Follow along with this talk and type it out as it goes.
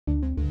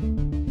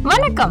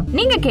வணக்கம்,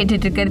 நீங்க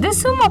கேட்டுட்டு இருக்கிறது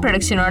சும்மா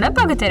ப்ரொடக்ஷனோட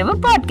பகுத்தறிவு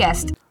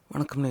பாட்காஸ்ட்.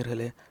 வணக்கம்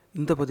நேர்களே,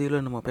 இந்த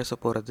பதிவில் நம்ம பேச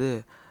போகிறது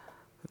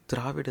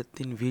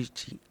திராவிடத்தின்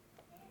வீழ்ச்சி.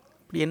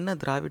 இப்படி என்ன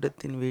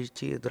திராவிடத்தின்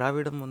வீழ்ச்சி?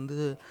 திராவிடம்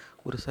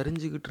ஒரு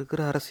சரிஞ்சுக்கிட்டு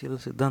இருக்கிற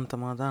அரசியல்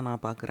சித்தாந்தமாக தான்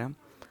நான் பார்க்குறேன்.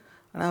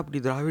 ஆனால்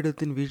அப்படி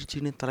திராவிடத்தின்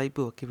வீழ்ச்சின்னு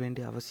தலைப்பு வைக்க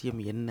வேண்டிய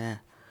அவசியம் என்ன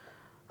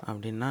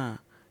அப்படின்னா,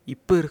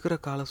 இப்போ இருக்கிற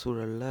கால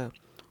சூழலில்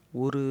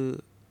ஒரு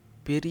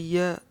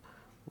பெரிய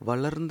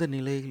வளர்ந்த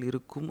நிலையில்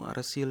இருக்கும்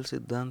அரசியல்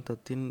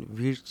சித்தாந்தத்தின்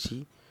வீழ்ச்சி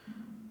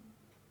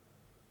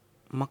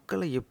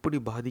மக்களை எப்படி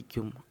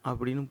பாதிக்கும்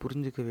அப்படின்னு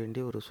புரிஞ்சிக்க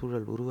வேண்டிய ஒரு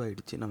சூழல்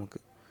உருவாயிடுச்சு நமக்கு.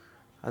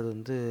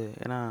 அது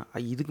ஏன்னா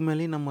இதுக்கு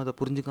மேலேயும் நம்ம அதை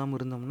புரிஞ்சுக்காமல்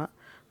இருந்தோம்னா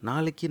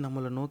நாளைக்கு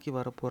நம்மளை நோக்கி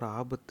வரப்போகிற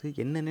ஆபத்து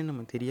என்னென்னு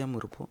நம்ம தெரியாமல்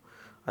இருப்போம்.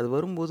 அது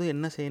வரும்போது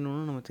என்ன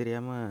செய்யணும்னு நம்ம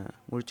தெரியாமல்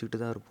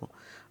முழிச்சுக்கிட்டு தான் இருப்போம்.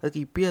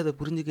 அதுக்கு இப்போயே அதை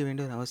புரிஞ்சிக்க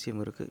வேண்டிய ஒரு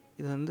அவசியம் இருக்குது.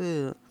 இது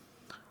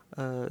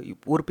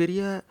ஒரு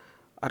பெரிய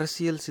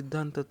அரசியல்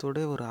சித்தாந்தத்தோட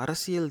ஒரு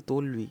அரசியல்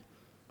தோல்வி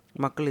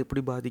மக்களை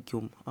எப்படி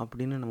பாதிக்கும்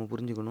அப்படின்னு நம்ம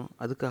புரிஞ்சுக்கணும்.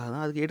 அதுக்காக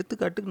தான் அதுக்கு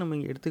எடுத்துக்காட்டுக்கு நம்ம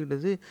இங்கே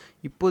எடுத்துக்கிட்டது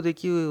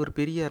இப்போதைக்கு ஒரு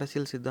பெரிய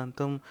அரசியல்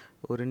சித்தாந்தம்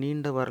ஒரு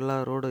நீண்ட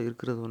வரலாறோடு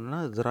இருக்கிறது ஒன்றுனா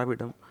அது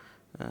திராவிடம்,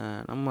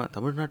 நம்ம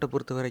தமிழ்நாட்டை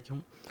பொறுத்த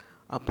வரைக்கும்.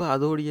 அப்போ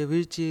அதோடைய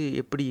வீழ்ச்சி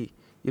எப்படி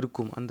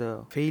இருக்கும், அந்த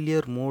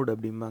ஃபெயிலியர் மோட்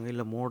அப்படிம்பாங்க,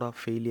 இல்லை மோட் ஆஃப்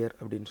ஃபெயிலியர்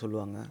அப்படின்னு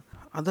சொல்லுவாங்க.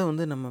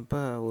 அதை நம்ம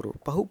இப்போ ஒரு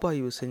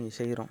பகுப்பாய்வு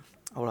செய்கிறோம்.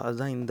 அவ்வளோ,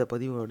 அதுதான் இந்த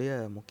பதிவோடைய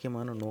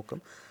முக்கியமான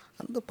நோக்கம்.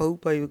 அந்த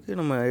பகுப்பாய்வுக்கு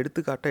நம்ம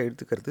எடுத்துக்காட்டாக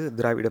எடுத்துக்கிறது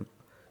திராவிடம்.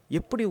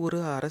 எப்படி ஒரு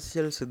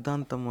அரசியல்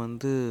சித்தாந்தம்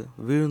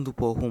வீழ்ந்து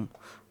போகும்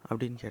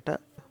அப்படின்னு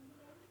கேட்டால்,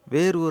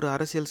 வேறு ஒரு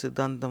அரசியல்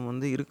சித்தாந்தம்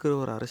இருக்கிற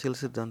ஒரு அரசியல்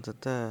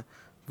சித்தாந்தத்தை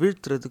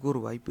வீழ்த்துறதுக்கு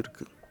ஒரு வாய்ப்பு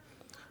இருக்குது.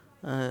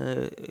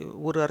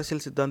 ஒரு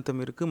அரசியல்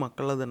சித்தாந்தம் இருக்குது,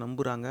 மக்கள் அதை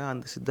நம்புகிறாங்க,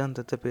 அந்த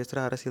சித்தாந்தத்தை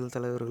பேசுகிற அரசியல்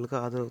தலைவர்களுக்கு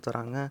ஆதரவு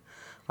தராங்க,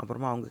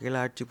 அப்புறமா அவங்க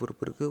கையில் ஆட்சி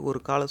பொறுப்பு இருக்குது.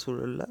 ஒரு கால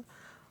சூழலில்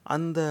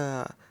அந்த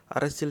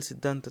அரசியல்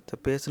சித்தாந்தத்தை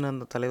பேசின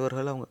அந்த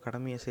தலைவர்கள் அவங்க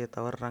கடமையை செய்ய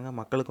தவறுறாங்க,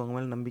 மக்களுக்கு அவங்க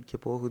மேலே நம்பிக்கை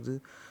போகுது.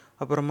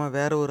 அப்புறமா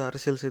வேறு ஒரு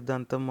அரசியல்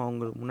சித்தாந்தம்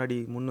அவங்களுக்கு முன்னாடி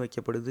முன்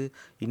வைக்கப்படுது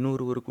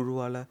ஒரு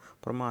குழுவால்.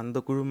 அப்புறமா அந்த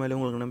குழு மேலே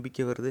உங்களுக்கு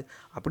நம்பிக்கை வருது.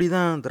 அப்படி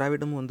தான்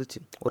திராவிடமும் வந்துச்சு.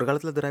 ஒரு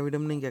காலத்தில்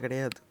திராவிடம்னு இங்கே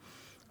கிடையாது.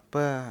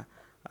 இப்போ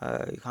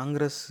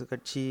காங்கிரஸ்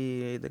கட்சி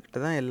இதுக்கிட்ட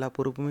தான் எல்லா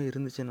பொறுப்புமே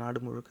இருந்துச்சு நாடு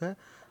முழுக்க.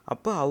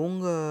 அப்போ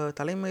அவங்க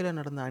தலைமையில்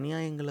நடந்த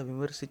அநியாயங்களை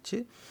விமர்சித்து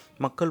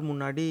மக்கள்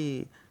முன்னாடி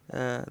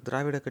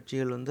திராவிட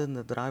கட்சிகள்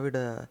இந்த திராவிட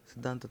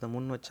சித்தாந்தத்தை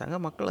முன் வச்சாங்க.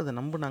 மக்கள் அதை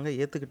நம்பினாங்க,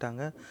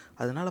 ஏற்றுக்கிட்டாங்க,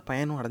 அதனால்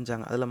பயனும்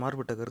அடைஞ்சாங்க. அதில்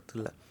மாறுபட்ட கருத்து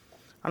இல்லை.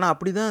 ஆனால்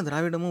அப்படி தான்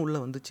திராவிடமும் உள்ளே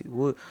வந்துச்சு.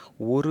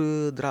 ஒரு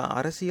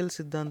அரசியல்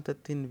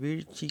சித்தாந்தத்தின்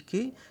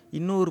வீழ்ச்சிக்கு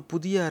இன்னொரு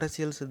புதிய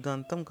அரசியல்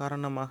சித்தாந்தம்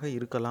காரணமாக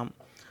இருக்கலாம்.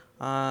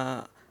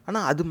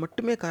 ஆனால் அது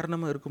மட்டுமே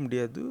காரணமாக இருக்க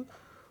முடியாது.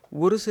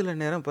 ஒரு சில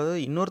நேரம் இப்போ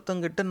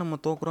இன்னொருத்தங்கிட்ட நம்ம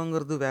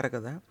தோக்குறோங்கிறது வேற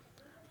கதை,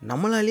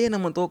 நம்மளாலேயே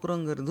நம்ம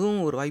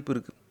தோக்குறோங்கிறதும் ஒரு வாய்ப்பு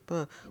இருக்குது. இப்போ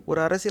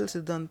ஒரு அரசியல்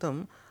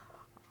சித்தாந்தம்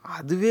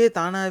அதுவே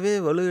தானாகவே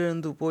வலு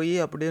இழந்து போய்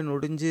அப்படியே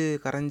நொடிஞ்சு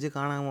கரைஞ்சி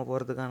காணாமல்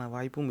போகிறதுக்கான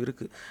வாய்ப்பும்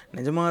இருக்குது.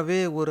 நிஜமாகவே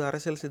ஒரு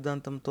அரசியல்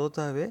சித்தாந்தம்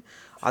தோத்தாவே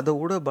அதை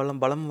விட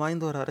பலம்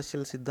வாய்ந்த ஒரு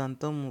அரசியல்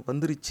சித்தாந்தம்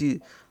வந்துருச்சு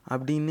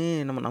அப்படின்னு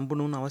நம்ம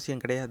நம்பணும்னு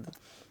அவசியம் கிடையாது.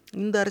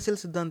 இந்த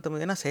அரசியல்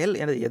சித்தாந்தம் ஏன்னா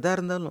எதாக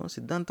இருந்தாலும்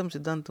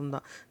சித்தாந்தம்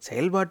தான்.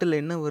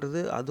 செயல்பாட்டில் என்ன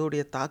வருது,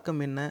 அதோடைய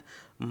தாக்கம் என்ன,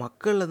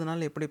 மக்கள்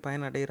அதனால் எப்படி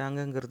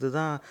பயனடைகிறாங்கங்கிறது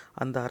தான்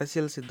அந்த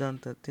அரசியல்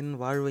சித்தாந்தத்தின்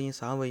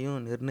வாழ்வையும்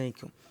சாவையும்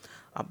நிர்ணயிக்கும்.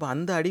 அப்போ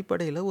அந்த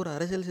அடிப்படையில் ஒரு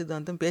அரசியல்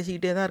சித்தாந்தம்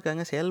பேசிக்கிட்டே தான்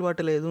இருக்காங்க,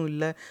 செயல்பாட்டில் எதுவும்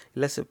இல்லை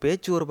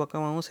பேச்சு ஒரு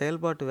பக்கமாகவும்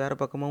செயல்பாட்டு வேறு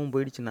பக்கமாகவும்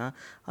போயிடுச்சுன்னா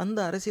அந்த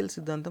அரசியல்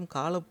சித்தாந்தம்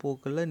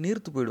காலப்போக்கில்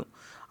நீர்த்து போயிடும்.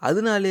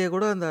 அதனாலேயே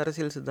கூட அந்த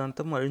அரசியல்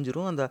சித்தாந்தம்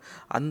அழிஞ்சிரும்.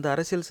 அந்த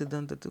அரசியல்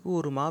சித்தாந்தத்துக்கு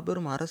ஒரு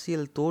மாபெரும்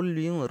அரசியல்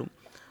தோல்வியும் வரும்.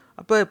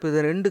 இப்போ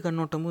இது ரெண்டு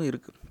கண்ணோட்டமும்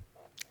இருக்குது.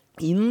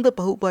 இந்த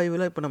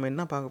பகுப்பாய்வில் இப்போ நம்ம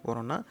என்ன பார்க்க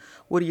போகிறோம்னா,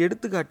 ஒரு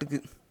எடுத்துக்காட்டுக்கு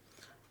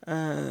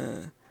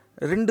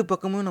ரெண்டு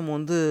பக்கமும்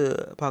நம்ம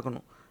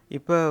பார்க்கணும்.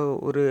 இப்போ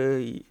ஒரு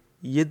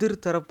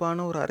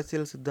எதிர்த்தரப்பான ஒரு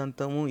அரசியல்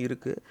சித்தாந்தமும்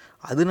இருக்குது,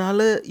 அதனால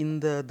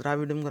இந்த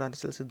திராவிடம்ங்கிற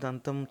அரசியல்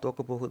சித்தாந்தம்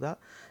தோக்க போகுதா,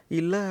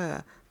 இல்லை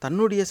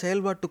தன்னுடைய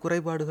செயல்பாட்டு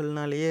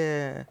குறைபாடுகள்னாலேயே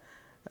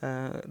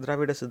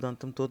திராவிட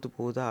சித்தாந்தம் தோற்று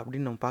போகுதா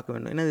அப்படின்னு நம்ம பார்க்க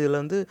வேண்டும். ஏன்னா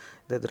இதில்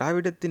இந்த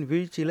திராவிடத்தின்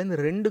வீழ்ச்சியில்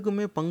இந்த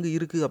ரெண்டுக்குமே பங்கு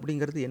இருக்குது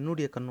அப்படிங்கிறது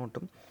என்னுடைய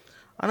கண்ணோட்டம்.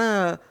 ஆனால்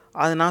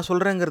அதை நான்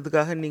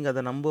சொல்கிறேங்கிறதுக்காக நீங்கள்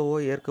அதை நம்பவோ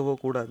ஏற்கவோ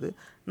கூடாது.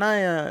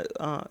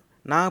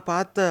 நான்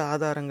பார்த்த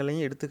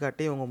ஆதாரங்களையும்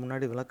எடுத்துக்காட்டே உங்கள்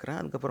முன்னாடி விளக்குறேன்.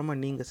 அதுக்கப்புறமா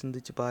நீங்கள்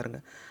சிந்திச்சு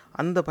பாருங்கள்.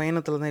 அந்த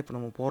பயணத்தில் தான் இப்போ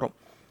நம்ம போகிறோம்.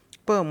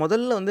 இப்போ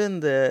முதல்ல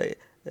இந்த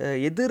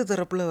எதிர்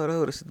தரப்பில் வர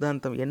ஒரு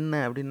சித்தாந்தம் என்ன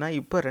அப்படின்னா,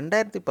 இப்போ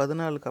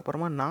 2014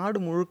 அப்புறமா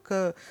நாடு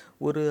முழுக்க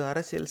ஒரு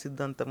அரசியல்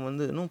சித்தாந்தம்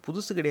இன்னும்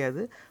புதுசு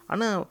கிடையாது,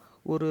 ஆனால்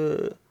ஒரு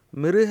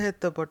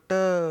மெருகேற்றப்பட்ட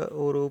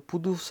ஒரு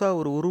புதுசாக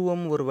ஒரு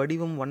உருவம், ஒரு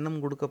வடிவம்,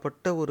 வண்ணம்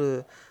கொடுக்கப்பட்ட ஒரு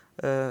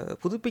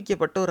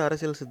புதுப்பிக்கப்பட்ட ஒரு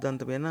அரசியல்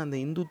சித்தாந்தம். ஏன்னா அந்த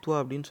இந்துத்துவா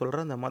அப்படின்னு சொல்கிற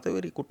அந்த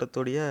மதவெறி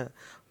கூட்டத்துடைய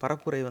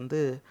பரப்புரை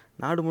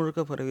நாடு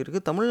முழுக்க பரவி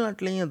இருக்குது.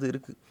 தமிழ்நாட்டிலையும் அது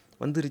இருக்குது,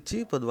 வந்துருச்சு.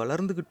 இப்போ அது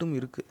வளர்ந்துக்கிட்டும்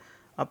இருக்குது.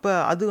 அப்போ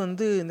அது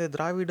இந்த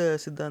திராவிட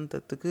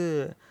சித்தாந்தத்துக்கு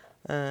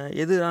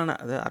எதிரான,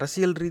 அது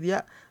அரசியல்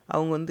ரீதியாக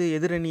அவங்க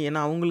எதிரணி,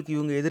 ஏன்னா அவங்களுக்கு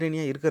இவங்க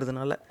எதிரணியாக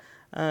இருக்கிறதுனால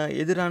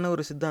எதிரான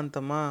ஒரு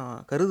சித்தாந்தமாக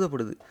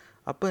கருதப்படுது.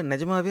 அப்போ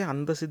நிஜமாகவே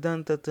அந்த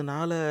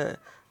சித்தாந்தத்தினால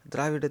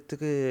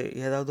திராவிடத்துக்கு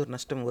ஏதாவது ஒரு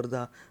நஷ்டம்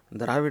வருதா,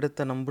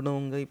 திராவிடத்தை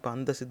நம்பினவங்க இப்போ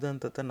அந்த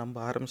சித்தாந்தத்தை நம்ப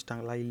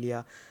ஆரம்பிச்சிட்டாங்களா இல்லையா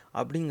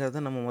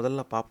அப்படிங்கிறத நம்ம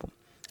முதல்ல பார்ப்போம்.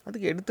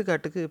 அதுக்கு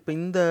எடுத்துக்காட்டுக்கு இப்போ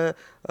இந்த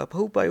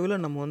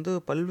பகுப்பாய்வில் நம்ம வந்து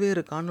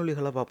பல்வேறு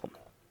காணொளிகளை பார்ப்போம்.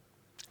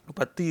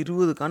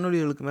 10-20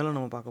 காணொளிகளுக்கு மேலே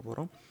நம்ம பார்க்க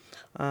போகிறோம்.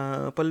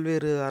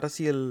 பல்வேறு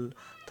அரசியல்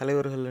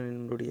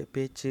தலைவர்களுடைய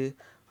பேச்சு,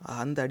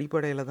 அந்த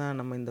அடிப்படையில் தான்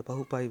நம்ம இந்த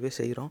பகுப்பாய்வே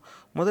செய்கிறோம்.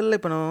 முதல்ல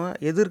இப்போ நம்ம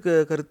எதிர்க்க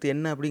கருத்து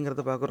என்ன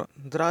அப்படிங்கிறத பார்க்குறோம்.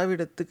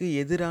 திராவிடத்துக்கு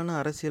எதிரான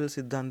அரசியல்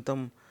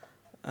சித்தாந்தம்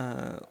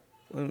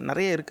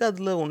நிறைய இருக்குது.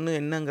 அதில் ஒன்று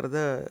என்னங்கிறத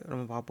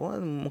நம்ம பார்ப்போம்.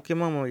 அது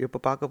முக்கியமாக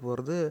இப்போ பார்க்க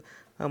போகிறது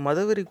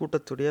மதவெறி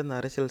கூட்டத்துடைய அந்த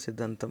அரசியல்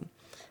சித்தாந்தம்.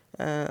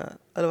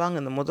 அதில்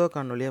வாங்க இந்த முதல்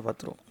காணொலியாக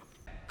பார்த்துருவோம்.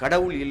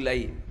 கடவுள் இல்லை,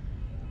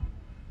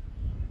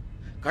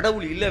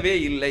 கடவுள் இல்லவே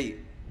இல்லை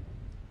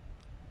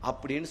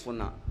அப்படின்னு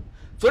சொன்னான்.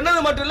 சொன்னது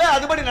மட்டும் இல்லை,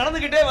 அதுபடி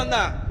நடந்துக்கிட்டே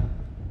வந்தான்.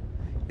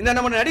 இந்த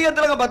நம்ம நடிகர்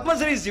திலகம்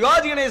பத்மஸ்ரீ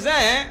சிவாஜி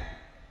கணேசன்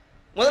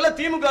முதல்ல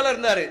திமுக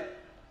இருந்தாரு.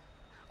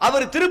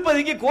 அவர்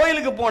திருப்பதிக்கு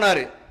கோயிலுக்கு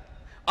போனாரு.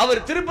 அவர்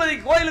திருப்பதி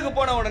கோயிலுக்கு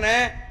போன உடனே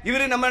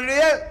இவர்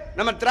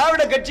நம்ம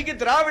திராவிட கட்சிக்கு,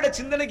 திராவிட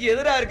சிந்தனைக்கு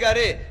எதிராக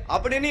இருக்காரு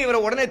அப்படின்னு இவரை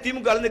உடனே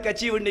திமுக இருந்து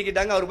கட்சியை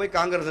விண்டிக்கிட்டாங்க. அவர் போய்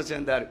காங்கிரஸை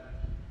சேர்ந்தார்.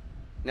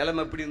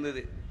 நிலைமை எப்படி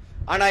இருந்தது?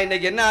 ஆனா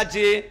இன்னைக்கு என்ன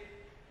ஆச்சு?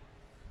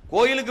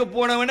 கோயிலுக்கு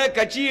போனவனே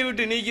கட்சியை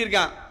விட்டு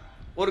நீக்கியிருக்கான்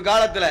ஒரு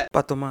காலத்துல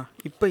பார்த்தோமா.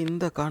 இப்போ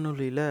இந்த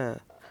காணொலியில்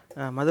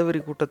மதவெறி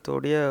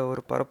கூட்டத்தோடைய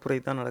ஒரு பரப்புரை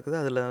தான் நடக்குது.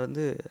 அதில்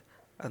வந்து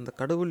அந்த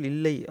கடவுள்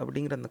இல்லை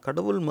அப்படிங்கிற அந்த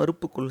கடவுள்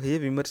மறுப்பு கொள்கையை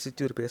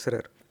விமர்சித்து இவர்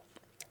பேசுகிறார்.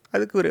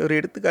 அதுக்கு ஒரு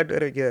எடுத்துக்காட்டு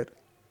வேறு வைக்கிறார்.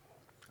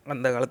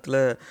 அந்த காலத்தில்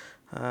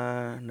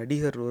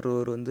நடிகர்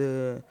ஒருவர் வந்து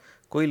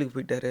கோயிலுக்கு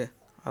போயிட்டார்.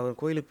 அவர்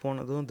கோயிலுக்கு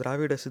போனதும்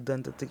திராவிட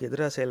சித்தாந்தத்துக்கு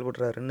எதிராக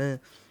செயல்படுறாருன்னு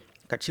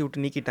கட்சி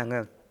விட்டு நீக்கிட்டாங்க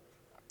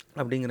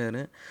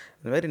அப்படிங்கிறாரு.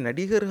 இந்த மாதிரி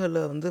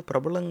நடிகர்களை வந்து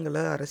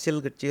பிரபலங்களை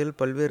அரசியல் கட்சிகள்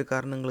பல்வேறு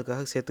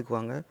காரணங்களுக்காக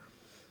சேர்த்துக்குவாங்க.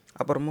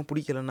 அப்புறமா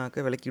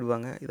பிடிக்கலனாக்க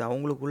விலக்கிடுவாங்க. இது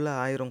அவங்களுக்குள்ள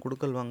 1000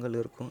 கொடுக்கல் வாங்கல்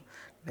இருக்கும்.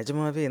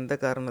 நிஜமாகவே எந்த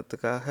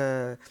காரணத்துக்காக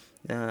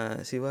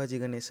சிவாஜி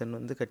கணேசன்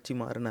வந்து கட்சி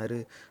மாறினார்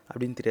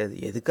அப்படின்னு தெரியாது.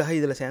 எதுக்காக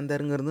இதில்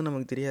சேர்ந்தாருங்கிறது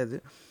நமக்கு தெரியாது.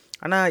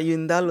 ஆனால்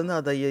இந்த ஆள் வந்து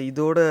அதை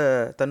இதோட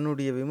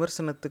தன்னுடைய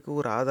விமர்சனத்துக்கு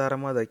ஒரு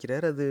ஆதாரமாக அதை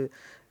வைக்கிறார். அது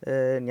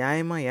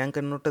நியாயமாக என்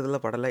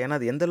கண்ணோட்டத்தில் படலை. ஏன்னா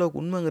அது எந்த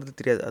அளவுக்கு உண்மைங்கிறது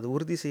தெரியாது. அது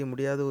உறுதி செய்ய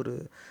முடியாத ஒரு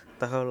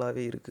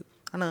தகவலாகவே இருக்குது.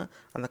 ஆனால்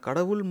அந்த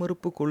கடவுள்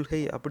மறுப்பு கொள்கை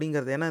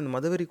அப்படிங்கிறது, ஏன்னா இந்த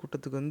மதவெறி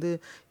கூட்டத்துக்கு வந்து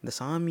இந்த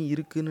சாமி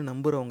இருக்குதுன்னு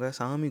நம்புகிறவங்க,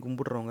 சாமி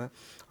கும்பிடுறவங்க,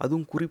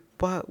 அதுவும்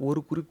குறிப்பாக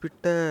ஒரு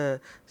குறிப்பிட்ட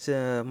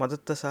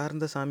மதத்தை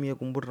சார்ந்த சாமியை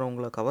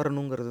கும்பிடுறவங்கள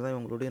கவரணுங்கிறது தான்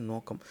இவங்களுடைய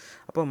நோக்கம்.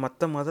 அப்போ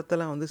மற்ற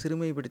மதத்தெல்லாம் வந்து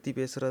சிறுமைப்படுத்தி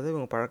பேசுகிறத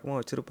இவங்க பழக்கமாக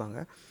வச்சுருப்பாங்க.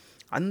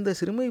 அந்த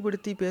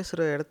சிறுமைப்படுத்தி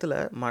பேசுகிற இடத்துல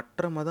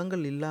மற்ற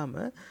மதங்கள்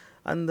இல்லாமல்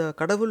அந்த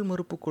கடவுள்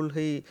மறுப்பு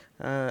கொள்கை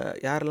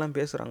யாரெல்லாம்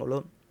பேசுகிறாங்களோ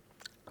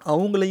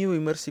அவங்களையும்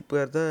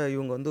விமர்சிப்பதை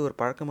இவங்க வந்து ஒரு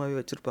பழக்கமாகவே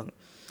வச்சுருப்பாங்க.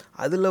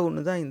 அதில்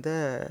ஒன்று தான் இந்த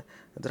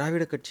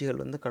திராவிட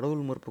கட்சிகள் வந்து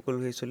கடவுள் மறுப்பு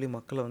கொள்கை சொல்லி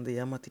மக்களை வந்து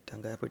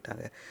ஏமாற்றிட்டாங்க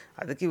போயிட்டாங்க.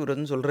 அதுக்கு இவர்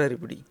வந்து சொல்கிறார்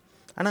இப்படி.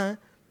 ஆனால்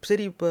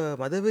சரி, இப்போ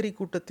மதவெறி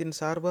கூட்டத்தின்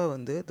சார்பாக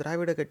வந்து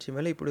திராவிட கட்சி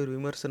மேலே இப்படி ஒரு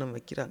விமர்சனம்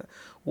வைக்கிறாங்க.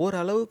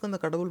 ஓரளவுக்கு அந்த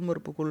கடவுள்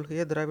மறுப்பு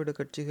கொள்கையை திராவிட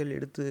கட்சிகள்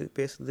எடுத்து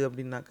பேசுது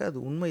அப்படின்னாக்கா அது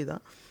உண்மை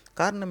தான்.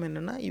 காரணம்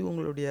என்னென்னா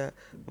இவங்களுடைய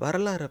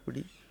வரலாறு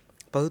அப்படி.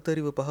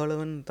 பகுத்தறிவு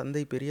பகலவன்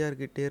தந்தை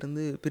பெரியார்கிட்டே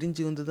இருந்து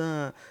பிரிஞ்சு வந்து தான்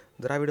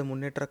திராவிட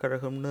முன்னேற்ற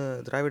கழகம்னு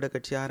திராவிட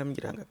கட்சி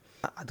ஆரம்பிக்கிறாங்க.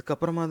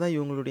 அதுக்கப்புறமா தான்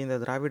இவங்களுடைய இந்த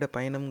திராவிட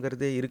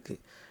பயணம்ங்கிறதே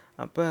இருக்குது.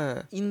 அப்போ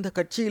இந்த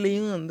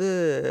கட்சியிலையும் வந்து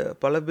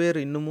பல பேர்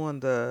இன்னமும்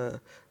அந்த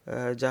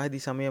ஜாதி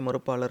சமய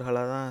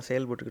மறுப்பாளர்களாக தான்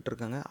செயல்பட்டுக்கிட்டு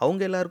இருக்காங்க.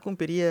 அவங்க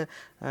எல்லாருக்கும் பெரிய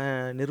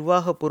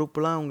நிர்வாக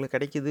பொறுப்புலாம் அவங்களுக்கு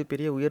கிடைக்கிது,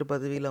 பெரிய உயர்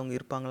பதவியில் அவங்க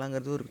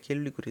இருப்பாங்களாங்கிறது ஒரு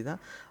கேள்விக்குறி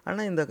தான்.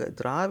 ஆனால் இந்த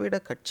திராவிட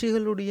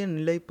கட்சிகளுடைய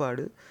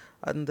நிலைப்பாடு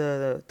அந்த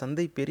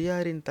தந்தை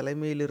பெரியாரின்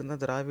தலைமையில் இருந்த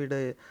திராவிட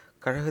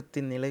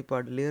கழகத்தின்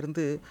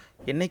நிலைப்பாடிலேருந்து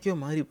என்றைக்கோ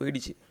மாறி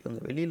போயிடுச்சு. இவங்க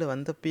வெளியில்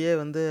வந்தப்பயே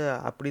வந்து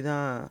அப்படி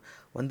தான்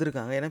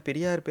வந்திருக்காங்க. ஏன்னா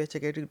பெரியார் பேச்சை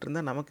கேட்டுக்கிட்டு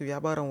இருந்தால் நமக்கு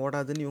வியாபாரம்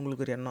ஓடாதுன்னு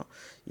இவங்களுக்கு ஒரு எண்ணம்.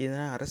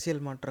 ஏன்னா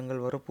அரசியல்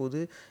மாற்றங்கள்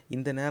வரப்போது,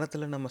 இந்த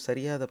நேரத்தில் நம்ம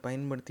சரியாக அதை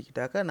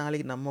பயன்படுத்திக்கிட்டாக்கா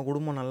நாளைக்கு நம்ம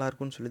குடும்பம்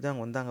நல்லாயிருக்குன்னு சொல்லி தான்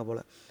அவங்க வந்தாங்க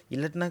போல்.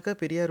 இல்லாட்டினாக்கா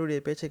பெரியாருடைய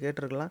பேச்சை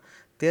கேட்டிருக்கலாம்,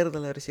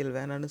 தேர்தல் அரசியல்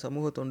வேணான்னு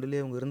சமூக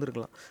தொண்டிலே அவங்க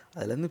இருந்திருக்கலாம்.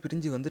 அதுலேருந்து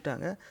பிரிஞ்சு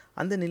வந்துட்டாங்க.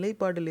 அந்த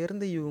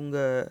நிலைப்பாடிலேருந்து இவங்க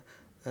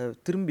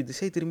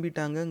திசை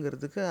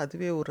திரும்பிட்டாங்கங்கிறதுக்கு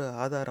அதுவே ஒரு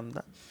ஆதாரம்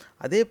தான்.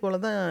 அதே போல்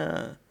தான்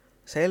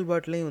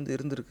செயல்பாட்டிலையும் வந்து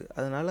இருந்திருக்கு.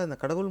 அதனால் அந்த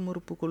கடவுள்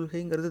மறுப்பு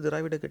கொள்கைங்கிறது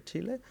திராவிட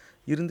கட்சியில்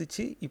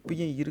இருந்துச்சு,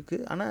 இப்பயும்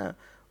இருக்குது. ஆனால்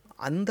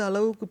அந்த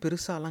அளவுக்கு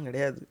பெருசாலாம்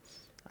கிடையாது.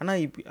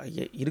 ஆனால் இப்போ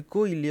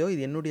இருக்கோ இல்லையோ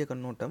இது என்னுடைய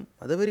கண்ணோட்டம்.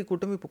 மதவெறி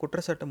கூட்டம் இப்போ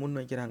குற்றச்சாட்டை முன்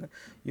வைக்கிறாங்க.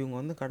 இவங்க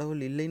வந்து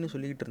கடவுள் இல்லைன்னு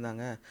சொல்லிக்கிட்டு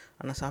இருந்தாங்க,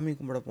 ஆனால் சாமி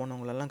கும்பிட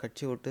போனவங்களெல்லாம்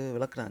கட்சி விட்டு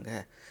விளக்குறாங்க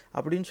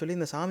அப்படின்னு சொல்லி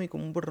இந்த சாமி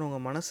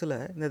கும்பிடுறவங்க மனசில்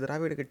இந்த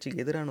திராவிட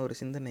கட்சிக்கு எதிரான ஒரு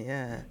சிந்தனையை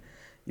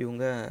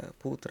இவங்க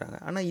புகுத்துறாங்க.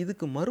 ஆனால்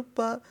இதுக்கு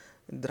மறுப்பாக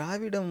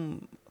திராவிடம்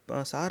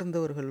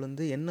சார்ந்தவர்கள்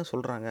வந்து என்ன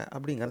சொல்கிறாங்க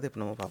அப்படிங்கிறத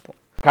இப்போ நம்ம பார்ப்போம்.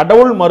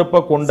 கடவுள் மறுப்பை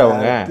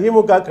கொண்டவங்க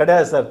திமுக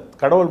கிடையாது சார்.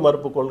 கடவுள்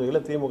மறுப்பு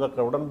கொள்கையில் திமுக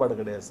உடன்பாடு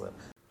கிடையாது சார்.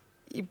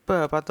 இப்போ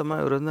பார்த்தோமா,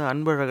 இவர் வந்து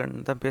அன்பழகன்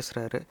தான்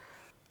பேசுகிறாரு.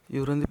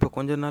 இவர் வந்து இப்போ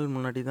கொஞ்ச நாள்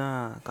முன்னாடி தான்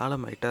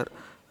காலமாயிட்டார்.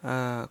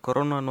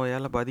 கொரோனா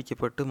நோயால்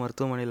பாதிக்கப்பட்டு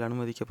மருத்துவமனையில்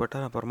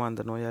அனுமதிக்கப்பட்டார். அப்புறமா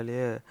அந்த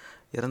நோயாலேயே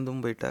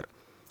இறந்தும் போயிட்டார்.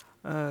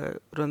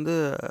 இவர் வந்து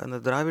அந்த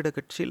திராவிட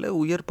கட்சியில்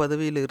உயர்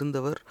பதவியில்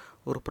இருந்தவர்,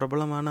 ஒரு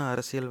பிரபலமான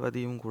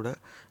அரசியல்வாதியும் கூட.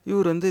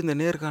 இவர் வந்து இந்த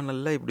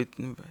நேர்காணலில் இப்படி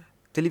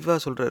தெளிவாக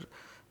சொல்கிறார்,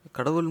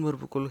 கடவுள்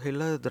மறுப்பு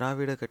கொள்கையில்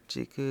திராவிட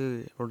கட்சிக்கு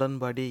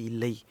உடன்பாடே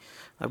இல்லை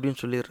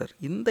அப்படின்னு சொல்லிடுறார்.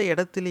 இந்த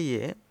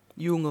இடத்துலையே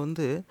இவங்க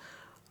வந்து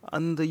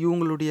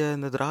இவங்களுடைய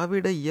அந்த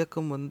திராவிட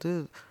இயக்கம் வந்து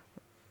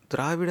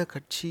திராவிட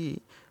கட்சி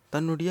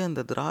தன்னுடைய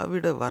அந்த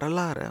திராவிட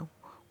வரலாறை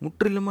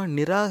முற்றிலுமாக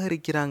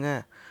நிராகரிக்கிறாங்க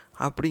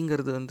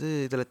அப்படிங்கிறது வந்து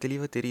இதில்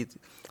தெளிவாக தெரியுது.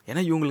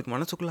 ஏன்னா இவங்களுக்கு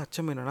மனசுக்குள்ளே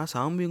அச்சம் என்னென்னா,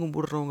 சாமி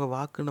கும்பிடுறவங்க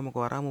வாக்கு நமக்கு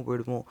வராமல்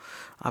போயிடுமோ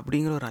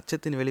அப்படிங்கிற ஒரு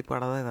அச்சத்தின்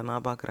வெளிப்பாடாக தான் இதை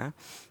நான் பார்க்குறேன்.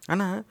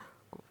 ஆனால்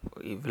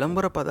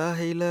விளம்பர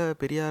பதாகையில்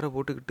பெரியாரை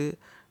போட்டுக்கிட்டு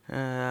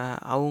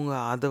அவங்க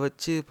அதை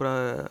வச்சு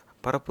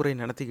பரப்புரை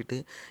நடத்திக்கிட்டு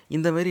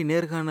இந்த மாதிரி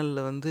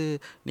நேர்காணலில் வந்து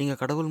நீங்கள்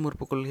கடவுள்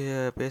மறுப்பு கொள்கையை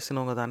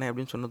பேசினவங்க தானே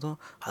அப்படின்னு சொன்னதும்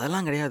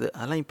அதெல்லாம் கிடையாது,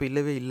 அதெல்லாம் இப்போ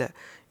இல்லவே இல்லை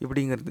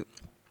இப்படிங்கிறது.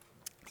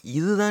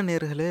 இதுதான்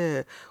நேர்களே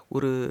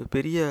ஒரு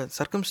பெரிய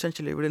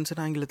சர்க்கம்ஸ்டான்ஷியல்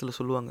எவிடன்ஸ்னு ஆங்கிலத்தில்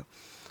சொல்லுவாங்க.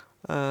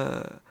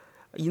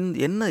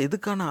 என்ன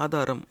எதுக்கான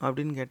ஆதாரம்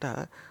அப்படின்னு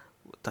கேட்டால்,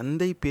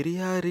 தந்தை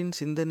பெரியாரின்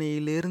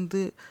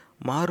சிந்தனையிலேருந்து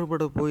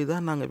மாறுபட போய்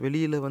தான் நாங்கள்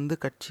வெளியில் வந்து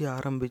கட்சி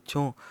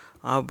ஆரம்பித்தோம்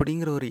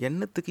அப்படிங்கிற ஒரு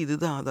எண்ணத்துக்கு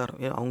இதுதான் ஆதாரம்.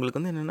 அவங்களுக்கு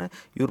வந்து என்னென்னா,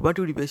 இவர் பாட்டு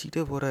இப்படி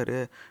பேசிக்கிட்டே போகிறாரு,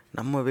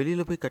 நம்ம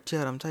வெளியில் போய் கட்சி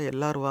ஆரம்பித்தா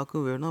எல்லார்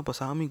வாக்கும் வேணும், அப்போ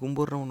சாமி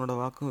கும்பிட்றவனோட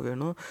வாக்கும்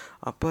வேணும்,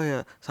 அப்போ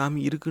சாமி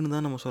இருக்குன்னு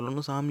தான் நம்ம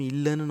சொல்லணும், சாமி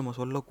இல்லைன்னு நம்ம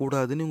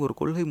சொல்லக்கூடாதுன்னு இவங்க ஒரு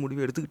கொள்கை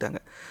முடிவு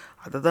எடுத்துக்கிட்டாங்க.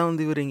 அதை தான்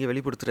வந்து இவர் இங்கே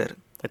வெளிப்படுத்துகிறாரு.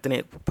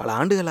 பல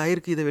ஆண்டுகள்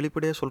ஆயிருக்கு இதை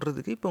வெளிப்படையாக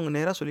சொல்கிறதுக்கு. இப்போ அவங்க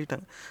நேராக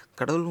சொல்லிட்டாங்க,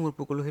 கடவுள்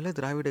மறுப்பு கொள்கையில்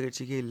திராவிட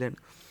கட்சிக்கே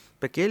இல்லைன்னு.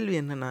 இப்போ கேள்வி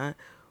என்னென்னா,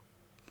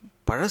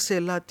 பழசு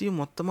எல்லாத்தையும்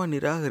மொத்தமாக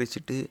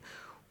நிராகரிச்சுட்டு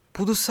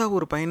புதுசாக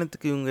ஒரு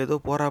பயணத்துக்கு இவங்க ஏதோ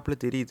போகிறாப்புல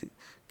தெரியுது.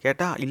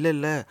 கேட்டால்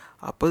இல்லை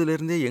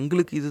அப்போதுலேருந்தே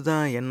எங்களுக்கு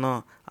இதுதான்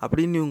எண்ணம்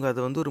அப்படின்னு இவங்க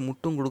அதை வந்து ஒரு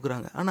முட்டும்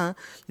கொடுக்குறாங்க. ஆனால்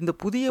இந்த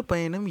புதிய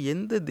பயணம்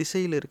எந்த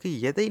திசையில்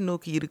இருக்குது, எதை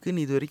நோக்கி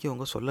இருக்குதுன்னு இது வரைக்கும்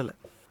அவங்க சொல்லலை.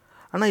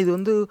 ஆனால் இது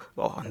வந்து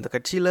அந்த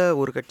கட்சியில்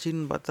ஒரு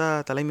கட்சின்னு பார்த்தா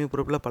தலைமை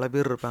பொறுப்பில் பல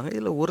பேர் இருப்பாங்க.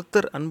 இதில்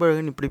ஒருத்தர்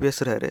அன்பழகன் இப்படி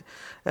பேசுகிறாரு.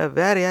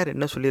 வேறு யார்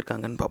என்ன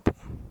சொல்லியிருக்காங்கன்னு பார்ப்போம்.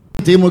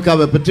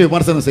 திமுகவை பற்றி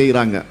விமர்சனம்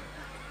செய்கிறாங்க,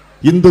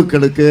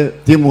 இந்துக்களுக்கு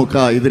திமுக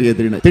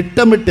எதிரின்னு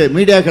திட்டமிட்டு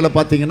மீடியாக்களை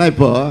பார்த்தீங்கன்னா,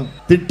 இப்போ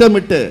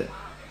திட்டமிட்டு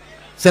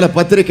சில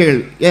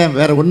பத்திரிகைகள், ஏன்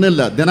வேற ஒன்றும்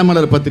இல்லை,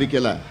 தினமலர்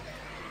பத்திரிகையில்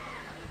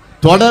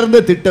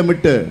தொடர்ந்து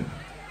திட்டமிட்டு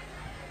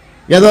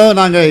ஏதோ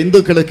நாங்கள்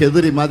இந்துக்களுக்கு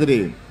எதிரி மாதிரி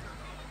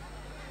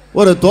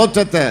ஒரு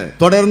தோற்றத்தை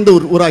தொடர்ந்து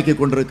உருவாக்கி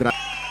கொண்டிருக்கிறார்.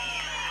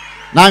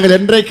 நாங்கள்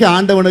என்றைக்கு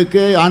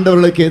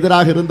ஆண்டவர்களுக்கு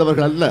எதிராக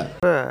இருந்தவர்கள் அல்ல.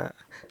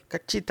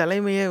 கட்சி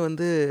தலைமையே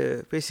வந்து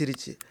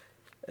பேசிருச்சு,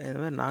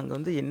 நாங்கள்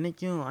வந்து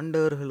என்றைக்கும்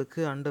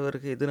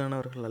ஆண்டவருக்கு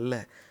எதிரானவர்கள் அல்ல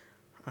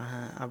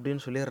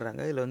அப்படின்னு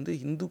சொல்லிடுறாங்க. இதில் வந்து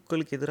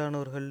இந்துக்களுக்கு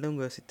எதிரானவர்கள்னு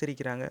இவங்க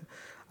சித்தரிக்கிறாங்க,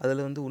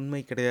 அதில் வந்து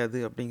உண்மை கிடையாது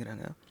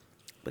அப்படிங்கிறாங்க.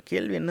 இப்போ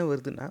கேள்வி என்ன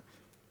வருதுன்னா,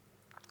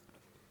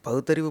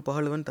 பகுத்தறிவு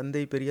பாலுவன்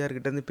தந்தை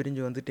பெரியார்கிட்டேருந்து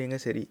பிரிஞ்சு வந்துட்டேங்க,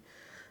 சரி,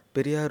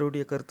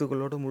 பெரியாருடைய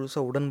கருத்துக்களோடு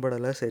முழுசாக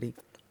உடன்படலை, சரி,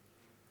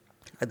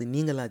 அது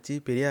நீங்களாச்சு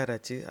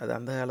பெரியாராச்சு, அது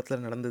அந்த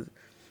காலத்தில் நடந்தது.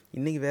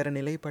 இன்றைக்கி வேறு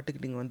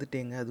நிலைப்பாட்டுக்கு நீங்கள்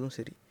வந்துட்டேங்க, அதுவும்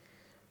சரி.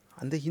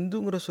 அந்த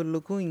ஹிந்துங்கிற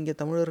சொல்லுக்கும் இங்கே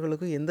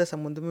தமிழர்களுக்கும் எந்த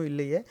சம்மந்தமும்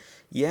இல்லையே,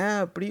 ஏன்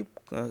அப்படி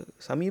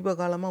சமீப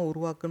காலமாக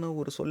உருவாக்குன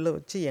ஒரு சொல்லை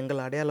வச்சு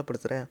எங்களை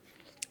அடையாளப்படுத்துகிற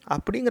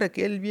அப்படிங்கிற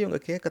கேள்வியை இவங்க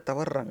கேட்க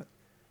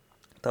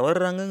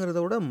தவறுறாங்கங்கிறத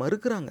விட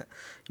மறுக்கிறாங்க.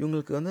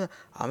 இவங்களுக்கு வந்து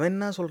அவன்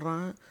என்ன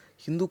சொல்கிறான்,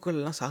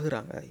 இந்துக்கள்லாம்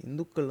சாகுறாங்க,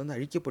 இந்துக்கள் வந்து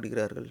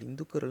அழிக்கப்படுகிறார்கள்,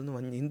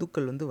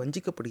 இந்துக்கள் வந்து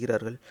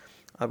வஞ்சிக்கப்படுகிறார்கள்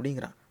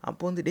அப்படிங்கிறான்.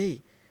 அப்போ வந்து டேய்,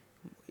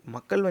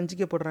 மக்கள்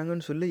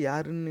வஞ்சிக்கப்படுறாங்கன்னு சொல்லி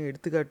யாருன்னு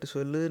எடுத்துக்காட்டு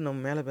சொல்லு, நம்ம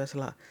மேலே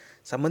பேசலாம்.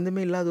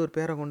 சம்மந்தமே இல்லாத ஒரு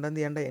பேரை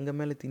கொண்டாந்து ஏன்டா எங்கள்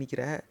மேலே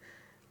திணிக்கிற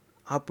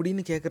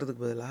அப்படின்னு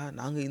கேட்குறதுக்கு பதிலாக,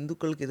 நாங்கள்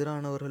இந்துக்களுக்கு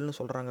எதிரானவர்கள்னு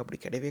சொல்கிறாங்க, அப்படி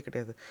கிடையவே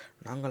கிடையாது,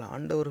 நாங்கள்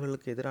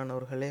ஆண்டவர்களுக்கு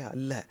எதிரானவர்களே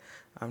அல்ல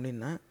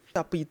அப்படின்னா,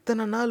 அப்போ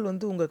இத்தனை நாள்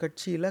வந்து உங்கள்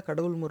கட்சியில்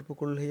கடவுள் மறுப்பு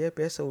கொள்கையை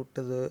பேச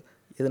விட்டது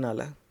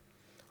எதனால்?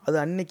 அது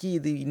அன்னைக்கு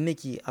இது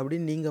இன்னைக்கு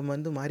அப்படின்னு நீங்கள்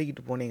வந்து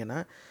மாறிக்கிட்டு போனீங்கன்னா,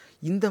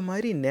 இந்த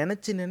மாதிரி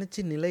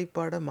நினச்சி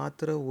நிலைப்பாடை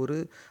மாற்றுற ஒரு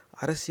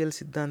அரசியல்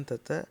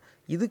சித்தாந்தத்தை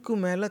இதுக்கு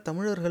மேலே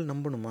தமிழர்கள்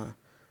நம்பணுமா?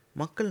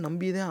 மக்கள்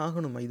நம்பிதான்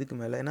ஆகணுமா இதுக்கு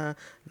மேலே? ஏன்னா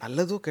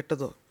நல்லதோ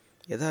கெட்டதோ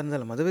எதாக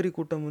இருந்தாலும் மதவெறி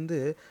கூட்டம் வந்து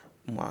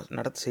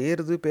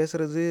செய்கிறது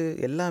பேசுகிறது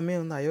எல்லாமே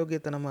வந்து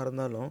அயோக்கியத்தனமாக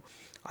இருந்தாலும்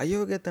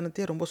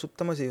அயோக்கியத்தனத்தையே ரொம்ப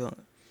சுத்தமாக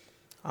செய்வாங்க.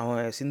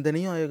 அவன்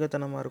சிந்தனையும்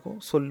அயோக்கியத்தனமாக இருக்கும்,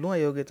 சொல்லும்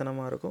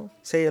அயோக்கியத்தனமாக இருக்கும்,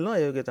 செயலும்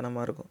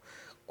அயோக்கியத்தனமாக இருக்கும்.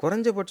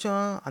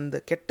 குறைஞ்சபட்சம் அந்த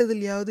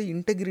கெட்டதுலையாவது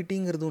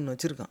இன்டெகிரிட்டிங்கிறது ஒன்று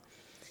வச்சுருக்கான்.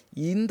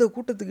 இந்த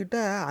கூட்டத்துக்கிட்ட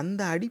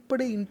அந்த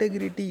அடிப்படை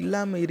இன்டெகிரிட்டி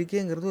இல்லாமல்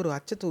இருக்கேங்கிறது ஒரு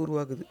அச்சத்தை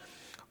உருவாக்குது.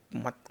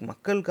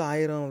 மக்களுக்கு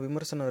 1000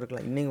 விமர்சனம்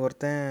இருக்கலாம். இன்றைக்கி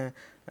ஒருத்தன்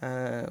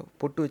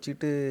பொட்டு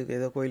வச்சுக்கிட்டு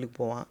ஏதோ கோயிலுக்கு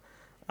போவான்,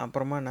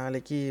 அப்புறமா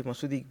நாளைக்கு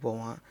மசூதிக்கு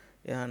போவான்,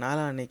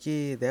 நாளான்னைக்கு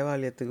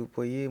தேவாலயத்துக்கு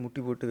போய்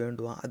முட்டி போட்டு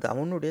வேண்டுவான். அது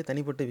அவனுடைய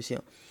தனிப்பட்ட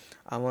விஷயம்,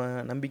 அவன்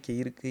நம்பிக்கை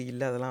இருக்குது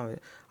இல்லை, அதெல்லாம்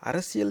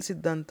அரசியல்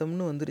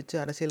சித்தாந்தம்னு வந்துருச்சு,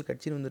 அரசியல்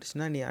கட்சின்னு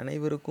வந்துருச்சுன்னா நீ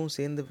அனைவருக்கும்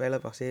சேர்ந்து வேலை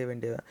செய்ய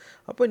வேண்டியவன்.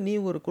 அப்போ நீ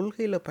ஒரு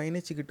கொள்கையில்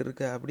பயணிச்சுக்கிட்டு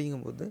இருக்க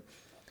அப்படிங்கும்போது,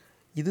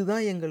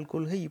 இதுதான் எங்கள்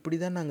கொள்கை, இப்படி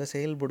தான் நாங்கள்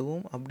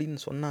செயல்படுவோம் அப்படின்னு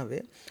சொன்னாவே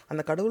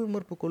அந்த கடவுள்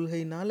மறுப்பு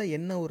கொள்கையினால்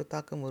என்ன ஒரு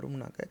தாக்கம்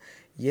வரும்னாக்க,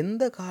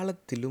 எந்த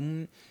காலத்திலும்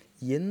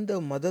எந்த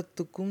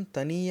மதத்துக்கும்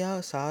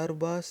தனியாக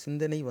சார்பாக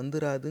சிந்தனை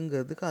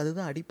வந்துடாதுங்கிறதுக்கு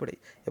அதுதான் அடிப்படை.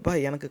 எப்பா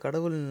எனக்கு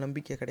கடவுள்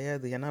நம்பிக்கை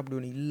கிடையாது, ஏன்னா அப்படி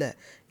ஒன்று இல்லை,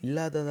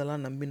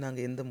 இல்லாததெல்லாம் நம்பி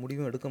நாங்கள் எந்த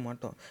முடிவும் எடுக்க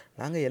மாட்டோம்,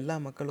 நாங்கள் எல்லா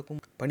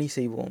மக்களுக்கும் பணி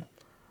செய்வோம்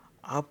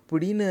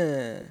அப்படின்னு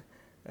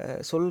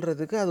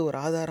சொல்கிறதுக்கு அது ஒரு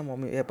ஆதாரம்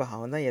ஏப்பா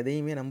அவன் தான்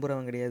எதையுமே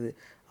நம்புகிறவன் கிடையாது,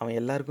 அவன்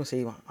எல்லாருக்கும்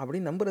செய்வான்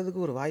அப்படின்னு நம்புறதுக்கு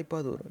ஒரு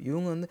வாய்ப்பாக அது வரும்.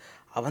 இவங்க வந்து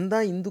அவன்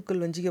தான்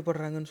இந்துக்கள்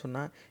வஞ்சிக்கப்படுறாங்கன்னு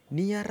சொன்னால்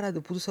நீ யாரா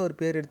அது புதுசாக ஒரு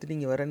பேர் எடுத்துட்டு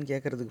இங்கே வரேன்னு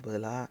கேட்குறதுக்கு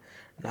பதிலாக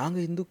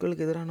நாங்கள்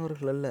இந்துக்களுக்கு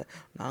எதிரானவர்கள் அல்ல,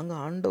 நாங்கள்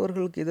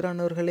ஆண்டவர்களுக்கு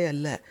எதிரானவர்களே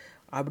அல்ல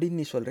அப்படின்னு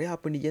நீ சொல்கிறே,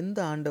 அப்போ நீ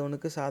எந்த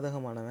ஆண்டவனுக்கு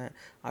சாதகமானவன்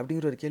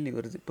அப்படிங்கிற ஒரு கேள்வி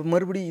வருது. இப்போ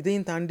மறுபடியும்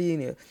இதையும் தாண்டி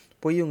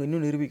போய் இவங்க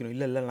இன்னும் நிரூபிக்கணும்,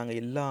 இல்லை இல்லை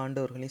நாங்கள் எல்லா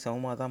ஆண்டவர்களையும்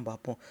சமமாக தான்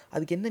பார்ப்போம்,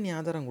 அதுக்கு என்ன நீ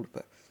ஆதாரம்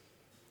கொடுப்ப?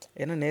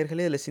 ஏன்னா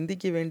நேர்களே இதில்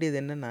சிந்திக்க வேண்டியது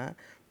என்னென்னா,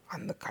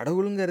 அந்த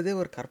கடவுளுங்கிறதே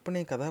ஒரு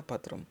கற்பனை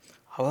கதாபாத்திரம்.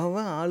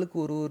 அவன் ஆளுக்கு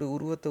ஒரு ஒரு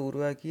உருவத்தை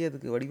உருவாக்கி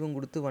அதுக்கு வடிவம்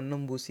கொடுத்து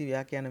வண்ணம் பூசி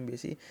வியாக்கியானம்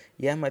பேசி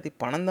ஏமாற்றி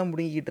பணம் தான்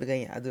பிடுங்கிக்கிட்டு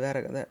இருக்காங்க, அது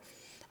வேறு கதை.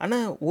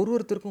 ஆனால்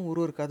ஒருத்தருக்கும்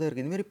ஒரு கதை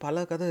இருக்குது, இதுமாரி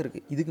பல கதை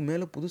இருக்குது, இதுக்கு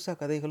மேலே புதுசாக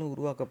கதைகளும்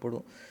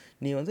உருவாக்கப்படும்.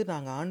 நீ வந்து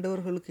நாங்கள்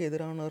ஆண்டவர்களுக்கு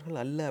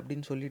எதிரானவர்கள் அல்ல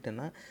அப்படின்னு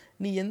சொல்லிட்டேன்னா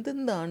நீ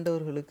எந்தெந்த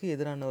ஆண்டவர்களுக்கு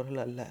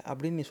எதிரானவர்கள் அல்ல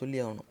அப்படின்னு நீ சொல்லி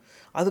ஆகணும்.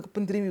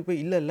 அதுக்கப்புறம் திரும்பி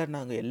போய் இல்லை இல்லை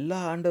நாங்கள் எல்லா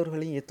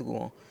ஆண்டவர்களையும்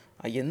ஏற்றுக்குவோம்,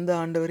 எந்த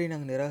ஆண்டவரையும்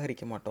நாங்கள்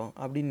நிராகரிக்க மாட்டோம்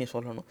அப்படின்னு நீ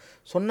சொல்லணும்.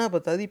 சொன்னால்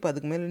பார்த்தாது. இப்போ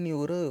அதுக்கு மேலே நீ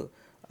ஒரு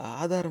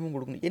ஆதாரமும்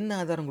கொடுக்கணும். என்ன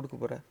ஆதாரம் கொடுக்க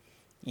போகிற?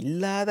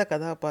 இல்லாத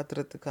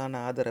கதாபாத்திரத்துக்கான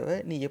ஆதரவை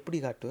நீ எப்படி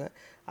காட்டுவ?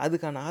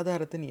 அதுக்கான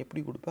ஆதாரத்தை நீ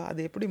எப்படி கொடுப்ப?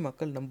 அதை எப்படி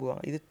மக்கள்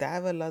நம்புவாங்க? இது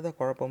தேவையில்லாத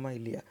குழப்பமாக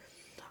இல்லையா?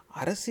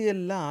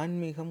 அரசியலில்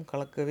ஆன்மீகம்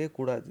கலக்கவே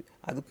கூடாது,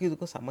 அதுக்கும்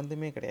இதுக்கும்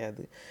சம்மந்தமே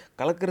கிடையாது.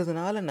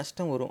 கலக்கிறதுனால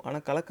நஷ்டம் வரும்,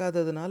 ஆனால்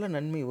கலக்காததுனால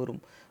நன்மை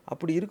வரும்.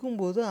 அப்படி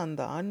இருக்கும்போது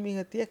அந்த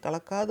ஆன்மீகத்தையே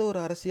கலக்காத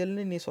ஒரு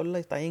அரசியல்னு நீ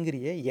சொல்ல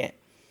தயங்குறியே ஏன்?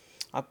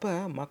 அப்போ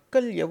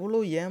மக்கள் எவ்வளோ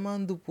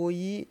ஏமாந்து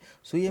போய்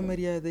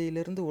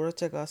சுயமரியாதையிலேருந்து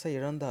உழைச்ச காசை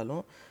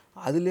இழந்தாலும்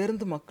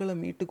அதிலேருந்து மக்களை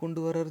மீட்டு கொண்டு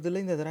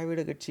வர்றதுல இந்த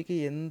திராவிட கட்சிக்கு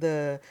எந்த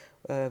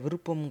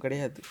விருப்பமும்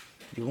கிடையாது.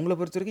 இவங்கள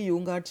பொறுத்த வரைக்கும்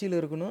இவங்க ஆட்சியில்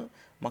இருக்கணும்,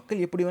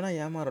 மக்கள் எப்படி வேணால்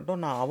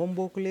ஏமாறட்டும், நான் அவன்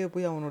போக்குலேயே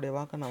போய் அவனுடைய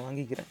வாக்கை நான்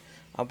வாங்கிக்கிறேன்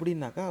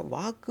அப்படின்னாக்கா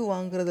வாக்கு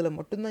வாங்குறதுல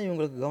மட்டும்தான்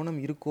இவங்களுக்கு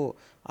கவனம் இருக்கோ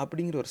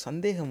அப்படிங்கிற ஒரு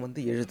சந்தேகம்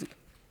வந்து எழுது.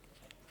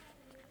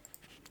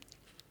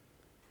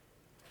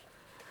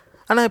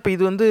 ஆனால் இப்போ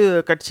இது வந்து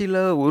கட்சியில்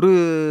ஒரு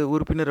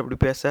உறுப்பினர் அப்படி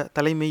பேச,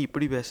 தலைமை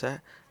இப்படி பேச,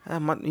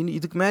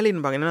 இதுக்கு மேலே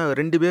இருப்பாங்க. ஏன்னா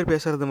 2 பேர்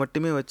பேசுகிறத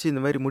மட்டுமே வச்சு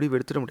இந்த மாதிரி முடிவு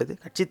எடுத்துட முடியாது.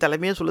 கட்சி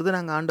தலைமையே சொல்லுது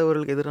நாங்கள்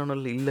ஆண்டவர்களுக்கு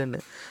எதிரானவர்கள் இல்லைன்னு,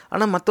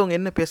 ஆனால் மற்றவங்க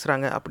என்ன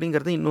பேசுகிறாங்க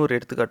அப்படிங்கிறத இன்னொரு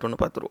எடுத்துக்காட்டு ஒன்று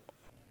பார்த்துருவோம்.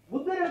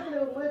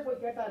 புத்தரிடத்தில் ஒரு முறை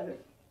போய் கேட்டார்கள்,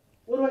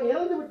 ஒருவன்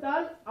இறந்து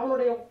விட்டால்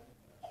அவனுடைய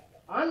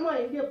ஆன்மா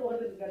எங்கே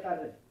போகிறது என்று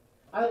கேட்டார்கள்.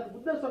 அதற்கு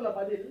புத்தர் சொன்ன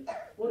பதில்,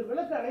 ஒரு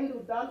விளக்கு அணைந்து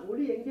விட்டால்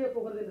ஒளி எங்கே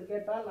போகிறது என்று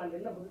கேட்டால் நான்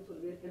என்ன பதில்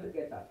சொல்வேன் என்று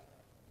கேட்டார்.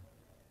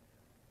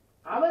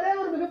 அவரே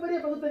ஒரு மிகப்பெரிய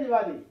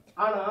பகுத்தறிவாதி.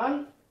 ஆனால்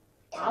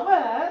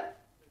அவர்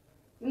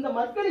இந்த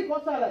மக்களி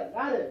கோசாளர்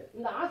யாரு?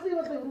 இந்த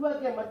ஆசீர்வாதத்தை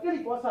உருவாக்கிய மக்களி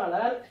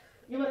கோசாளர்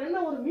இவர் என்ன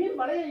ஒரு மீன்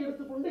வலையை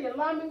எடுத்துக்கொண்டு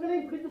எல்லா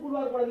மீன்களையும் பிடித்துக்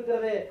கொள்வார் போல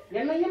இருக்கிறது,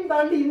 என்னையும்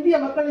தாண்டி இந்திய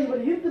மக்களை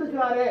இவர்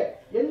ஈர்த்திருக்கிறாரே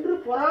என்று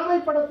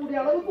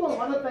பொறாமைப்படக்கூடிய அளவுக்கு ஒரு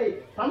மதத்தை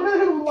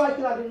தமிழர்கள்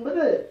உருவாக்கிறார்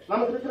என்பது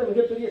நமக்கு இருக்கிற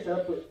மிகப்பெரிய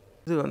சிறப்பு.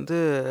 இது வந்து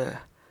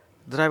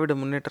திராவிட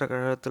முன்னேற்ற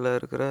கழகத்தில்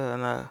இருக்கிற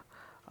அந்த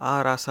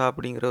ராசா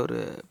அப்படிங்கிற ஒரு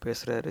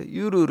பேசுகிறாரு.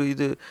 இவர்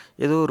இது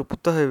ஏதோ ஒரு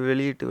புத்தக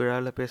வெளியீட்டு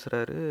விழாவில்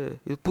பேசுகிறாரு.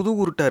 இது புது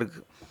உருட்டாக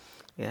இருக்குது.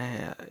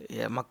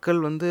 மக்கள்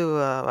வந்து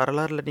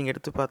வரலாறில் நீங்கள்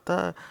எடுத்து பார்த்தா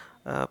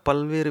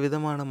பல்வேறு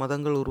விதமான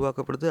மதங்கள்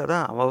உருவாக்கப்படுது.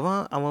 அதான்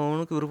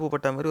அவனுக்கு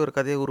விருப்பப்பட்ட மாதிரி ஒரு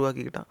கதையை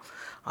உருவாக்கிக்கிட்டான்.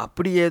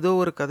 அப்படி ஏதோ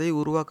ஒரு கதை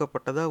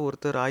உருவாக்கப்பட்டதாக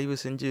ஒருத்தர் ஆய்வு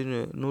செஞ்சு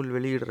நூல்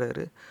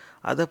வெளியிடுறாரு.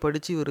 அதை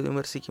படித்து இவர்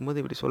விமர்சிக்கும்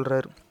போது இப்படி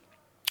சொல்கிறாரு.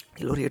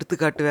 இதில் ஒரு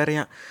எடுத்துக்காட்டு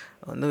வேறையான்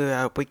வந்து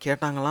போய்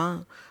கேட்டாங்களாம்,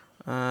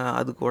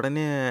 அதுக்கு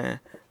உடனே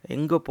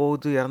எங்கே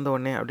போகுது இறந்த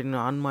உடனே அப்படின்னு,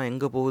 ஆன்மா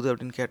எங்கே போகுது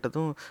அப்படின்னு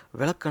கேட்டதும்,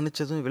 விளக்கு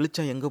அணிச்சதும்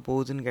வெளிச்சம் எங்கே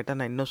போகுதுன்னு கேட்டால்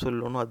நான் என்ன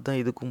சொல்லணும், அதுதான்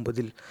இதுக்கும்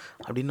பதில்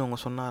அப்படின்னு அவங்க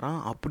சொன்னாராம்.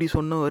 அப்படி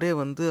சொன்னவரே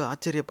வந்து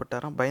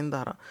ஆச்சரியப்பட்டாராம்,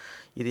 பயந்தாராம்.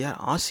 இது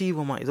யார்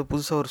ஆசீவமா ஏதோ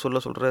புதுசாக அவர்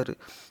சொல்கிறாரு.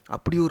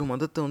 அப்படி ஒரு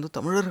மதத்தை வந்து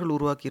தமிழர்கள்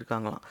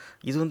உருவாக்கியிருக்காங்களாம்.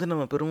 இது வந்து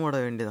நம்ம பெருமைப்பட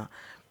வேண்டியதான்.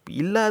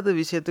 இல்லாத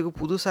விஷயத்துக்கு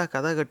புதுசாக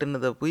கதை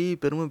கட்டுனதை போய்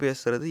பெருமை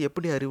பேசுகிறது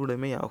எப்படி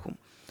அறிவுடைமை ஆகும்?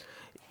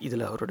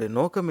 இதில் அவருடைய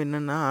நோக்கம்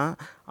என்னென்னா,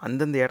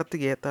 அந்தந்த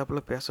இடத்துக்கு ஏற்றாப்புல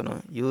பேசணும்.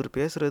 இவர்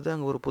பேசுகிறது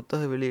அங்கே ஒரு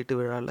புத்தக வெளியீட்டு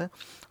விழாவில்,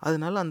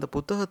 அதனால அந்த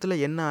புத்தகத்தில்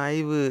என்ன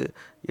ஆய்வு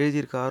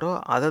எழுதியிருக்காரோ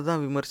அதை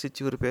தான்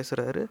விமர்சித்து இவர்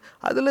பேசுகிறாரு.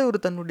 அதில் இவர்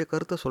தன்னுடைய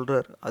கருத்தை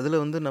சொல்கிறார்.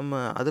 அதில் வந்து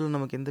அதில்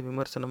நமக்கு எந்த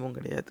விமர்சனமும்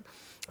கிடையாது.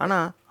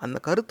 ஆனால் அந்த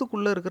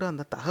கருத்துக்குள்ளே இருக்கிற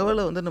அந்த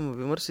தகவலை வந்து நம்ம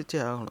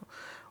விமர்சித்தே ஆகணும்.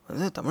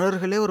 வந்து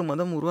தமிழர்களே ஒரு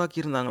மதம்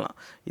உருவாக்கியிருந்தாங்களாம்.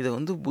 இதை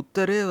வந்து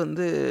புத்தரே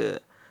வந்து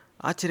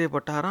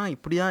ஆச்சரியப்பட்டாராம்.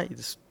 இப்படியா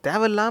இது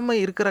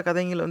தேவையில்லாமல் இருக்கிற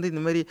கதைங்களை வந்து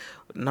இந்த மாதிரி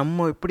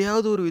நம்ம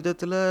எப்படியாவது ஒரு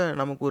விதத்தில்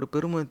நமக்கு ஒரு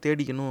பெருமை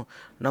தேடிக்கணும்,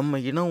 நம்ம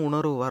இன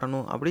உணர்வு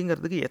வரணும்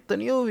அப்படிங்கிறதுக்கு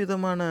எத்தனையோ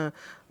விதமான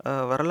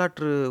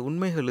வரலாற்று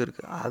உண்மைகள்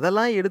இருக்குது.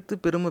 அதெல்லாம் எடுத்து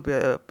பெருமை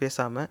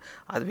பேசாமல்,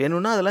 அது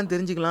வேணும்னா அதெல்லாம்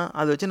தெரிஞ்சுக்கலாம்,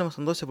 அதை வச்சு நம்ம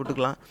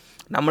சந்தோஷப்பட்டுக்கலாம்.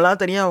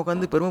 நம்மளாம் தனியாக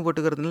உட்காந்து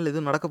பெருமைப்பட்டுக்கிறதுனால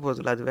எதுவும் நடக்க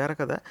போகிறதில்ல, அது வேற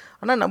கதை.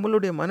 ஆனால்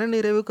நம்மளுடைய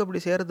மனநிறைவுக்கு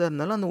அப்படி செய்கிறதா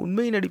இருந்தாலும் அந்த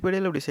உண்மையின்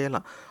அடிப்படையில் அப்படி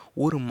செய்யலாம்.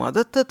 ஒரு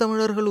மதத்தை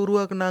தமிழர்கள்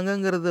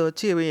உருவாக்குனாங்கங்கிறத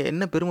வச்சு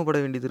என்ன பெருமைப்பட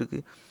வேண்டியது இருக்குது?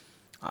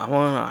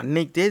 அவன்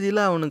அன்னைக்கு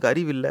தேதியில் அவனுக்கு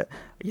அறிவில்லை.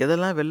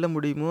 எதெல்லாம் வெல்ல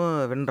முடியுமோ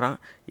வென்றான்,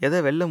 எதை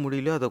வெல்ல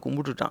முடியலையோ அதை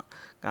கும்பிட்டுட்டான்.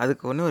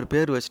 அதுக்கு ஒன்று ஒரு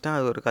பேர் வச்சுட்டான்,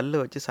 அது ஒரு கல்லை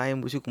வச்சு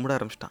சாயம் பூசி கும்பிட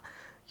ஆரம்பிச்சிட்டான்.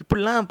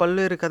 இப்படிலாம்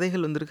பல்வேறு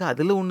கதைகள் வந்திருக்கு.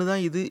 அதில் ஒன்று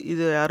தான் இது.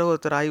 இது யாரோ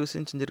ஒருத்தர் ஆய்வு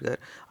செஞ்சுருக்காரு.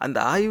 அந்த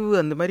ஆய்வு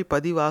அந்த மாதிரி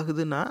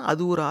பதிவாகுதுன்னா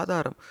அது ஒரு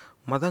ஆதாரம்.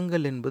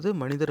 மதங்கள் என்பது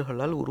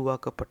மனிதர்களால்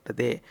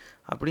உருவாக்கப்பட்டதே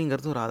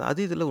அப்படிங்கிறது ஒரு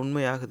அது இதில்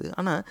உண்மையாகுது.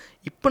 ஆனால்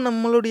இப்போ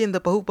நம்மளுடைய இந்த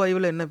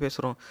பகுப்பாய்வில் என்ன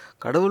பேசுகிறோம்?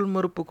 கடவுள்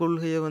மறுப்பு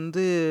கொள்கையை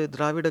வந்து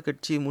திராவிட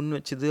கட்சி முன்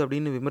வச்சுது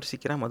அப்படின்னு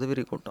விமர்சிக்கிறான்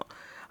மதுவெறி கூட்டம்.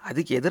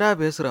 அதுக்கு எதிராக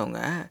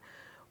பேசுகிறவங்க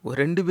ஒரு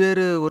 2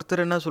 பேர்,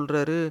 ஒருத்தர் என்ன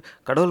சொல்கிறாரு,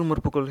 கடவுள்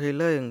மறுப்பு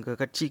கொள்கையில் எங்கள்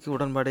கட்சிக்கு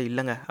உடன்பாடே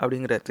இல்லைங்க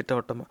அப்படிங்கிற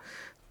திட்டவட்டமாக.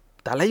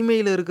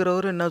 தலைமையில்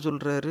இருக்கிறவர் என்ன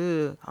சொல்கிறாரு,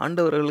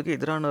 ஆண்டவர்களுக்கு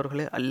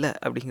எதிரானவர்களே அல்ல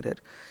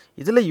அப்படிங்கிறாரு.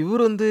 இதில்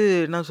இவர் வந்து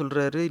என்ன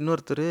சொல்கிறாரு,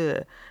 இன்னொருத்தர்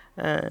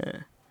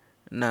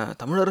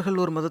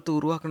தமிழர்கள் ஒரு மதத்தை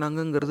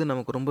உருவாக்குனாங்கங்கிறது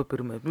நமக்கு ரொம்ப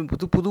பெருமை,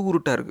 புது புது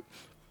உருட்டாக இருக்குது.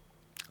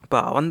 இப்போ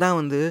அவன் தான்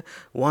வந்து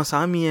உன்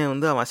சாமியை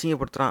வந்து அவன்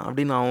அசிங்கப்படுத்துகிறான்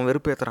அப்படின்னு அவன்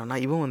வெறுப்பேற்றுறான்னா,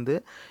 இவன் வந்து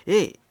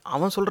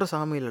அவன் சொல்கிற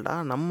சாமி இல்லைடா,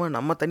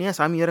 நம்ம தனியாக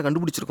சாமியாரை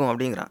கண்டுபிடிச்சிருக்கோம்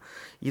அப்படிங்கிறான்.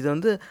 இது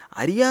வந்து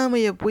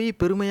அறியாமையை போய்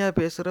பெருமையாக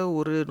பேசுகிற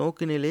ஒரு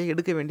நோக்கு நிலையை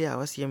எடுக்க வேண்டிய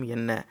அவசியம்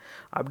என்ன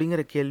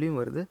அப்படிங்கிற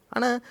கேள்வியும் வருது.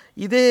 ஆனால்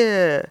இதே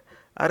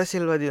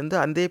அரசியல்வாதி வந்து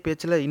அந்த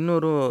பேச்சில்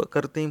இன்னொரு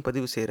கருத்தையும்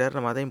பதிவு செய்கிறார்.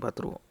 நம்ம அதையும்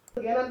பார்த்துருவோம்.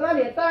 ஏனென்றால்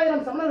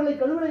 8000 சமணர்களை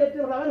கல்வெட்டு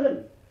ஏற்றியவர்கள் அவர்கள்.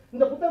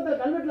 இந்த புத்தகத்தில்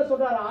கல்வெட்டுல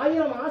சொல்றாரு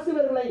 1000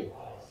 ஆசிரியர்களை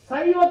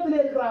சைவத்தில்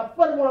இருக்கிற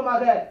அப்பர்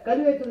மூலமாக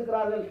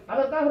கருவேற்றிருக்கிறார்கள்.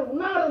 அதற்காக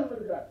உண்ணாவிரதம்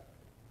இருக்கிறார்.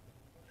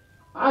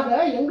 ஆக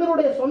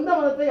எங்களுடைய சொந்த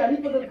மதத்தை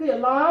அழிப்பதற்கு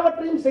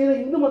எல்லாவற்றையும் செய்த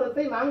இந்து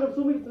மதத்தை நாங்கள்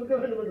சூமித்து இருக்க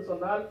வேண்டும் என்று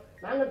சொன்னால்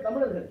நாங்கள்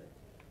தமிழர்கள்.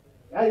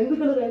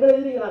 இந்துக்களுக்கு எங்களை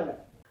எதிரிக்கிறாங்க.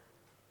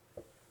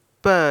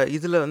 இப்போ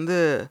இதில் வந்து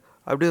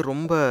அப்படியே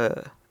ரொம்ப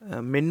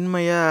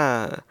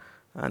மென்மையாக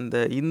அந்த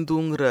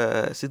இந்துங்கிற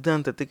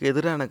சித்தாந்தத்துக்கு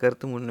எதிரான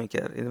கருத்து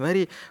முன்வைக்கிறார். இது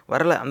மாதிரி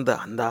வரலை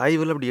அந்த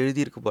ஆய்வில் அப்படி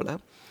எழுதியிருக்கு போல்.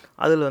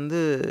 அதில் வந்து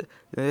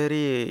இது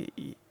மாதிரி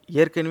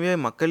ஏற்கனவே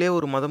மக்களே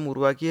ஒரு மதம்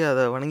உருவாக்கி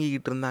அதை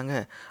வணங்கிக்கிட்டு இருந்தாங்க,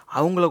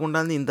 அவங்கள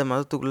கொண்டாந்து இந்த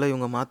மதத்துக்குள்ளே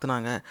இவங்க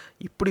மாற்றினாங்க.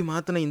 இப்படி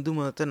மாற்றின இந்து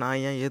மதத்தை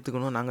நான் ஏன்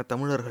ஏற்றுக்கணும், நாங்கள்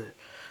தமிழர்கள்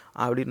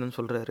அப்படின்னு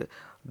சொல்கிறாரு.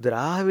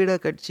 திராவிட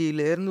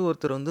கட்சியிலேருந்து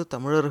ஒருத்தர் வந்து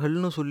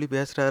தமிழர்கள்னு சொல்லி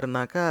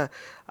பேசுகிறாருனாக்கா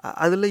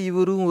அதில்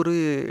இவரும் ஒரு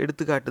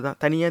எடுத்துக்காட்டு தான்,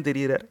 தனியாக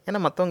தெரிகிறார்.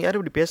 ஏன்னா மற்றவங்க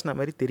யாரும் இப்படி பேசின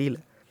மாதிரி தெரியல.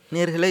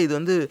 நேர்களே, இது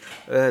வந்து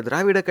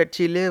திராவிட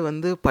கட்சியிலே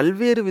வந்து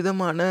பல்வேறு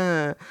விதமான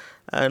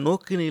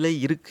நோக்கு நிலை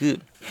இருக்குது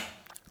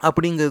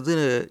அப்படிங்கிறது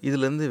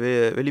இதுலேருந்து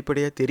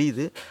வெளிப்படையாக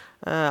தெரியுது.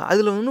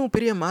 அதில் ஒன்றும்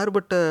பெரிய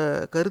மாறுபட்ட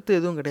கருத்து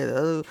எதுவும் கிடையாது.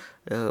 அதாவது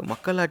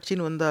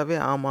மக்களாட்சின்னு வந்தாவே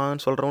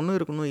ஆமான்னு சொல்கிறவனும்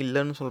இருக்கணும்,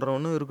 இல்லைன்னு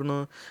சொல்கிறவனும்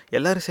இருக்கணும்,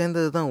 எல்லோரும்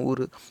சேர்ந்தது தான்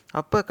ஊர்.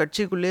 அப்போ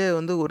கட்சிக்குள்ளேயே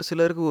வந்து ஒரு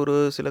சிலருக்கு ஒரு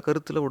சில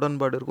கருத்தில்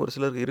உடன்பாடு இருக்கும், ஒரு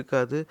சிலருக்கு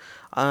இருக்காது.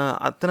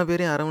 அத்தனை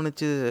பேரையும்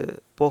அரவணைச்சு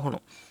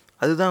போகணும்.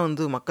 அதுதான்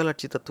வந்து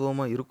மக்களாட்சி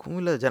தத்துவமாக இருக்கும்.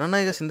 இல்லை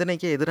ஜனநாயக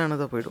சிந்தனைக்கே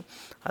எதிரானதாக போயிடும்.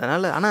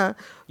 அதனால் ஆனால்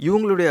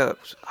இவங்களுடைய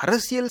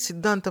அரசியல்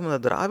சித்தாந்தம்,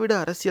 திராவிட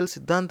அரசியல்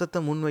சித்தாந்தத்தை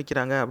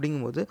முன்வைக்கிறாங்க.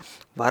 அப்படிங்கும்போது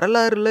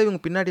வரலாறுல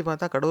இவங்க பின்னாடி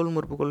பார்த்தா கடவுள்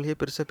மறுப்பு கொள்கையை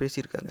பெருசாக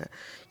பேசியிருக்காங்க.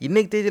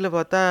 இன்றைக்கு தேதியில்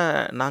பார்த்தா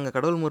நாங்கள்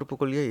கடவுள் மறுப்பு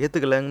கொள்கையை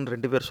ஏற்றுக்கலைன்னு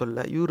 2 பேர்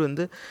சொல்ல, இவர்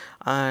வந்து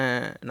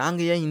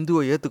நாங்கள் ஏன்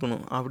இந்துவை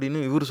ஏற்றுக்கணும்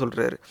அப்படின்னு இவர்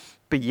சொல்கிறாரு.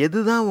 இப்போ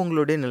எதுதான்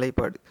உங்களுடைய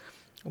நிலைப்பாடு?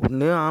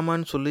 ஒன்று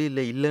ஆமான்னு சொல்லு,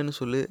 இல்லை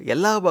இல்லைன்னு சொல்லு,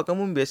 எல்லா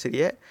பக்கமும்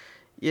பேசுகிறிய.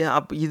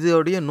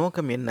 இதோடைய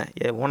நோக்கம் என்ன?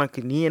 உனக்கு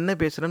நீ என்ன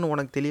பேசுகிறன்னு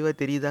உனக்கு தெளிவாக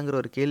தெரியுதாங்கிற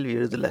ஒரு கேள்வி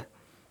எழுதலை.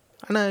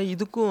 ஆனால்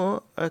இதுக்கும்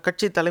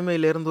கட்சி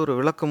தலைமையிலேருந்து ஒரு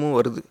விளக்கமும்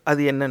வருது.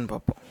 அது என்னன்னு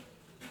பார்ப்போம்.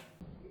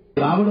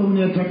 திராவிட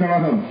முன்னேற்ற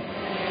கழகம்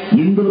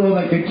இந்து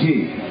விரோத கட்சி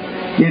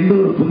என்று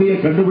ஒரு புதிய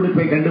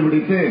கண்டுபிடிப்பை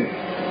கண்டுபிடித்து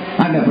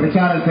அந்த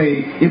பிரச்சாரத்தை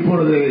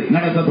இப்பொழுது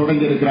நடத்த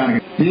தொடங்கி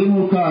இருக்கிறார்கள்.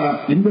 திமுக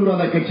இந்து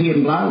விரோத கட்சி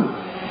என்றால்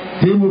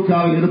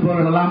திமுகவில்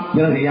இருப்பவர்களெல்லாம்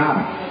பிறகு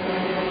யார்?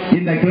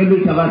 இந்த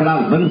கேள்விக்கு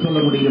அவர்களால் பதில் சொல்ல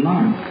முடியுமா?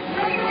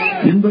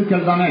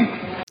 இந்துக்கள் தானே.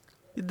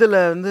 இதில்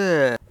வந்து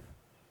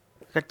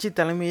கட்சி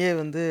தலைமையே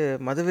வந்து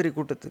மதவெறி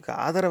கூட்டத்துக்கு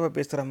ஆதரவாக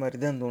பேசுகிற மாதிரி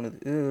தான் தோணுது.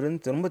 இது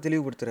வந்து ரொம்ப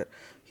தெளிவுபடுத்துகிறார்.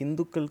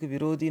 இந்துக்களுக்கு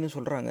விரோதின்னு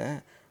சொல்கிறாங்க,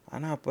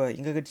 ஆனால் அப்போ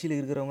எங்கள் கட்சியில்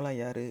இருக்கிறவங்களாம்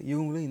யார்?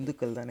 இவங்களும்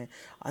இந்துக்கள் தானே.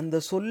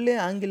 அந்த சொல்லே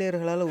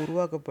ஆங்கிலேயர்களால்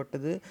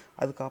உருவாக்கப்பட்டது.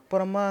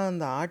 அதுக்கப்புறமா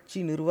அந்த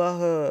ஆட்சி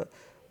நிர்வாக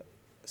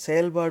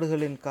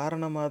செயல்பாடுகளின்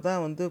காரணமாக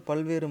தான் வந்து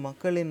பல்வேறு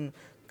மக்களின்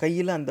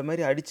கையில் அந்த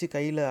மாதிரி அடித்து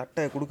கையில்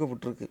அட்டை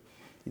கொடுக்கப்பட்டிருக்கு.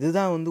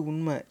 இதுதான் வந்து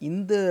உண்மை.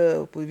 இந்த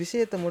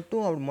விஷயத்தை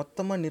மட்டும் அவர்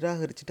மொத்தமாக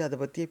நிராகரிச்சுட்டு அதை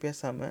பற்றியே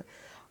பேசாமல்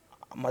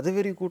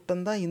மதவெறி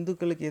கூட்டம் தான்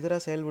இந்துக்களுக்கு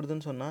எதிராக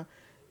செயல்படுதுன்னு சொன்னால்,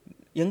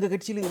 எங்கள்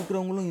கட்சியில்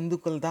இருக்கிறவங்களும்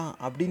இந்துக்கள் தான்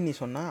அப்படின்னு நீ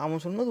சொன்னால்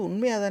அவன் சொன்னது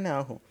உண்மையாக தானே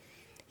ஆகும்.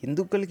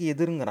 இந்துக்களுக்கு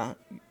எதிருங்கிறான்.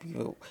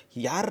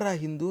 யாரா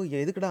ஹிந்து,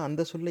 எதுக்குடா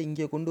அந்த சொல்ல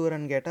இங்கே கொண்டு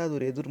வரான்னு கேட்டால் அது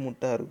ஒரு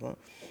எதிர்முட்டாக இருக்கும்.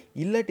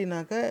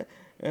 இல்லாட்டினாக்க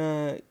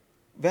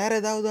வேறு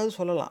ஏதாவது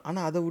சொல்லலாம்.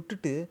 ஆனால் அதை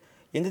விட்டுட்டு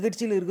எங்கள்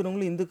கட்சியில்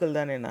இருக்கிறவங்களும் இந்துக்கள்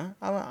தானேன்னா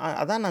அவன்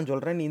அதான் நான்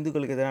சொல்கிறேன் நீ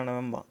இந்துக்களுக்கு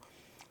எதிரானவன்பான்.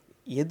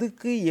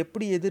 எதுக்கு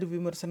எப்படி எதிர்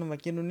விமர்சனம்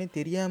வைக்கணுன்னே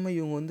தெரியாமல்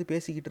இவங்க வந்து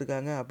பேசிக்கிட்டு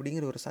இருக்காங்க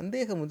அப்படிங்கிற ஒரு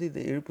சந்தேகம் வந்து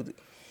இதை எழுப்புது.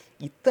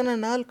 இத்தனை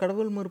நாள்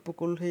கடவுள் மறுப்பு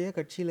கொள்கையை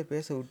கட்சியில்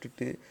பேச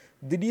விட்டுட்டு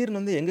திடீர்னு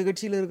வந்து எங்கள்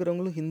கட்சியில்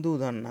இருக்கிறவங்களும் ஹிந்து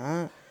தான்னா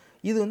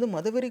இது வந்து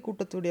மதவெறி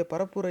கூட்டத்துடைய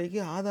பரப்புரைக்கு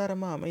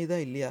ஆதாரமாக அமைதா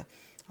இல்லையா?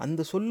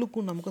 அந்த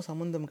சொல்லுக்கும் நமக்கும்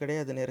சம்மந்தம்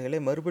கிடையாது நேர்களே.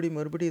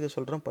 மறுபடி இதை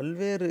சொல்கிறோம்,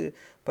 பல்வேறு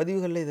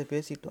பதிவுகளில் இதை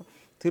பேசிட்டோம்.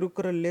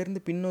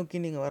 திருக்குறள்லேருந்து பின்னோக்கி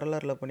நீங்கள்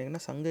வரலாறுல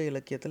போனீங்கன்னா சங்க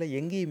இலக்கியத்தில்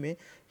எங்கேயுமே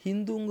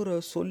ஹிந்துங்கிற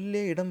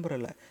சொல்லே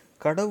இடம்பெறலை.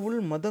 கடவுள்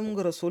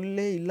மதம்ங்கிற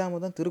சொல்லே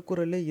இல்லாமல் தான்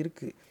திருக்குறளே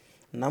இருக்குது.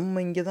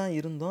 நம்ம இங்கே தான்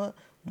இருந்தோம்,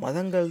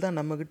 மதங்கள் தான்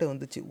நம்மக்கிட்ட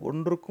வந்துச்சு,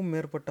 ஒன்றுக்கும்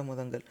மேற்பட்ட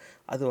மதங்கள்.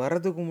 அது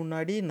வர்றதுக்கு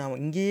முன்னாடி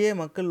இங்கேயே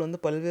மக்கள் வந்து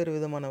பல்வேறு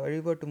விதமான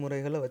வழிபாட்டு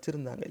முறைகளை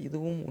வச்சுருந்தாங்க,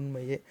 இதுவும்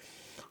உண்மையே.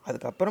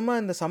 அதுக்கப்புறமா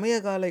இந்த சமய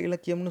கால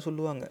இலக்கியம்னு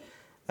சொல்லுவாங்க.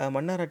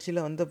 மன்னர்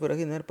ஆட்சியில் வந்த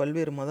பிறகு இந்த மாதிரி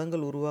பல்வேறு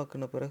மதங்கள்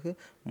உருவாக்கின பிறகு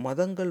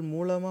மதங்கள்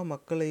மூலமாக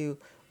மக்களை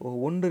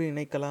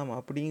ஒன்றிணைக்கலாம்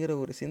அப்படிங்கிற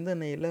ஒரு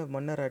சிந்தனையில்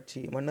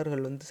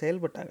மன்னர்கள் வந்து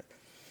செயல்பட்டாங்க.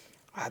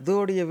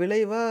 அதோடைய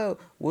விளைவாக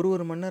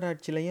ஒரு மன்னர்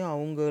ஆட்சியிலையும்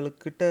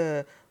அவங்கக்கிட்ட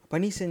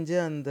பணி செஞ்ச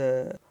அந்த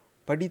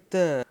படித்த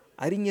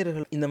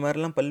அறிஞர்கள் இந்த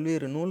மாதிரிலாம்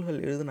பல்வேறு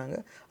நூல்கள் எழுதுனாங்க.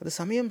 அது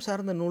சமயம்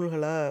சார்ந்த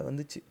நூல்களாக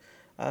வந்துச்சு.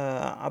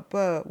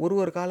 அப்போ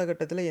ஒரு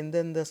காலகட்டத்தில்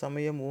எந்தெந்த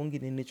சமயம் ஓங்கி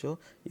நின்றுச்சோ,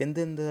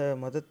 எந்தெந்த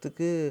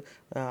மதத்துக்கு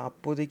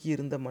அப்போதைக்கு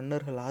இருந்த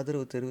மன்னர்கள்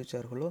ஆதரவு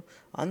தெரிவித்தார்களோ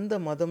அந்த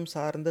மதம்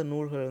சார்ந்த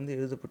நூல்கள் வந்து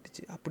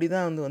எழுதப்பட்டுச்சு. அப்படி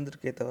தான்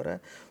வந்திருக்கே தவிர,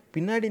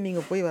 பின்னாடி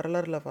நீங்கள் போய்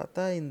வரலாறில்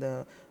பார்த்தா இந்த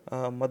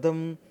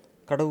மதம்,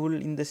 கடவுள்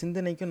இந்த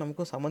சிந்தனைக்கும்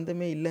நமக்கும்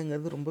சம்மந்தமே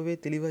இல்லைங்கிறது ரொம்பவே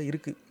தெளிவாக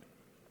இருக்குது.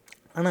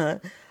 ஆனால்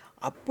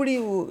அப்படி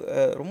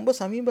ரொம்ப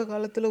சமீப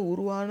காலத்தில்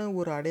உருவான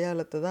ஒரு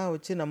அடையாளத்தை தான்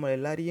வச்சு நம்ம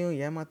எல்லாரையும்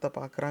ஏமாற்ற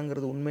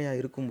பார்க்குறாங்கிறது உண்மையாக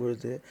இருக்கும்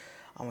பொழுது,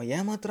 அவன்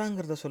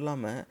ஏமாத்துறாங்கிறத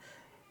சொல்லாமல்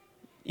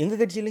எங்கள்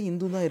கட்சியில்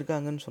இந்து தான்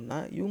இருக்காங்கன்னு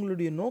சொன்னால்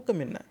இவங்களுடைய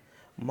நோக்கம் என்ன?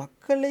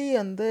 மக்களை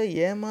அந்த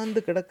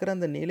ஏமாந்து கிடக்கிற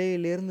அந்த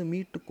நிலையிலேருந்து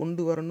மீட்டு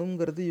கொண்டு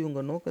வரணுங்கிறது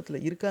இவங்க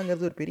நோக்கத்தில்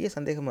இருக்காங்கிறது ஒரு பெரிய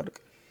சந்தேகமாக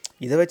இருக்குது.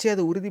 இதை வச்சு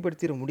அதை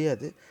உறுதிப்படுத்திட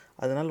முடியாது.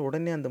 அதனால்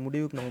உடனே அந்த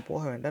முடிவுக்கு நம்ம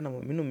போக வேண்டாம்,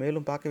 நம்ம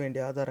மேலும் பார்க்க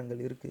வேண்டிய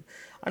ஆதாரங்கள் இருக்குது.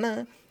 ஆனால்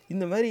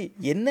இந்த மாதிரி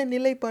என்ன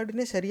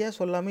நிலைப்பாடுன்னே சரியாக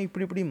சொல்லாமல்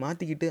இப்படி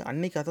மாற்றிக்கிட்டு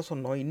அன்னைக்கு அதை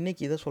சொன்னோம்,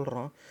 இன்றைக்கி இதை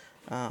சொல்கிறோம்,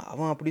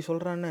 அவன் அப்படி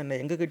சொல்கிறான்னு என்ன,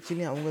 எங்கள்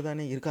கட்சியிலையும் அவங்க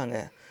தானே இருக்காங்க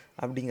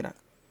அப்படிங்கிறான்.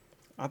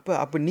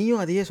 அப்போ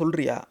நீயும் அதையே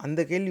சொல்கிறியா? அந்த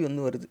கேள்வி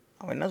வருது.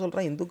 அவன் என்ன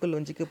சொல்கிறான், இந்துக்கள்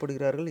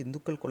வஞ்சிக்கப்படுகிறார்கள்,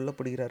 இந்துக்கள்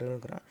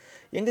கொல்லப்படுகிறார்கள்ங்கிறான்.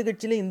 எங்கள்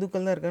கட்சியிலே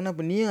இந்துக்கள் தான் இருக்காங்க,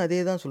 அப்போ நீயும் அதே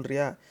தான்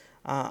சொல்கிறியா?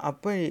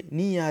 அப்போ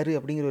நீ யார்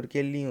அப்படிங்கிற ஒரு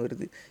கேள்வியும்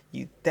வருது.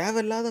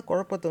 தேவையில்லாத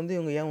குழப்பத்தை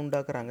இவங்க ஏன்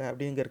உண்டாக்குறாங்க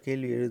அப்படிங்கிற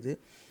கேள்வி எழுது.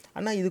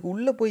 ஆனால் இதுக்கு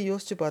உள்ளே போய்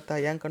யோசித்து பார்த்தா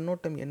என்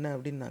கண்ணோட்டம் என்ன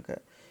அப்படின்னாக்க,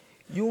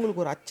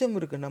 இவங்களுக்கு ஒரு அச்சம்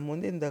இருக்குது.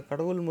 நம்ம இந்த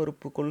கடவுள்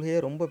மறுப்பு கொள்கையை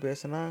ரொம்ப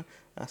பேசினா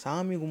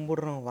சாமி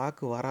கும்பிடுறவங்க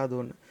வாக்கு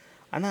வராதோன்னு.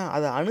 ஆனால்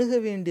அதை அணுக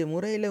வேண்டிய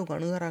முறையில் இவங்க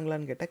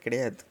அணுகிறாங்களான்னு கேட்டால்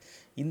கிடையாது.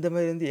 இந்த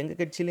மாதிரி எங்கள்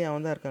கட்சியிலேயே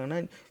அவன் தான் இருக்காங்கன்னா,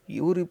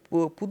 ஒரு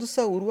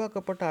புதுசாக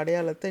உருவாக்கப்பட்ட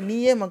அடையாளத்தை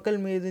நீயே மக்கள்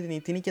மீது நீ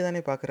திணிக்க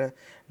தானே பார்க்குற.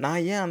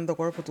 நான் ஏன் அந்த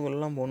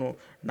குழப்பத்துக்குள்ளெல்லாம் போகணும்?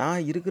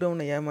 நான்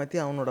இருக்கிறவனை ஏமாற்றி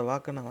அவனோட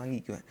வாக்கை நான்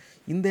வாங்கிக்குவேன்.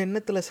 இந்த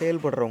எண்ணத்தில்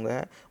செயல்படுறவங்க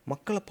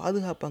மக்களை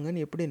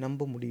பாதுகாப்பாங்கன்னு எப்படி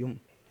நம்ப முடியும்?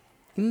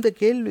 இந்த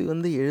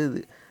கேள்வி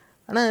எழுது.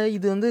 ஆனால்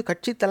இது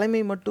கட்சி தலைமை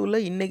மட்டும் இல்லை,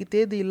 இன்றைக்கி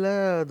தேதியில்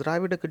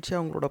திராவிட கட்சி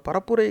அவங்களோட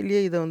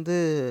பரப்புரையிலேயே இதை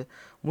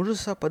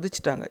முழுசாக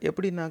பதிச்சிட்டாங்க.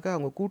 எப்படின்னாக்கா,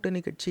 அவங்க கூட்டணி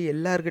கட்சி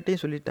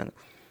எல்லார்கிட்டையும் சொல்லிட்டாங்க,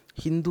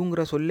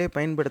 ஹிந்துங்கிற சொல்லே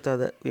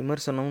பயன்படுத்தாத,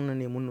 விமர்சனம்னு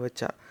நீ முன்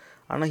வச்சா.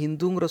 ஆனால்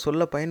ஹிந்துங்கிற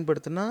சொல்ல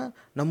பயன்படுத்தினா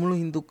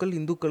நம்மளும்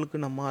இந்துக்களுக்கு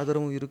நம்ம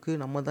ஆதரவும்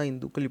இருக்குது, நம்ம தான்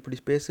இந்துக்கள், இப்படி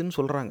பேசுன்னு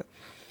சொல்கிறாங்க.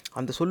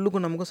 அந்த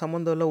சொல்லுக்கும் நமக்கும்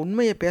சம்மந்தம் இல்லை,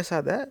 உண்மையை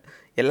பேசாத,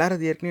 எல்லாரும்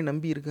அது ஏற்கனவே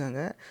நம்பி இருக்காங்க.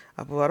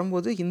 அப்போ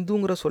வரும்போது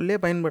ஹிந்துங்கிற சொல்லே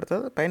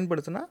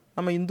பயன்படுத்தினா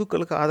நம்ம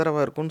இந்துக்களுக்கு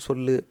ஆதரவாக இருக்கும்னு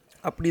சொல்லு,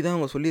 அப்படி தான்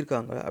அவங்க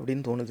சொல்லியிருக்காங்க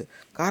அப்படின்னு தோணுது.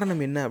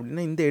 காரணம் என்ன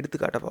அப்படின்னா, இந்த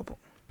எடுத்துக்காட்டை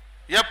பார்ப்போம்.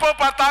 எப்போ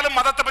பார்த்தாலும்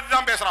மதத்தை பற்றி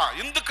தான் பேசுகிறான்.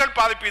 இந்துக்கள்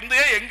பாதிப்பு,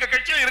 எங்க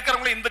கட்சியில்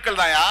இருக்கிறவங்களும் இந்துக்கள்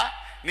தாயா.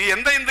 நீ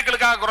எந்த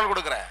இந்துக்களுக்காக குரல்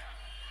கொடுக்குற?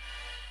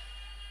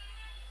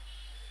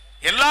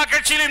 எல்லா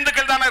கட்சியிலும்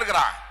இந்துக்கள் தானே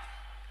இருக்கிறான்.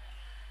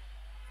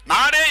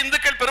 நாடே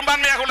இந்துக்கள்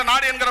பெரும்பான்மையாக உள்ள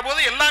நாடு என்கிற போது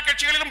எல்லா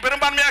கட்சிகளிலும்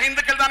பெரும்பான்மையாக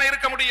இந்துக்கள் தானே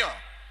இருக்க முடியும்.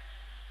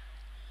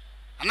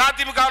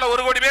 அதிமுகவில்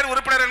 1 கோடி பேர்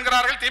உறுப்பினர்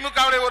என்கிறார்கள்,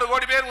 திமுகவில் 1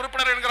 கோடி பேர்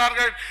உறுப்பினர்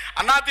என்கிறார்கள்.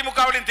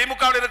 அதிமுகவிலும்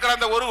திமுகவில் இருக்கிற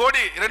அந்த 1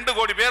 கோடி 2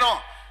 கோடி பேரும்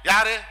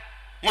யாரு?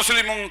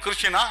 முஸ்லிமும்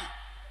கிறிஸ்டியனா?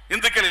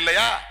 இந்துக்கள்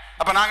இல்லையா?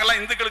 அப்ப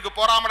நாங்கெல்லாம் இந்துக்களுக்கு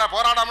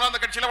போராடாமல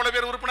அந்த கட்சியில் அவ்வளவு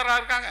பேர் உறுப்பினராக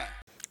இருக்காங்க.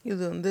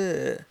 இது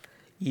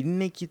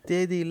இன்னைக்கு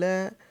தேதியில்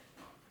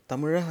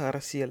தமிழக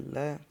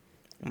அரசியலில்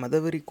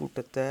மதவெறி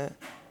கூட்டத்தை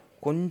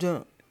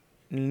கொஞ்சம்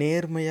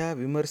நேர்மையாக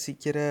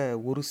விமர்சிக்கிற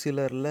ஒரு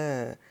சிலரில்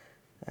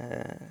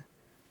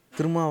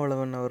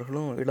திருமாவளவன்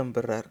அவர்களும்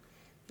இடம்பெறார்.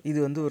 இது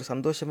ஒரு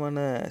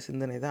சந்தோஷமான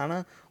சிந்தனை தான்.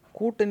 ஆனால்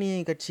கூட்டணி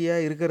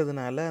கட்சியாக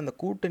இருக்கிறதுனால அந்த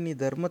கூட்டணி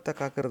தர்மத்தை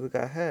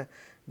காக்கிறதுக்காக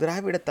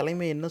திராவிட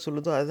தலைமை என்ன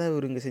சொல்லுதோ அதுதான்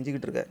இவர் இங்கே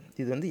செஞ்சுக்கிட்டு இருக்கார்.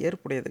 இது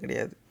ஏற்புடையது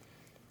கிடையாது.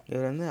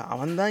 இவர்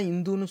அவன் தான்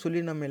இந்துன்னு சொல்லி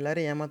நம்ம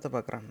எல்லாரும் ஏமாற்ற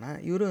பார்க்குறான்னா,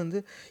 இவர்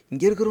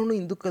இங்கே இருக்கிறவனும்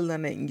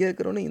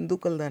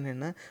இந்துக்கள்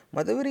தானேன்னா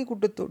மதவெறி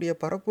கூட்டத்துடைய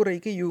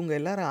பரப்புரைக்கு இவங்க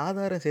எல்லாரும்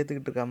ஆதாரம்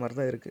சேர்த்துக்கிட்டு இருக்க மாதிரி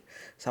தான் இருக்குது.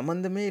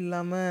 சம்மந்தமே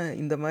இல்லாமல்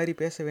இந்த மாதிரி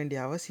பேச வேண்டிய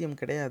அவசியம்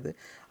கிடையாது.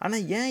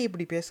 ஆனால் ஏன்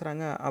இப்படி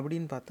பேசுகிறாங்க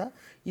அப்படின்னு பார்த்தா,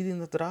 இது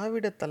இந்த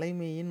திராவிட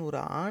தலைமையின்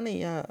ஒரு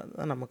ஆணையாக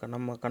தான்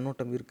நம்ம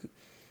கண்ணோட்டம் இருக்குது.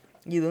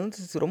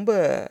 இது ரொம்ப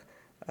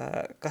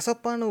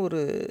கசப்பான ஒரு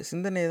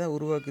சிந்தனையை தான்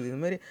உருவாக்குது.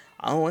 இதுமாரி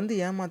அவன்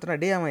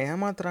ஏமாத்துறான், அவன்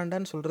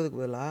ஏமாத்துறான்டான்னு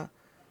சொல்கிறதுக்கு பதிலாக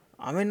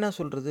அவன் என்ன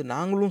சொல்கிறது,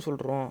 நாங்களும்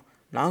சொல்கிறோம்,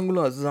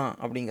 நாங்களும் அதுதான்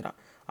அப்படிங்கிறான்.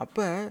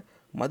 அப்போ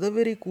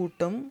மதவெறி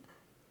கூட்டம்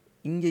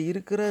இங்கே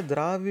இருக்கிற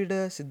திராவிட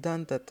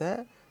சித்தாந்தத்தை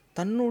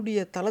தன்னுடைய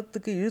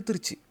தளத்துக்கு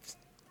இழுத்துருச்சு.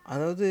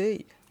 அதாவது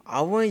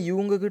அவன்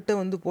இவங்கக்கிட்ட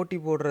வந்து போட்டி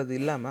போடுறது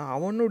இல்லாமல்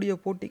அவனுடைய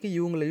போட்டிக்கு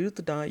இவங்களை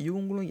இழுத்துட்டான்.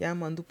 இவங்களும்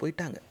ஏமாந்து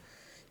போயிட்டாங்க.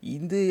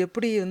 இது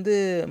எப்படி வந்து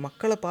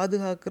மக்களை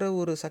பாதுகாக்கிற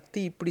ஒரு சக்தி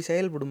இப்படி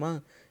செயல்படுமா?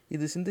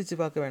 இது சிந்திச்சு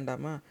பார்க்க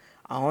வேண்டாமா?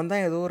 அவன்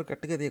தான் ஏதோ ஒரு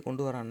கட்டுக்கதையை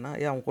கொண்டு வரான்னா,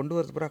 அவன் கொண்டு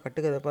வரது பூரா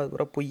கட்டுக்கதை அது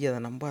பூரா பொய், அதை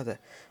நம்பாத.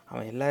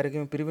 அவன்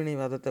எல்லாருக்குமே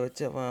பிரிவினைவாதத்தை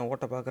வச்சு அவன்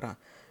ஓட்ட பார்க்குறான்.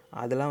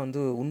 அதெல்லாம்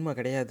வந்து உண்மை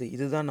கிடையாது,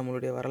 இதுதான்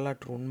நம்மளுடைய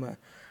வரலாற்று உண்மை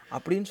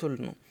அப்படின்னு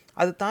சொல்லணும்.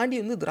 அதை தாண்டி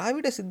வந்து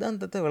திராவிட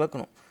சித்தாந்தத்தை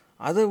விளக்கணும்.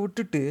 அதை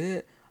விட்டுட்டு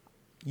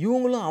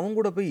இவங்களும் அவங்க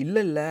கூட போய்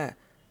இல்லை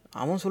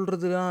அவன்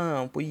சொல்கிறது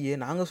தான் பொய்,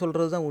 நாங்கள்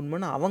சொல்கிறது தான்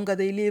உண்மைன்னு அவங்க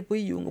கதையிலேயே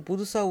போய் இவங்க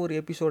புதுசாக ஒரு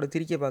எபிசோடை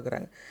திரிக்க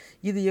பார்க்குறாங்க.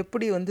 இது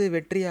எப்படி வந்து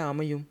வெற்றியாக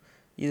அமையும்?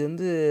 இது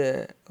வந்து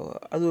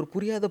அது ஒரு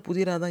புரியாத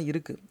புதிராக தான்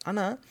இருக்குது.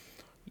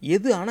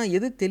 ஆனால்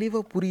எது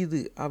தெளிவாக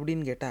புரியுது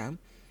அப்படின்னு கேட்டால்,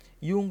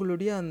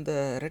 இவங்களுடைய அந்த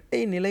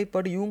இரட்டை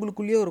நிலைப்பாடு,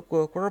 இவங்களுக்குள்ளேயே ஒரு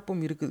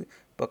குழப்பம் இருக்குது.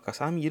 இப்போ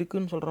சாமி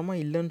இருக்குதுன்னு சொல்கிறோமா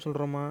இல்லைன்னு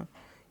சொல்கிறோமா?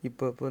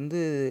 இப்போ வந்து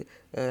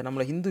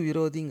நம்மளை ஹிந்து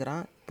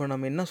விரோதிங்கிறான். இப்போ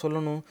நம்ம என்ன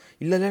சொல்லணும்?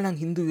 இல்லை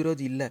நாங்கள் ஹிந்து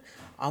விரோதி இல்லை.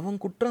 அவன்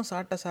குற்றம்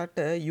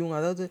சாட்ட இவங்க,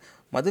 அதாவது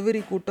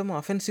மதவெறி கூட்டம்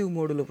அஃபென்சிவ்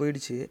மோடில்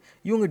போயிடுச்சு,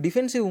 இவங்க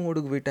டிஃபென்சிவ்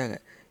மோடுக்கு போயிட்டாங்க.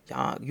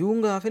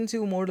 இவங்க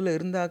அஃபென்சிவ் மோடில்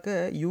இருந்தாக்க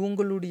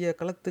இவங்களுடைய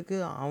களத்துக்கு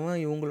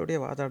அவன் இவங்களுடைய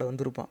வாதாட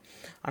வந்திருப்பான்.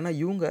 ஆனால்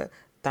இவங்க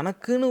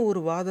தனக்குன்னு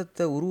ஒரு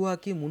வாதத்தை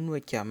உருவாக்கி முன்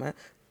வைக்காமல்,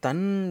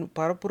 தன்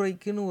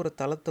பரப்புரைக்குன்னு ஒரு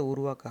தளத்தை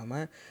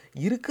உருவாக்காமல்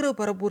இருக்கிற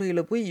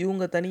பரப்புரையில் போய்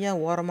இவங்க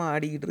தனியாக ஓரமாக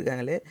ஆடிக்கிட்டு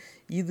இருக்காங்களே,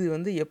 இது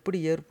வந்து எப்படி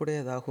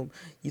ஏற்புடையதாகும்?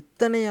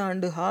 இத்தனை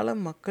ஆண்டு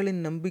காலம்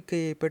மக்களின்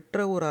நம்பிக்கையை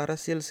பெற்ற ஒரு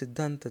அரசியல்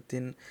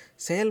சித்தாந்தத்தின்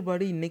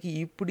செயல்பாடு இன்றைக்கி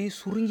இப்படி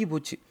சுருங்கி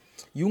போச்சு.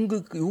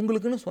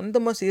 இவங்களுக்குன்னு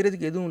சொந்தமாக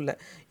செய்கிறதுக்கு எதுவும் இல்லை.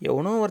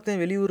 எவனோ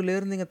ஒருத்தன்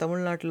வெளியூர்லேருந்து இங்கே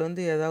தமிழ்நாட்டில்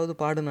வந்து ஏதாவது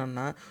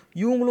பாடுனான்னா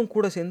இவங்களும்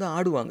கூட சேர்ந்து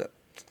ஆடுவாங்க.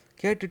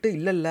 கேட்டுட்டு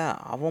இல்லை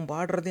அவன்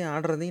பாடுறதையும்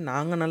ஆடுறதையும்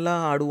நாங்கள் நல்லா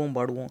ஆடுவோம்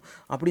பாடுவோம்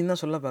அப்படின்னு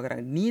தான் சொல்ல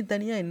பார்க்குறாங்க. நீ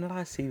தனியாக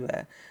என்னடா செய்வ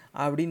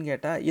அப்படின்னு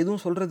கேட்டால்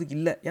எதுவும் சொல்கிறதுக்கு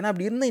இல்லை. ஏன்னா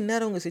அப்படி இருந்தால்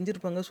இந்நேரம் அவங்க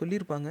செஞ்சுருப்பாங்க,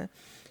 சொல்லியிருப்பாங்க.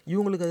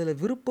 இவங்களுக்கு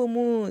அதில்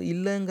விருப்பமும்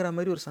இல்லைங்கிற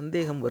மாதிரி ஒரு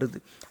சந்தேகம் வருது.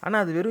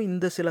 ஆனால் அது வெறும்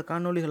இந்த சில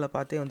காணொளிகளை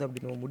பார்த்தே வந்து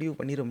அப்படி நம்ம முடிவு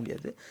பண்ணிட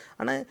முடியாது.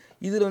 ஆனால்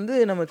இதில்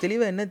வந்து நம்ம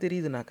தெளிவாக என்ன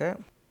தெரியுதுனாக்கா,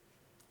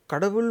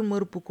 கடவுள்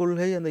மறுப்பு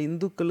கொள்கை அந்த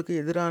இந்துக்களுக்கு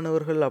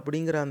எதிரானவர்கள்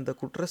அப்படிங்கிற அந்த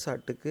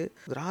குற்றச்சாட்டுக்கு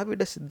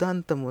திராவிட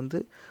சித்தாந்தம் வந்து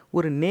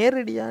ஒரு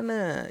நேரடியான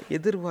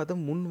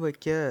எதிர்வாதம்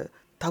முன்வைக்க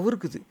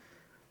தவிர்க்குது.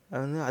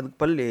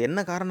 அதுக்கு என்ன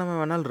காரணமாக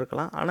வேணாலும்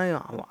இருக்கலாம். ஆனால்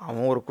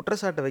அவன் ஒரு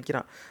குற்றச்சாட்டை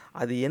வைக்கிறான்,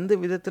 அது எந்த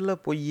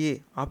விதத்தில் பொய்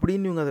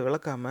அப்படின்னு இவங்க அதை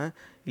விளக்காமல்,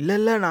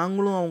 இல்லை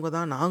நாங்களும் அவங்க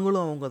தான்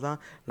நாங்களும்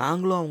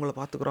அவங்கள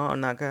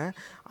பார்த்துக்குறோம்னாக்க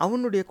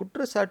அவனுடைய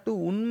குற்றச்சாட்டு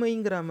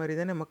உண்மைங்கிற மாதிரி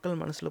தானே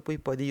மக்கள் மனசில்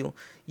போய் பதியும்.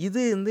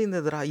 இது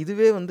வந்து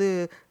இதுவே வந்து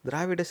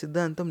திராவிட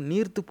சித்தாந்தம்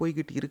நீர்த்து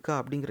போய்கிட்டு இருக்கா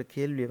அப்படிங்கிற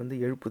கேள்வியை வந்து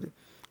எழுப்புது.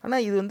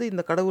 ஆனால் இது வந்து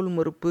இந்த கடவுள்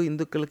மறுப்பு,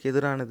 இந்துக்களுக்கு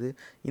எதிரானது,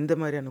 இந்த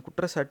மாதிரியான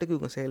குற்றச்சாட்டுக்கு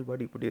இவங்க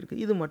செயல்பாடு இப்படி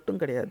இருக்குது. இது மட்டும்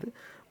கிடையாது,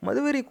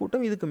 மதுவெறி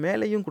கூட்டம் இதுக்கு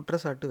மேலேயும்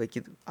குற்றச்சாட்டு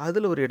வைக்குது.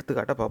 அதில் ஒரு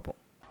எடுத்துக்காட்டை பார்ப்போம்.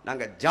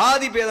 நாங்கள்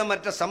ஜாதி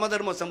பேதமற்ற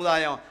சமதர்ம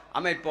சமுதாயம்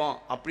அமைப்போம்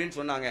அப்படின்னு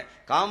சொன்னாங்க.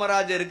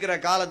 காமராஜர் இருக்கிற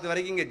காலத்து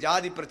வரைக்கும் இங்கே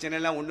ஜாதி பிரச்சனை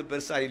எல்லாம் ஒன்றும்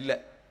பெருசாக இல்லை.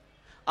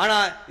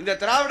 ஆனால் இந்த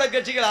திராவிட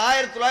கட்சிகள்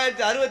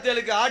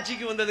 1967க்கு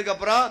ஆட்சிக்கு வந்ததுக்கு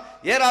அப்புறம்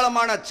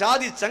ஏராளமான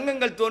சாதி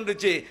சங்கங்கள்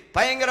தோன்றுச்சு,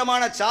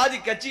 பயங்கரமான சாதி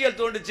கட்சிகள்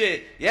தோன்றுச்சு,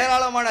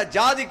 ஏராளமான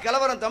ஜாதி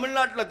கலவரம்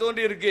தமிழ்நாட்டில்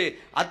தோன்றி இருக்கு.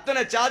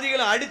 அத்தனை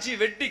சாதிகளும் அடிச்சு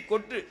வெட்டி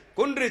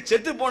கொன்று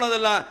செத்து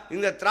போனதெல்லாம்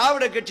இந்த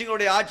திராவிட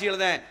கட்சிகளுடைய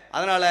ஆட்சியில் தான்.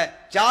 அதனால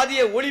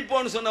சாதியை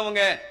ஒழிப்போன்னு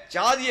சொன்னவங்க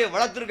சாதியை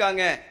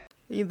வளர்த்துருக்காங்க.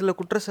 இதில்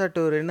குற்றச்சாட்டு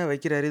ஒரு என்ன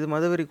வைக்கிறார், இது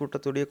மதவெறி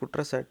கூட்டத்துடைய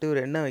குற்றச்சாட்டு. ஒரு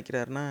என்ன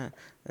வைக்கிறாருன்னா,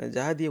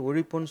 ஜாதியை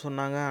ஒழிப்புன்னு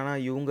சொன்னாங்க,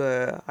 ஆனால் இவங்க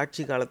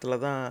ஆட்சி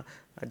காலத்தில் தான்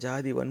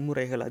ஜாதி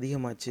வன்முறைகள்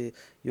அதிகமாச்சு,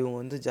 இவங்க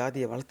வந்து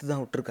ஜாதியை வளர்த்து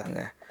தான் விட்டுருக்காங்க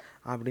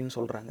அப்படின்னு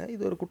சொல்கிறாங்க.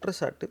 இது ஒரு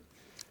குற்றச்சாட்டு.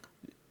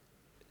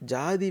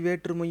 ஜாதி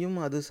வேற்றுமையும்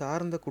அது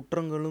சார்ந்த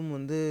குற்றங்களும்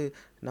வந்து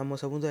நம்ம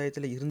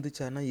சமுதாயத்தில்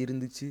இருந்துச்சானா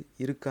இருந்துச்சு,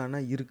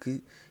 இருக்கானா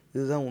இருக்குது,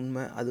 இதுதான்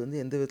உண்மை. அது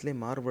வந்து எந்த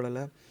விதத்துலையும்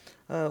மாறுபடலை.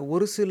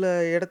 ஒரு சில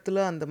இடத்துல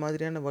அந்த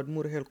மாதிரியான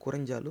வன்முறைகள்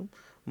குறைஞ்சாலும்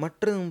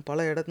மற்றும்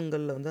பல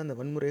இடங்களில் வந்து அந்த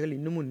வன்முறைகள்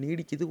இன்னமும்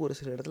நீடிக்குது. ஒரு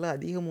சில இடத்துல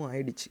அதிகமும்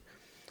ஆயிடுச்சு,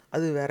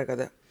 அது வேறு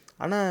கதை.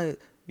 ஆனால்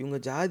இவங்க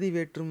ஜாதி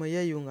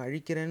வேற்றுமையை இவங்க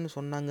அழிக்கிறேன்னு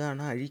சொன்னாங்க,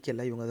 ஆனால்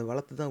அழிக்கலை, இவங்க அதை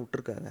வளர்த்து தான்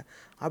விட்டுருக்காங்க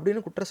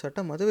அப்படின்னு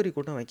குற்றச்சாட்டை மதவெறி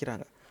கூட்டம்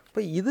வைக்கிறாங்க.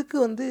 இப்போ இதுக்கு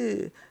வந்து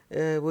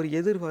ஒரு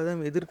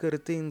எதிர்வாதம்,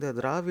 எதிர்கருத்து இந்த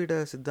திராவிட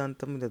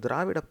சித்தாந்தம், இந்த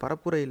திராவிட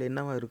பரப்புரையில்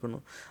என்னவா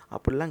இருக்கணும்?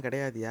 அப்படிலாம்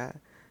கிடையாதுயா,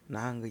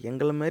 நாங்கள்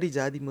எங்களை மாதிரி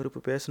ஜாதி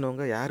மறுப்பு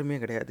பேசினவங்க யாருமே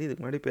கிடையாது,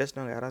 இதுக்கு முன்னாடி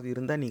பேசினவங்க யாராவது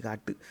இருந்தால் நீ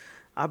காட்டு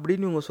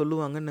அப்படின்னு இவங்க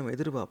சொல்லுவாங்கன்னு நம்ம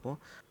எதிர்பார்ப்போம்.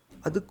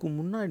 அதுக்கு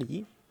முன்னாடி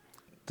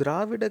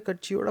திராவிட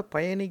கட்சியோட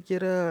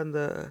பயணிக்கிற அந்த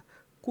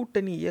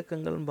கூட்டணி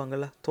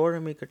இயக்கங்கள்பாங்கள்ல,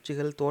 தோழமை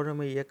கட்சிகள்,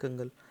 தோழமை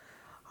இயக்கங்கள்,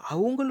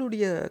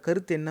 அவங்களுடைய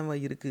கருத்து என்னவா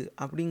இருக்குது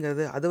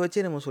அப்படிங்கிறத அதை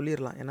வச்சே நம்ம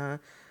சொல்லிடலாம். ஏன்னா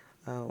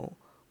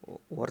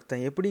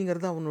ஒருத்தன்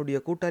எப்படிங்கிறது அவனுடைய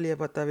கூட்டாளியை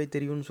பார்த்தாவே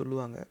தெரியும்னு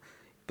சொல்லுவாங்க.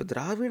 இப்போ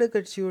திராவிட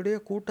கட்சியோடைய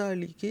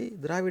கூட்டாளிக்கு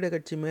திராவிட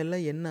கட்சி மேலே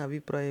என்ன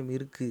அபிப்பிராயம்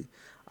இருக்குது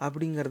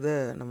அப்படிங்கிறத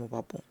நம்ம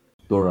பார்ப்போம்.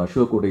 தோழர்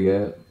அசோக்குடைய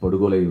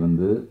படுகொலை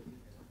வந்து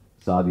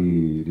சாதி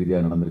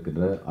ரீதியாக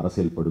நடந்திருக்கின்ற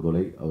அரசியல்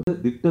படுகொலை.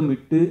 அவர்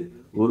திட்டமிட்டு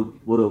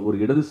ஒரு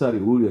இடதுசாரி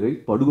ஊழியரை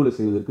படுகொலை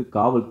செய்வதற்கு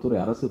காவல்துறை,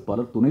 அரசு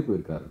பலர் துணை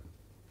போயிருக்காரு.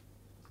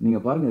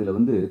 நீங்கள் பாருங்கள், இதில்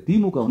வந்து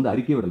திமுக வந்து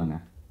அறிக்கை விடலைங்க.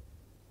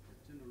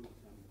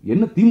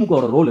 என்ன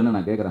திமுகவோட ரோல் என்ன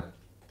நான் கேட்குறேன்.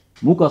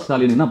 மு.க.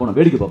 ஸ்டாலின் என்ன பண்ண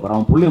வேடிக்கை பார்ப்பார்.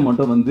 அவன் பிள்ளைய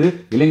மட்டும் வந்து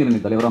இளைஞரணி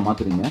தலைவராக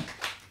மாற்றுறீங்க.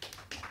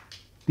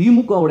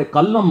 திமுகவுடைய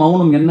கள்ள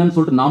மௌனம் என்னன்னு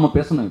சொல்லிட்டு நாம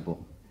பேசணும். இப்போ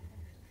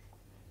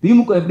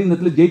திமுக எப்படி இந்த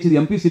இடத்துல ஜெயிச்சது,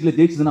 எம்பி சீட்ல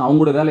ஜெயிச்சதுன்னா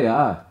அவங்களோட வேலையா?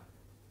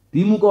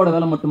 திமுகவோட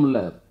வேலை மட்டும் இல்ல,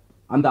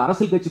 அந்த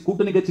அரசியல் கட்சி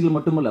கூட்டணி கட்சிகள்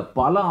மட்டுமல்ல,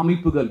 பல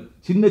அமைப்புகள்,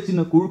 சின்ன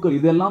சின்ன குழுக்கள்,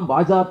 இதெல்லாம்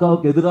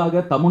பாஜகவுக்கு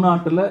எதிராக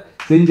தமிழ்நாட்டில்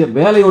செஞ்ச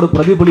வேலையோட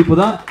பிரதிபலிப்பு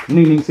தான்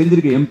இன்னைக்கு நீங்க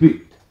செஞ்சிருக்க எம்பி.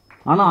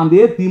 ஆனா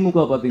அதே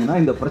திமுக பாத்தீங்கன்னா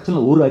இந்த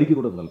பிரச்சனை ஒரு அறிக்கை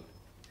கூட வரல,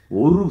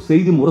 ஒரு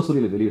செய்தி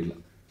முரசொலியில வெளியிடல.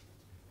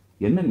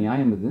 என்ன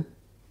நியாயம் இது?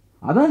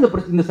 அதான்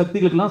இந்த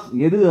சக்திகளுக்கெல்லாம்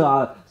எது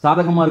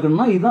சாதகமா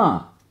இருக்குன்னா, இதான்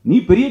நீ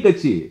பெரிய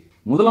கட்சி,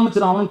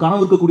 முதலமைச்சர் ஆகணும்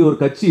கனவு இருக்கக்கூடிய ஒரு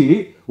கட்சி,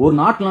 ஒரு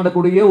நாட்டில்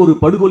நடக்கக்கூடிய ஒரு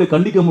படுகொலை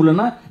கண்டிக்க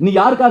முடியலன்னா நீ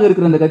யாருக்காக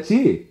இருக்கிற அந்த கட்சி?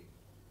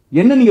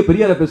 என்ன நீங்க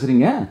பெரியார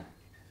பேசுறீங்க?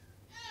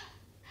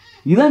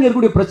 இதான்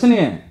இருக்கக்கூடிய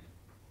பிரச்சனையே.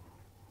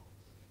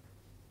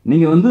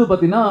 நீங்க வந்து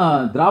பாத்தீங்கன்னா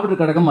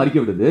திராவிடர் கழகம்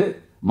அறிக்கை விடுது,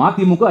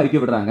 மதிமுக அறிக்கை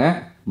விடுறாங்க,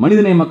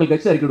 மனிதநேய மக்கள்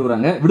கட்சி அறிக்கை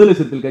விடுறாங்க, விடுதலை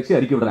சிறுத்தைகள் கட்சி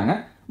அறிக்கை விடுறாங்க,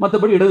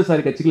 மற்றபடி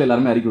இடதுசாரி கட்சிகள்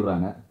எல்லாருமே அறிக்கை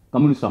விடுறாங்க,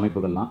 கம்யூனிஸ்ட்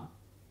அமைப்புகள்லாம்.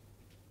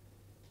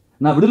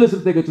 நான் விடுதலை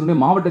சிறுத்தை கட்சியினுடைய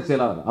மாவட்ட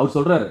செயலாளர், அவர்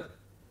சொல்றாரு,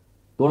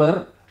 தோழர்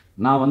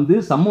நான் வந்து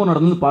சம்பவம்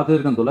நடந்து பார்த்து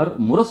இருக்கேன் தோழர்,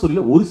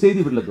 முரசொலியில் ஒரு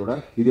செய்தி விடல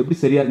தோழர், இது எப்படி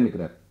சரியா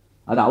இருக்கிறார்.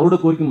 அது அவரோட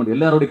கோரிக்கை மட்டும்,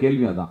 எல்லாரோட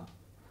கேள்வியும் அதான்.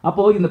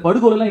 அப்போ இந்த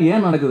படுகொலைலாம்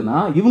ஏன் நடக்குதுன்னா,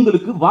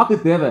 இவங்களுக்கு வாக்கு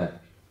தேவை.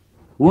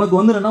 உனக்கு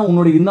வந்து என்னன்னா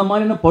உன்னுடைய இந்த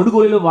மாதிரியான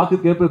படுகொலையில வாக்கு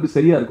கேட்ப எப்படி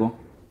சரியா இருக்கும்?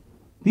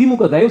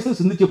 திமுக தயவுசெய்து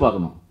சிந்திச்சு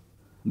பார்க்கணும்.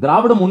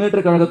 திராவிட முன்னேற்ற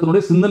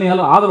கழகத்தினுடைய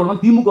சிந்தனையால் ஆதரவு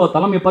திமுக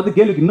தலைமையை பார்த்து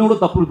கேள்வி இன்னோட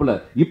தப்பு இல்ல,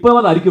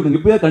 இப்பவாது அறிக்கை விடுங்க,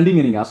 இப்பவே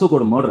கண்டிங்க நீங்க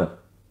அசோக்கோட மர்டர்.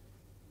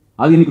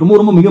 அது இன்னைக்கு ரொம்ப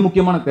ரொம்ப மிக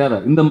முக்கியமான தேவை.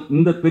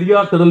 இந்த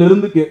பெரியார்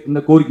திடலிருந்து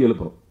இந்த கோரிக்கை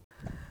எழுப்புறோம்.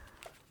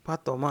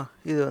 பார்த்தோமா,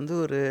 இது வந்து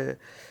ஒரு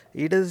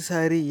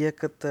இடதுசாரி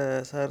இயக்கத்தை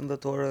சார்ந்த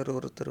தோழர்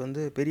ஒருத்தர்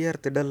வந்து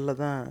பெரியார்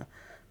திடலில் தான்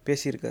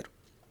பேசியிருக்கார்.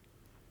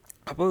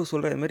 அப்போ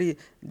சொல்கிற மாதிரி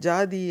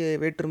ஜாதிய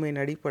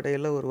வேற்றுமையின்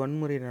அடிப்படையில் ஒரு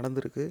வன்முறை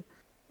நடந்திருக்கு.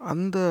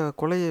 அந்த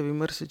கொலையை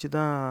விமர்சித்து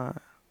தான்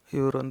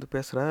இவர் வந்து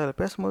பேசுகிறார். அதில்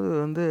பேசும்போது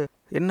வந்து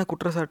என்ன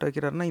குற்றச்சாட்டு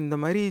வைக்கிறாருன்னா, இந்த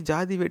மாதிரி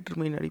ஜாதி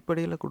வேற்றுமையின்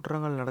அடிப்படையில்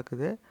குற்றங்கள்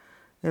நடக்குது,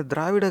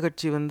 திராவிட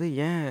கட்சி வந்து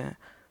ஏன்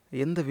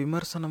எந்த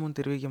விமர்சனமும்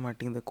தெரிவிக்க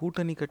மாட்டேங்குது,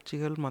 கூட்டணி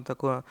கட்சிகள்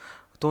மற்ற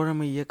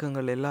தோழமை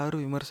இயக்கங்கள்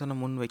எல்லாரும்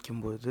விமர்சனம் முன்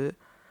வைக்கும்போது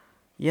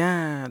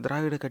ஏன்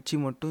திராவிட கட்சி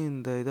மட்டும்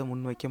இந்த இதை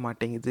முன் வைக்க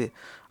மாட்டேங்குது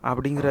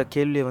அப்படிங்கிற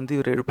கேள்வியை வந்து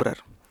இவர்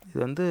எழுப்புறார். இது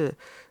வந்து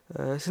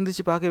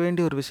சிந்திச்சு பார்க்க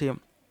வேண்டிய ஒரு விஷயம்.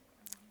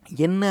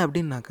 என்ன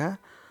அப்படின்னாக்கா,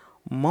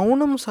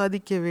 மௌனம்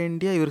சாதிக்க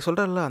வேண்டிய இவர்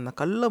சொல்கிறார்ல, அந்த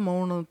கள்ள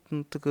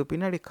மௌனத்துக்கு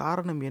பின்னாடி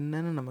காரணம்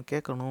என்னன்னு நம்ம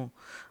கேட்கணும்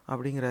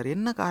அப்படிங்கிறார்.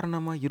 என்ன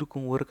காரணமாக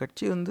இருக்கும்? ஒரு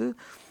கட்சி வந்து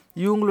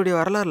இவங்களுடைய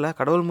வரலாறில்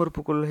கடவுள்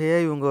மறுப்பு கொள்கையை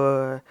இவங்க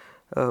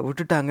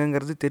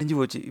விட்டுட்டாங்கங்கிறது தெரிஞ்சு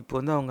போச்சு. இப்போ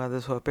வந்து அவங்க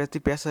அதை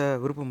பேச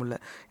விருப்பம் இல்லை.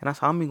 ஏன்னா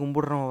சாமி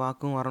கும்பிடுறவங்க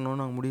வாக்கும்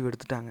வரணும்னு அவங்க முடிவு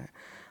எடுத்துட்டாங்க.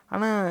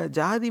 ஆனால்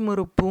ஜாதி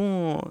மறுப்பும்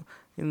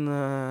இந்த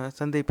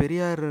தந்தை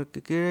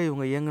பெரியாருக்கு கீழே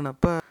இவங்க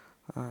இயங்கினப்ப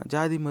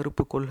ஜாதி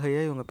மறுப்பு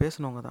கொள்கையை இவங்க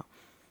பேசினவங்க தான்.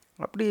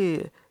 அப்படி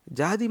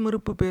ஜாதி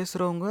மறுப்பு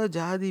பேசுகிறவங்க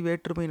ஜாதி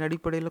வேற்றுமையின்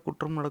அடிப்படையில்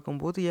குற்றம்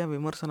நடக்கும்போது ஏன்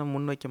விமர்சனம்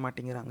முன்வைக்க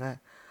மாட்டேங்கிறாங்க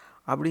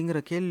அப்படிங்கிற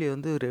கேள்வி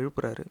வந்து இவர்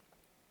எழுப்புறாரு.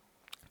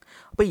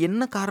 அப்போ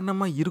என்ன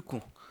காரணமாக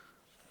இருக்கும்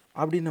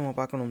அப்படின்னு நம்ம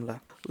பார்க்கணும்ல.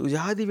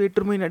 ஜாதி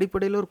வேற்றுமையின்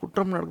அடிப்படையில் ஒரு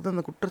குற்றம் நடக்குது,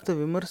 அந்த குற்றத்தை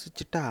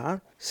விமர்சிச்சுட்டா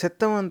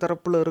செத்தவன்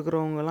தரப்பில்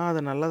இருக்கிறவங்கலாம்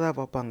அதை நல்லதாக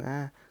பார்ப்பாங்க,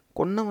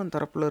 கொன்னவன்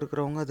தரப்பில்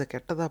இருக்கிறவங்க அதை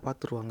கெட்டதாக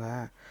பார்த்துருவாங்க.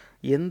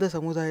 எந்த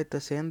சமுதாயத்தை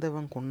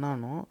சேர்ந்தவன்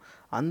கொன்னானோ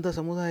அந்த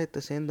சமுதாயத்தை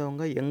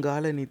சேர்ந்தவங்க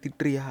எங்கால நீ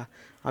திட்டுறியா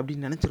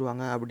அப்படின்னு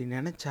நினச்சிருவாங்க. அப்படி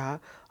நினச்சா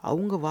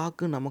அவங்க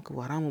வாக்கு நமக்கு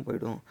வராமல்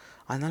போயிடும்.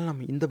 அதனால்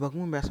நம்ம இந்த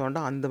பக்கமும் பேச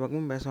வேண்டாம், அந்த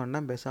பக்கமும் பேச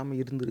வேண்டாம், பேசாமல்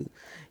இருந்துரு.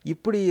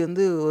 இப்படி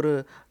வந்து ஒரு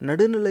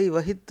நடுநிலை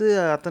வகித்து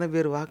அத்தனை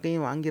பேர்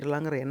வாக்கையும்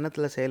வாங்கிடலாங்கிற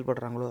எண்ணத்தில்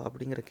செயல்படுறாங்களோ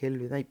அப்படிங்கிற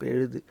கேள்வி தான் இப்போ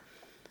எழுது.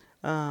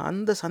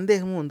 அந்த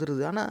சந்தேகமும்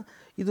வந்துடுது. ஆனால்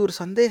இது ஒரு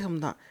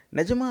சந்தேகம்தான்.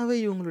 நிஜமாகவே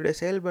இவங்களுடைய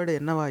செயல்பாடு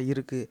என்னவா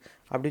இருக்குது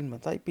அப்படின்னு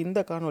பார்த்தா இப்போ இந்த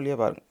காணொலியை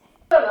பாருங்கள்.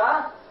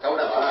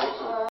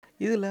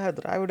 இதில்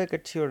திராவிட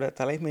கட்சியோட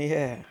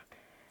தலைமையை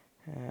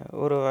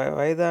ஒரு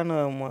வயதான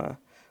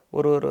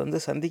ஒருவர் வந்து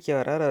சந்திக்க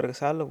வர்றார்.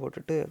 அவருக்கு சாலை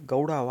போட்டுட்டு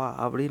கவுடாவா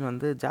அப்படின்னு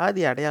வந்து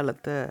ஜாதி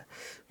அடையாளத்தை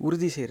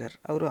உறுதி செய்கிறார்.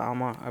 அவர்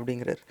ஆமாம்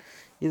அப்படிங்கிறார்.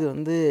 இது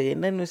வந்து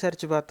என்னென்னு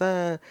விசாரித்து பார்த்தா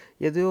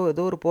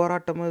ஏதோ ஒரு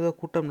போராட்டமோ ஏதோ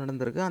கூட்டம்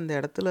நடந்திருக்கு. அந்த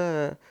இடத்துல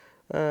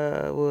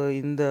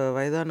இந்த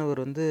வயதானவர்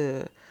வந்து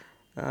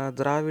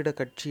திராவிட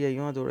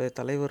கட்சியையும் அதோடைய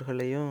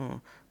தலைவர்களையும்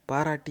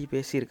பாராட்டி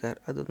பேசியிருக்கார்.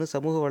 அது வந்து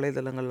சமூக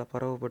வலைதளங்களில்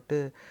பரவப்பட்டு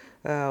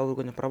அவர்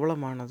கொஞ்சம்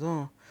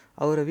பிரபலமானதும்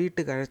அவரை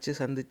வீட்டுக்கு அழைச்சி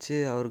சந்தித்து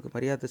அவருக்கு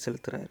மரியாதை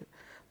செலுத்துகிறாரு.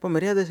 இப்போ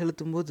மரியாதை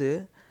செலுத்தும்போது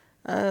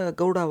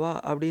கவுடாவா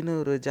அப்படின்னு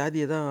ஒரு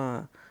ஜாதியை தான்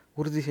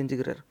உறுதி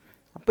செஞ்சுக்கிறார்.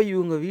 அப்போ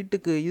இவங்க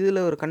வீட்டுக்கு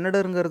இதில் ஒரு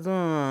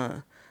கன்னடருங்கிறதும்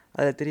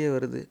அது தெரிய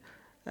வருது.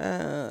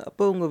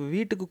 அப்போ உங்க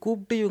வீட்டுக்கு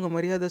கூப்பிட்டு இவங்க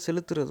மரியாதை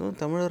செலுத்துறதும்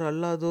தமிழர்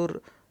அல்லாதோர்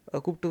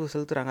கூப்பிட்டு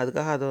செலுத்துகிறாங்க.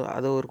 அதுக்காக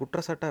அதை ஒரு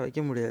குற்றச்சாட்டாக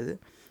வைக்க முடியாது.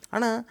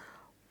 ஆனால்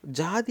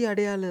ஜாதி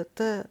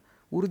அடையாளத்தை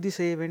உறுதி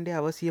செய்ய வேண்டிய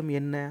அவசியம்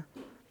என்ன?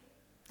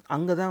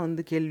 அங்கே தான்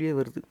வந்து கேள்வியே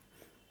வருது.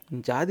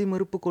 ஜாதி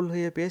மறுப்பு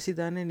கொள்கையை பேசி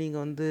தானே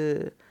நீங்கள் வந்து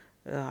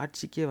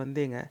ஆட்சிக்கே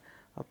வந்தீங்க.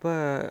 அப்போ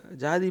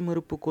ஜாதி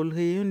மறுப்பு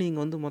கொள்கையும்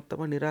நீங்கள் வந்து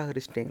மொத்தமாக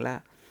நிராகரிச்சிட்டிங்களா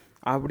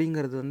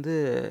அப்படிங்கிறது வந்து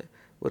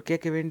ஒரு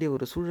கேட்க வேண்டிய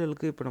ஒரு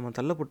சூழலுக்கு இப்போ நம்ம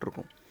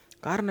தள்ளப்பட்டிருக்கோம்.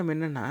 காரணம்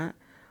என்னென்னா,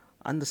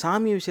 அந்த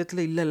சாமி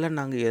விஷயத்தில் இல்லை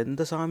நாங்கள்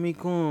எந்த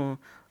சாமிக்கும்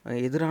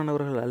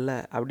எதிரானவர்கள் அல்ல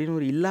அப்படின்னு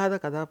ஒரு இல்லாத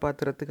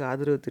கதாபாத்திரத்துக்கு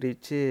ஆதரவு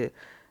தெரிவித்து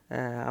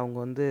அவங்க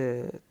வந்து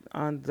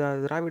அந்த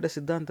திராவிட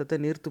சித்தாந்தத்தை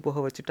நீர்த்து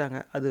போக வச்சுட்டாங்க.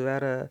 அது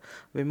வேறு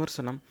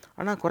விமர்சனம்.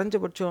 ஆனால்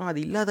குறைஞ்சபட்சம் அது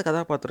இல்லாத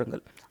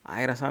கதாபாத்திரங்கள்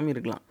 1000 சாமி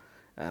இருக்கலாம்,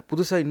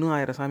 புதுசாக இன்னும்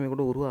 1000 சாமி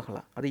கூட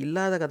உருவாகலாம். அது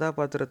இல்லாத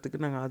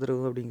கதாபாத்திரத்துக்கு நாங்கள்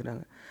ஆதரவு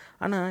அப்படிங்கிறாங்க.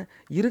 ஆனால்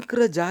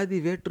இருக்கிற ஜாதி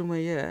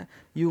வேற்றுமையை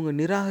இவங்க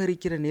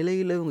நிராகரிக்கிற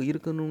நிலையில் இவங்க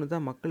இருக்கணும்னு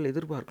தான் மக்கள்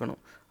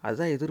எதிர்பார்க்கணும்.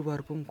 அதுதான்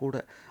எதிர்பார்ப்பும் கூட.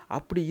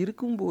 அப்படி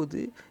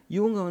இருக்கும்போது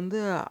இவங்க வந்து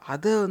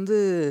அதை வந்து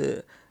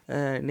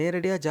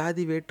நேரடியாக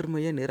ஜாதி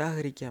வேற்றுமையை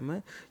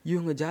நிராகரிக்காமல்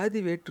இவங்க ஜாதி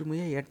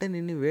வேற்றுமையை எட்ட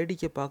நின்று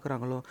வேடிக்கை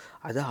பார்க்குறாங்களோ,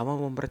 அது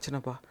அவன்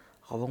பிரச்சனைப்பா,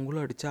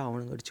 அவங்களும் அடித்தா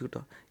அவனுங்க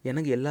அடிச்சுக்கிட்டோம்,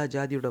 எனக்கு எல்லா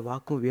ஜாதியோட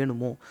வாக்கும்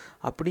வேணுமோ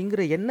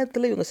அப்படிங்கிற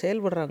எண்ணத்தில் இவங்க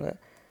செயல்படுறாங்க.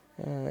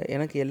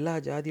 எனக்கு எல்லா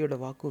ஜாதியோட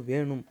வாக்கும்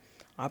வேணும்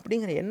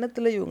அப்படிங்கிற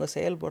எண்ணத்தில் இவங்க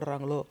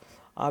செயல்படுறாங்களோ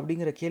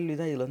அப்படிங்கிற கேள்வி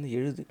தான் இதில் வந்து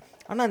எழுது.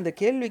 ஆனால் அந்த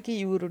கேள்விக்கு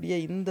இவருடைய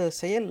இந்த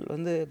செயல்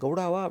வந்து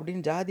கவுடாவா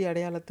அப்படின்னு ஜாதி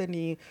அடையாளத்தை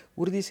நீ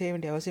உறுதி செய்ய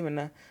வேண்டிய அவசியம்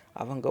என்ன?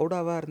 அவன்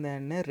கவுடாவாக இருந்தா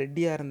என்ன,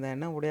 ரெட்டியாக இருந்தா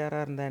என்ன,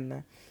 உடையாராக இருந்தா என்ன,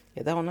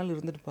 எதா வேணாலும்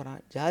இருந்துட்டு போகிறான்.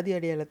 ஜாதி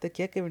அடையாளத்தை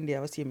கேட்க வேண்டிய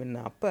அவசியம் என்ன?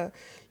 அப்போ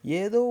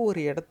ஏதோ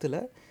ஒரு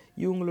இடத்துல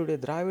இவங்களுடைய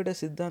திராவிட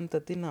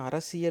சித்தாந்தத்தின்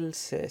அரசியல்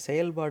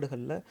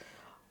செயல்பாடுகளில்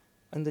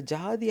அந்த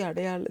ஜாதி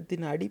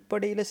அடையாளத்தின்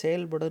அடிப்படையில்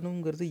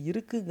செயல்படணுங்கிறது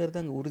இருக்குங்கிறது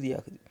அங்கே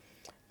உறுதியாகுது.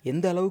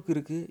 எந்த அளவுக்கு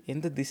இருக்குது,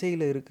 எந்த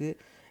திசையில் இருக்குது,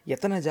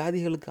 எத்தனை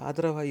ஜாதிகளுக்கு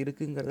ஆதரவாக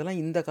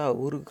இருக்குங்கிறதெல்லாம் இந்த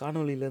ஒரு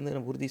காணொலியிலேருந்து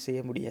நம்ம உறுதி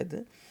செய்ய முடியாது.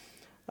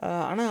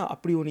 ஆனால்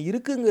அப்படி ஒன்று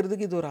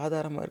இருக்குங்கிறதுக்கு இது ஒரு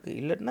ஆதாரமாக இருக்குது.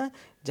 இல்லைன்னா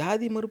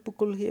ஜாதி மறுப்பு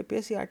கொள்கையை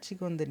பேசி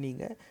ஆட்சிக்கு வந்த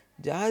நீங்கள்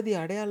ஜாதி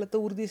அடையாளத்தை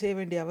உறுதி செய்ய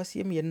வேண்டிய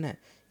அவசியம் என்ன?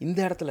 இந்த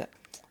இடத்துல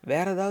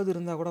வேறு ஏதாவது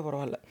இருந்தால் கூட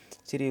பரவாயில்ல.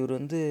 சரி, இவர்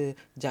வந்து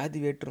ஜாதி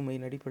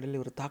வேற்றுமையின் அடிப்படையில்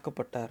இவர்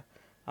தாக்கப்பட்டார்,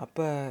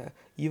 அப்போ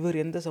இவர்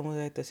எந்த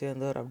சமுதாயத்தை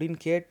சேர்ந்தவர் அப்படின்னு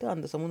கேட்டு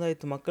அந்த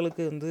சமுதாயத்து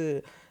மக்களுக்கு வந்து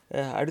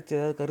அடுத்து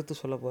ஏதாவது கருத்து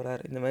சொல்ல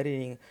போகிறார், இந்த மாதிரி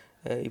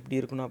இப்படி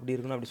இருக்கணும் அப்படி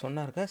இருக்கணும் அப்படி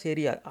சொன்னார்க்கா,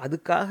 சரி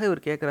அதுக்காக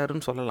இவர்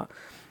கேட்குறாருன்னு சொல்லலாம்.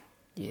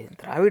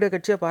 திராவிட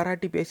கட்சியை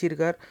பாராட்டி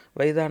பேசியிருக்கார்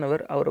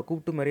வயதானவர், அவரை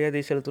கூப்பிட்டு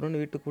மரியாதை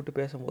செலுத்தணும்னு வீட்டுக்கு கூப்பிட்டு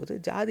பேசும்போது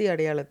ஜாதி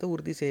அடையாளத்தை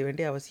உறுதி செய்ய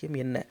வேண்டிய அவசியம்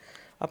என்ன?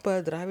 அப்போ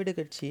திராவிட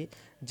கட்சி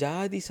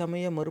ஜாதி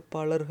சமய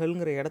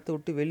மறுப்பாளர்கள்ங்கிற இடத்த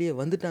விட்டு வெளியே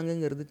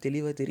வந்துட்டாங்கங்கிறது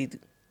தெளிவாக தெரியுது.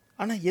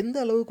 ஆனால் எந்த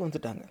அளவுக்கு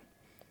வந்துட்டாங்க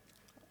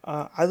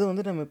அது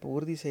வந்து நம்ம இப்போ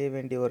உறுதி செய்ய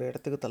வேண்டிய ஒரு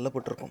இடத்துக்கு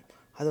தள்ளப்பட்டிருக்கோம்.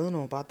 அதை வந்து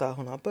நம்ம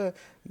பார்த்தாகணும். அப்போ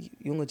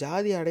இவங்க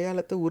ஜாதி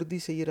அடையாளத்தை உறுதி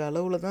செய்கிற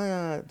அளவில் தான்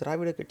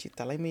திராவிட கட்சி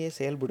தலைமையே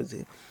செயல்படுது.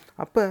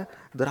 அப்போ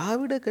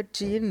திராவிட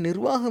கட்சியின்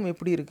நிர்வாகம்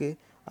எப்படி இருக்குது,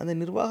 அந்த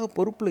நிர்வாக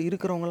பொறுப்பில்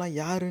இருக்கிறவங்களாம்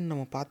யாருன்னு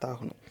நம்ம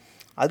பார்த்தாகணும்.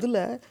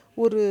 அதில்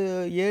ஒரு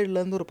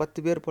 7லேருந்து ஒரு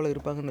 10 பேர் போல்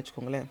இருப்பாங்கன்னு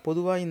வச்சுக்கோங்களேன்.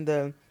 பொதுவாக இந்த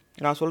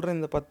நான் சொல்கிற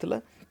இந்த 10ல்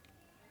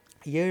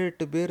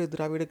 7-8 பேர்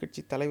திராவிட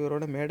கட்சி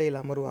தலைவரோட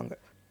மேடையில் அமருவாங்க.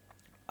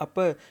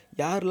 அப்போ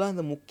யாரெல்லாம்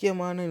அந்த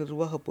முக்கியமான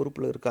நிர்வாக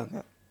பொறுப்பில் இருக்காங்க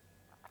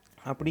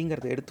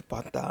அப்படிங்கிறத எடுத்து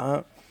பார்த்தா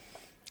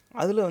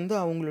அதில் வந்து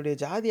அவங்களுடைய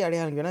ஜாதி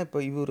அடையாளம், ஏன்னா இப்போ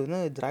இவர் வந்து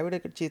திராவிட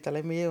கட்சி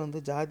தலைமையே வந்து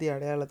ஜாதி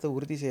அடையாளத்தை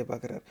உறுதி செய்ய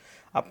பார்க்குறாரு.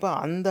 அப்போ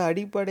அந்த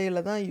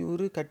அடிப்படையில் தான்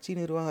இவர் கட்சி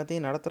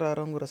நிர்வாகத்தையும்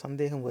நடத்துகிறாரோங்கிற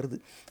சந்தேகம் வருது.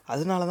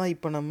 அதனால தான்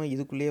இப்போ நம்ம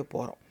இதுக்குள்ளேயே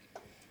போகிறோம்.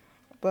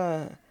 இப்போ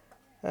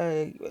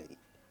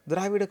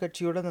திராவிட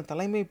கட்சியோட அந்த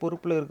தலைமை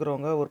பொறுப்பில்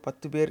இருக்கிறவங்க ஒரு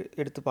 10 பேர்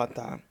எடுத்து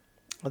பார்த்தா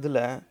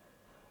அதில்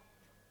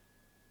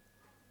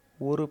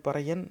ஒரு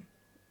பறையன்,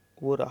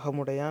 ஒரு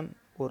அகமுடையான்,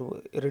 ஒரு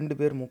 2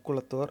 பேர்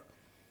முக்குளத்தோர்,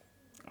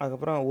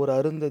 அதுக்கப்புறம் ஒரு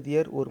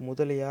அருந்ததியர், ஒரு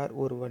முதலியார்,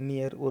 ஒரு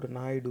வன்னியர், ஒரு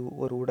நாயுடு,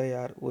 ஒரு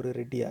உடையார், ஒரு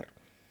ரெட்டியார்.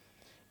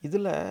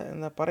 இதில்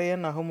இந்த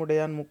பறையன்,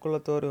 அகமுடையான்,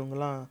 முக்குளத்தோர்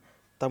இவங்கெல்லாம்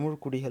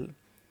தமிழ் குடிகள்,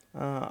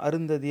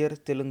 அருந்ததியர்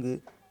தெலுங்கு,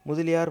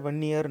 முதலியார்,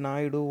 வன்னியர்,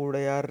 நாயுடு,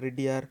 உடையார்,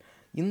 ரெட்டியார்,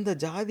 இந்த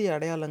ஜாதி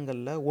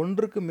அடையாளங்களில்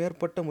ஒன்றுக்கு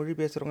மேற்பட்ட மொழி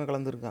பேசுகிறவங்க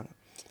கலந்துருக்காங்க.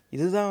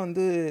 இதுதான்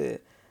வந்து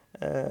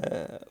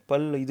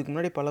இதுக்கு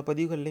முன்னாடி பல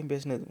பதிவுகள்லையும்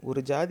பேசினது. ஒரு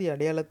ஜாதி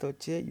அடையாளத்தை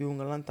வச்சு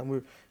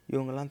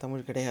இவங்கெல்லாம்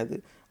தமிழ் கிடையாது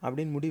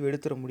அப்படின்னு முடிவு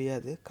எடுத்துட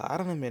முடியாது.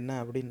 காரணம் என்ன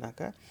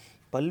அப்படின்னாக்கா,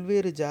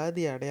 பல்வேறு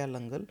ஜாதி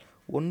அடையாளங்கள்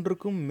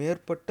ஒன்றுக்கும்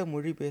மேற்பட்ட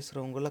மொழி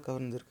பேசுகிறவங்கள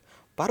கவர்ந்துருக்கு.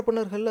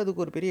 பார்ப்பனர்கள்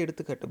அதுக்கு ஒரு பெரிய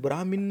எடுத்துக்காட்டு.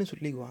 பிராமின்னு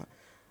சொல்லிக்குவான்,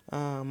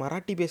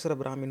 மராட்டி பேசுகிற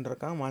பிராமின்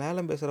இருக்கான்,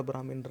 மலையாளம் பேசுகிற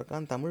பிராமின்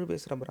இருக்கான், தமிழ்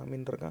பேசுகிற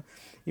பிராமின் இருக்கான்,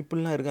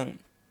 இப்படிலாம் இருக்காங்க.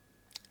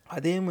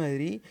 அதே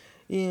மாதிரி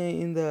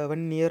இந்த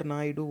வன்னியர்,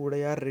 நாயுடு,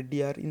 உடையார்,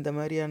 ரெட்டியார் இந்த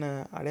மாதிரியான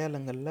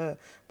அடையாளங்களில்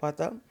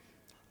பார்த்தா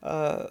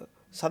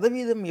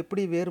சதவீதம்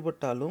எப்படி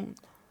வேறுபட்டாலும்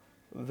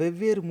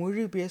வெவ்வேறு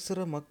மொழி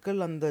பேசுகிற மக்கள்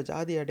அந்த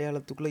ஜாதி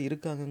அடையாளத்துக்குள்ளே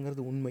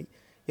இருக்காங்கங்கிறது உண்மை.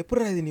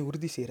 எப்படா இது நீ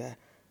உறுதி செய்கிற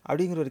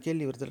அப்படிங்கிற ஒரு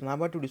கேள்வி வருது. நான்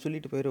பாட்டு இப்படி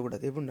சொல்லிட்டு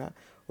போயிடக்கூடாது. எப்படின்னா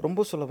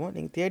ரொம்ப சுலபம்,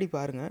 நீங்கள் தேடி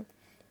பாருங்கள்.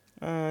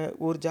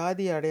 ஒரு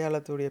ஜாதி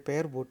அடையாளத்துடைய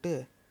பெயர் போட்டு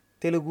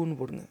தெலுங்குன்னு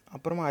போடுங்க,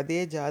 அப்புறமா அதே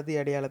ஜாதி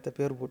அடையாளத்தை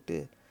பேர் போட்டு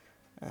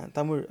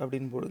தமிழ்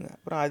அப்படின்னு போடுங்க,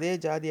 அப்புறம் அதே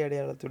ஜாதி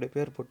அடையாளத்துடைய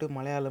பேர் போட்டு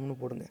மலையாளம்னு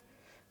போடுங்க,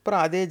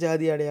 அப்புறம் அதே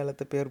ஜாதி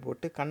அடையாளத்தை பேர்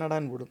போட்டு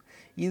கன்னடான்னு போடுங்க.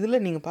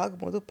 இதில் நீங்கள்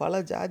பார்க்கும்போது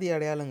பல ஜாதி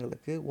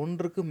அடையாளங்களுக்கு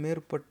ஒன்றுக்கு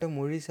மேற்பட்ட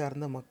மொழி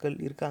சார்ந்த மக்கள்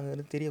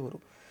இருக்காங்கன்னு தெரிய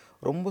வரும்.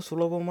 ரொம்ப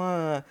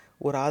சுலபமாக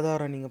ஒரு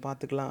ஆதாரம் நீங்கள்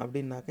பார்த்துக்கலாம்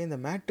அப்படின்னாக்க, இந்த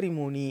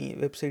மேட்ரிமோனி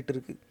வெப்சைட்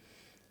இருக்குது.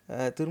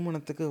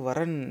 திருமணத்துக்கு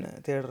வரன்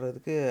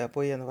தேடுறதுக்கு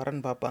போய் அந்த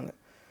வரன் பார்ப்பாங்க.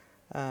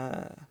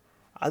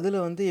 அதில்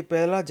வந்து இப்போ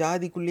எல்லாம்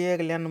ஜாதிக்குள்ளேயே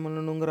கல்யாணம்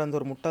பண்ணணுங்கிற அந்த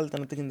ஒரு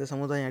முட்டாள்தனத்துக்கு இந்த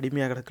சமுதாயம்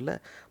அடிமையாக கிடக்கல.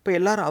 இப்போ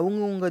எல்லோரும்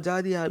அவங்கவுங்க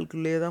ஜாதி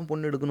ஆட்குள்ளேயே தான்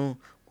பொண்ணு எடுக்கணும்,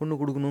 பொண்ணு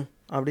கொடுக்கணும்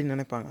அப்படின்னு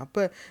நினைப்பாங்க.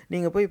 அப்போ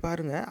நீங்கள் போய்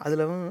பாருங்கள்,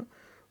 அதில்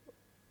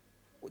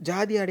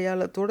ஜாதி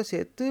அடையாளத்தோடு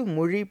சேர்த்து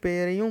மொழி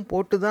பெயரையும்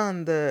போட்டு தான்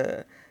அந்த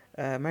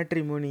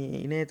மேட்ரிமோனி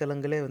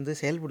இணையதளங்களே வந்து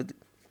செயல்படுது.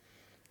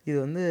 இது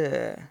வந்து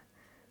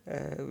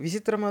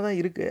விசித்திரமாக தான்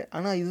இருக்குது.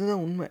 ஆனால்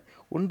இதுதான் உண்மை.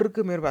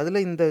 ஒன்றுக்கு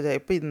அதில்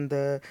இந்த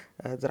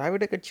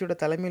திராவிட கட்சியோட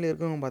தலைமையில்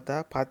இருக்கவங்க பார்த்தா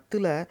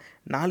 10ல்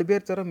 4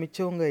 பேர் தவிர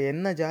மிச்சவங்க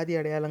என்ன ஜாதி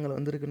அடையாளங்கள்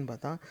வந்திருக்குன்னு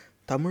பார்த்தா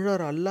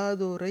தமிழர்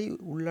அல்லாதோரை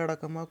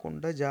உள்ளடக்கமாக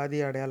கொண்ட ஜாதி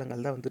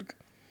அடையாளங்கள் தான் வந்திருக்கு.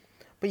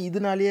 இப்போ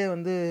இதனாலேயே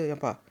வந்து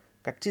ஏப்பா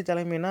கட்சி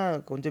தலைமைனா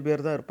கொஞ்சம்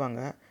பேர் தான்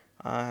இருப்பாங்க,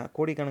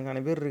 கோடிக்கணக்கான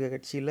பேர் இருக்க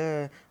கட்சியில்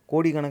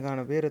கோடிக்கணக்கான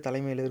பேர்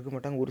தலைமையில் இருக்க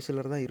மாட்டாங்க, ஒரு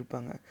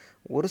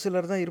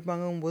சிலர் தான்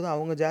இருப்பாங்கும்போது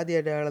அவங்க ஜாதி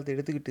அடையாளத்தை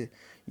எடுத்துக்கிட்டு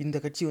இந்த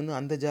கட்சி வந்து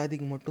அந்த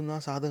ஜாதிக்கு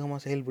மட்டும்தான் சாதகமாக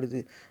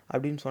செயல்படுது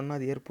அப்படின்னு சொன்னால்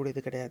அது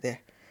ஏற்புடையது கிடையாதே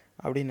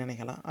அப்படின்னு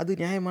நினைக்கலாம். அது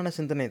நியாயமான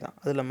சிந்தனை தான்,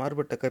 அதில்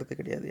மாறுபட்ட கருத்து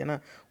கிடையாது. ஏன்னா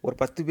ஒரு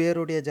 10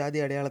 பேருடைய ஜாதி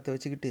அடையாளத்தை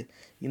வச்சுக்கிட்டு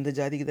இந்த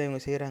ஜாதிக்கு தான்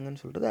இவங்க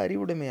செய்கிறாங்கன்னு சொல்கிறது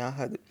அறிவுடைமை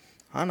ஆகாது.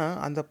 ஆனால்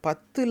அந்த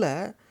 10ல்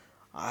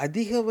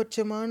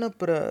அதிகபட்சமான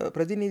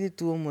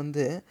பிரதிநிதித்துவம்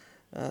வந்து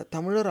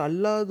தமிழர்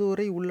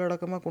அல்லாதோரை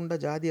உள்ளடக்கமாக கொண்ட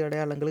ஜாதி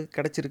அடையாளங்களுக்கு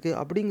கிடச்சிருக்கு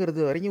அப்படிங்கிறது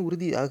வரைக்கும்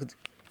உறுதி ஆகுது.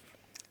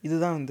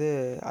 இதுதான் வந்து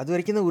அது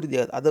வரைக்கும் தான் உறுதி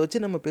ஆகுது. அதை வச்சு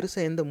நம்ம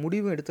பெருசாக எந்த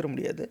முடிவும் எடுத்துட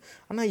முடியாது.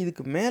 ஆனால்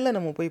இதுக்கு மேலே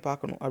நம்ம போய்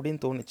பார்க்கணும் அப்படின்னு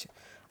தோணுச்சு.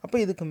 அப்போ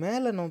இதுக்கு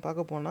மேலே நம்ம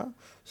பார்க்க போனால்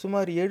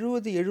சுமார்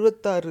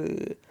 70-76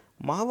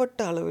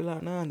 மாவட்ட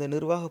அளவிலான அந்த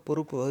நிர்வாக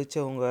பொறுப்பு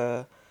வகித்தவங்க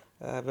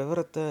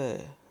விவரத்தை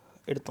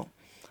எடுத்தோம்.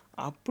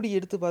 அப்படி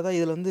எடுத்து பார்த்தா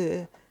இதில் வந்து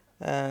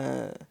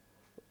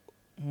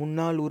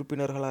முன்னாள்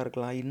உறுப்பினர்களாக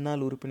இருக்கலாம்,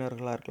 இந்நாள்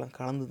உறுப்பினர்களாக இருக்கலாம்,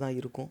 கலந்து தான்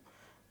இருக்கும்.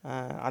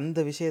 அந்த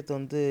விஷயத்தை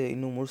வந்து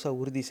இன்னும் முழுசாக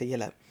உறுதி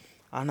செய்யலை.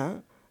 ஆனால்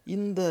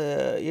இந்த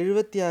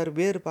 76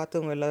 பேர்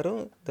பார்த்தவங்க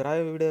எல்லோரும்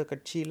திராவிட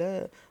கட்சியில்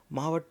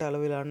மாவட்ட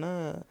அளவிலான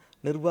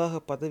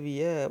நிர்வாக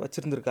பதவியை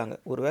வச்சுருந்துருக்காங்க.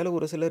 ஒருவேளை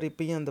ஒரு சிலர்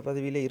இப்பயும் அந்த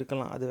பதவியில்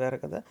இருக்கலாம், அது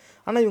வேறு கதை.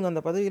 ஆனால் இவங்க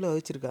அந்த பதவியில்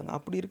வச்சுருக்காங்க.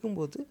 அப்படி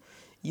இருக்கும்போது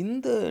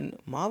இந்த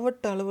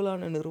மாவட்ட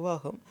அளவிலான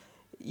நிர்வாகம்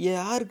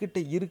யார்கிட்ட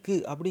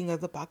இருக்குது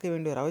அப்படிங்கிறத பார்க்க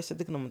வேண்டிய ஒரு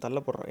அவசியத்துக்கு நம்ம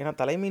தள்ளப்படுறோம். ஏன்னா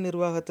தலைமை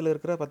நிர்வாகத்தில்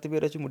இருக்கிற 10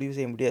 பேரை வச்சு முடிவு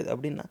செய்ய முடியாது.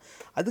 அப்படின்னா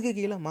அதுக்கு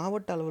கீழே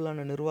மாவட்ட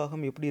அளவிலான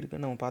நிர்வாகம் எப்படி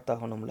இருக்குன்னு நம்ம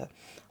பார்த்தாகணும்ல.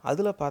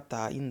 அதில் பார்த்தா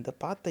இந்த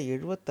பார்த்த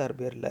 76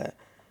 பேரில்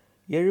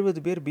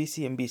 70 பேர் பிசி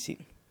எம்பிசி,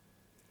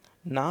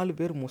 4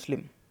 பேர்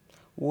முஸ்லீம்,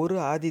 ஒரு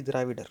ஆதி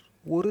திராவிடர்,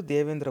 ஒரு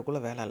தேவேந்திர குல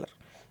வேளாளர்.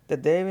 இந்த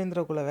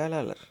தேவேந்திர குல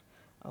வேளாளர்,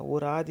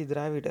 ஒரு ஆதி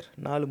திராவிடர்,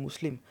 4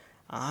 முஸ்லீம்,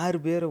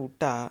 6 பேரை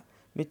விட்டா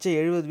மிச்சம்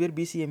 70 பேர்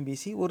பிசி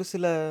எம்பிசி. ஒரு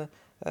சில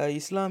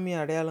இஸ்லாமிய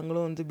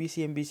அடையாளங்களும் வந்து பிசி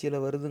எம்பிசியில்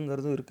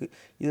வருதுங்கிறதும் இருக்குது.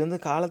 இது வந்து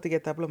காலத்துக்கு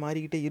ஏற்றாப்புல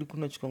மாறிக்கிட்டே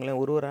இருக்குன்னு வச்சுக்கோங்களேன்.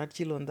 ஒரு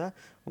ஆட்சியில் வந்தால்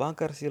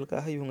வாக்கு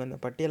அரசியலுக்காக இவங்க அந்த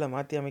பட்டியலை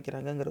மாற்றி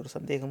அமைக்கிறாங்கங்கிற ஒரு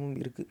சந்தேகமும்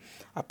இருக்குது.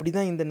 அப்படி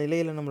தான் இந்த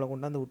நிலையில் நம்மளை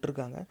கொண்டாந்து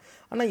விட்டுருக்காங்க.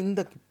 ஆனால்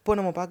இப்போ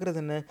நம்ம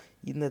பார்க்குறது என்ன,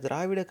 இந்த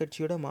திராவிட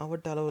கட்சியோட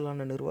மாவட்ட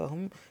அளவிலான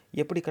நிர்வாகம்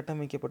எப்படி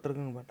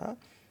கட்டமைக்கப்பட்டிருக்குன்னு பார்த்தா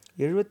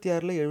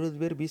 76ல்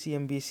 70 பேர் பிசி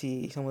எம்பிசி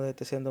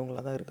சமுதாயத்தை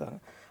சேர்ந்தவங்களாக தான் இருக்காங்க.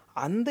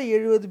 அந்த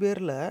 70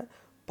 பேரில்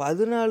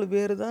 14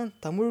 பேர் தான்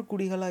தமிழ்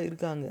குடிகளாக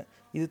இருக்காங்க.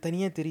 இது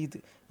தனியாக தெரியுது.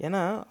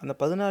 ஏன்னா அந்த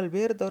 14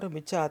 பேரை தவிர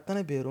மிச்சம்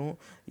அத்தனை பேரும்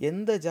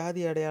எந்த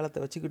ஜாதி அடையாளத்தை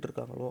வச்சுக்கிட்டு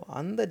இருக்காங்களோ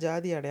அந்த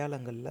ஜாதி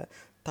அடையாளங்களில்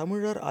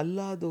தமிழர்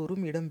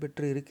அல்லாதோரும்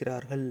இடம்பெற்று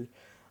இருக்கிறார்கள்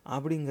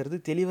அப்படிங்கிறது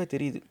தெளிவாக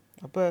தெரியுது.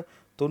 அப்போ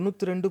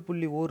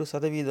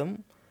 92.1%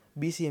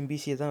 பிசி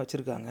எம்பிசியை தான்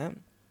வச்சுருக்காங்க.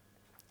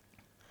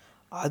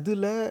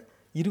 அதில்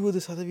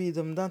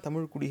 20% தான்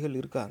தமிழ் குடிகள்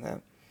இருக்காங்க.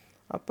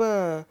 அப்போ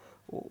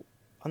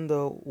அந்த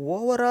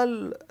ஓவரால்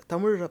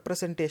தமிழ்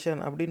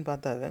ரெப்ரசன்டேஷன் அப்படின்னு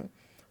பார்த்தாவே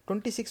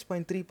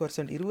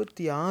 26.3%,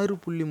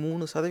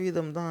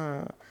 26.3% தான்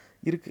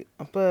இருக்குது.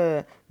 அப்போ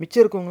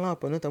மிச்சம் இருக்கவங்களாம்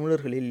அப்போ வந்து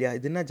தமிழர்கள் இல்லையா,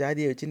 இது என்ன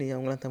ஜாதியை வச்சு நீ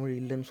அவங்களாம் தமிழ்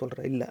இல்லைன்னு சொல்கிற?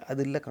 இல்லை,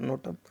 அது இல்லை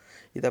கண்ணோட்டம்.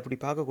 இதை அப்படி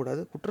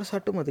பார்க்கக்கூடாது,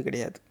 குற்றச்சாட்டும் அது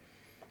கிடையாது.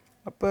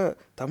 அப்போ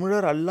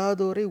தமிழர்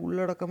அல்லாதோரை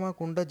உள்ளடக்கமாக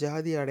கொண்ட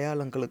ஜாதி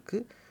அடையாளங்களுக்கு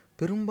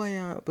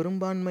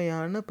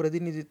பெரும்பான்மையான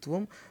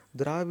பிரதிநிதித்துவம்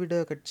திராவிட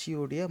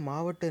கட்சியோடைய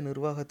மாவட்ட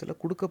நிர்வாகத்தில்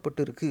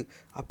கொடுக்கப்பட்டிருக்கு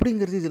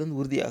அப்படிங்கிறது இதுலேருந்து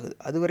உறுதியாகுது.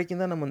 அது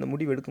வரைக்கும் தான் நம்ம அந்த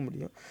முடிவு எடுக்க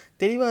முடியும்.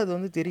 தெளிவாக அது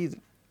வந்து தெரியுது.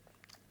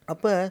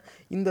 அப்போ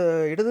இந்த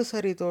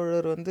இடதுசாரி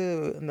தோழர் வந்து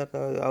இந்த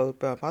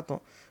இப்போ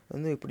பார்த்தோம்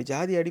வந்து இப்படி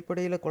ஜாதி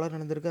அடிப்படையில் கொலை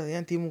நடந்திருக்கு, அதை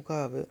ஏன் திமுக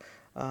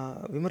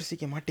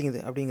விமர்சிக்க மாட்டேங்குது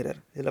அப்படிங்கிறார்.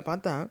 இதில்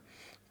பார்த்தா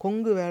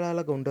கொங்கு வேளாள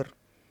கவுண்டர்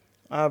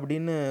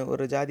அப்படின்னு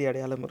ஒரு ஜாதி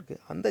அடையாளம்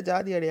இருக்குது. அந்த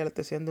ஜாதி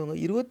அடையாளத்தை சேர்ந்தவங்க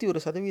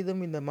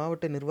 21% இந்த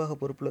மாவட்ட நிர்வாக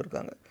பொறுப்பில்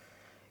இருக்காங்க.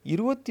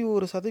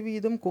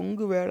 21%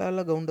 கொங்கு வேளாள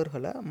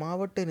கவுண்டர்களை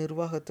மாவட்ட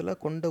நிர்வாகத்தில்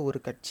கொண்ட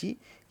ஒரு கட்சி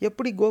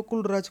எப்படி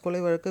கோகுல்ராஜ்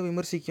கொலை வழக்கை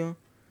விமர்சிக்கும்?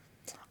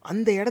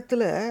 அந்த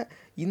இடத்துல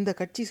இந்த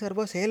கட்சி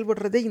சார்பாக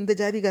செயல்படுறதே இந்த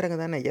ஜாதிக்காரங்க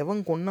தானே.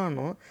 எவன்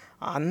கொன்னானோ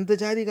அந்த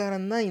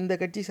ஜாதிக்காரன் தான் இந்த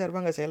கட்சி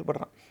சார்பாக அங்கே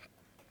செயல்படுறான்.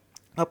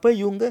 அப்போ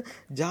இவங்க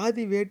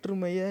ஜாதி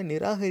வேற்றுமையை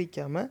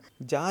நிராகரிக்காமல்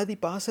ஜாதி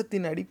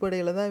பாசத்தின்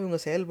அடிப்படையில் தான் இவங்க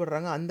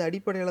செயல்படுறாங்க. அந்த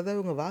அடிப்படையில் தான்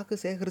இவங்க வாக்கு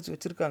சேகரித்து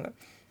வச்சுருக்காங்க.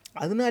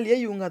 அதனாலேயே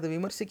இவங்க அதை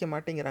விமர்சிக்க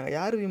மாட்டேங்கிறாங்க.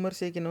 யார்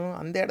விமர்சிக்கணும்?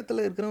 அந்த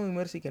இடத்துல இருக்கிறவன்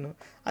விமர்சிக்கணும்.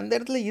 அந்த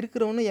இடத்துல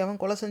இருக்கிறவனு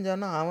எவன் கொலை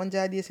செஞ்சானோ அவன்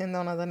ஜாதியை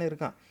சேர்ந்தவனாக தானே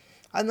இருக்கான்.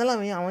 அதனால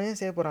அவன் ஏன்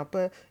செய்ய போகிறான்?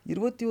 அப்போ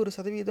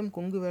 21%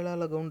 கொங்கு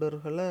வேளாள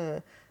கவுண்டர்களை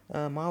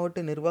மாவட்ட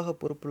நிர்வாக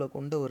பொறுப்பில்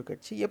கொண்ட ஒரு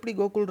கட்சி எப்படி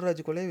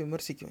கோகுல்ராஜ் கொலையை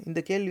விமர்சிக்கும்? இந்த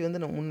கேள்வி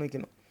வந்து நம்ம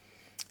முன்வைக்கணும்.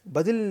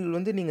 பதில்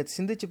வந்து நீங்கள்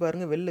சிந்திச்சு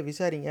பாருங்கள், வெளில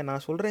விசாரிங்க.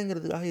 நான்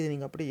சொல்கிறேங்கிறதுக்காக இதை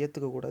நீங்கள் அப்படியே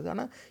ஏற்றுக்கக்கூடாது.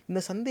 ஆனால் இந்த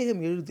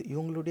சந்தேகம் எழுது.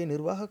 இவங்களுடைய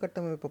நிர்வாக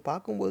கட்டமைப்பை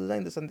பார்க்கும்போது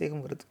தான் இந்த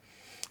சந்தேகம் வருது.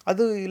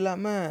 அது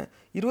இல்லாமல்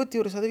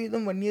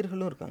 21%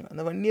 வன்னியர்களும் இருக்காங்க.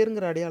 அந்த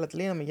வன்னியருங்கிற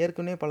அடையாளத்துலேயே நம்ம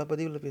ஏற்கனவே பல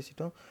பதிவில்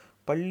பேசிட்டோம்.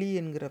 பள்ளி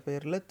என்கிற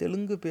பெயரில்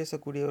தெலுங்கு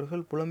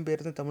பேசக்கூடியவர்கள்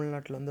புலம்பெயர்ந்து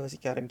தமிழ்நாட்டில் வந்து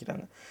வசிக்க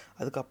ஆரம்பிக்கிறாங்க.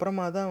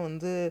 அதுக்கப்புறமா தான்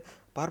வந்து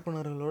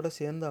பார்ப்பனர்களோடு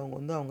சேர்ந்து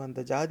அவங்க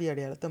அந்த ஜாதி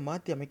அடையாளத்தை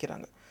மாற்றி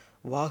அமைக்கிறாங்க.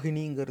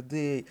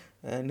 வாகினிங்கிறது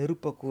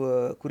நெருப்பை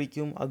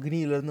குறிக்கும்,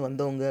 அக்னியிலேருந்து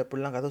வந்தவங்க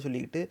அப்படிலாம் கதை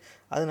சொல்லிக்கிட்டு,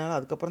 அதனால்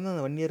அதுக்கப்புறம் தான்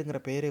அந்த வன்னியருங்கிற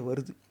பெயரே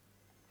வருது.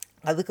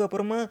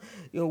 அதுக்கப்புறமா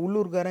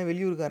உள்ளூர்காரன்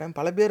வெளியூர்காரன்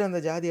பல பேர் அந்த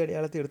ஜாதி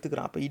அடையாளத்தை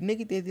எடுத்துக்கிறான். அப்போ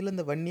இன்றைக்கி தேதியில்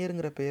இந்த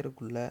வன்னியருங்கிற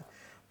பெயருக்குள்ளே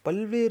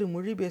பல்வேறு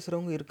மொழி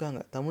பேசுகிறவங்க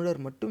இருக்காங்க. தமிழர்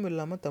மட்டும்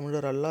இல்லாமல்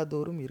தமிழர்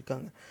அல்லாதோரும்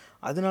இருக்காங்க.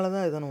 அதனால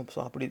தான் இதை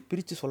நம்ம அப்படி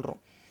பிரித்து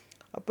சொல்கிறோம்.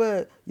 அப்போ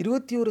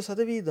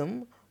 21%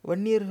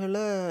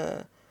 வன்னியர்களை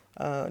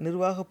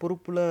நிர்வாக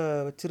பொறுப்பில்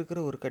வச்சிருக்கிற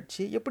ஒரு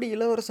கட்சி எப்படி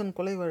இளவரசன்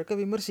கொலை வழக்கை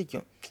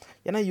விமர்சிக்கும்?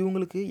 ஏன்னா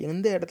இவங்களுக்கு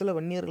எந்த இடத்துல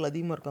வன்னியர்கள்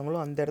அதிகமாக இருக்காங்களோ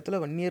அந்த இடத்துல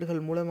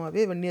வன்னியர்கள்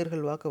மூலமாகவே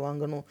வன்னியர்கள் வாக்கு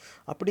வாங்கணும்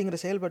அப்படிங்கிற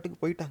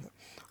செயல்பாட்டுக்கு போயிட்டாங்க.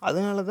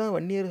 அதனால தான்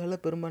வன்னியர்களை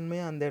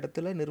பெரும்பான்மையாக அந்த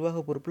இடத்துல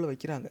நிர்வாக பொறுப்பில்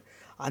வைக்கிறாங்க.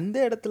 அந்த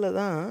இடத்துல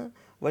தான்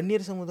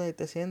வன்னியர்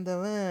சமுதாயத்தை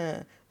சேர்ந்தவன்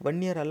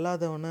வன்னியர்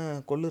அல்லாதவனை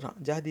கொல்லுறான்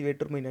ஜாதி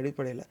வேற்றுமையின்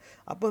அடிப்படையில்.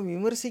 அப்போ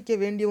விமர்சிக்க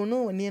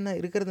வேண்டியவனும்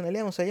வன்னியனாக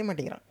இருக்கிறதுனாலே அவன் செய்ய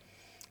மாட்டேங்கிறான்.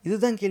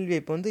 இதுதான் கேள்வி.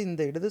 இப்போ வந்து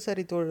இந்த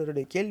இடதுசாரி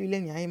தோழருடைய கேள்வியிலே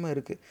நியாயமாக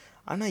இருக்குது.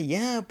 ஆனால்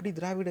ஏன் அப்படி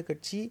திராவிட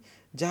கட்சி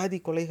ஜாதி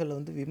கொலைகளை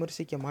வந்து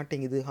விமர்சிக்க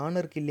மாட்டேங்குது,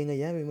 ஹானர் கில்லிங்கை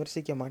ஏன்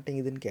விமர்சிக்க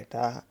மாட்டேங்குதுன்னு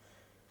கேட்டால்,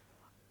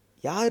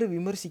 யார்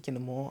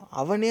விமர்சிக்கணுமோ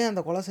அவனே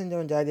அந்த கொலை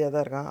செஞ்சவன் ஜாதியாக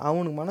தான் இருக்கான்.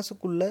 அவனுக்கு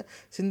மனசுக்குள்ளே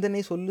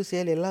சிந்தனை, சொல்லு,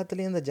 செயல்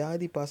எல்லாத்துலேயும் அந்த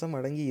ஜாதி பாசம்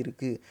அடங்கி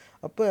இருக்குது.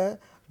 அப்போ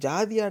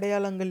ஜாதி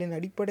அடையாளங்களின்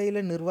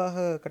அடிப்படையில்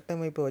நிர்வாக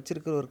கட்டமைப்பை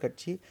வச்சுருக்கிற ஒரு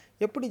கட்சி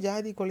எப்படி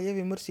ஜாதி கொலையை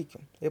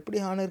விமர்சிக்கும்? எப்படி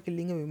ஹானர்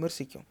கில்லிங்கை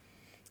விமர்சிக்கும்?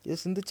 இது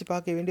சிந்திச்சு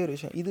பார்க்க வேண்டிய ஒரு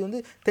விஷயம். இது வந்து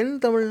தென்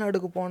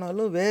தமிழ்நாடுக்கு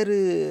போனாலும் வேறு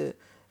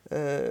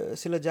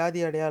சில ஜாதி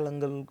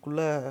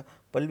அடையாளங்களுக்குள்ளே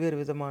பல்வேறு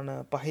விதமான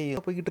பகை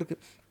போய்கிட்டு இருக்கு.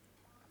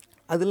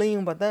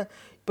 அதுலேயும் பார்த்தா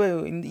இப்போ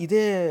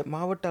இதே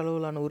மாவட்ட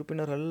அளவிலான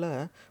உறுப்பினர்களில்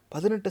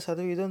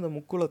 18% இந்த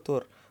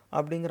முக்குளத்தோர்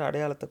அப்படிங்கிற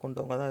அடையாளத்தை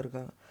கொண்டவங்க தான்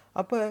இருக்காங்க.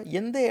 அப்போ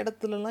எந்த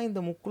இடத்துலலாம்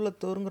இந்த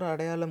முக்குளத்தோருங்கிற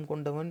அடையாளம்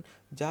கொண்டவன்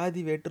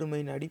ஜாதி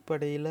வேற்றுமையின்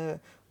அடிப்படையில்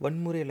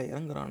வன்முறையில்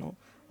இறங்குறானோ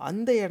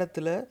அந்த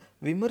இடத்துல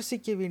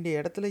விமர்சிக்க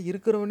வேண்டிய இடத்துல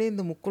இருக்கிறவனே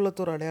இந்த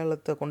முக்குளத்தோர்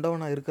அடையாளத்தை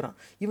கொண்டவனாக இருக்கிறான்.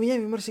 இவன்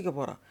ஏன் விமர்சிக்க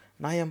போகிறான்?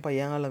 நான் ஏன்ப்பா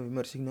ஏன் ஆளை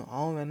விமர்சிக்கணும்?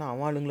 அவன் வேணா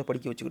அவன் ஆளுங்களை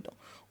படிக்க வச்சுக்கிட்டோம்,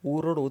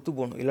 ஊரோட ஒத்து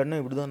போகணும், இல்லைன்னா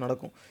இப்படி தான்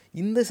நடக்கும்.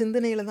 இந்த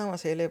சிந்தனையில் தான்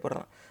அவன்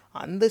செயல்படுறான்.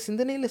 அந்த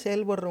சிந்தனையில்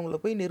செயல்படுறவங்கள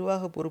போய்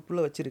நிர்வாக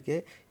பொறுப்பில் வச்சுருக்கே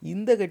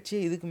இந்த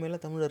கட்சியை இதுக்கு மேலே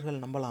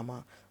தமிழர்கள் நம்பலாமா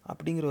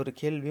அப்படிங்கிற ஒரு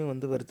கேள்வியும்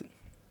வந்து வருது.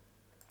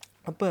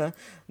 அப்போ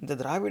இந்த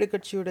திராவிட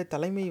கட்சியோட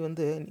தலைமை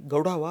வந்து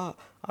கவுடாவா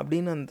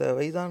அப்படின்னு அந்த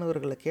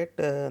வயதானவர்களை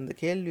கேட்ட அந்த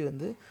கேள்வி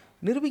வந்து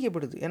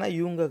நிரூபிக்கப்படுது. ஏன்னா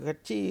இவங்க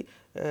கட்சி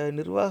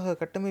நிர்வாக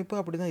கட்டமைப்பு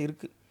அப்படி தான்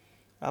இருக்குது.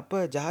 அப்போ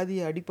ஜாதி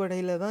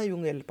அடிப்படையில் தான்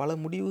இவங்க பல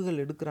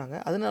முடிவுகள் எடுக்கிறாங்க.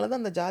 அதனால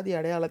தான் அந்த ஜாதி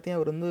அடையாளத்தையும்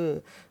அவர் வந்து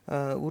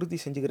உறுதி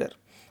செஞ்சுக்கிறார்.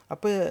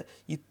 அப்போ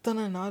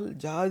இத்தனை நாள்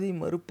ஜாதி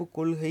மறுப்பு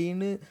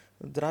கொள்கைன்னு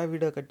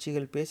திராவிட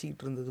கட்சிகள்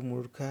பேசிக்கிட்டு இருந்தது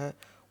முழுக்க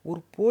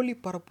ஒரு போலி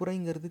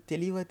பரப்புரைங்கிறது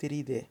தெளிவாக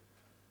தெரியுதே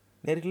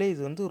நேர்களே.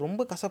 இது வந்து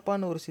ரொம்ப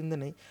கசப்பான ஒரு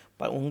சிந்தனை.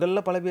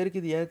 உங்களில் பல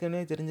பேருக்கு இது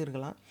ஏற்கனவே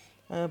தெரிஞ்சிருக்கலாம்,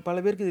 பல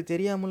பேருக்கு இது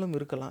தெரியாமலும்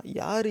இருக்கலாம்.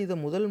 யார் இதை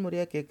முதல்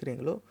முறையாக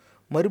கேட்குறீங்களோ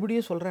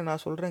மறுபடியும் சொல்கிறேன்,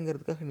 நான்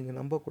சொல்கிறேங்கிறதுக்காக நீங்கள்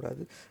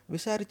நம்பக்கூடாது.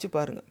 விசாரித்து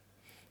பாருங்கள்.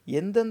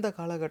 எந்தெந்த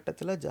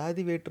காலகட்டத்தில்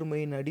ஜாதி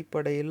வேற்றுமையின்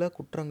அடிப்படையில்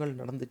குற்றங்கள்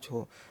நடந்துச்சோ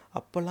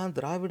அப்போல்லாம்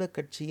திராவிட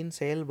கட்சியின்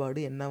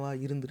செயல்பாடு என்னவா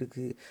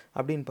இருந்திருக்கு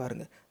அப்படின்னு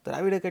பாருங்கள்.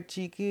 திராவிட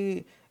கட்சிக்கு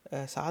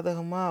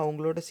சாதகமாக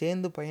அவங்களோட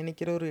சேர்ந்து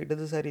பயணிக்கிற ஒரு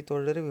இடதுசாரி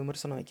தோழரை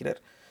விமர்சனம்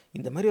வைக்கிறார்.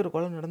 இந்த மாதிரி ஒரு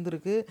கொலை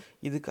நடந்திருக்கு,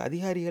 இதுக்கு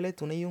அதிகாரிகளே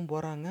துணையும்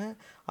போகிறாங்க,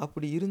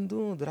 அப்படி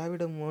இருந்தும்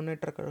திராவிட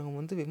முன்னேற்ற கழகம்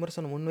வந்து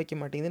விமர்சனம் முன்வைக்க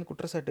மாட்டேங்குதுன்னு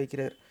குற்றச்சாட்டு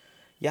வைக்கிறார்.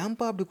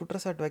 ஏன்பா அப்படி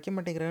குற்றச்சாட்டு வைக்க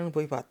மாட்டேங்கிறாங்கன்னு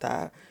போய் பார்த்தா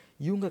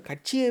இவங்க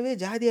கட்சியவே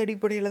ஜாதி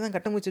அடிப்படையில் தான்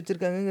கட்டமைச்சு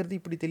வச்சுருக்காங்கிறது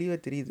இப்படி தெளிவாக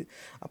தெரியுது.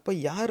 அப்போ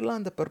யாரெல்லாம்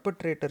அந்த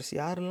பர்பட்ரேட்டர்ஸ்,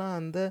 யாரெல்லாம்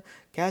அந்த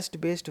கேஸ்ட்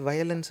பேஸ்ட்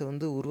வயலன்ஸை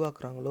வந்து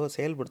உருவாக்குறாங்களோ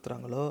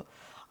செயல்படுத்துகிறாங்களோ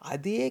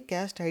அதே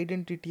கேஸ்ட்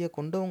ஐடென்டிட்டியை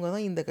கொண்டவங்க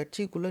தான் இந்த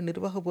கட்சிக்குள்ளே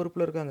நிர்வாக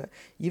பொறுப்பில் இருக்காங்க.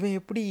 இவன்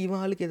எப்படி இவன்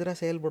ஆளுக்கு எதிராக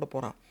செயல்பட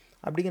போகிறான்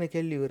அப்படிங்கிற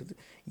கேள்வி வருது.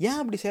 ஏன்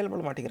அப்படி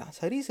செயல்பட மாட்டேங்கிறான்?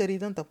 சரி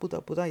தான்,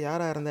 தப்பு தான்,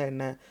 யாராக இருந்தால்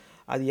என்ன,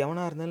 அது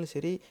எவனாக இருந்தாலும்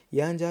சரி,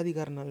 ஏன்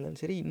ஜாதிக்காரனாக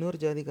இருந்தாலும் சரி, இன்னொரு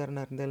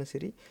ஜாதிக்காரனாக இருந்தாலும்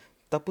சரி,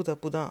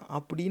 தப்பு தான்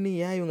அப்படின்னு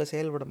ஏன் இவங்க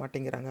செயல்பட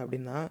மாட்டேங்கிறாங்க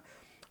அப்படின்னா,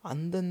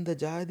 அந்தந்த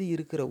ஜாதி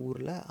இருக்கிற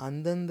ஊரில்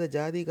அந்தந்த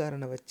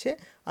ஜாதிக்காரனை வச்சே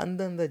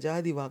அந்தந்த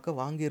ஜாதி வாக்கை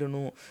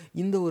வாங்கிடணும்.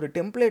 இந்த ஒரு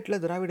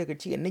டெம்ப்ளேட்டில் திராவிட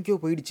கட்சி என்றைக்கோ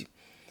போயிடுச்சு.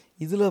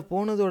 இதில்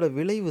போனதோட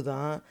விளைவு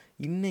தான்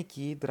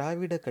இன்றைக்கி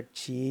திராவிட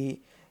கட்சி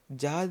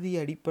ஜாதி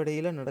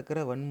அடிப்படையில் நடக்கிற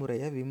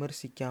வன்முறையை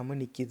விமர்சிக்காமல்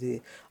நிற்கிது.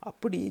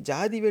 அப்படி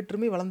ஜாதி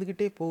வேற்றுமை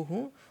வளர்ந்துக்கிட்டே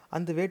போகும்.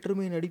 அந்த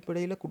வேற்றுமையின்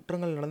அடிப்படையில்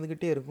குற்றங்கள்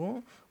நடந்துக்கிட்டே இருக்கும்.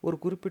 ஒரு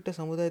குறிப்பிட்ட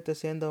சமுதாயத்தை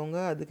சேர்ந்தவங்க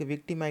அதுக்கு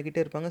விக்டிம்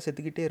ஆகிக்கிட்டே இருப்பாங்க,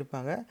 செத்துக்கிட்டே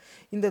இருப்பாங்க.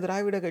 இந்த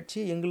திராவிட கட்சி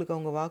எங்களுக்கு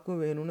அவங்க வாக்கு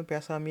வேணும்னு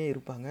பேசாமையே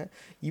இருப்பாங்க.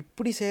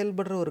 இப்படி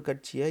செயல்படுற ஒரு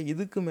கட்சியை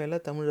இதுக்கு மேலே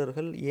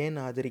தமிழர்கள் ஏன்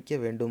ஆதரிக்க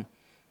வேண்டும்?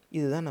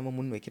 இதுதான் நம்ம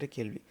முன் வைக்கிற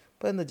கேள்வி.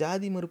 இப்போ இந்த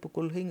ஜாதி மறுப்பு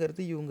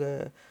கொள்கைங்கிறது இவங்க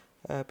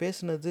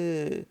பேசுனது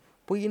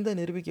பொய்ன்னு தான்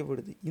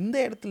நிரூபிக்கப்படுது. இந்த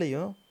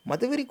இடத்துலையும்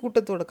மதவெறி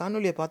கூட்டத்தோட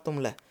காணொலியை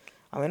பார்த்தோம்ல,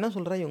 அவன் என்ன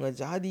சொல்கிறான், இவங்க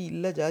ஜாதி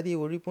இல்லை ஜாதியை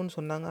ஒழிப்போன்னு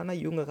சொன்னாங்க, ஆனால்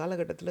இவங்க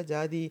காலகட்டத்தில்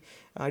ஜாதி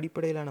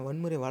அடிப்படையிலான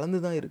வன்முறை வளர்ந்து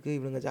தான் இருக்குது,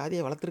 இவங்க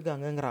ஜாதியை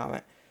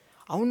வளர்த்துருக்காங்கங்கிறான்.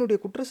 அவனுடைய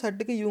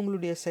குற்றச்சாட்டுக்கு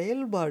இவங்களுடைய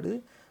செயல்பாடு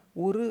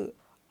ஒரு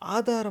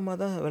ஆதாரமாக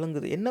தான்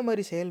விளங்குது. என்ன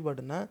மாதிரி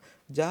செயல்பாடுனா,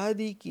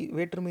 ஜாதிக்கு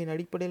வேற்றுமையின்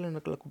அடிப்படையில்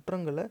நடக்கிற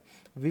குற்றங்களை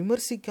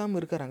விமர்சிக்காமல்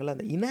இருக்கிறாங்களா,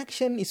 அந்த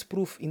இன்ஆக்ஷன் இஸ்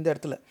ப்ரூஃப். இந்த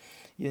இடத்துல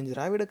இவன்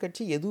திராவிட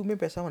கட்சி எதுவுமே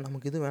பேசாமல்,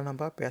 நமக்கு இது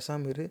வேணாம்ப்பா,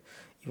 பேசாமல் இரு,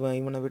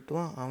 இவனை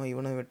வெட்டுவான், அவன்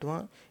இவனை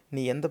வெட்டுவான்,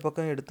 நீ எந்த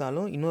பக்கம்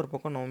எடுத்தாலும் இன்னொரு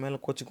பக்கம் நம்ம மேலே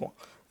கோச்சிக்குவான்,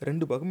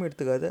 ரெண்டு பக்கமும்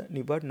எடுத்துக்காத, நீ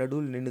பாட்டு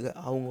நடுவில் நின்றுக,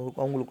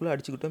 அவங்களுக்குள்ளே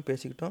அடிச்சுக்கிட்டோம்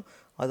பேசிக்கிட்டோம்,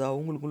 அது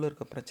அவங்களுக்குள்ளே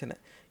இருக்க பிரச்சனை.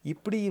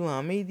 இப்படி இவன்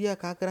அமைதியாக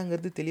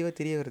காக்கிறாங்கிறது தெளிவாக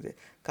தெரிய வருது.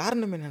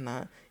 காரணம் என்னென்னா,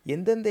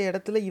 எந்தெந்த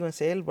இடத்துல இவன்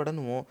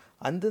செயல்படணுமோ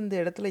அந்தந்த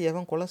இடத்துல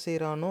எவன் கொலை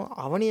செய்கிறானோ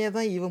அவனையே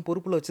தான் இவன்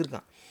பொறுப்பில்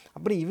வச்சுருக்கான்.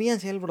 அப்புறம் இவன்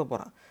ஏன் செயல்பட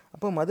போகிறான்?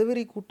 அப்போ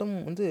மதவெறி கூட்டம்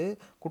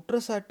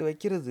குற்றச்சாட்டு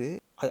வைக்கிறது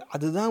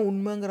அதுதான்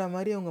உண்மைங்கிற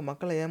மாதிரி அவங்க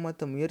மக்களை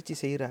ஏமாற்ற முயற்சி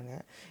செய்கிறாங்க.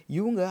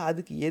 இவங்க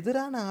அதுக்கு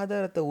எதிரான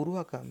ஆதாரத்தை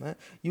உருவாக்காமல்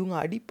இவங்க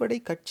அடிப்படை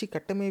கட்சி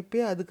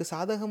கட்டமைப்பே அதுக்கு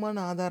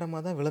சாதகமான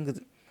ஆதாரமாக தான்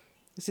விளங்குது.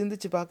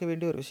 சிந்திச்சு பார்க்க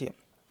வேண்டிய ஒரு விஷயம்.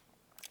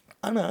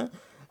 ஆனால்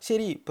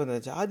சரி, இப்போ இந்த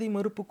ஜாதி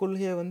மறுப்பு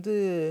கொள்கையை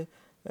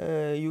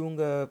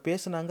இவங்க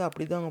பேசுனாங்க,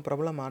 அப்படி தான் அவங்க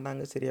பிரபலம்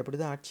ஆனாங்க, சரி அப்படி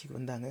தான் ஆட்சிக்கு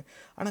வந்தாங்க.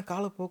 ஆனால்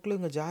காலப்போக்கில்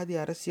இவங்க ஜாதி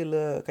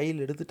அரசியலை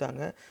கையில்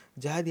எடுத்துட்டாங்க,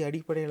 ஜாதி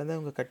அடிப்படையில் தான்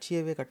இவங்க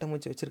கட்சியவே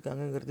கட்டமைச்சு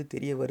வச்சுருக்காங்கங்கிறது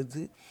தெரிய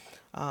வருது.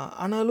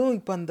 ஆனாலும்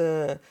இப்போ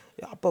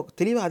அப்போ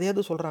தெளிவாக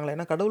அதையாவது சொல்கிறாங்களே,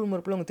 ஏன்னா கடவுள்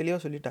மறுப்பில் அவங்க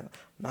தெளிவாக சொல்லிட்டாங்க,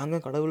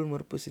 நாங்கள் கடவுள்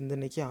மறுப்பு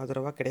சிந்தனைக்கு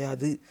ஆதரவாக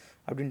கிடையாது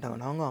அப்படின்ட்டாங்க,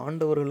 நாங்கள்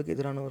ஆண்டவர்களுக்கு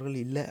எதிரானவர்கள்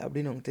இல்லை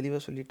அப்படின்னு அவங்க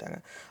தெளிவாக சொல்லிட்டாங்க.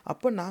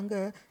 அப்போ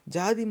நாங்கள்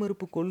ஜாதி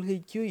மறுப்பு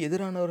கொள்கைக்கும்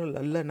எதிரானவர்கள்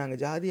அல்ல,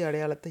 நாங்கள் ஜாதி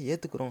அடையாளத்தை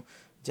ஏற்றுக்கிறோம்,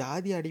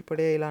 ஜாதி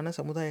அடிப்படையிலான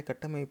சமுதாய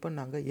கட்டமைப்பை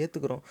நாங்கள்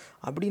ஏற்றுக்கிறோம்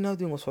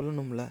அப்படின்னாவது இவங்க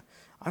சொல்லணும்ல.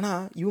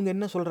 ஆனால் இவங்க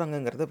என்ன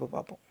சொல்கிறாங்கங்கிறத இப்போ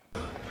பார்ப்போம்.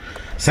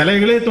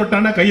 சிலைகளே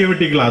தொட்டானா கையை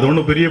வெட்டிக்கலாம், அது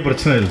ஒன்றும் பெரிய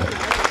பிரச்சனை இல்லை,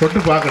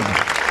 தொட்டு பார்க்கணும்,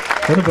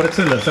 ஒன்றும்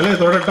பிரச்சனை இல்லை, சிலையை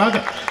தொடட்டாங்க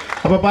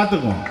அப்போ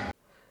பார்த்துக்குவோம்.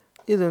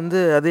 இது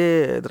அதே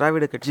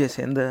திராவிட கட்சியை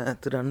சேர்ந்த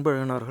திரு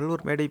அன்பழகன் அவர்கள்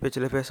ஒரு மேடை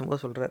பேச்சில்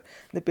பேசும்போது சொல்கிறார்,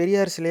 இந்த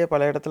பெரியார் சிலையை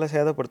பல இடத்துல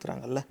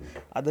சேதப்படுத்துகிறாங்கல்ல,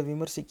 அதை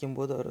விமர்சிக்கும்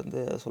போது அவர்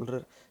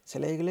சொல்கிறார்,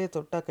 சிலைகளே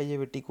தொட்டால் கையை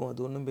வெட்டிக்குவோம்,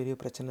 அது ஒன்றும் பெரிய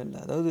பிரச்சனை இல்லை,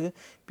 அதாவது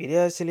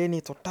பெரியார் சிலையை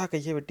நீ தொட்டால்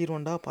கையை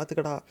வெட்டிடுவோண்டா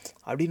பார்த்துக்கடா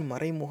அப்படின்னு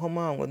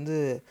மறைமுகமாக அவங்க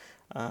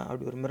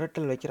அப்படி ஒரு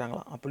மிரட்டல்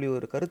வைக்கிறாங்களாம். அப்படி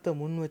ஒரு கருத்தை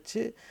முன்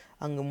வச்சு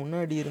அங்கே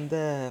முன்னாடி இருந்த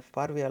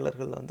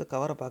பார்வையாளர்கள்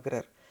கவரை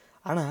பார்க்குறார்.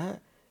 ஆனால்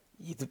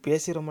இது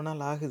பேசி ரொம்ப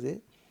நாள் ஆகுது,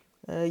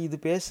 இது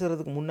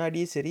பேசுகிறதுக்கு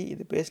முன்னாடியே சரி,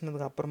 இது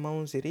பேசினதுக்கு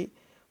அப்புறமாவும் சரி,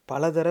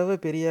 பல தடவை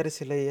பெரியார்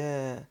சிலையை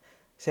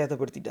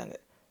சேதப்படுத்திட்டாங்க.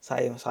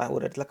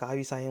 ஒரு இடத்துல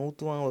காவி சாயம்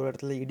ஊற்றுவான், ஒரு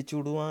இடத்துல இடிச்சு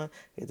விடுவான்,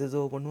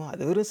 எதோ பண்ணுவான்.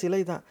 அது வெறும்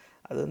சிலை தான்.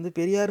 அது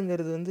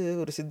பெரியாருங்கிறது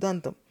ஒரு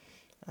சித்தாந்தம்.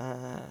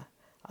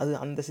 அது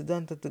அந்த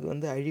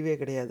சித்தாந்தத்துக்கு அழிவே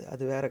கிடையாது,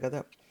 அது வேறு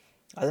கதை.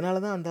 அதனால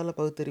தான் அந்தால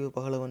பகுத்தறிவு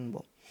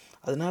பகலவன்போம்.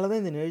 அதனால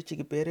தான் இந்த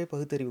நிகழ்ச்சிக்கு பேரே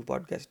பகுத்தறிவு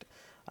பாட்காஸ்ட்.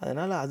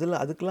 அதனால்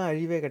அதுக்கெலாம்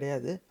அழிவே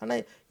கிடையாது.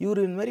 ஆனால்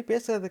இவர் இந்த மாதிரி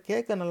பேசுகிறத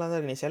கேட்க நல்லா தான்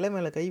இருக்கு. நீ சிலை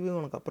மேலே கை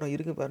உனக்கு அப்புறம்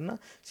இருக்கு பாருன்னா,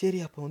 சரி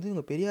அப்போ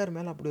இவங்க பெரியார்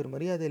மேலே அப்படி ஒரு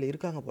மரியாதையில்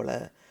இருக்காங்க போல்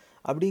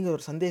அப்படிங்கிற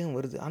ஒரு சந்தேகம்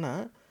வருது.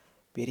 ஆனால்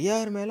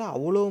பெரியார் மேலே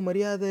அவ்வளோ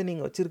மரியாதை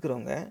நீங்கள்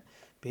வச்சுருக்கிறவங்க,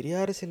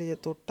 பெரியார் சிலையை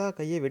தொட்டால்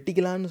கையை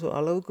வெட்டிக்கலான்னு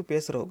அளவுக்கு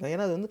பேசுகிறவங்க,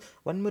 ஏன்னா அது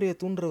வன்முறையை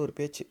தூண்டுற ஒரு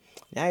பேச்சு.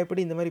 நான்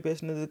எப்படி இந்த மாதிரி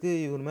பேசுனதுக்கு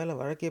இவர் மேலே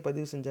வழக்கே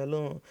பதிவு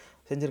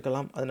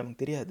செஞ்சுருக்கலாம், அது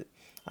நமக்கு தெரியாது.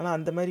 ஆனால்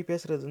அந்த மாதிரி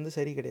பேசுகிறது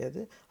சரி கிடையாது.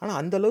 ஆனால்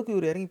அந்தளவுக்கு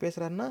இவர் இறங்கி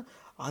பேசுகிறாருன்னா,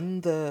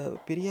 அந்த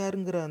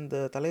பெரியாருங்கிற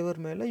அந்த தலைவர்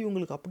மேலே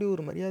இவங்களுக்கு அப்படி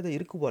ஒரு மரியாதை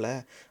இருக்கு போல்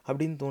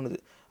அப்படின்னு தோணுது.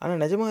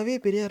 ஆனால் நிஜமாகவே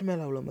பெரியார்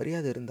மேலே அவ்வளோ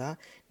மரியாதை இருந்தால்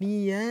நீ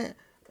ஏன்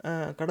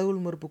கடவுள்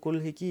மறுப்பு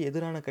கொள்கைக்கு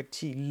எதிரான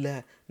கட்சி இல்லை,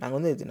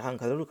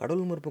 நாங்கள்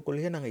கடவுள் மறுப்பு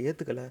கொள்கையை நாங்கள்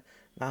ஏற்றுக்கலை,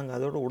 நாங்கள்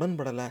அதோட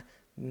உடன்படலை,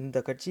 இந்த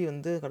கட்சி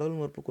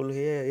கடவுள் மறுப்பு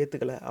கொள்கையை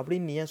ஏற்றுக்கலை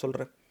அப்படின்னு நீ ஏன்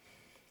சொல்கிற?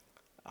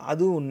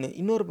 அதுவும் ஒன்று.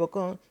 இன்னொரு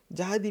பக்கம்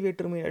ஜாதி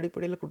வேற்றுமை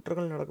அடிப்படையில்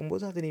குற்றங்கள்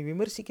நடக்கும்போது அதை நீ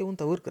விமர்சிக்கவும்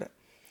தவிர்க்கிற.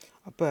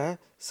 அப்போ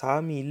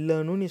சாமி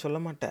இல்லைன்னு நீ சொல்ல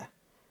மாட்ட,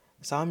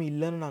 சாமி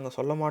இல்லைன்னு நாங்கள்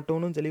சொல்ல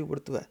மாட்டோன்னு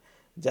தெளிவுபடுத்துவ,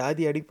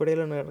 ஜாதி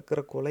அடிப்படையில் நடக்கிற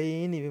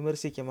கொலையையும் நீ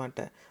விமர்சிக்க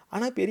மாட்டேன்.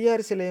 ஆனால்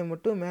பெரியார் சிலையை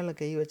மட்டும் மேலே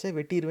கை வச்சா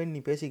வெட்டிடுவேன்னு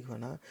நீ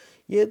பேசிக்குவேன்னா,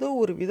 ஏதோ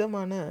ஒரு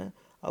விதமான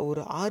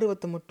ஒரு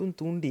ஆர்வத்தை மட்டும்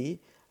தூண்டி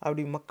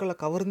அப்படி மக்களை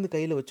கவர்ந்து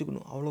கையில்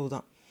வச்சுக்கணும்,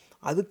 அவ்வளவுதான்.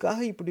 அதுக்காக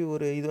இப்படி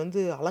ஒரு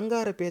இது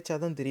அலங்கார பேச்சாக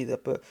தான் தெரியுது.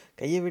 அப்போ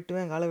கையை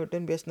வெட்டுவேன் காலை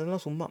வெட்டுவேன்னு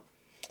பேசினதுலாம் சும்மா.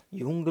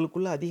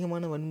 இவங்களுக்குள்ள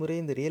அதிகமான வன்முறை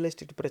இந்த ரியல்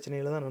எஸ்டேட்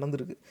பிரச்சனையில் தான்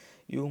நடந்திருக்கு.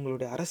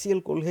 இவங்களுடைய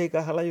அரசியல்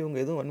கொள்கைக்காகலாம் இவங்க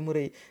எதுவும்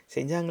வன்முறை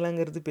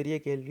செஞ்சாங்களாங்கிறது பெரிய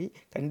கேள்வி.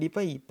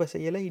 கண்டிப்பாக இப்போ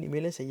செய்யலை,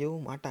 இனிமேலே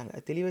செய்யவும் மாட்டாங்க,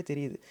 தெளிவாக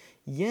தெரியுது.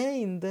 ஏன்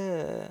இந்த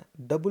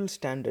டபுள்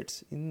ஸ்டாண்டர்ட்ஸ்,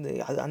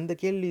 அந்த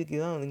கேள்விக்கு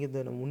தான்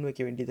இதை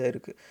முன்வைக்க வேண்டியதாக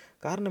இருக்குது.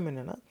 காரணம்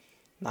என்னென்னா,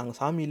 நாங்கள்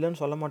சாமி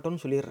இல்லைன்னு சொல்ல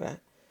மாட்டோம்னு சொல்லிடுறேன்,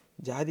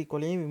 ஜாதி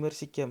கொலையும்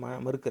விமர்சிக்க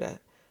மறுக்கிற,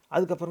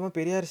 அதுக்கப்புறமா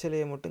பெரியார்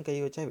சிலையை மட்டும் கை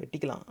வச்சா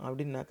வெட்டிக்கலாம்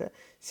அப்படின்னாக்க,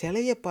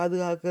 சிலையை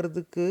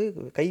பாதுகாக்கிறதுக்கு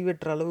கை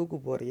வெட்டுற அளவுக்கு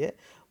போகிறிய,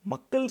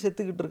 மக்கள்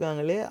செத்துக்கிட்டு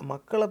இருக்காங்களே,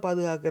 மக்களை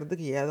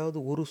பாதுகாக்கிறதுக்கு ஏதாவது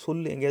ஒரு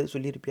சொல் எங்கேயாவது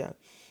சொல்லியிருப்பியா?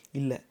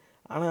 இல்லை.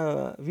 ஆனால்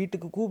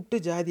வீட்டுக்கு கூப்பிட்டு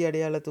ஜாதி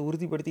அடையாளத்தை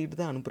உறுதிப்படுத்திக்கிட்டு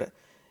தான் அனுப்புகிற.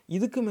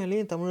 இதுக்கு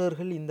மேலேயும்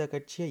தமிழர்கள் இந்த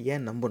கட்சியை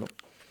ஏன் நம்பணும்?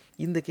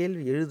 இந்த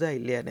கேள்வி எழுதா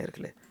இல்லையா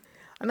நேர்களே?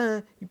 ஆனால்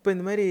இப்போ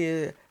இந்த மாதிரி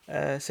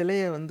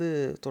சிலையை வந்து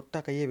தொட்டா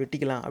கையை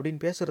வெட்டிக்கலாம் அப்படின்னு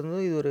பேசுகிறது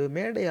இது ஒரு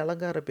மேடை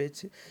அலங்கார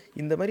பேச்சு.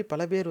 இந்த மாதிரி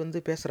பல பேர் வந்து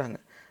பேசுகிறாங்க.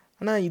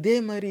 ஆனால் இதே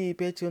மாதிரி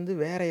பேச்சு வந்து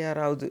வேறு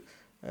யாராவது,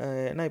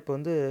 ஏன்னா இப்போ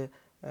வந்து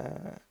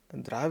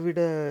திராவிட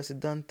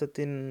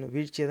சித்தாந்தத்தின்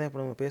வீழ்ச்சியை தான்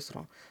இப்போ நம்ம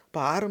பேசுகிறோம். இப்போ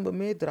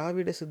ஆரம்பமே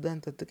திராவிட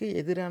சித்தாந்தத்துக்கு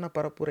எதிரான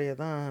பரப்புரையை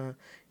தான்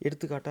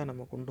எடுத்துக்காட்டாக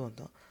நம்ம கொண்டு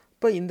வந்தோம்.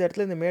 இப்போ இந்த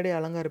இடத்துல இந்த மேடை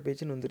அலங்கார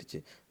பேச்சுன்னு வந்துருச்சு.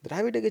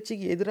 திராவிட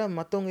கட்சிக்கு எதிராக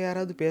மற்றவங்க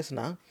யாராவது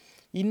பேசுனா,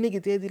 இன்றைக்கி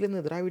தேதியில்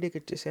இந்த திராவிட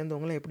கட்சியை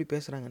சேர்ந்தவங்களாம் எப்படி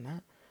பேசுகிறாங்கன்னா,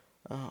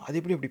 அது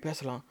எப்படி அப்படி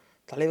பேசலாம்,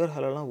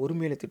 தலைவர்களெல்லாம்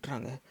ஒருமையில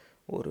திட்டுறாங்க,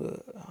 ஒரு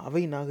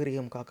அவை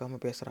நாகரிகம்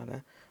காக்காமல் பேசுகிறாங்க,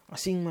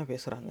 அசிங்கமாக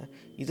பேசுகிறாங்க,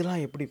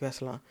 இதெல்லாம் எப்படி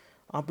பேசலாம்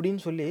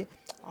அப்படின்னு சொல்லி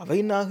அவை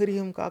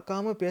நாகரிகம்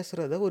காக்காமல்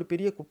பேசுகிறத ஒரு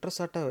பெரிய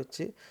குற்றச்சாட்டாக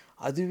வச்சு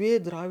அதுவே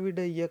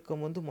திராவிட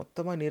இயக்கம் வந்து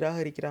மொத்தமாக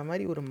நிராகரிக்கிற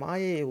மாதிரி ஒரு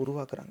மாயையை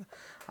உருவாக்குறாங்க.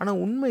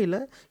 ஆனால் உண்மையில்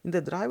இந்த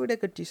திராவிட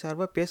கட்சி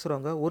சார்பாக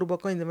பேசுகிறவங்க ஒரு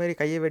பக்கம் இந்த மாதிரி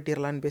கையை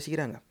வெட்டிடலான்னு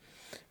பேசிக்கிறாங்க,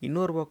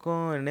 இன்னொரு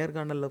பக்கம்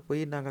நேர்காணலில்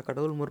போய் நாங்கள்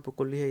கடவுள் மறுப்பு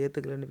கொள்கையை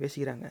ஏற்றுக்கலன்னு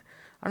பேசிக்கிறாங்க.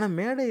 ஆனால்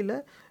மேடையில்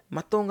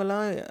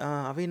மற்றவங்களாம்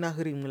அவை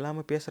நாகரிகம்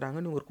இல்லாமல்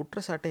பேசுகிறாங்கன்னு ஒரு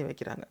குற்றச்சாட்டையும்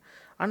வைக்கிறாங்க.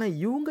 ஆனால்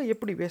இவங்க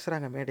எப்படி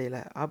பேசுகிறாங்க மேடையில்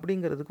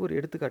அப்படிங்கிறதுக்கு ஒரு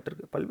எடுத்துக்காட்டு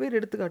இருக்குது, பல்வேறு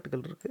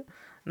எடுத்துக்காட்டுகள் இருக்குது.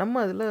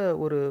 நம்ம அதில்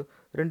ஒரு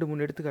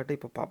 2-3 எடுத்துக்காட்டை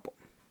இப்போ பார்ப்போம்.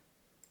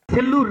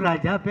 செல்லூர்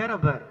ராஜா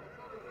பேரப்பர்,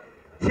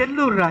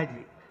 செல்லூர் ராஜ்,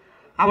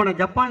 அவனை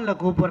ஜப்பானில்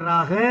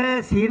கூப்பிட்றாங்க,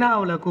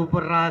 சீனாவில்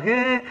கூப்பிட்றாங்க,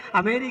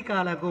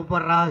 அமெரிக்காவில்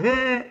கூப்பிட்றாங்க.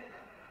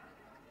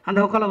 அந்த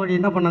உக்காலவழி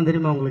என்ன பண்ண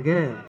தெரியுமா உங்களுக்கு?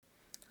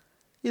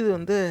 இது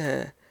வந்து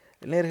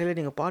நேர்களே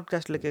நீங்கள்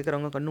பாட்காஸ்ட்டில்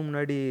கேட்குறவங்க கண்ணு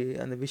முன்னாடி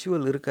அந்த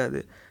விஷுவல் இருக்காது.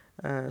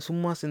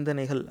 சும்மா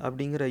சிந்தனைகள்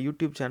அப்படிங்கிற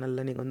யூடியூப்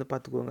சேனலில் நீங்கள் வந்து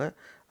பார்த்துக்கோங்க,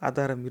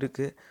 ஆதாரம்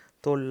இருக்குது.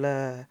 தோளில்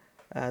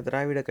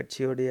திராவிட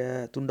கட்சியோடைய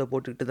துண்டை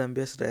போட்டுக்கிட்டு தான்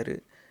பேசுகிறாரு.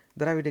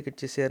 திராவிட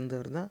கட்சியை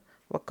சேர்ந்தவர் தான்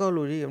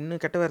வக்காலொழி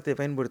அப்படின்னு கெட்ட வார்த்தையை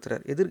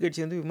பயன்படுத்துகிறார்.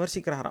 எதிர்கட்சி வந்து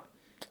விமர்சிக்கிறாராம்.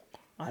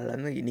 அதில்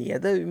வந்து நீ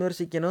எதை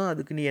விமர்சிக்கணும்,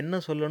 அதுக்கு நீ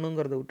என்ன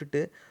சொல்லணுங்கிறத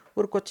விட்டுட்டு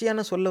ஒரு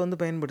கொச்சையான சொல்லை வந்து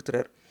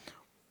பயன்படுத்துகிறார்.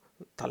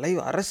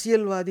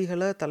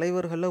 அரசியல்வாதிகளை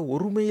தலைவர்களை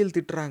ஒருமையில்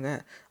திட்டுறாங்க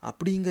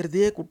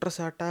அப்படிங்கிறதே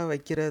குற்றச்சாட்டாக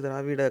வைக்கிற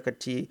திராவிட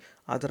கட்சி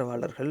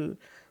ஆதரவாளர்கள்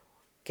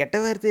கெட்ட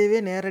வார்த்தையவே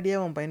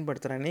நேரடியாக அவன்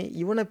பயன்படுத்துகிறானே,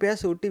 இவனை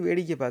பேச விட்டு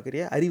வேடிக்கை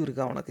பார்க்குறியா? அறிவு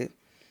இருக்கா அவனுக்கு?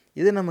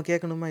 இதை நம்ம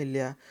கேட்கணுமா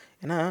இல்லையா?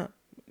 ஏன்னா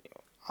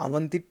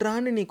அவன்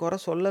திட்டுறான்னு நீ குறை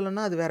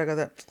சொல்லலைன்னா அது வேறு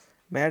கதை.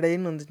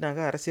 மேடைன்னு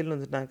வந்துட்டாக்கா, அரசியல்னு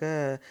வந்துட்டாக்கா,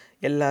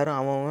 எல்லாரும்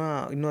அவன்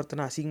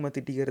இன்னொருத்தனை அசிங்கமாக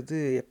திட்டிக்கிறது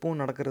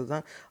எப்பவும் நடக்கிறது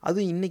தான்.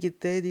 அதுவும் இன்றைக்கி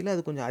தேதியில்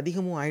அது கொஞ்சம்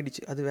அதிகமும்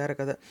ஆயிடுச்சு, அது வேறு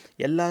கதை.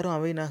 எல்லாரும்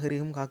அவை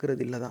நாகரிகம்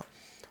காக்கிறது இல்லை தான்.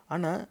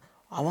 ஆனால்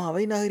அவன்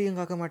அவை நாகரிகம்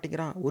காக்க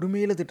மாட்டேங்கிறான்,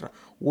 ஒருமையில் திட்டுறான்.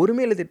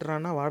 ஒருமையில்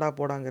திட்டுறான்னா வாடா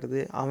போடாங்கிறது,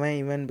 அவன்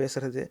இவன்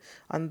பேசுகிறது,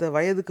 அந்த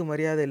வயதுக்கு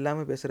மரியாதை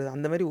இல்லாமல் பேசுகிறது,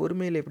 அந்த மாதிரி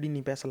ஒருமையில் எப்படி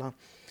நீ பேசலாம்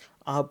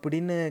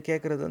அப்படின்னு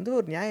கேட்குறது வந்து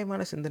ஒரு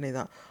நியாயமான சிந்தனை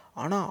தான்.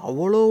 ஆனால்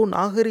அவ்வளோ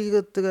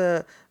நாகரிகத்தை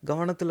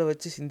கவனத்தில்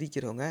வச்சு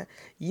சிந்திக்கிறவங்க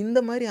இந்த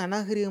மாதிரி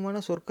அநாகரிகமான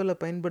சொற்களை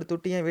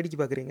பயன்படுத்திவிட்டு ஏன் வேடிக்கை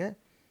பார்க்குறீங்க?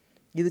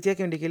 இது கேட்க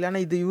வேண்டிய கேள்வி.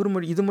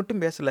 ஆனால் இது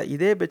மட்டும் பேசலை,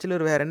 இதே பேச்சில்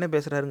ஒரு வேறு என்ன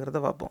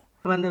பேசுகிறாருங்கிறத பார்ப்போம்.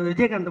 அந்த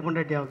விஜயகாந்த்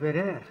பொண்டாட்டி அவ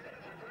பேர்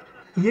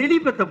எலி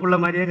பெத்த புள்ள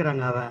மாதிரியே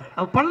இருக்கிறாங்க.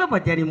 அவ பல்ல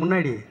பார்த்தியா நீ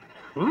முன்னாடி?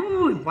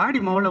 பாடி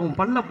மவளை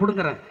உன் பல்ல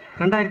பிடுங்குறேன்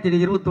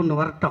 2021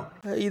 வரட்டும்.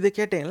 இது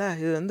கேட்டீங்களா?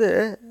 இது வந்து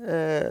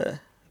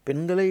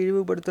பெண்களை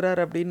இழிவுபடுத்துகிறார்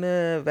அப்படின்னு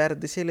வேறு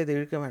திசையில் இதை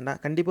இழுக்க வேண்டாம்.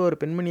 கண்டிப்பாக ஒரு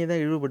பெண்மணியை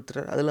தான்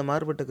இழிவுபடுத்துகிறார், அதில்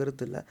மாறுபட்ட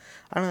கருத்து இல்லை.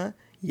 ஆனால்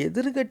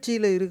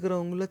எதிர்கட்சியில்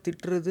இருக்கிறவங்கள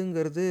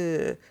திட்டுறதுங்கிறது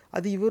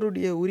அது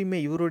இவருடைய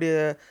உரிமை. இவருடைய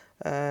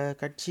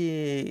கட்சி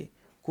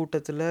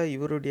கூட்டத்தில்,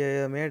 இவருடைய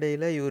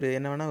மேடையில் இவர்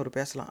என்ன வேணால் அவர்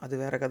பேசலாம், அது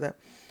வேறு கதை.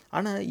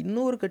 ஆனால்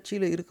இன்னொரு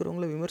கட்சியில்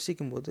இருக்கிறவங்கள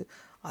விமர்சிக்கும் போது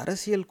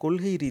அரசியல்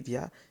கொள்கை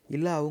ரீதியாக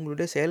இல்லை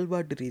அவங்களுடைய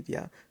செயல்பாட்டு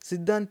ரீதியாக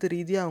சித்தாந்த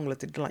ரீதியாக அவங்கள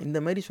திட்டலாம்.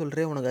 இந்த மாதிரி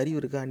சொல்கிறே உனக்கு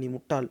அறிவு இருக்கா, நீ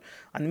முட்டாள்,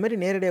 அந்த மாதிரி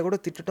நேரடியாக கூட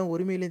திட்டட்டும்,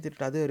 ஒருமையிலையும்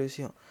திட்டட்டும், அது ஒரு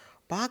விஷயம்.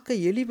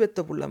 பார்க்க எலி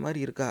பெத்த புள்ள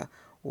மாதிரி இருக்கா,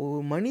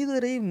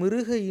 மனிதரை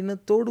மிருக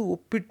இனத்தோடு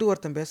ஒப்பிட்டு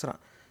ஒருத்தன்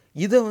பேசுகிறான்.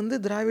 இதை வந்து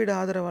திராவிட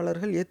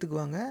ஆதரவாளர்கள்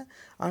ஏற்றுக்குவாங்க.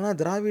 ஆனால்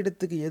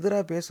திராவிடத்துக்கு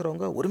எதிராக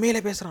பேசுகிறவங்க ஒருமையில்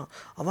பேசுகிறான்,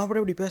 அவன் அப்படி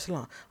இப்படி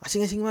பேசலாம்,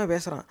 அசிங்கமாக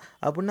பேசுகிறான்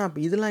அப்படின்னா அப்போ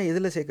இதெல்லாம்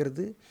எதில்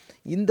சேர்க்குறது?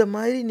 இந்த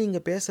மாதிரி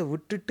நீங்கள் பேச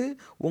விட்டுட்டு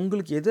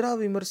உங்களுக்கு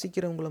எதிராக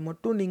விமர்சிக்கிறவங்கள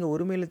மட்டும் நீங்கள்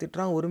ஒருமையில்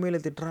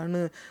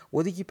திட்டுறான்னு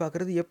ஒதுக்கி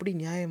பார்க்குறது எப்படி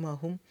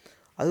நியாயமாகும்?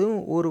 அதுவும்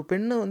ஒரு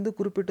பெண்ணை வந்து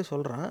குறிப்பிட்டு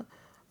சொல்கிறான்.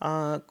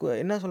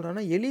 என்ன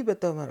சொல்கிறான்னா எலி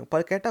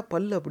பெத்தவன் கேட்டால்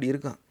பல் அப்படி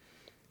இருக்கான்.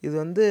 இது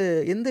வந்து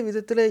எந்த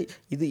விதத்தில்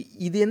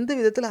இது எந்த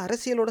விதத்தில்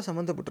அரசியலோட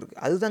சம்மந்தப்பட்டிருக்கு,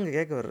 அதுதான் அங்கே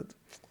கேட்க வர்றது.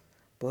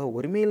 இப்போ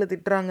ஒருமையில்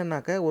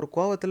திட்டுறாங்கன்னாக்க ஒரு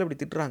கோவத்தில் அப்படி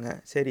திட்டுறாங்க,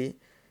 சரி.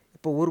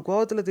 இப்போ ஒரு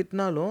கோவத்தில்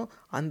திட்டினாலும்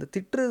அந்த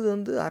திட்டுறது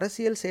வந்து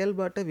அரசியல்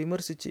செயல்பாட்டை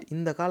விமர்சித்து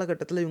இந்த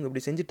காலகட்டத்தில் இவங்க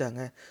இப்படி செஞ்சுட்டாங்க,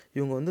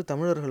 இவங்க வந்து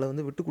தமிழர்களை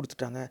வந்து விட்டு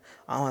கொடுத்துட்டாங்க,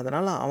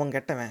 அதனால் அவன்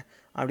கெட்டவன்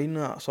அப்படின்னு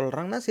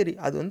சொல்கிறாங்கன்னா சரி,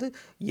 அது வந்து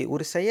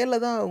ஒரு செயலை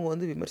தான் அவங்க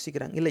வந்து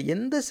விமர்சிக்கிறாங்க. இல்லை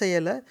எந்த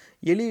செயலை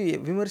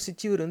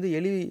விமர்சித்து இவர் வந்து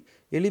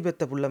எலி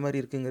பெத்த புள்ள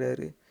மாதிரி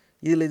இருக்குங்கிறாரு.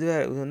 இதில் இது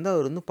வந்து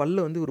அவர் வந்து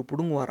பல்ல வந்து இவர்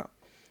பிடுங்குவாராம்.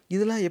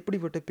 இதெல்லாம்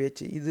எப்படிப்பட்ட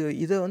பேச்சு?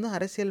 இதை வந்து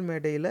அரசியல்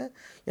மேடையில்,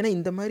 ஏன்னா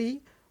இந்த மாதிரி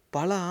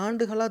பல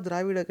ஆண்டுகளாக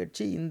திராவிட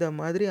கட்சி இந்த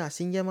மாதிரி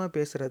அசிங்கமாக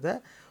பேசுகிறத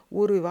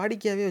ஒரு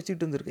வாடிக்கையாகவே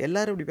வச்சுக்கிட்டு இருந்திருக்கு.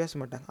 எல்லோரும் இப்படி பேச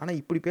மாட்டாங்க, ஆனால்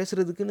இப்படி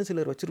பேசுகிறதுக்குன்னு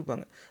சிலர்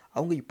வச்சுருப்பாங்க.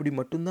 அவங்க இப்படி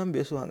மட்டும்தான்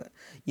பேசுவாங்க.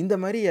 இந்த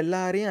மாதிரி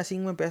எல்லாரையும்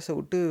அசிங்கமாக பேச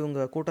விட்டு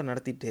இவங்க கூட்டம்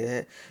நடத்திட்டு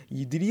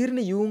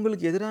திடீர்னு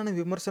இவங்களுக்கு எதிரான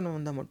விமர்சனம்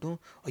வந்தால் மட்டும்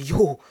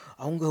ஐயோ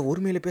அவங்க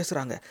ஒருமையில்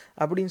பேசுகிறாங்க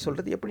அப்படின்னு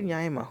சொல்கிறது எப்படி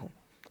நியாயமாகும்?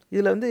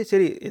 இதில் வந்து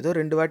சரி ஏதோ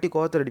 2 வாட்டி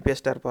கோவத்தில் அடி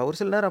பேசிட்டாருப்பா, ஒரு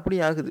சில நேரம் அப்படி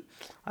ஆகுது.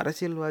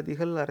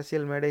 அரசியல்வாதிகள்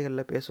அரசியல்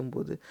மேடைகளில்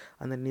பேசும்போது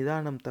அந்த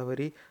நிதானம்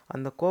தவறி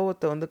அந்த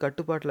கோவத்தை வந்து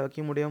கட்டுப்பாட்டில்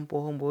வைக்க முடியாமல்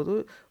போகும்போது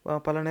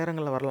பல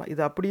நேரங்களில் வரலாம்.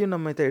 இது அப்படியும்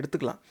நம்ம இதை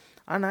எடுத்துக்கலாம்.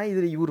 ஆனால்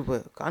இதில் இவர்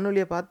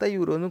காணொலியை பார்த்தா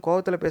இவர் வந்து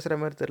கோவத்தில் பேசுகிற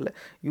மாதிரி தெரில.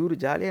 இவர்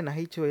ஜாலியாக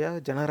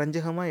நகைச்சுவையாக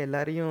ஜனரஞ்சகமாக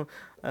எல்லாரையும்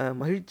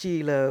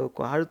மகிழ்ச்சியில்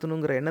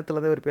ஆழ்த்தணுங்கிற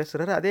எண்ணத்தில் தான் இவர்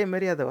பேசுகிறாரு.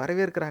 அதேமாரி அதை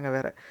வரவேற்கிறாங்க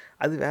வேறு,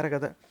 அது வேறு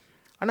கதை.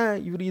 ஆனால்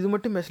இவர் இது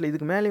மட்டும் பேசலை,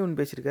 இதுக்கு மேலே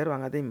ஒன்று பேசியிருக்காரு.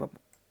 வாங்க அதையும்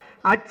பார்ப்போம்.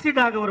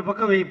 அச்சுடாக ஒரு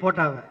பக்கம் வை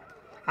போட்டாவ,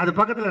 அது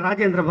பக்கத்தில்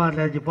ராஜேந்திர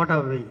பாலாஜி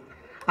போட்டாவை வை,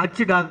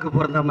 அச்சுடாக்கு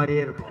பிறந்த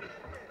மாதிரியே இருக்கும்.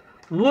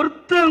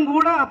 ஒருத்தன்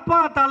கூட அப்பா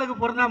தாளுக்கு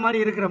பிறந்த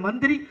மாதிரி இருக்கிற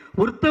மந்திரி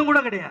ஒருத்தன் கூட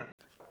கிடையாது.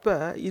 இப்போ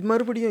இது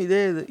மறுபடியும்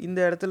இந்த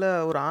இடத்துல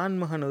ஒரு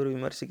ஆண்மகன் ஒரு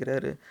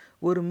விமர்சிக்கிறாரு.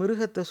 ஒரு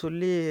மிருகத்தை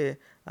சொல்லி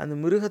அந்த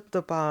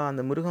மிருகத்தை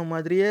அந்த மிருகம்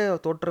மாதிரியே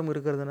தோற்றம்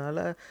இருக்கிறதுனால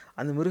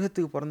அந்த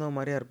மிருகத்துக்கு பிறந்தவ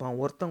மாதிரியா இருப்பான்,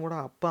 ஒருத்தன் கூட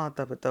அப்பா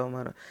ஆத்தா பெற்றவ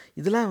மாதிரி.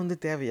 இதெல்லாம் வந்து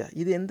தேவையா?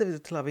 இது எந்த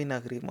விதத்தில் அவை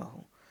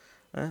நாகரிகமாகும்?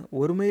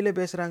 ஒருமையில்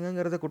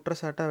பேசுகிறாங்கங்கிறத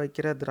குற்றச்சாட்டாக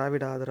வைக்கிற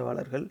திராவிட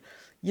ஆதரவாளர்கள்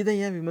இதை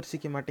ஏன்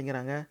விமர்சிக்க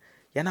மாட்டேங்கிறாங்க?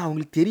 ஏன்னா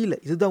அவங்களுக்கு தெரியல,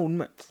 இதுதான்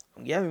உண்மை.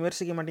 அவங்க ஏன்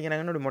விமர்சிக்க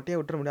மாட்டேங்கிறாங்கன்னு அப்படி மொட்டையாக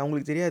விட்டுற முடியும்.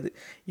 அவங்களுக்கு தெரியாது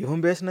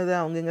இவன் பேசுனதை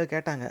அவங்க எங்கே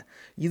கேட்டாங்க.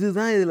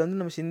 இதுதான் இதில் வந்து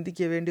நம்ம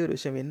சிந்திக்க வேண்டிய ஒரு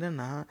விஷயம்.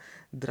 என்னென்னா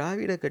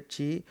திராவிட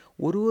கட்சி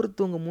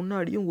ஒருத்தவங்க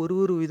முன்னாடியும்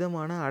ஒரு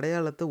விதமான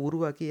அடையாளத்தை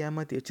உருவாக்கி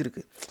ஏமாற்றி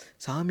வச்சுருக்கு.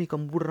 சாமி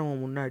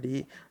கும்பிடுறவன் முன்னாடி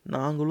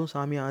நாங்களும்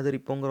சாமி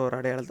ஆதரிப்போங்கிற ஒரு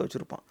அடையாளத்தை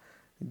வச்சுருப்பான்.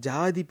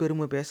 ஜாதி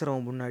பெருமை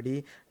பேசுகிறவன் முன்னாடி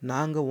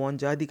நாங்கள் உன்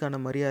ஜாதிக்கான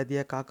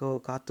மரியாதையாக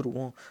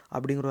காத்துருவோம்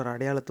அப்படிங்கிற ஒரு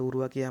அடையாளத்தை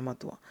உருவாக்கி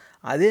ஏமாற்றுவான்.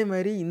 அதே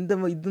மாதிரி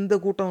இந்த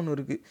கூட்டம் ஒன்று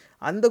இருக்குது.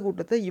 அந்த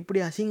கூட்டத்தை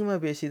இப்படி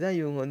அசிங்கமாக பேசி தான்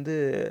இவங்க வந்து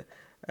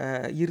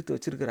ஈர்த்து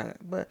வச்சுருக்கிறாங்க.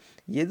 இப்போ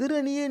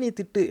எதிரணியே நீ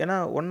திட்டு, ஏன்னா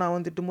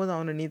அவன் திட்டும்போது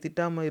அவனை நீ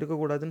திட்டாமல்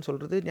இருக்கக்கூடாதுன்னு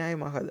சொல்கிறது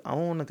நியாயமாகாது.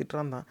 அவன் உன்னை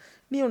திட்டுறான் தான்,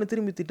 நீ அவனை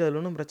திரும்பி திட்டாது,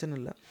 ஒன்றும் பிரச்சனை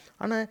இல்லை.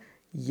 ஆனால்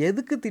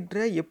எதுக்கு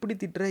திட்டுற, எப்படி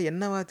திட்டுற,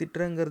 என்னவா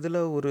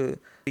திட்டுறங்கிறதுல ஒரு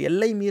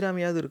எல்லை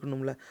மீறாமையாவது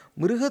இருக்கணும்ல.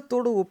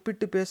 மிருகத்தோடு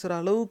ஒப்பிட்டு பேசுகிற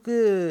அளவுக்கு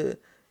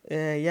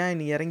ஏன்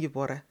நீ இறங்கி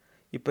போகிற?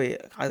 இப்போ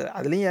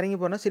அதுலேயும் இறங்கி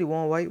போனால் சரி,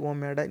 உன் வாய்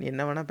உன் மேடை, நீ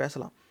என்ன வேணால்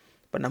பேசலாம்.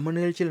 இப்போ நம்ம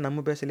நிகழ்ச்சியில்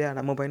நம்ம பேசலையா,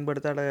 நம்ம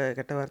பயன்படுத்தாத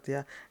கெட்ட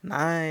வார்த்தையா?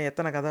 நான்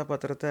எத்தனை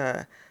கதாபாத்திரத்தை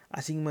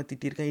அசிங்கமாக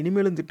திட்டியிருக்கேன்,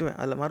 இனிமேலும் திட்டுவேன்,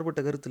 அதில்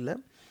மாறுபட்ட கருத்து இல்லை.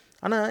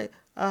 ஆனால்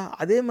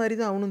அதே மாதிரி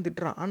தான் அவனும்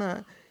திட்டுறான். ஆனால்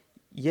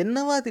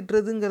என்னவா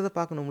திட்டுறதுங்கிறத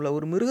பார்க்கணும்ல.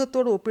 ஒரு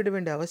மிருகத்தோடு ஒப்பிட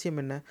வேண்டிய அவசியம்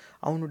என்ன?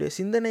 அவனுடைய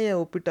சிந்தனையை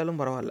ஒப்பிட்டாலும்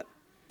பரவாயில்ல.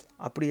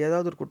 அப்படி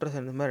ஏதாவது ஒரு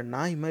குற்றம் இந்த மாதிரி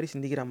நாய் மாதிரி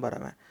சிந்திக்கிறான்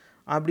பாருவன்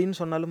அப்படின்னு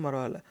சொன்னாலும்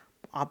பரவாயில்ல.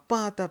 அப்பா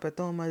ஆத்தா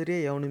பெற்றவன் மாதிரியே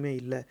எவனுமே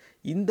இல்லை.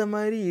 இந்த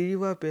மாதிரி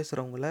இழிவாக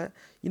பேசுகிறவங்கள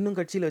இன்னும்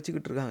கட்சியில்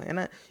வச்சுக்கிட்டு இருக்காங்க.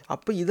 ஏன்னா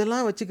அப்போ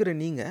இதெல்லாம் வச்சுக்கிற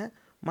நீங்கள்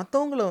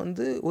மற்றவங்கள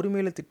வந்து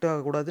ஒருமையில்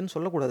திட்டக்கூடாதுன்னு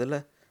சொல்லக்கூடாதுல்ல.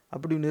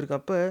 அப்படி ஒன்று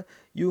இருக்கப்போ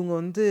இவங்க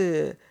வந்து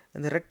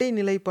இந்த இரட்டை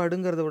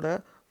நிலைப்பாடுங்கிறத விட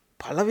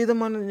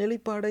பலவிதமான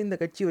நிலைப்பாடை இந்த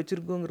கட்சி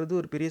வச்சுருக்கோங்கிறது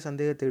ஒரு பெரிய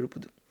சந்தேகத்தை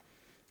எழுப்புது.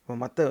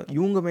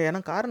 இப்போ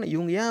ஏன்னா காரணம்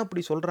இவங்க ஏன்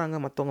அப்படி சொல்கிறாங்க,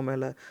 மற்றவங்க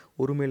மேலே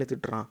ஒருமையில்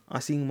திட்டுறான்,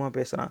 அசிங்கமாக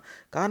பேசுகிறான்.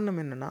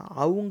 காரணம் என்னென்னா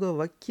அவங்க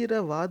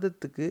வைக்கிற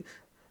வாதத்துக்கு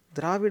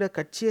திராவிட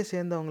கட்சியை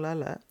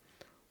சேர்ந்தவங்களால்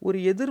ஒரு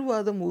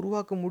எதிர்வாதம்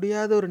உருவாக்க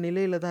முடியாத ஒரு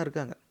நிலையில் தான்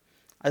இருக்காங்க.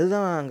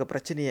 அதுதான் அங்கே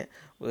பிரச்சனையே.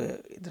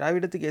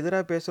 திராவிடத்துக்கு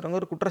எதிராக பேசுகிறவங்க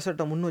ஒரு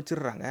குற்றச்சாட்டை முன்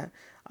வச்சிடுறாங்க,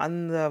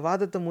 அந்த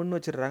வாதத்தை முன்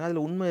வச்சிடுறாங்க.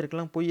 அதில் உண்மை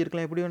இருக்கலாம், பொய்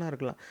இருக்கலாம், எப்படி வேணா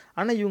இருக்கலாம்.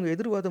 ஆனால் இவங்க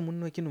எதிர்வாதம்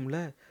முன் வைக்கணும்ல.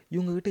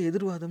 இவங்ககிட்ட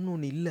எதிர்வாதம்னு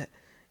ஒன்று இல்லை.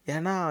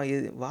 ஏன்னா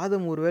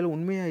வாதம் ஒருவேளை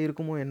உண்மையாக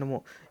இருக்குமோ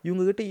என்னமோ.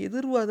 இவங்ககிட்ட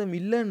எதிர்வாதம்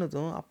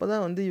இல்லைன்னதும் அப்போ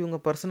தான் வந்து இவங்க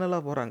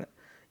பர்சனலாக போகிறாங்க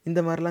இந்த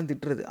மாதிரிலாம்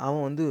திட்டுறது.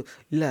 அவன் வந்து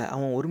இல்லை,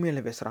 அவன்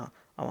ஒருமையில் பேசுகிறான்,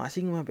 அவன்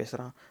அசிங்கமாக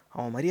பேசுகிறான்,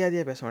 அவன்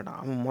மரியாதையாக பேச மாட்டான்,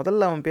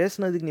 அவன்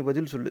பேசுனதுக்கு நீ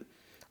பதில் சொல்லு,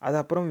 அது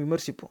அப்புறம்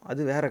விமர்சிப்போம்,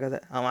 அது வேறு கதை.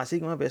 அவன்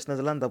அசிங்கமாக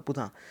பேசுனதெல்லாம் தப்பு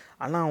தான்.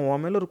 ஆனால்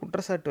அவன் மேலே ஒரு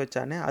குற்றச்சாட்டு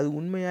வச்சானே, அது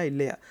உண்மையாக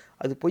இல்லையா,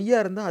 அது பொய்யா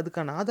இருந்தால்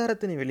அதுக்கான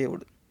ஆதாரத்தை நீ வெளியே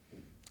விடு.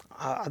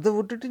 அதை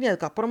விட்டுட்டு நீ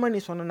அதுக்கப்புறமா நீ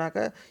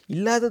சொன்னாக்கா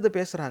இல்லாததை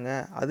பேசுகிறாங்க,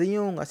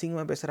 அதையும் அவங்க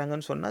அசிங்கமாக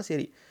பேசுகிறாங்கன்னு சொன்னால்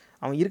சரி.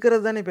 அவன்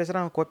இருக்கிறது தானே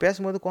பேசுகிறான், அவன்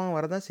பேசும்போது கோவம்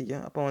வரதான்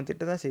செய்யும், அப்போ அவன்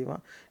திட்ட தான்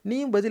செய்வான்.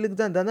 நீயும் பதிலுக்கு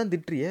தான்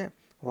திட்டுறியே.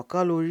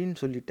 வக்கால் ஒழின்னு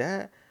சொல்லிட்ட,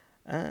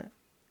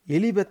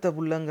 எலி பெத்த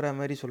புள்ளங்கிற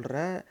மாதிரி சொல்கிற,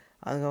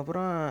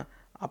 அதுக்கப்புறம்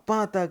அப்பா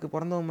அத்தாவுக்கு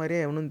பிறந்தவன்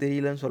மாதிரியே எவனும்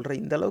தெரியலன்னு சொல்கிற.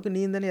 இந்த அளவுக்கு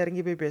நீ தானே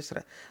இறங்கி போய் பேசுகிற.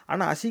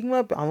 ஆனால்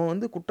அசிங்கமாக அவன்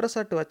வந்து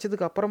குற்றச்சாட்டு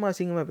வச்சதுக்கு அப்புறமா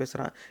அசிங்கமாக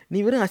பேசுகிறான். நீ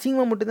வெறும்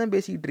அசிங்கமாக மட்டும்தான்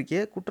பேசிக்கிட்டு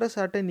இருக்கியே,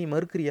 குற்றச்சாட்டை நீ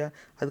மறுக்கிறியா,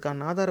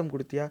 அதுக்கான ஆதாரம்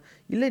கொடுத்தியா,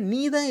 இல்லை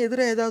நீ தான்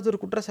எதிராக ஏதாவது ஒரு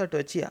குற்றச்சாட்டு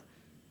வச்சியா?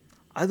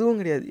 அதுவும்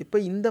கிடையாது. இப்போ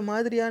இந்த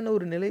மாதிரியான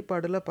ஒரு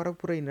நிலைப்பாடில்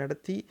பரப்புரை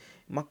நடத்தி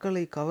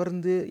மக்களை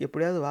கவர்ந்து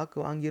எப்படியாவது வாக்கு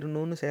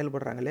வாங்கிடணும்னு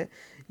செயல்படுறாங்களே,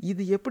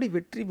 இது எப்படி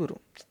வெற்றி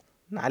பெறும்?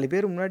 4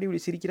 பேர் முன்னாடி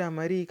இப்படி சிரிக்கிற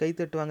மாதிரி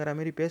கைத்தட்டு வாங்குற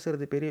மாதிரி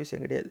பேசுறது பெரிய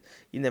விஷயம் கிடையாது.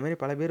 இந்த மாதிரி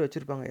பல பேர்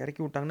வச்சுருப்பாங்க,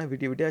 இறக்கி விட்டாங்கன்னா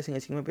விட்டு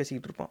அசிங்கமாக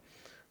பேசிக்கிட்டு இருப்போம்,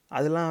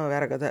 அதெல்லாம்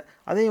வேறு கதை.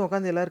 அதையும்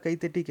உட்காந்து எல்லோரும்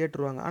கைத்தட்டி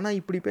கேட்டுருவாங்க. ஆனால்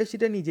இப்படி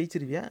பேசிட்டா நீ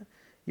ஜெயிச்சிருவியா?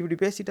 இப்படி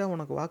பேசிட்டா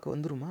உனக்கு வாக்கு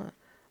வந்துருமா?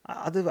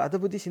 அதை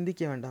பற்றி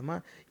சிந்திக்க வேண்டாமா?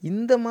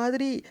 இந்த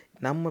மாதிரி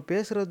நம்ம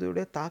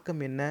பேசுகிறதுடைய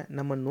தாக்கம் என்ன,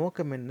 நம்ம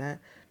நோக்கம் என்ன,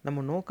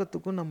 நம்ம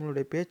நோக்கத்துக்கும்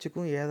நம்மளுடைய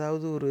பேச்சுக்கும்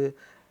ஏதாவது ஒரு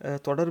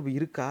தொடர்பு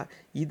இருக்கா?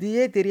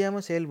 இதையே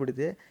தெரியாமல்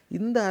செயல்படுது.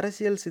 இந்த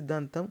அரசியல்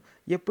சித்தாந்தம்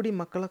எப்படி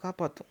மக்களை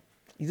காப்பாற்றும்?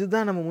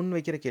 இதுதான் நம்ம முன்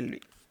வைக்கிற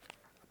கேள்வி.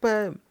 இப்போ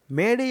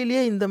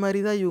மேடையிலேயே இந்த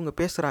மாதிரி தான் இவங்க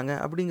பேசுகிறாங்க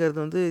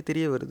அப்படிங்கிறது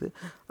தெரிய வருது.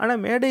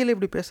 ஆனால் மேடையில்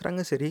இப்படி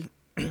பேசுகிறாங்க சரி,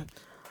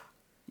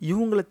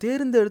 இவங்களை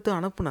தேர்ந்தெடுத்து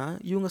அனுப்புனா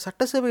இவங்க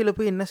சட்டசபையில்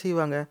போய் என்ன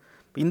செய்வாங்க?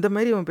 இப்போ இந்த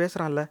மாதிரி அவன்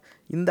பேசுகிறான்ல,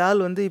 இந்த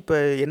ஆள் இப்போ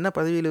என்ன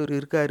பதவியில் இவர்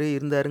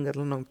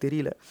இருந்தாருங்கிறதுலாம் நமக்கு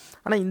தெரியல.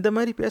 ஆனால் இந்த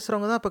மாதிரி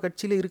பேசுகிறவங்க தான் இப்போ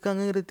கட்சியில்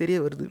இருக்காங்கங்கிறது தெரிய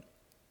வருது.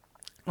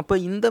 அப்போ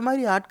இந்த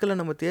மாதிரி ஆட்களை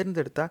நம்ம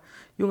தேர்ந்தெடுத்தா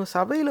இவங்க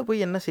சபையில்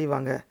போய் என்ன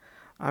செய்வாங்க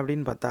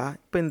அப்படின்னு பார்த்தா,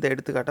 இப்போ இந்த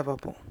எடுத்துக்காட்டை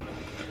பார்ப்போம்.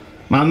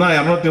 நான் தான்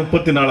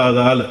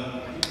 234வது ஆள்.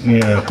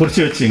 நீங்கள்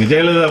குறித்து வச்சிங்க.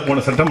 ஜெயலலிதா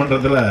போன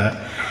சட்டமன்றத்தில்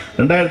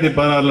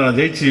 2016 நான்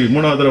ஜெயிச்சு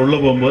 3வது தடவை உள்ளே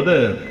போகும்போது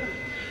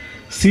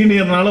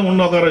சீனியர்னாலும்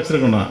முன்ன உட்கார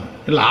வச்சுருக்கணும்.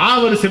 இல்லை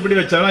வரிசை எப்படி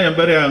வச்சாலும் என்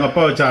பேர் எங்கள்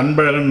அப்பா வச்ச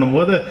அன்பழகன்னும்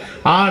போது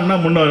ஆன்னா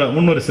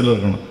முன்வரிசையில்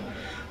இருக்கணும்.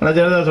 ஆனால்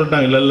ஜெயலலிதா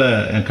சொல்லிட்டாங்க, இல்லை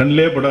என்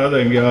கண்ணிலே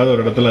படாத எங்கேயாவது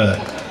ஒரு இடத்துல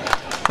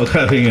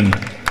உட்காருவீங்கன்னு.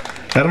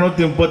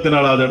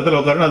 234வது இடத்துல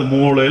உட்காரணும். அது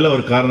மூளையில்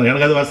ஒரு காரணம்.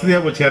 எனக்கு அது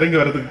வசதியாக போச்சு, இறங்கி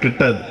வர்றதுக்கு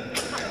கிட்டாது.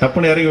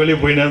 தப்புன்னு இறங்கி வெளியே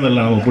போயினே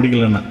இருந்தில்ல, நமக்கு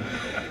பிடிக்கலன்னா.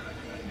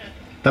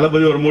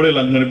 தளபதி ஒரு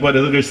மூலையில் அங்கே நிற்பார்,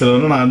 எதிர்கட்சியில்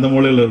வரணும், நான் அந்த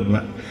மூலையில்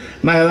இருப்பேன்.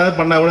 நான் ஏதாவது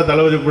பண்ணால் கூட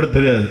தளபதி கூட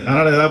தெரியாது,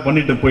 அதனால் ஏதாவது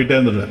பண்ணிட்டு போயிட்டே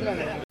இருந்துடுவேன்.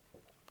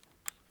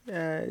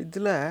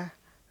 இதில்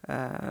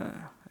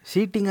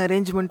சீட்டிங்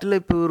அரேஞ்ச்மெண்ட்டில்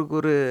இப்போ இவருக்கு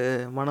ஒரு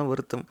மன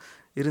வருத்தம்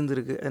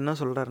இருந்திருக்கு. என்ன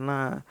சொல்கிறாருன்னா,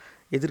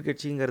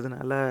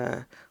 எதிர்கட்சிங்கிறதுனால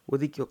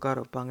ஒதுக்கி உட்கார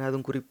வைப்பாங்க,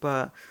 அதுவும்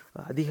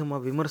குறிப்பாக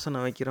அதிகமாக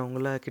விமர்சனம்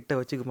வைக்கிறவங்கள கிட்ட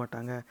வச்சுக்க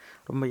மாட்டாங்க,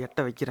 ரொம்ப எட்ட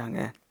வைக்கிறாங்க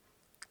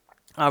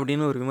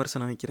அப்படின்னு ஒரு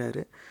விமர்சனம்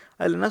வைக்கிறாரு.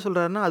 அதில் என்ன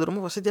சொல்கிறாருன்னா, அது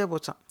ரொம்ப வசதியாக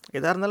போச்சான்,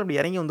 எதாக இருந்தாலும்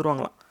அப்படி இறங்கி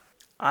வந்துடுவாங்களாம்.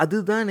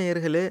 அதுதான்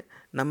நேயர்களே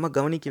நம்ம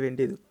கவனிக்க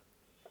வேண்டியது.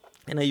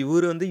 ஏன்னா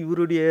இவர்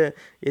இவருடைய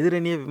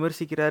எதிரணியை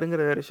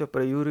விமர்சிக்கிறாருங்கிற வேறு விஷயம்.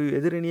 அப்புறம் இவர்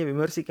எதிரணியை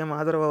விமர்சிக்காமல்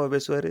ஆதரவாக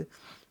பேசுவார்,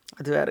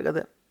 அது வேறு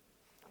கதை.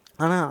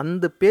 ஆனால்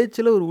அந்த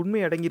பேச்சில் ஒரு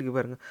உண்மை அடங்கியிருக்கு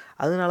பாருங்கள்.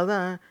 அதனால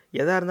தான்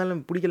எதாக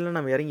இருந்தாலும் பிடிக்கலன்னா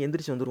நம்ம இறங்கி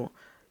எந்திரிச்சு வந்துடுவோம்.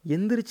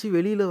 எந்திரிச்சு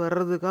வெளியில்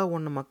வர்றதுக்காக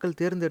உன்னை மக்கள்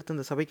தேர்ந்தெடுத்து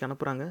அந்த சபைக்கு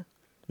அனுப்புகிறாங்க.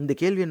 இந்த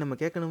கேள்வியை நம்ம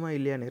கேட்கணுமா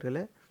இல்லையா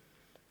நேர்களே?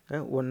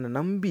 உன்னை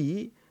நம்பி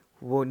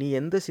நீ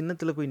எந்த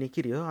சின்னத்தில் போய்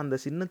நிற்கிறியோ அந்த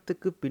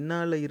சின்னத்துக்கு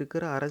பின்னால்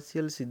இருக்கிற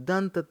அரசியல்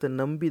சித்தாந்தத்தை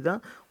நம்பி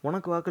தான்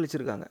உனக்கு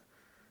வாக்களிச்சிருக்காங்க.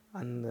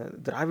 அந்த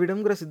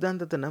திராவிடம்ங்கிற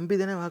சித்தாந்தத்தை நம்பி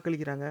தானே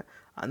வாக்களிக்கிறாங்க.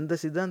 அந்த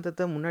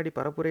சித்தாந்தத்தை முன்னாடி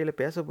பரப்புரையில்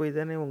பேச போய்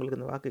தானே உங்களுக்கு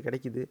அந்த வாக்கு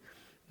கிடைக்கிது.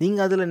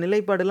 நீங்கள் அதில்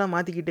நிலைப்பாடெல்லாம்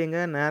மாற்றிக்கிட்டேங்க,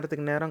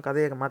 நேரத்துக்கு நேரம்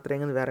கதையை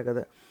மாற்றுறீங்கன்னு வேறு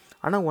கதை.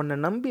 ஆனால் உன்னை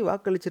நம்பி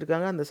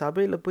வாக்களிச்சிருக்காங்க. அந்த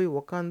சபையில் போய்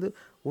உக்காந்து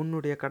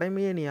உன்னுடைய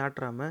கடமையை நீ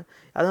ஆற்றாமல்,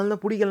 அதனால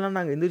தான் பிடிக்கலன்னா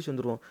நாங்கள் எந்திரிச்சு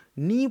வந்துடுவோம்.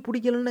 நீ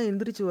பிடிக்கலன்னா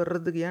எந்திரிச்சு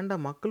வர்றதுக்கு ஏன்டா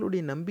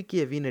மக்களுடைய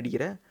நம்பிக்கையை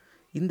வீணடிக்கிற?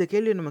 இந்த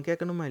கேள்வியை நம்ம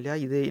கேட்கணுமா இல்லையா?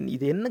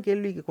 இது என்ன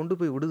கேள்விக்கு கொண்டு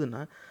போய்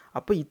விடுதுன்னா,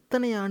 அப்போ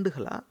இத்தனை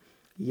ஆண்டுகளாக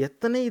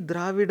எத்தனை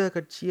திராவிட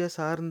கட்சியை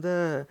சார்ந்த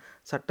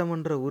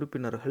சட்டமன்ற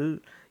உறுப்பினர்கள்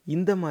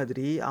இந்த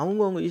மாதிரி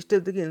அவங்கவுங்க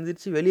இஷ்டத்துக்கு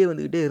எந்திரிச்சு வெளியே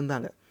வந்துக்கிட்டே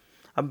இருந்தாங்க.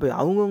 அப்போ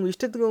அவங்கவுங்க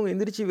இஷ்டத்துக்கு அவங்க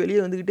எந்திரிச்சு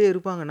வெளியே வந்துக்கிட்டே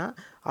இருப்பாங்கன்னா,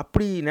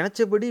 அப்படி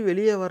நினச்சபடி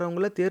வெளியே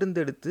வரவங்கள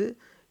தேர்ந்தெடுத்து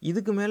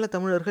இதுக்கு மேலே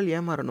தமிழர்கள்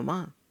ஏமாறணுமா?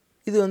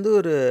 இது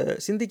ஒரு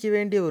சிந்திக்க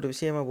வேண்டிய ஒரு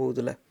விஷயமா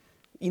போகுதுல்ல.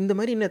 இந்த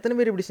மாதிரி இன்னும் எத்தனை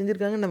பேர் இப்படி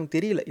செஞ்சுருக்காங்கன்னு நமக்கு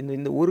தெரியல.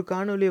 இந்த ஒரு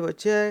காணொலியை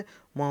வச்ச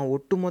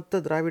ஒட்டுமொத்த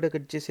திராவிட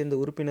கட்சியை சேர்ந்த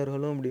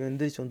உறுப்பினர்களும் இப்படி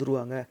எந்திரிச்சு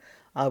வந்துடுவாங்க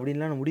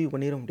அப்படின்லாம் முடிவு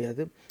பண்ணிட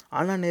முடியாது.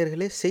 ஆனால்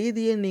நேர்களே,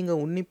 செய்தியை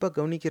நீங்கள் உன்னிப்பாக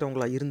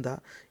கவனிக்கிறவங்களா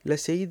இருந்தால், இல்லை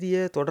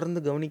செய்தியை தொடர்ந்து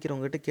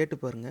கவனிக்கிறவங்ககிட்ட கேட்டு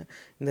பாருங்கள்,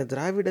 இந்த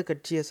திராவிட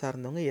கட்சியை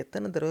சார்ந்தவங்க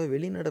எத்தனை தடவை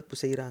வெளிநடப்பு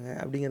செய்கிறாங்க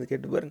அப்படிங்கிறத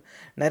கேட்டு பாருங்கள்.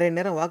 நிறைய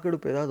நேரம்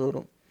வாக்கெடுப்பு ஏதாவது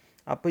வரும்.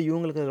 அப்போ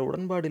இவங்களுக்கு அதில்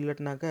உடன்பாடு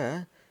இல்லைனாக்கா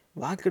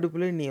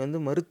வாக்கெடுப்பில் நீ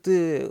மறுத்து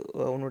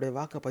உன்னுடைய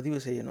வாக்கை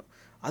பதிவு செய்யணும்.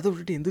 அதை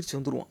விட்டுட்டு எந்திரிச்சு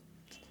வந்துடுவான்.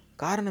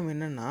 காரணம்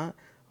என்னென்னா,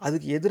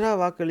 அதுக்கு எதிராக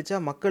வாக்களித்தா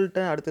மக்கள்கிட்ட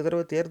அடுத்த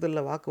தடவை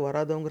தேர்தலில் வாக்கு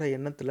வராதவங்கிற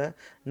எண்ணத்தில்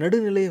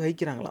நடுநிலையை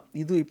வைக்கிறாங்களாம்.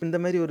 இது இப்போ இந்த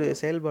மாதிரி ஒரு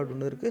செயல்பாடு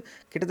ஒன்று இருக்குது.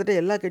 கிட்டத்தட்ட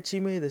எல்லா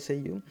கட்சியுமே இதை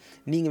செய்யும்.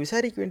 நீங்கள்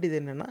விசாரிக்க வேண்டியது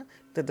என்னென்னா,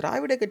 இந்த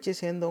திராவிட கட்சியை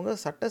சேர்ந்தவங்க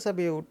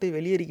சட்டசபையை விட்டு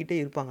வெளியேறிக்கிட்டே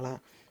இருப்பாங்களா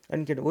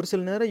அப்படின்னு கேட்டு, ஒரு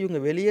சில நேரம்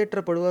இவங்க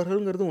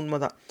வெளியேற்றப்படுவார்கள்ங்கிறது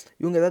உண்மைதான்.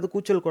 இவங்க ஏதாவது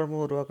கூச்சல்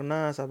குழம்பு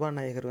உருவாக்குன்னா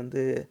சபாநாயகர்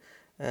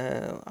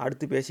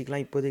அடுத்து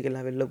பேசிக்கலாம், இப்போதைக்கு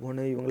எல்லாம் வெளில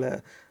போகணும், இவங்கள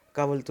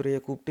காவல்துறையை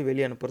கூப்பிட்டு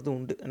வெளியே அனுப்புறது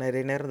உண்டு.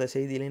 நிறைய நேரம் அந்த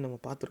செய்தியிலையும் நம்ம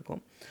பார்த்துருக்கோம்.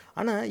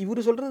 ஆனால் இவர்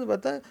சொல்கிறது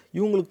பார்த்தா,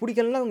 இவங்களுக்கு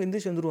பிடிக்கலன்னா அவங்க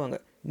எந்திரிச்சு வந்துடுவாங்க.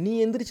 நீ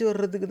எந்திரிச்சு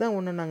வர்றதுக்கு தான்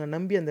உன்னை நாங்கள்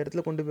நம்பி அந்த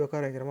இடத்துல கொண்டு போய்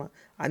உட்கார வைக்கிறோமா,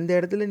 அந்த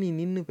இடத்துல நீ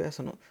நின்று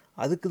பேசணும்,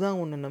 அதுக்கு தான்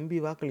உன்னை நம்பி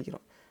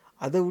வாக்களிக்கிறோம்.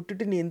 அதை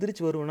விட்டுட்டு நீ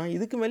எந்திரிச்சு வருவேனா?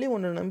 இதுக்கு மேலேயே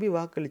உன்னை நம்பி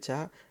வாக்களித்தா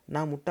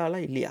நான்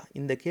முட்டாளா இல்லையா?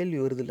 இந்த கேள்வி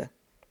வருதில்ல.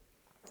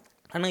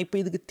 ஆனால் இப்போ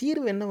இதுக்கு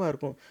தீர்வு என்னவா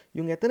இருக்கும்?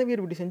 இவங்க எத்தனை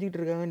பேர் இப்படி செஞ்சுக்கிட்டு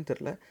இருக்காங்கன்னு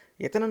தெரில.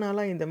 எத்தனை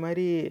நாளாக இந்த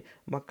மாதிரி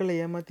மக்களை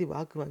ஏமாற்றி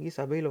வாக்கு வாங்கி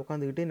சபையில்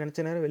உட்காந்துக்கிட்டு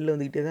நினச்ச நேரம் வெளில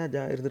வந்துக்கிட்டே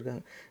தான்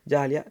இருந்திருக்காங்க.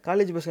 ஜாலியாக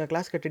காலேஜ் பசங்க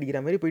கிளாஸ் கட்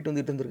அடிக்கிற மாதிரி போயிட்டு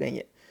வந்துட்டு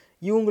இருந்திருக்காங்க.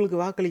 இவங்களுக்கு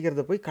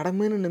வாக்களிக்கிறத போய்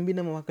கடமைன்னு நம்பி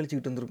நம்ம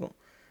வாக்களிச்சுக்கிட்டு இருந்திருக்கோம்.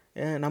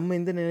 நம்ம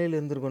இந்த நிலையில்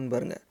இருந்திருக்கோன்னு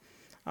பாருங்கள்.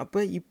 அப்போ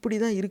இப்படி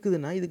தான்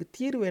இருக்குதுன்னா இதுக்கு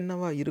தீர்வு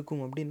என்னவா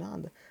இருக்கும் அப்படின்னா,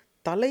 அந்த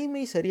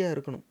தலைமை சரியாக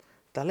இருக்கணும்.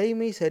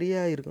 தலைமை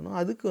சரியாக இருக்கணும்.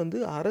 அதுக்கு வந்து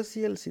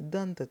அரசியல்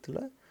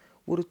சித்தாந்தத்தில்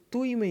ஒரு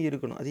தூய்மை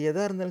இருக்கணும். அது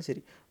எதாக இருந்தாலும்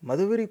சரி.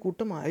 மதவெறி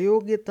கூட்டம்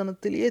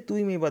அயோக்கியத்தனத்திலேயே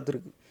தூய்மை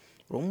பார்த்துருக்கு.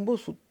 ரொம்ப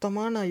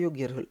சுத்தமான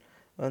அயோக்கியர்கள்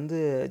வந்து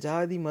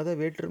ஜாதி மத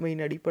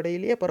வேற்றுமையின்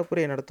அடிப்படையிலேயே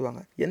பரப்புரையை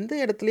நடத்துவாங்க. எந்த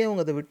இடத்துலையும்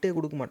அவங்க அதை விட்டே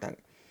கொடுக்க மாட்டாங்க.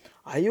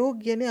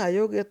 அயோக்கியனே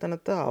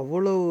அயோக்கியத்தனத்தை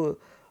அவ்வளோ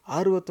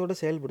ஆர்வத்தோடு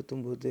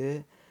செயல்படுத்தும்போது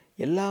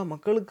எல்லா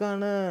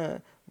மக்களுக்கான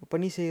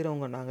பணி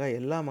செய்கிறவங்க நாங்கள்,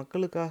 எல்லா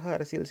மக்களுக்காக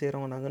அரசியல்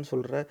செய்கிறவங்க நாங்கன்னு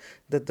சொல்கிற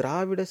இந்த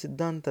திராவிட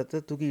சித்தாந்தத்தை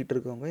தூக்கிக்கிட்டு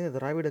இருக்கவங்க, இந்த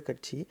திராவிட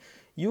கட்சி,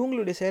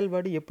 இவங்களுடைய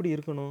செயல்பாடு எப்படி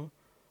இருக்கணும்?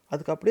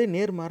 அதுக்கு அப்படியே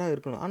நேர்மாறாக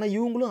இருக்கணும். ஆனால்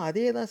இவங்களும்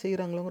அதே தான்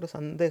செய்கிறாங்களோங்கிற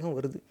சந்தேகம்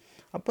வருது.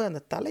 அப்போ அந்த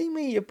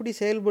தலைமை எப்படி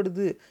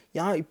செயல்படுது?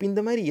 இப்போ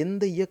இந்த மாதிரி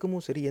எந்த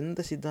இயக்கமும் சரி,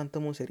 எந்த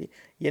சித்தாந்தமும் சரி,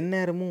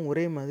 எந்நேரமும்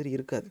ஒரே மாதிரி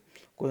இருக்காது.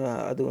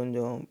 அது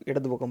கொஞ்சம்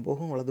இடது பக்கம்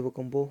போகும், வலது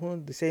பக்கம் போகும்,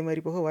 திசை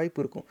மாறி போக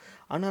வாய்ப்பு இருக்கும்.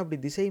 ஆனால் அப்படி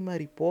திசை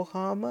மாறி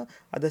போகாமல்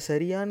அதை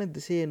சரியான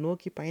திசையை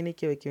நோக்கி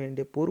பயணிக்க வைக்க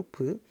வேண்டிய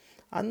பொறுப்பு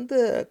அந்த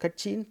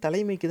கட்சியின்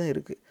தலைமைக்கு தான்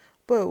இருக்குது.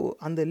 இப்போ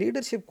அந்த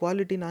லீடர்ஷிப்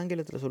குவாலிட்டின்னு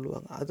ஆங்கிலத்தில்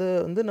சொல்லுவாங்க. அதை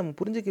வந்து நம்ம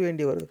புரிஞ்சிக்க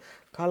வேண்டிய ஒரு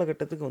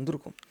காலகட்டத்துக்கு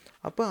வந்திருக்கும்.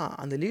 அப்போ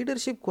அந்த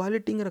லீடர்ஷிப்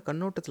குவாலிட்டிங்கிற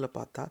கண்ணோட்டத்தில்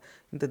பார்த்தா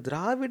இந்த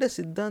திராவிட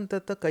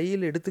சித்தாந்தத்தை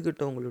கையில்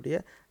எடுத்துக்கிட்டவங்களுடைய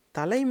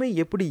தலைமை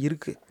எப்படி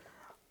இருக்குது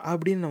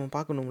அப்படின்னு நம்ம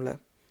பார்க்கணும்ல.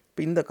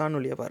 இப்போ இந்த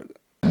காணொலியை பாருங்க.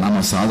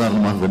 நாம்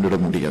சாதாரணமாக வென்றிட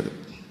முடியாது.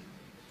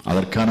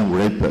 அதற்கான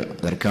உழைப்பை,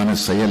 அதற்கான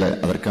செயலை,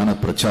 அதற்கான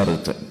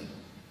பிரச்சாரத்தை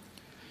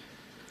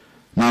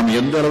நாம்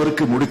எந்த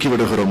அளவிற்கு முடுக்கி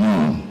விடுகிறோமோ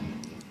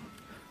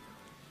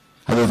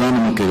அதுதான்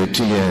நமக்கு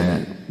வெற்றியை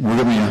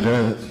முழுமையாக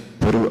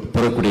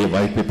பெறக்கூடிய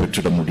வாய்ப்பை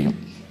பெற்றிட முடியும்.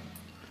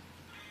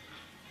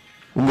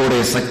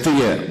 உங்களுடைய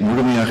சக்தியை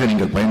முழுமையாக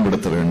நீங்கள்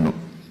பயன்படுத்த வேண்டும்.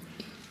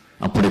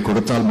 அப்படி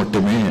கொடுத்தால்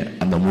மட்டுமே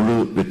அந்த முழு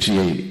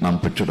வெற்றியை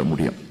நாம் பெற்றிட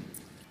முடியும்.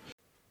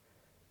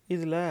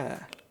 இதில்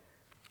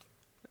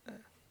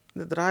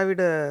இந்த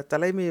திராவிட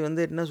தலைமை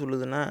வந்து என்ன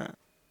சொல்லுதுன்னா,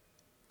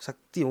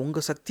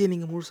 உங்கள் சக்தியை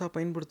நீங்கள் முழுசாக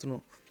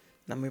பயன்படுத்தணும்.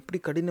 நம்ம எப்படி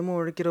கடினமாக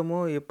உழைக்கிறோமோ,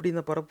 எப்படி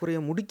இந்த பரப்புரையை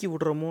முடுக்கி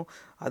விடுறோமோ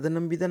அதை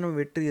நம்பி தான் நம்ம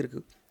வெற்றி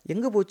இருக்குது.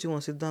 எங்கே போச்சு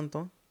உன்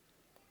சித்தாந்தம்?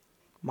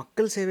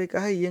 மக்கள்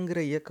சேவைக்காக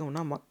இயங்குகிற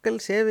இயக்கம்னா மக்கள்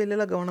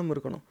சேவையிலலாம் கவனம்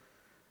இருக்கணும்.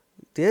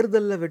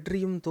 தேர்தலில்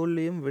வெற்றியும்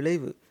தோல்வியும்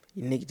விளைவு.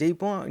 இன்றைக்கி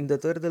ஜெயிப்போம், இந்த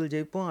தேர்தல்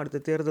ஜெயிப்போம்,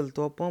 அடுத்த தேர்தல்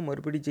தோப்போம்,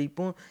 மறுபடி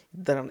ஜெயிப்போம்.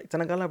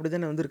 இத்தனை காலம் அப்படி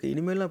தானே வந்திருக்கு,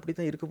 இனிமேலும் அப்படி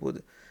தான் இருக்க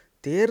போகுது.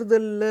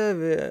 தேர்தலில்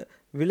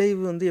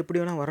விளைவு வந்து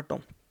எப்படி வேணால்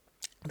வரட்டும்.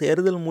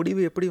 தேர்தல்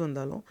முடிவு எப்படி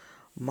வந்தாலும்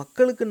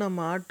மக்களுக்கு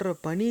நம்ம ஆற்றுற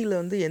பணியில்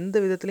வந்து எந்த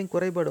விதத்துலையும்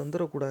குறைபாடு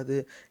வந்துடக்கூடாது.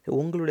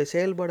 உங்களுடைய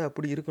செயல்பாடு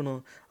அப்படி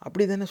இருக்கணும்,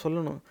 அப்படி தானே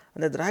சொல்லணும்.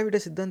 அந்த திராவிட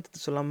சித்தாந்தத்தை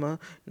சொல்லாமல்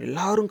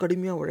எல்லோரும்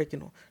கடுமையாக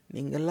உழைக்கணும்,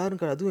 நீங்கள்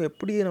எல்லோரும் அதுவும்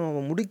எப்படி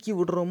நம்ம முடுக்கி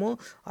விடுறோமோ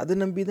அதை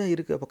நம்பி தான்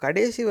இருக்குது. அப்போ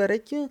கடைசி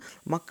வரைக்கும்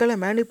மக்களை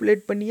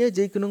மேனிப்புலேட் பண்ணியே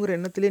ஜெயிக்கணுங்கிற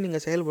எண்ணத்திலே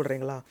நீங்கள்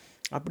செயல்படுறீங்களா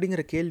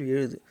அப்படிங்கிற கேள்வி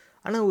எழுது.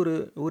 ஆனால்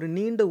ஒரு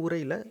நீண்ட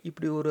உரையில்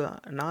இப்படி ஒரு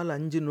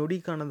 4-5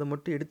 நொடிக்கானதை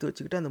மட்டும் எடுத்து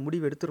வச்சுக்கிட்டு அந்த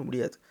முடிவு எடுத்துட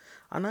முடியாது.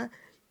 ஆனால்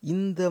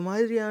இந்த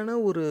மாதிரியான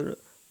ஒரு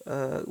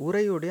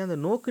உரையுடைய அந்த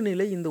நோக்கு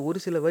நிலை இந்த ஒரு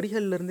சில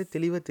வரிகள்லேருந்தே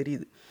தெளிவாக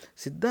தெரியுது.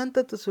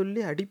 சித்தாந்தத்தை சொல்லி,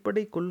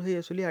 அடிப்படை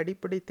கொள்கையை சொல்லி,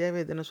 அடிப்படை தேவை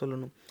எதுன்னு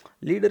சொல்லணும்.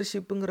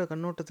 லீடர்ஷிப்புங்கிற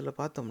கண்ணோட்டத்தில்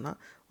பார்த்தோம்னா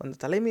அந்த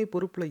தலைமை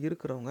பொறுப்பில்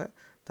இருக்கிறவங்க,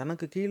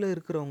 தனக்கு கீழே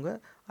இருக்கிறவங்க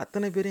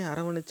அத்தனை பேரையும்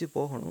அரவணைச்சு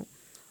போகணும்.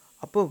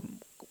 அப்போ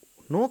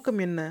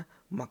நோக்கம் என்ன?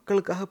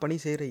 மக்களுக்காக பணி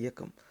செய்கிற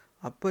இயக்கம்.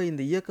 அப்போ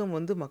இந்த இயக்கம்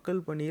வந்து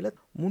மக்கள் பணியில்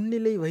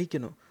முன்னிலை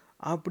வகிக்கணும்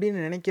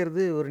அப்படின்னு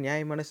நினைக்கிறது ஒரு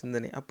நியாயமான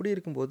சிந்தனை. அப்படி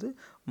இருக்கும்போது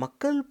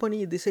மக்கள் பணி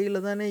திசையில்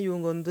தானே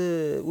இவங்க வந்து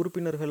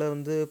உறுப்பினர்களை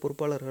வந்து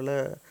பொறுப்பாளர்களை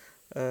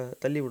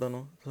தள்ளி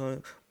விடணும்.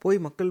 போய்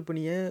மக்கள்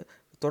பணியை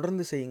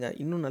தொடர்ந்து செய்யுங்க,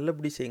 இன்னும்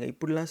நல்லபடி செய்யுங்க,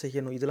 இப்படிலாம்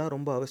செய்யணும், இதெல்லாம்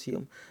ரொம்ப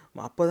அவசியம்.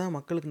 அப்போ தான்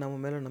மக்களுக்கு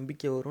நம்ம மேலே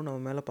நம்பிக்கை வரும், நம்ம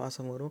மேலே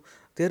பாசம் வரும்,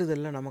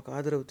 தேர்தலில் நமக்கு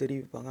ஆதரவு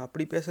தெரிவிப்பாங்க.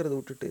 அப்படி பேசுகிறத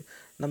விட்டுட்டு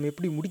நம்ம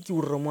எப்படி முடுக்கி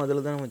விடுறோமோ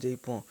அதில் தான் நம்ம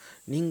ஜெயிப்போம்.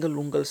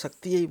 நீங்கள் உங்கள்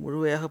சக்தியை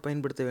முழுமையாக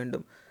பயன்படுத்த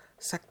வேண்டும்.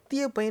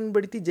 சக்தியை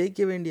பயன்படுத்தி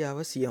ஜெயிக்க வேண்டிய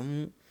அவசியம்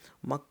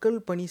மக்கள்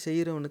பணி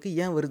செய்கிறவனுக்கு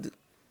ஏன் வருது?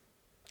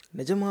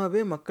 நிஜமாகவே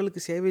மக்களுக்கு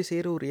சேவை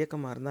செய்கிற ஒரு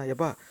இயக்கமாக இருந்தால்,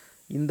 எப்பா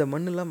இந்த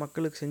மண்ணெலாம்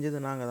மக்களுக்கு செஞ்சது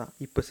நாங்கள் தான்,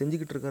 இப்போ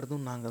செஞ்சுக்கிட்டு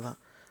இருக்கிறதும் நாங்கள் தான்,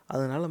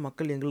 அதனால்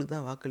மக்கள் எங்களுக்கு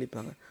தான்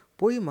வாக்களிப்பாங்க,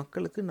 போய்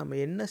மக்களுக்கு நம்ம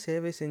என்ன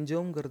சேவை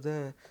செஞ்சோங்கிறத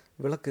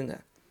விளக்குங்க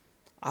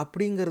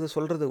அப்படிங்கிறத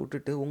சொல்கிறத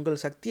விட்டுட்டு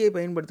உங்கள் சக்தியை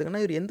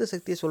பயன்படுத்துங்கன்னா இவர் எந்த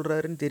சக்தியை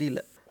சொல்கிறாருன்னு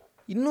தெரியல.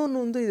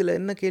 இன்னொன்று வந்து இதில்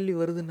என்ன கேள்வி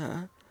வருதுன்னா,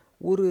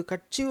 ஒரு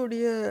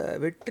கட்சியுடைய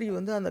வெற்றி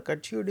வந்து அந்த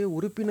கட்சியுடைய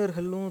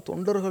உறுப்பினர்களும்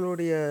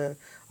தொண்டர்களுடைய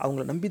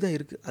அவங்கள நம்பி தான்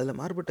இருக்குது. அதில்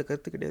மாறுபட்ட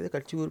கருத்து கிடையாது.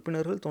 கட்சி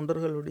உறுப்பினர்கள்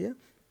தொண்டர்களுடைய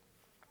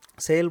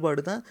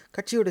செயல்பாடு தான்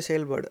கட்சியோட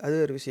செயல்பாடு, அது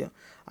ஒரு விஷயம்.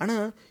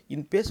 ஆனால்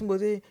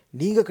பேசும்போதே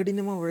நீங்கள்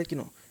கடினமாக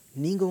உழைக்கணும்,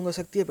 நீங்கள் உங்கள்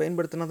சக்தியை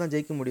பயன்படுத்தினா தான்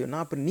ஜெயிக்க முடியும்னா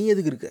அப்புறம் நீ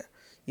எதுக்கு இருக்க?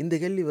 இந்த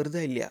கேள்வி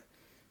வருதா இல்லையா?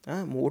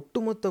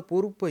 ஒட்டுமொத்த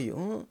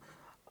பொறுப்பையும்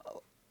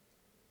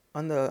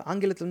அந்த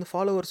ஆங்கிலத்தில் வந்து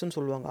ஃபாலோவர்ஸ்ன்னு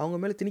சொல்லுவாங்க, அவங்க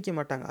மேலே திணிக்க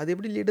மாட்டாங்க. அது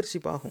எப்படி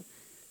லீடர்ஷிப் ஆகும்?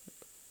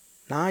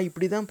 நான்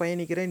இப்படி தான்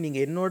பயணிக்கிறேன்,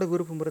 நீங்கள் என்னோட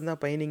விருப்பம்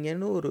இருந்தால்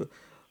பயணிங்கன்னு ஒரு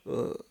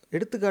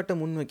எடுத்துக்காட்டை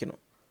முன்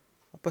வைக்கணும்.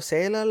 அப்போ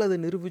செயலால் அதை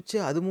நிரூபித்து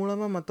அது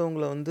மூலமாக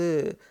மற்றவங்கள வந்து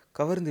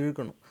கவர்ந்து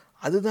இழுக்கணும்.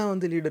 அதுதான்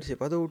வந்து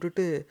லீடர்ஷிப். அதை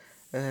விட்டுட்டு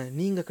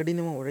நீங்கள்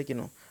கடினமாக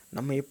உழைக்கணும்,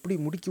 நம்ம எப்படி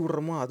முடுக்கி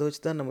விட்றோமோ அதை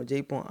வச்சு தான் நம்ம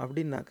ஜெயிப்போம்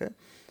அப்படின்னாக்க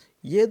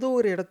ஏதோ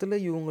ஒரு இடத்துல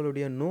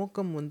இவங்களுடைய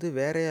நோக்கம் வந்து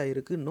வேறையாக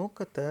இருக்குது.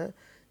 நோக்கத்தை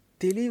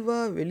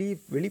தெளிவாக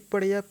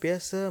வெளிப்படையாக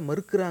பேச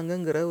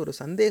மறுக்கிறாங்கங்கிற ஒரு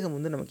சந்தேகம்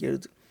வந்து நமக்கு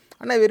எழுது.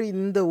 ஆனால் வெறும்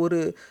இந்த ஒரு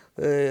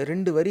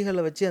 2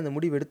 வரிகளை வச்சு அந்த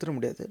முடிவு எடுத்துட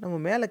முடியாது. நம்ம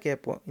மேலே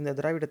கேட்போம், இந்த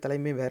திராவிட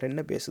தலைமை வேற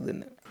என்ன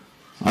பேசுதுன்னு.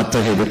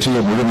 அத்தகைய வெற்றியை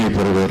முழுமை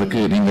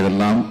பெறுவதற்கு நீங்கள்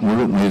எல்லாம்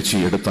முழு முயற்சி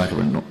எடுத்தாக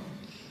வேண்டும்.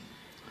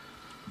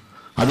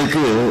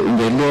 அதுக்கு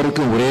இந்த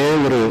எல்லோருக்கும் ஒரே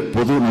ஒரு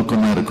பொது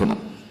நோக்கம் தான்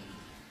இருக்கணும்.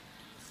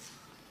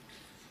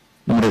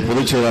 நம்முடைய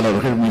பொதுச்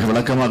செயலாளர்கள் மிக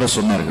விளக்கமாக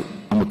சொன்னார்கள்.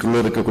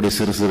 நமக்குள்ள இருக்கக்கூடிய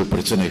சிறு சிறு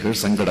பிரச்சனைகள்,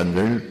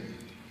 சங்கடங்கள்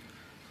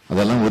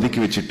அதெல்லாம் ஒதுக்கி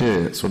வச்சுட்டு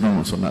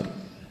சொன்னார்.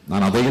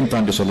 நான் அதையும்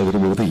தாண்டி சொல்ல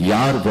விரும்புவது,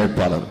 யார்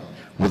வேட்பாளர்?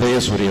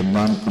 உதயசூரியன்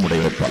தான் நம்முடைய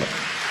வேட்பாளர்.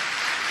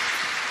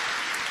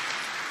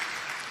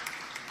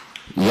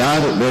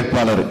 யார்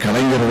வேட்பாளர்?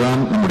 கலைஞர்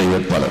தான் நம்முடைய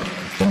வேட்பாளர்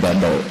என்ற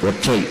அந்த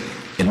ஒற்றை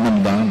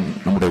எண்ணம் தான்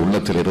நம்முடைய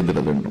உள்ளத்தில்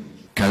இருந்திட வேண்டும்.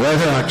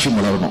 கழக ஆட்சி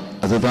மலரணும்,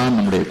 அதுதான்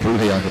நம்முடைய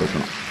கொள்கையாக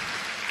இருக்கணும்.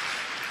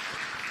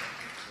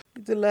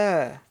 இதில்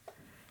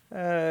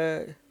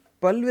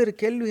பல்வேறு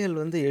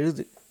கேள்விகள் வந்து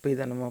எழுது. இப்போ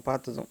இதை நம்ம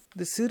பார்த்ததும்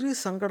இந்த சிறு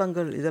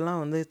சங்கடங்கள் இதெல்லாம்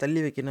வந்து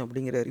தள்ளி வைக்கணும்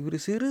அப்படிங்கிறார். இவர்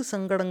சிறு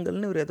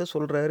சங்கடங்கள்னு இவர் எதை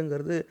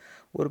சொல்கிறாருங்கிறது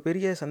ஒரு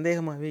பெரிய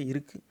சந்தேகமாகவே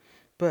இருக்குது.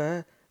 இப்போ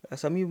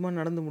சமீபமாக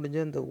நடந்து முடிஞ்ச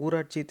இந்த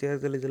ஊராட்சி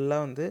தேர்தல்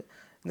இதெல்லாம் வந்து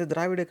இந்த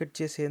திராவிட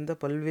கட்சியை சேர்ந்த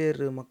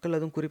பல்வேறு மக்கள்,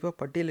 அதுவும் குறிப்பாக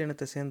பட்டியல்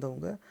இனத்தை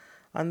சேர்ந்தவங்க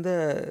அந்த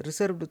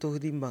ரிசர்வ்டு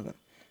தொகுதிம்பாங்க,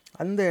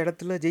 அந்த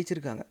இடத்துல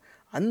ஜெயிச்சிருக்காங்க.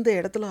 அந்த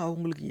இடத்துல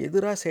அவங்களுக்கு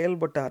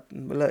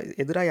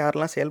எதிராக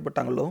யாரெல்லாம்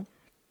செயல்பட்டாங்களோ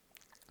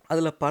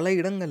அதில் பல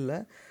இடங்களில்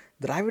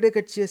திராவிட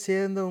கட்சியை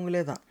சேர்ந்தவங்களே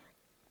தான்.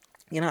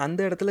 ஏன்னா அந்த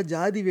இடத்துல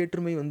ஜாதி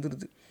வேற்றுமை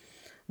வந்துடுது.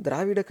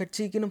 திராவிட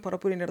கட்சிக்குன்னு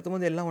பரப்புரை நடத்தும்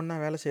போது எல்லாம் ஒன்றா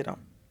வேலை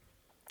செய்கிறான்.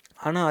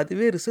 ஆனால்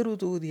அதுவே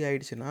ரிசர்வ் தொகுதி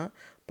ஆயிடுச்சுன்னா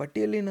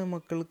பட்டியலின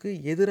மக்களுக்கு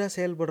எதிராக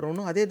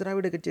செயல்படுறவனும் அதே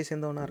திராவிட கட்சியை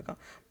சேர்ந்தவனாக இருக்கான்.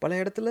 பல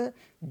இடத்துல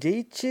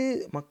ஜெயிச்சு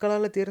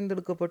மக்களால்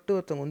தேர்ந்தெடுக்கப்பட்டு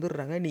ஒருத்தவங்க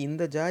வந்துடுறாங்க, நீ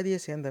இந்த ஜாதியை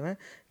சேர்ந்தவன்,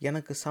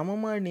 எனக்கு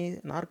சமமாக நீ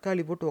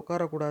நாற்காலி போட்டு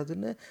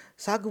உட்காரக்கூடாதுன்னு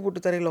சாக்கு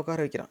போட்டு தரையில் உட்கார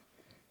வைக்கிறான்.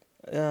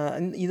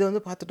 இதை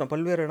வந்து பார்த்துட்டோம்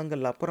பல்வேறு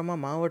இடங்களில். அப்புறமா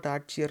மாவட்ட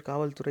ஆட்சியர்,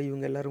 காவல்துறை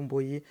இவங்க எல்லோரும்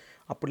போய்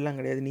அப்படிலாம்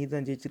கிடையாது, நீ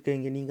தான்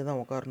ஜெயிச்சிருக்கீங்க, நீங்கள்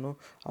தான் உட்காரணும்,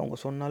 அவங்க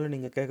சொன்னாலும்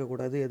நீங்கள்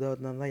கேட்கக்கூடாது, எதாக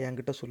இருந்தாலும் தான்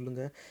என்கிட்ட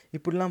சொல்லுங்கள்,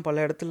 இப்படிலாம்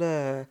பல இடத்துல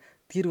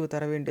தீர்வு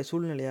தர வேண்டிய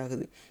சூழ்நிலை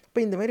ஆகுது. இப்போ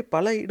இந்த மாதிரி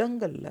பல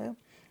இடங்களில்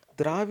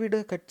திராவிட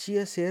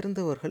கட்சியை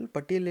சேர்ந்தவர்கள்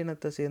பட்டியல்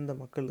இனத்தை சேர்ந்த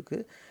மக்களுக்கு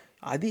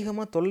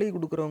அதிகமாக தொல்லை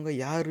கொடுக்குறவங்க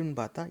யாருன்னு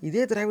பார்த்தா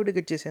இதே திராவிட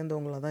கட்சியை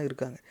சேர்ந்தவங்களாக தான்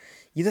இருக்காங்க.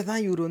 இதை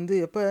தான் இவர் வந்து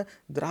எப்போ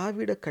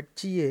திராவிட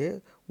கட்சியே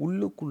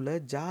உள்ளுக்குள்ளே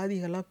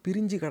ஜாதிகளாக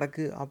பிரிஞ்சு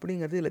கிடக்கு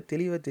அப்படிங்கிறது இதில்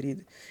தெளிவாக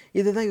தெரியுது.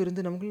 இதை தான் இவர்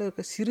வந்து நமக்குள்ளே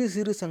இருக்க சிறு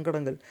சிறு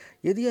சங்கடங்கள்.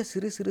 எதையா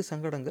சிறு சிறு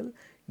சங்கடங்கள்?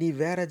 நீ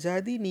வேறு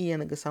ஜாதி, நீ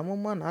எனக்கு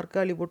சமமாக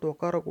நாற்காலி போட்டு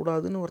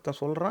உட்காரக்கூடாதுன்னு ஒருத்தன்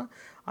சொல்கிறான்,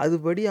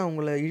 அதுபடி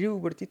அவங்கள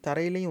இழிவுபடுத்தி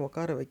தரையிலையும்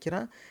உட்கார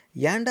வைக்கிறான்.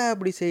 ஏன்டா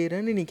அப்படி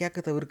செய்கிறேன்னு நீ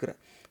கேட்க தவிர்க்கிற.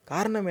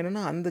 காரணம்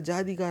என்னென்னா அந்த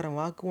ஜாதிகாரன்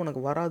வாக்கு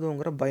உனக்கு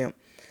வராதுங்கிற பயம்.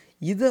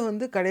 இதை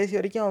வந்து கடைசி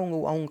வரைக்கும்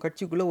அவங்க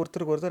கட்சிக்குள்ளே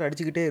ஒருத்தருக்கு ஒருத்தர்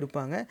அடிச்சுக்கிட்டே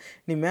இருப்பாங்க.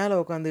 நீ மேலே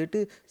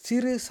உட்காந்துக்கிட்டு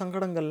சிறு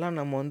சங்கடங்கள்லாம்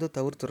நம்ம வந்து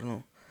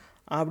தவிர்த்துடணும்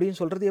அப்படின்னு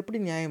சொல்கிறது எப்படி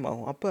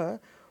நியாயமாகும்? அப்போ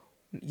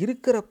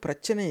இருக்கிற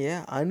பிரச்சனையை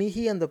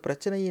அணுகி அந்த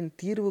பிரச்சனையின்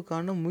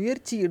தீர்வுக்கான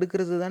முயற்சி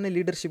எடுக்கிறது தானே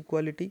லீடர்ஷிப்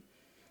குவாலிட்டி.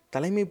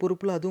 தலைமை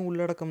பொறுப்பில் அதுவும்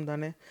உள்ளடக்கம்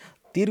தானே.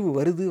 தீர்வு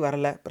வருது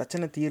வரலை,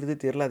 பிரச்சனை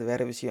தீரல, அது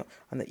வேறு விஷயம்.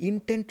 அந்த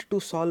intent to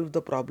solve the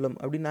problem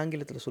அப்படின்னு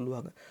ஆங்கிலத்தில்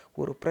சொல்லுவாங்க.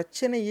 ஒரு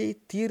பிரச்சனையை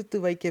தீர்த்து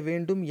வைக்க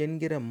வேண்டும்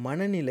என்கிற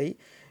மனநிலை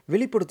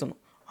வெளிப்படுத்தணும்.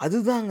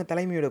 அதுதான் அங்கே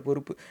தலைமையோட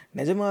பொறுப்பு.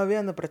 நிஜமாகவே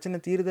அந்த பிரச்சனை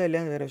தீருதா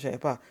இல்லையான்னு வேறு விஷயம்.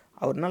 எப்பா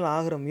அவர்னால்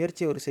ஆகிற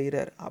முயற்சி அவர்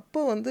செய்கிறார். அப்போ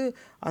வந்து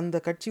அந்த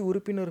கட்சி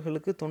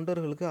உறுப்பினர்களுக்கு,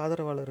 தொண்டர்களுக்கு,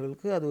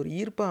 ஆதரவாளர்களுக்கு அது ஒரு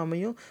ஈர்ப்பாக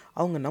அமையும்.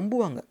 அவங்க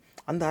நம்புவாங்க.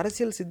 அந்த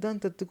அரசியல்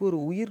சித்தாந்தத்துக்கு ஒரு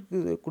உயிர்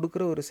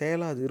கொடுக்குற ஒரு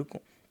செயலாக அது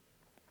இருக்கும்.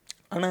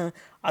 ஆனால்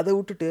அதை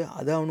விட்டுட்டு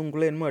அதை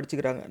அவனுக்குள்ளே என்னமோ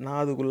அடிச்சுக்கிறாங்க,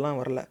 நான் அதுக்குள்ளலாம்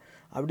வரல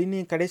அப்படின்னு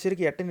கடைசி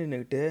வரைக்கும் எட்ட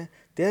நின்றுக்கிட்டு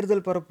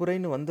தேர்தல்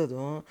பரப்புரைன்னு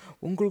வந்ததும்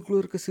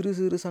உங்களுக்குள்ள இருக்க சிறு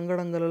சிறு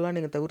சங்கடங்களெல்லாம்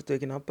நீங்கள் தவிர்த்து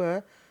வைக்கணும். அப்போ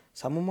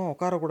சமமாக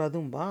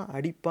உட்காரக்கூடாதும்பா,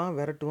 அடிப்பான்,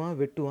 விரட்டுவான்,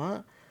 வெட்டுவான்.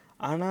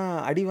 ஆனால்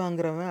அடி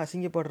வாங்குறவன்,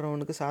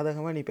 அசிங்கப்படுறவனுக்கு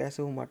சாதகமாக நீ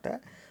பேசவும் மாட்ட,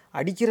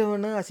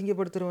 அடிக்கிறவனை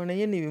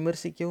அசிங்கப்படுத்துகிறவனையே நீ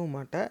விமர்சிக்கவும்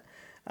மாட்ட.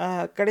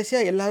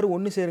 கடைசியாக எல்லோரும்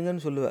ஒன்று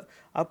சேருங்கன்னு சொல்லுவேன்.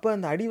 அப்போ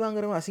அந்த அடி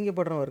வாங்குறவன்,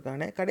 அசிங்கப்படுறவன்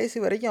இருக்கானே, கடைசி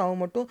வரைக்கும்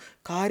அவன் மட்டும்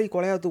காரி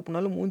கொலையாக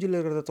தூப்புனாலும் மூஞ்சில்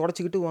இருக்கிறத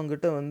தொடச்சிக்கிட்டு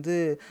உங்ககிட்ட வந்து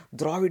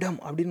திராவிடம்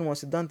அப்படின்னு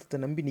உன் சித்தாந்தத்தை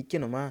நம்பி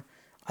நிற்கணுமா?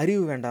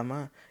 அறிவு வேண்டாமா?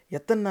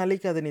 எத்தனை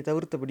நாளைக்கு அதை நீ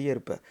தவிர்த்தபடியே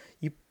இருப்ப?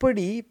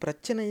 இப்படி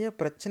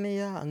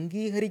பிரச்சனையாக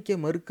அங்கீகரிக்க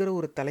மறுக்கிற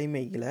ஒரு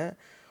தலைமையில்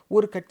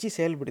ஒரு கட்சி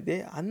செயல்படுதே,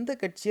 அந்த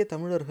கட்சியை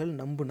தமிழர்கள்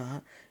நம்புனா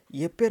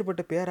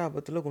எப்பேற்பட்ட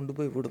பேராபத்தில் கொண்டு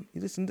போய் விடும்.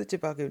 இது சிந்திச்சு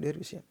பார்க்க வேண்டிய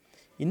ஒரு விஷயம்.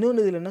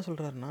 இன்னொன்று இதில் என்ன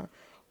சொல்கிறாருன்னா,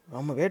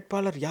 நம்ம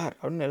வேட்பாளர் யார்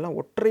அப்படின்னு எல்லாம்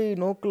ஒற்றை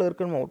நோக்கில்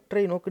இருக்கணுமா?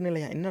 ஒற்றை நோக்கு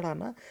நிலையா?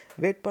 என்னடானா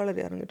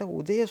வேட்பாளர் யாருன்னு கேட்டால்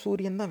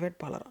உதயசூரியன் தான்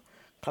வேட்பாளரான்,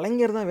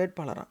 கலைஞர் தான்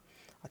வேட்பாளரான்.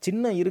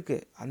 சின்னம்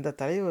இருக்குது, அந்த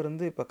தலைவர்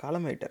வந்து இப்போ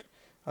காலமாயிட்டார்.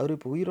 அவர்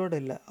இப்போ உயிரோடு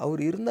இல்லை.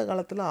 அவர் இருந்த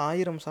காலத்தில்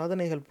 1000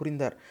 சாதனைகள்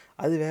புரிந்தார்,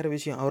 அது வேறு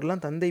விஷயம்.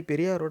 அவர்லாம் தந்தை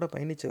பெரியாரோட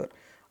பயணித்தவர்,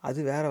 அது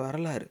வேறு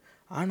வரலாறு.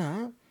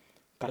 ஆனால்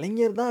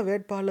கலைஞர் தான்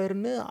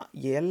வேட்பாளர்னு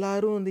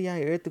எல்லாரும் வந்து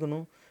ஏன்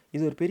ஏற்றுக்கணும்?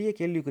 இது ஒரு பெரிய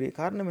கேள்விக்குரிய.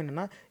 காரணம்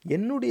என்னென்னா,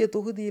 என்னுடைய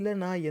தொகுதியில்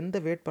நான் எந்த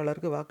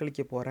வேட்பாளருக்கு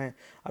வாக்களிக்க போகிறேன்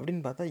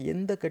அப்படின்னு பார்த்தா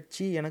எந்த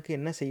கட்சி எனக்கு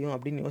என்ன செய்யும்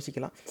அப்படின்னு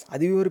யோசிக்கலாம்.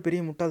 அதுவே ஒரு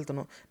பெரிய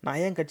முட்டாள்தனம். நான்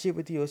ஏன் கட்சியை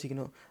பற்றி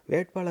யோசிக்கணும்?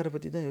 வேட்பாளரை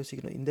பற்றி தான்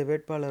யோசிக்கணும். இந்த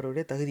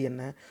வேட்பாளருடைய தகுதி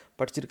என்ன,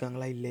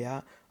 படிச்சிருக்காங்களா இல்லையா,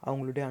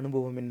 அவங்களுடைய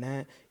அனுபவம் என்ன,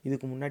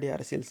 இதுக்கு முன்னாடி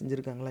அரசியல்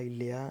செஞ்சுருக்காங்களா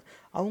இல்லையா,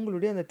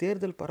 அவங்களுடைய அந்த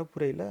தேர்தல்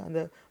பரப்புரையில்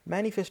அந்த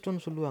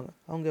மேனிஃபெஸ்டோன்னு சொல்லுவாங்க,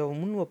 அவங்க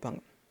முன்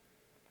வைப்பாங்க.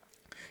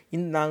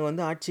 நாங்கள்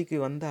வந்து ஆட்சிக்கு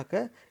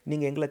வந்தாக்க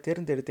நீங்கள் எங்களை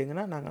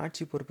தேர்ந்தெடுத்தீங்கன்னா நாங்கள்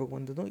ஆட்சி பொறுப்புக்கு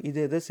வந்ததும் இது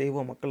எதை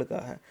செய்வோம்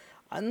மக்களுக்காக.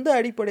 அந்த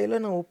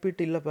அடிப்படையில் நான்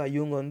ஒப்பிட்டு இல்லைப்பா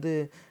இவங்க வந்து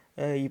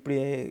இப்படி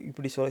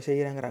இப்படி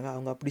செய்கிறாங்கிறாங்க,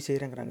 அவங்க அப்படி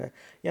செய்கிறாங்கிறாங்க,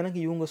 எனக்கு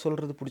இவங்க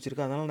சொல்கிறது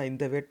பிடிச்சிருக்கு, அதனால் நான்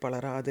இந்த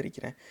வேட்பாளரை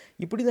ஆதரிக்கிறேன்,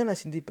 இப்படி தான்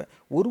நான் சிந்திப்பேன்.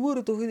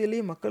 ஒரு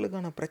தொகுதியிலையும்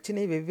மக்களுக்கான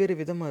பிரச்சனை வெவ்வேறு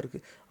விதமாக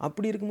இருக்குது.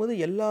 அப்படி இருக்கும்போது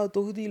எல்லா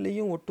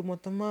தொகுதியிலையும்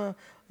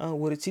ஒட்டுமொத்தமாக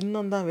ஒரு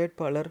சின்னம்தான்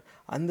வேட்பாளர்,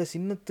 அந்த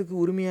சின்னத்துக்கு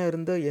உரிமையாக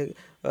இருந்த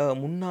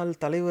முன்னாள்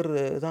தலைவர்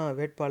தான்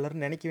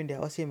வேட்பாளர்னு நினைக்க வேண்டிய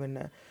அவசியம்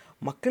என்ன?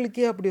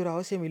 மக்களுக்கே அப்படி ஒரு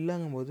அவசியம்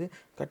இல்லைங்கும் போது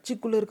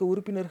கட்சிக்குள்ளே இருக்க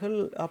உறுப்பினர்கள்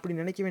அப்படி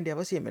நினைக்க வேண்டிய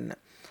அவசியம் என்ன?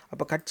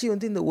 அப்போ கட்சி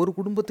வந்து இந்த ஒரு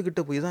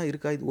குடும்பத்துக்கிட்ட போய் தான்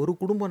இருக்கா? இது ஒரு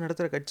குடும்பம்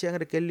நடத்துகிற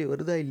கட்சியாங்கிற கேள்வி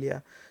வருதா இல்லையா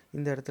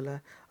இந்த இடத்துல?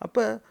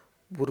 அப்போ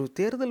ஒரு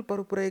தேர்தல்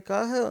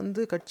பரப்புரைக்காக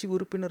வந்து கட்சி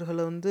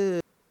உறுப்பினர்களை வந்து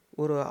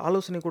ஒரு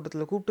ஆலோசனை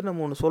கூட்டத்தில் கூப்பிட்டு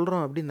நம்ம ஒன்று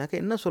சொல்கிறோம்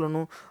அப்படின்னாக்க என்ன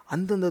சொல்லணும்?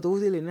 அந்தந்த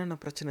தொகுதியில்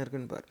என்னென்ன பிரச்சனை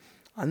இருக்குன்னு பார்.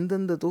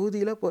 அந்தந்த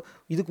தொகுதியில் இப்போ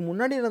இதுக்கு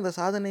முன்னாடி நடந்த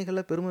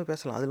சாதனைகளை பெருமை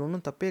பேசலாம், அதில்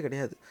ஒன்றும் தப்பே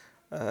கிடையாது.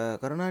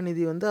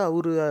 கருணாநிதி வந்து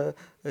அவர்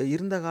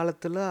இருந்த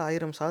காலத்தில்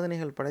 1000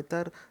 சாதனைகள்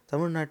படைத்தார்,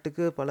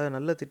 தமிழ்நாட்டுக்கு பல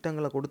நல்ல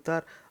திட்டங்களை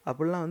கொடுத்தார்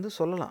அப்படிலாம் வந்து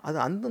சொல்லலாம். அது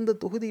அந்தந்த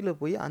தொகுதியில்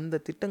போய்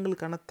அந்த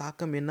திட்டங்களுக்கான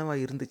தாக்கம் என்னவா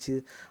இருந்துச்சு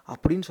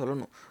அப்படின்னு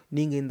சொல்லணும்.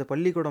 நீங்கள் இந்த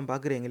பள்ளிக்கூடம்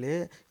பார்க்குறீங்களே,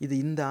 இது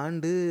இந்த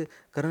ஆண்டு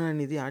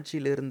கருணாநிதி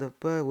ஆட்சியில்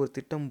இருந்தப்போ ஒரு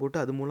திட்டம் போட்டு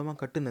அது மூலமாக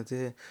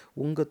கட்டுனது.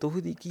 உங்கள்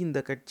தொகுதிக்கு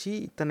இந்த கட்சி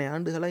இத்தனை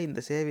ஆண்டுகளாக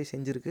இந்த சேவை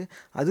செஞ்சுருக்கு,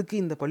 அதுக்கு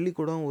இந்த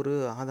பள்ளிக்கூடம் ஒரு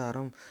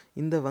ஆதாரம்,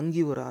 இந்த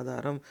வங்கி ஒரு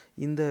ஆதாரம்,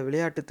 இந்த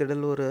விளையாட்டு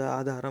திடல் ஒரு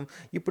ஆதாரம்,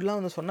 இப்படிலாம்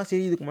வந்து சொன்னால்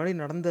சரி இதுக்கு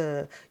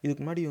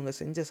முன்னாடி இவங்க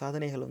செஞ்ச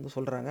சாதனைகள் வந்து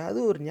சொல்கிறாங்க, அது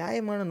ஒரு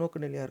நியாயமான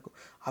நோக்கு நிலையாக இருக்கும்.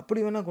 அப்படி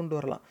வேணால் கொண்டு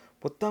வரலாம்.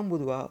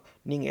 பொத்தாம்புதுவா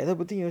நீங்கள் எதை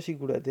பற்றியும்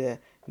யோசிக்கக்கூடாது,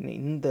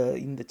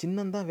 இந்த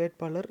சின்னம்தான்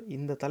வேட்பாளர்,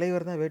 இந்த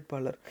தலைவர் தான்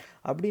வேட்பாளர்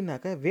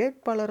அப்படின்னாக்க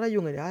வேட்பாளராக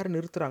இவங்க யார்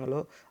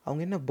நிறுத்துகிறாங்களோ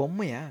அவங்க என்ன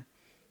பொம்மையா?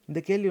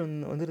 இந்த கேள்வி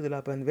வந்துடுதுல.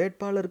 அப்போ அந்த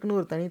வேட்பாளருக்குன்னு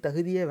ஒரு தனி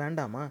தகுதியே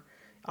வேண்டாமா?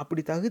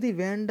 அப்படி தகுதி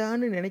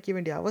வேண்டான்னு நினைக்க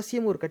வேண்டிய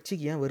அவசியம் ஒரு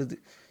கட்சிக்கு ஏன் வருது?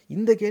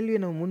 இந்த கேள்வியை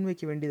நம்ம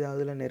முன்வைக்க வேண்டியது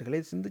அதில் நேர்களை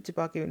சிந்தித்து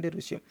பார்க்க வேண்டிய ஒரு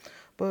விஷயம்.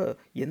 இப்போ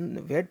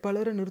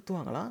வேட்பாளரை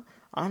நிறுத்துவாங்களாம்,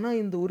 ஆனால்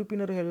இந்த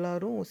உறுப்பினர்கள்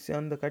எல்லாரும்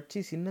அந்த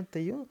கட்சி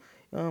சின்னத்தையும்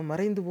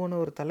மறைந்து போன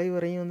ஒரு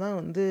தலைவரையும் தான்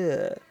வந்து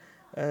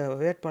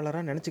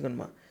வேட்பாளராக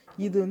நினச்சிக்கணுமா?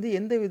 இது வந்து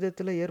எந்த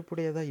விதத்தில்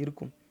ஏற்புடையதாக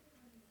இருக்கும்?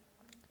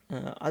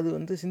 அது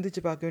வந்து சிந்தித்து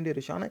பார்க்க வேண்டிய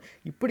ஒரு விஷயம். ஆனால்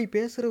இப்படி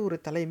பேசுகிற ஒரு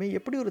தலைமை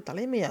எப்படி ஒரு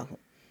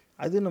தலைமையாகும்?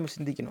 அது நம்ம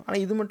சிந்திக்கணும்.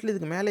 ஆனால் இது மட்டும்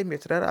இதுக்கு மேலே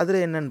பேசுகிறார்,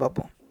 அதில் என்னன்னு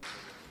பார்ப்போம்.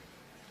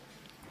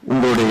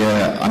 உங்களுடைய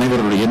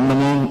அனைவருடைய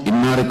எண்ணமும்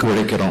இன்னாருக்கு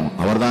உழைக்கிறோம்,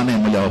 அவர் தானே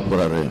எம்எல்ஏ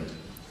போறாரு,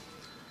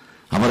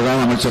 அவர்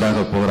தான்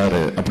அமைச்சராக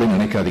போறாரு அப்படின்னு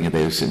நினைக்காதீங்க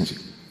தயவு செஞ்சு.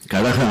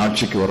 கழக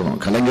ஆட்சிக்கு வரணும்,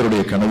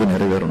 கலைஞருடைய கனவு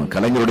நிறைவேறணும்,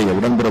 கலைஞருடைய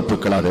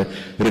உடன்பிறப்புகளாக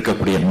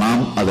இருக்கக்கூடிய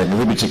நாம் அதை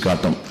நிரூபிச்சு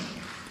காட்டும்.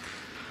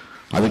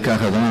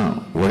 அதுக்காக தான்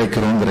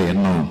உழைக்கிறோங்கிற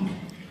எண்ணம்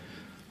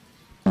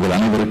உங்கள்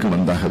அனைவருக்கும்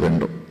வந்தாக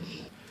வேண்டும்.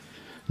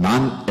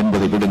 நான்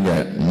என்பதை விடுங்க,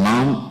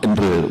 நாம்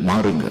என்று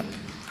மாறுங்க.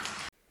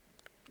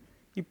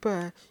 இப்போ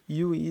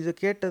இதை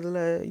கேட்டதில்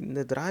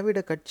இந்த திராவிட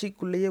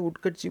கட்சிக்குள்ளேயே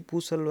உட்கட்சி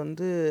பூசல்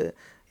வந்து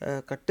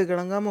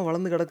கட்டுக்கடங்காமல்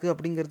வளர்ந்து கிடக்கு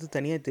அப்படிங்கிறது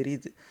தனியாக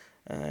தெரியுது.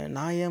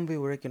 நான் ஏன்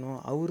போய் உழைக்கணும்,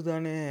 அவர்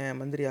தானே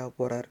மந்திரி ஆக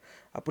போகிறார்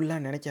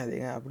அப்படிலாம்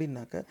நினைக்காதீங்க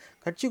அப்படின்னாக்க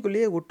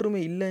கட்சிக்குள்ளேயே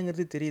ஒற்றுமை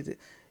இல்லைங்கிறது தெரியுது.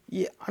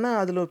 ஆனால்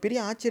அதில் ஒரு பெரிய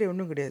ஆச்சரியம்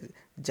ஒன்றும் கிடையாது.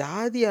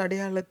 ஜாதி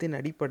அடையாளத்தின்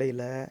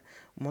அடிப்படையில்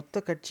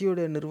மொத்த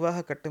கட்சியோட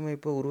நிர்வாக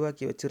கட்டமைப்பை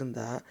உருவாக்கி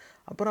வச்சுருந்தா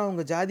அப்புறம்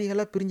அவங்க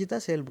ஜாதிகளாக பிரிஞ்சு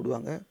தான்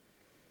செயல்படுவாங்க.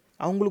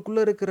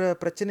 அவங்களுக்குள்ளே இருக்கிற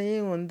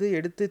பிரச்சனையும் வந்து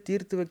எடுத்து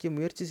தீர்த்து வைக்க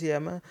முயற்சி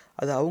செய்யாமல்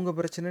அது அவங்க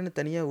பிரச்சனைன்னு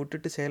தனியாக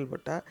விட்டுட்டு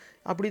செயல்பட்டால்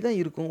அப்படி தான்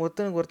இருக்கும்.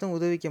 ஒருத்தனுக்கு ஒருத்தன்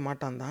உதவிக்க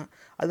மாட்டான் தான்.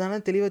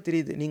 அதனால் தெளிவாக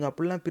தெரியுது. நீங்கள்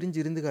அப்படிலாம் பிரிஞ்சு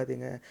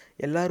இருந்துக்காதீங்க,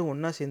 எல்லோரும்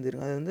ஒன்றா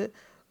சேர்ந்துருங்க. அது வந்து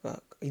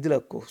இதில்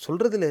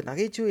சொல்கிறதுல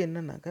நகைச்சுவை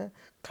என்னன்னாக்கா,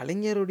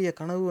 கலைஞருடைய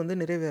கனவு வந்து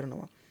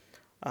நிறைவேறணும்.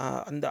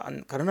 அந்த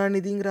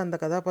கருணாநிதிங்கிற அந்த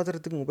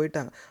கதாபாத்திரத்துக்கு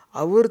போயிட்டாங்க.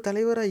 அவர்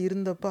தலைவராக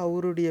இருந்தப்போ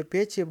அவருடைய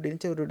பேச்சு எப்படி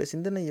இருந்துச்சு, அவருடைய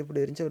சிந்தனை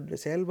எப்படி இருந்துச்சு, அவருடைய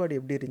செயல்பாடு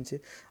எப்படி இருந்துச்சு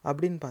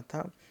அப்படின்னு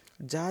பார்த்தா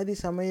ஜாதி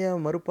சமய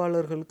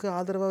மறுப்பாளர்களுக்கு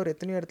ஆதரவாக அவர்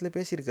எத்தனையோ இடத்துல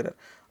பேசியிருக்கிறார்.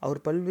 அவர்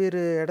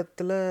பல்வேறு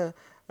இடத்துல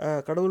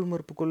கடவுள்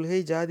மறுப்பு கொள்கை,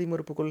 ஜாதி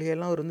மறுப்பு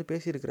கொள்கையெல்லாம் அவர் வந்து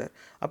பேசியிருக்கிறார்.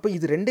 அப்போ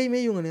இது ரெண்டையுமே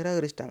இவங்க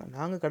நிராகரிச்சிட்டாங்க.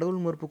 நாங்கள்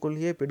கடவுள் மறுப்பு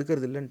கொள்கையை இப்போ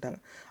எடுக்கிறது இல்லைன்ட்டாங்க.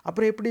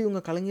 அப்புறம் எப்படி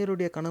இவங்க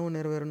கலைஞருடைய கனவு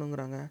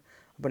நிறைவேறணுங்கிறாங்க?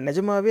 அப்போ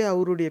நிஜமாகவே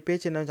அவருடைய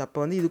பேச்சு என்ன? அப்போ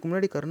வந்து இதுக்கு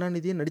முன்னாடி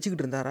கருணாநிதியை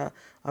நடிச்சுக்கிட்டு இருந்தாரா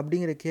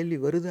அப்படிங்கிற கேள்வி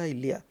வருதா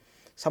இல்லையா?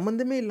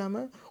 சம்மந்தமே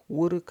இல்லாமல்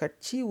ஒரு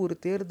கட்சி ஒரு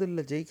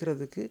தேர்தலில்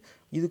ஜெயிக்கிறதுக்கு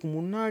இதுக்கு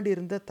முன்னாடி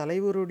இருந்த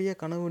தலைவருடைய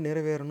கனவு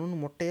நிறைவேறணும்னு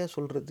மொட்டையாக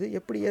சொல்கிறது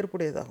எப்படி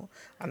ஏற்புடையதாகும்?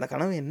 அந்த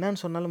கனவு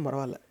என்னன்னு சொன்னாலும்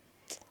பரவாயில்ல.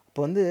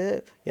 இப்போ வந்து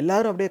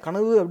எல்லாரும் அப்படியே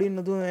கனவு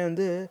அப்படின்னதும்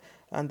வந்து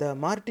அந்த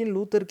மார்ட்டின்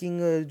லூத்தர்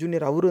கிங்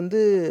ஜூனியர் அவர் வந்து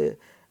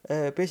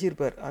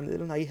பேசியிருப்பார். அந்த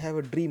இதில் வந்து ஐ ஹாவ்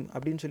அ ட்ரீம்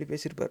அப்படின்னு சொல்லி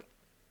பேசியிருப்பார்.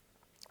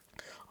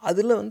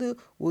 அதில் வந்து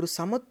ஒரு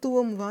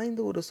சமத்துவம்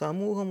வாய்ந்த ஒரு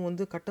சமூகம்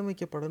வந்து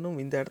கட்டமைக்கப்படணும்,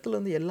 இந்த இடத்துல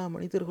வந்து எல்லா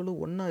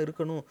மனிதர்களும் ஒன்றா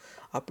இருக்கணும்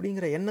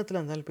அப்படிங்கிற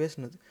எண்ணத்தில் அந்த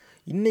பேசினது.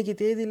 இன்றைக்கி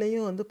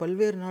தேதியிலையும் வந்து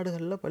பல்வேறு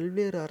நாடுகளில்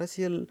பல்வேறு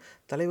அரசியல்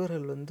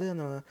தலைவர்கள் வந்து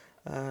அந்த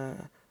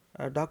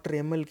டாக்டர்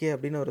எம்எல்கே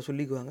அப்படின்னு அவரை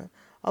சொல்லிக்குவாங்க.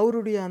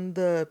 அவருடைய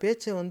அந்த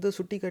பேச்சை வந்து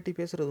சுட்டி காட்டி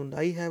பேசுகிறது உண்டு.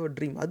 ஐ ஹாவ் அ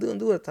ட்ரீம், அது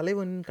வந்து ஒரு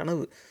தலைவனின்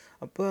கனவு.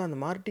 அப்போ அந்த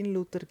மார்ட்டின்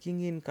லூத்தர்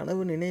கிங்கின்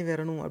கனவு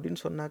நினைவேறணும் அப்படின்னு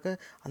சொன்னாக்க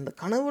அந்த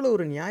கனவில்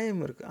ஒரு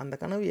நியாயம் இருக்குது. அந்த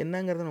கனவு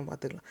என்னங்கிறத நம்ம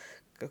பார்த்துக்கலாம்.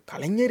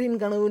 கலைஞரின்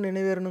கனவு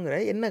நினைவேறணுங்கிற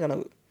என்ன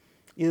கனவு,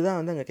 இதுதான்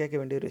வந்து அங்கே கேட்க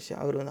வேண்டிய ஒரு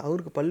விஷயம். அவர் வந்து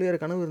அவருக்கு பல்வேறு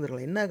கனவு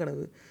இருந்திருக்கலாம், என்ன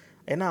கனவு?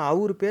 ஏன்னா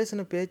அவர்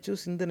பேசின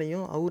பேச்சும்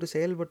சிந்தனையும் அவர்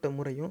செயல்பட்ட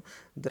முறையும்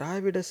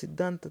திராவிட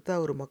சித்தாந்தத்தை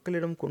அவர்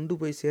மக்களிடம் கொண்டு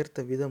போய்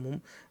சேர்த்த விதமும்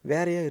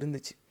வேறையாக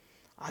இருந்துச்சு.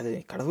 அது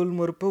கடவுள்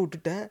மறுப்பை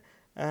விட்டுட்ட,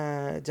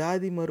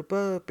 ஜாதி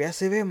மறுப்பை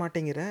பேசவே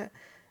மாட்டேங்கிற,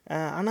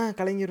 ஆனால்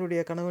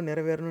கலைஞருடைய கனவு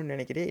நிறைவேறணும்னு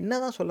நினைக்கிறேன். என்ன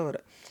தான் சொல்ல வர,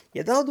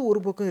 ஏதாவது ஒரு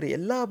பக்கம்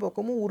எல்லா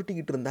பக்கமும்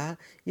உருட்டிக்கிட்டு இருந்தால்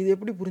இது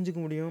எப்படி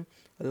புரிஞ்சிக்க முடியும்?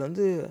 அதில்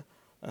வந்து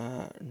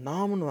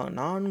நாம்னு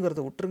நான்கிறத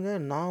விட்டுருங்க,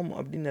 நாம்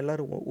அப்படின்னு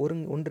எல்லோரும்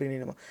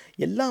ஒன்றிணைமா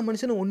எல்லா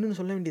மனுஷனும் ஒன்றுன்னு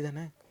சொல்ல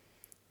வேண்டியதானே?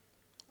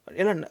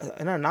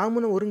 ஏன்னா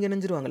நாமுன்னு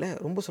ஒருங்கிணைஞ்சிருவாங்களே,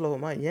 ரொம்ப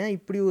சுலபமாக. ஏன்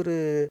இப்படி ஒரு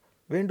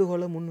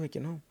வேண்டுகோளை முன்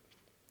வைக்கணும்?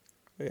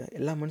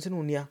 எல்லா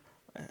மனுஷனும் உண்மையா,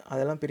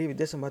 அதெல்லாம் பெரிய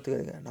வித்தியாசம்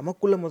பார்த்துக்காதுங்க.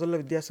 நமக்குள்ளே முதல்ல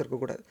வித்தியாசம்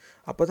இருக்கக்கூடாது.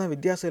 அப்போ தான்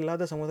வித்தியாசம்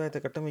இல்லாத சமுதாயத்தை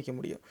கட்டமைக்க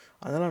முடியும்.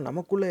 அதனால்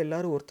நமக்குள்ளே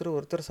எல்லோரும்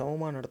ஒருத்தர்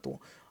சமமாக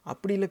நடத்துவோம்.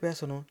 அப்படி இல்லை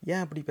பேசணும்.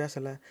 ஏன் அப்படி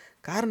பேசலை?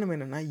 காரணம்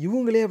என்னென்னா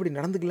இவங்களே அப்படி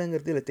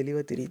நடந்துக்கலங்கிறது இதில்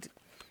தெளிவாக தெரியுது.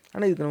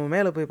 ஆனால் இதுக்கு நம்ம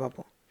மேலே போய்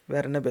பார்ப்போம்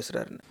வேறு என்ன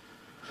பேசுகிறாருன்னு.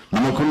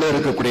 நமக்குள்ளே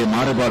இருக்கக்கூடிய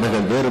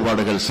மாறுபாடுகள்,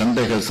 வேறுபாடுகள்,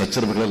 சண்டைகள்,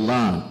 சச்சரவுகள்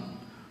எல்லாம்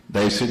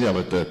தயவுசெய்து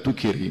அவற்றை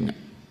தூக்கி எறியுங்க.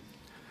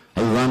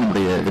 அதுதான்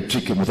நம்முடைய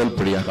வெற்றிக்கு முதல்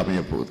படியாக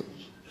அமைய போகுது.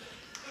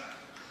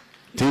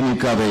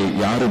 திமுகவை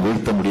யாரும்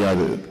வீழ்த்த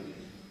முடியாது,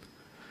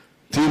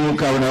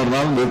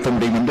 திமுகவினர்தான் வீழ்த்த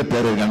முடியும் என்று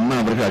பேரறிஞர் அண்ணா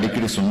அவர்கள்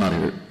அடிக்கடி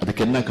சொன்னார்கள்.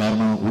 அதுக்கு என்ன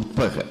காரணம்?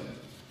 உட்பக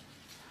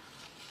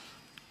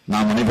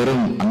நாம்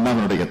அனைவரும்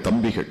அண்ணாவினுடைய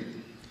தம்பிகள்,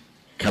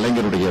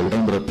 கலைஞருடைய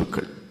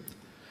உடன்பிறப்புகள்,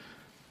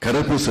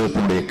 கருப்பு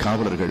சிவப்பினுடைய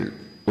காவலர்கள்,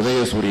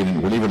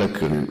 உதயசூரியனின்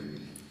ஒளிவிளக்குகள்.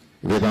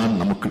 இவைதான்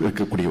நமக்கு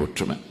இருக்கக்கூடிய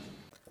ஒற்றுமை.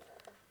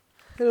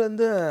 இதில்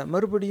வந்து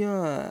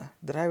மறுபடியும்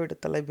திராவிட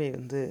தலைமை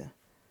வந்து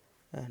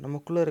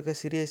நமக்குள்ளே இருக்க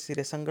சிறிய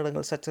சிறிய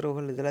சங்கடங்கள்,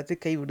 சச்சரவுகள் இது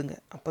எல்லாத்தையும் கைவிடுங்க,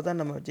 அப்போ தான்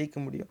நம்ம ஜெயிக்க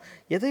முடியும்.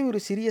 எதை ஒரு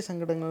சிறிய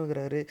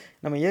சங்கடங்கள்ங்கிறாரு?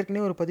 நம்ம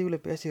ஏற்கனவே ஒரு பதிவில்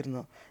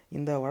பேசியிருந்தோம்.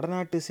 இந்த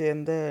வடநாட்டு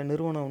சேர்ந்த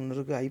நிறுவனம் ஒன்று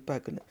இருக்குது,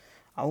 ஐபேக்குன்னு.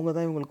 அவங்க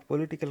தான் இவங்களுக்கு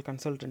பொலிட்டிக்கல்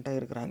கன்சல்டண்ட்டாக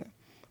இருக்கிறாங்க.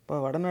 இப்போ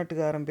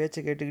வடநாட்டுக்காரன்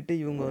பேச்சை கேட்டுக்கிட்டு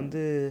இவங்க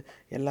வந்து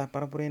எல்லா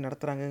பரப்புரையும்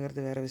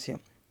நடத்துகிறாங்கங்கிறது வேறு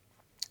விஷயம்.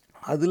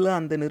 அதில்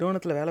அந்த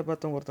நிறுவனத்தில் வேலை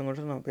பார்த்தவங்க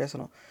ஒருத்தவங்கள்ட்ட நம்ம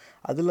பேசுகிறோம்.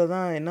 அதில்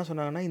தான் என்ன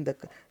சொன்னாங்கன்னா, இந்த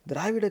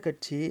திராவிட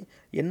கட்சி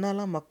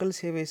என்னெல்லாம் மக்கள்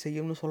சேவை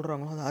செய்யும்னு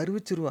சொல்கிறாங்களோ அதை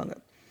அறிவிச்சிருவாங்க.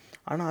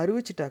 ஆனால்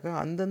அறிவிச்சிட்டாக்கா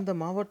அந்தந்த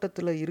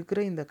மாவட்டத்தில் இருக்கிற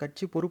இந்த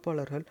கட்சி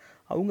பொறுப்பாளர்கள்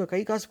அவங்க கை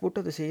காசு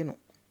போட்டு அதை செய்யணும்.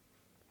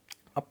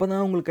 அப்போ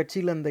தான் அவங்களுக்கு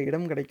கட்சியில் அந்த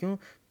இடம் கிடைக்கும்,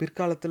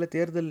 பிற்காலத்தில்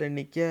தேர்தலில்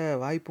நிற்க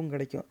வாய்ப்பும்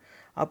கிடைக்கும்.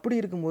 அப்படி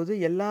இருக்கும்போது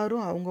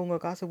எல்லாரும் அவங்கவுங்க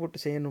காசை போட்டு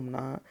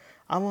செய்யணும்னா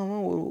அவன்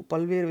ஒரு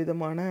பல்வேறு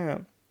விதமான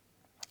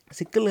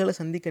சிக்கல்களை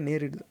சந்திக்க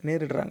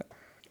நேரிடுறாங்க.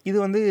 இது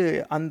வந்து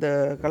அந்த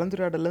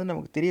கலந்துரையாடலேருந்து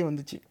நமக்கு தெரிய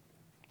வந்துச்சு.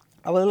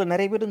 அதில்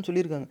நிறைய பேர்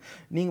சொல்லியிருக்காங்க,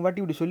 நீங்கள் வாட்டி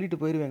இப்படி சொல்லிட்டு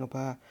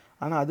போயிடுவேங்கப்பா,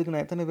 ஆனால் அதுக்கு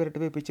நான் எத்தனை பேர்கிட்ட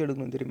போய் பிச்சை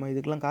எடுக்கணும் தெரியுமா,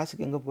 இதுக்கெல்லாம்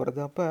காசுக்கு எங்கே போகிறது?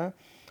 அப்போ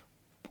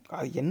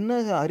என்ன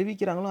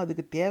அறிவிக்கிறாங்களோ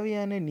அதுக்கு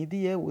தேவையான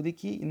நிதியை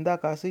ஒதுக்கி, இந்தா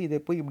காசு, இதை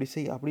போய் இப்படி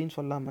செய் அப்படின்னு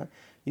சொல்லாமல்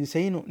இது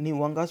செய்யணும், நீ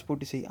உன் காசு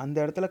போட்டு செய், அந்த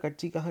இடத்துல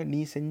கட்சிக்காக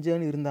நீ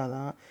செஞ்சேன்னு இருந்தால்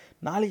தான்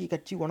நாளைக்கு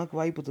கட்சி உனக்கு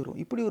வாய்ப்பு தரும்.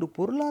 இப்படி ஒரு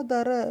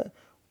பொருளாதார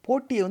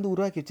போட்டியை வந்து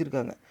உருவாக்கி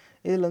வச்சுருக்காங்க.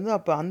 இதில் வந்து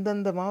அப்போ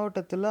அந்தந்த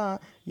மாவட்டத்தில்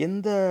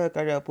எந்த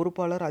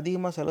பொறுப்பாளர்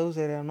அதிகமாக செலவு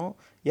செய்கிறானோ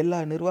எல்லா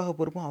நிர்வாக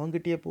பொறுப்பும்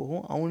அவங்ககிட்டயே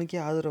போகும், அவனுக்கே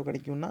ஆதரவு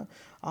கிடைக்கும்னா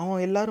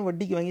அவன் எல்லோரும்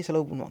வட்டிக்கு வாங்கி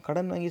செலவு பண்ணுவான்,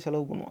 கடன் வாங்கி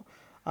செலவு பண்ணுவான்.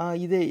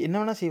 இதை என்ன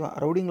வேணால் செய்வான்,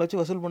 ரவுடிங்களை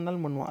வச்சு வசூல்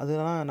பண்ணாலும் பண்ணுவான்,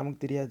 அதெல்லாம்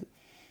நமக்கு தெரியாது.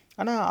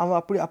 ஆனால்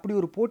அவன் அப்படி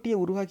ஒரு போட்டியை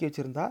உருவாக்கி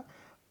வச்சுருந்தா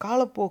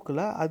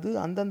காலப்போக்கில் அது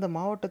அந்தந்த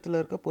மாவட்டத்தில்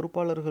இருக்க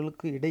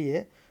பொறுப்பாளர்களுக்கு இடையே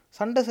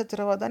சண்டை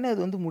சச்சரவாக தானே அது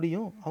வந்து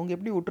முடியும். அவங்க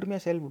எப்படி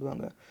ஒற்றுமையாக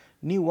செயல்படுவாங்க?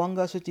 நீ உன்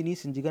காசு வச்சு நீ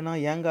செஞ்சுக்க,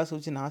 நான் என் காசு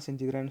வச்சு நான்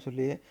செஞ்சுக்கிறேன்னு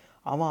சொல்லி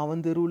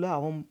அவன் தெருவில்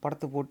அவன்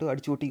படத்தை போட்டு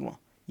அடித்து ஒட்டிக்குவான்,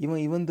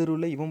 இவன்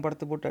தெருவில் இவன்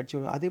படத்தை போட்டு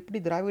அடிச்சு. அது எப்படி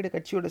திராவிட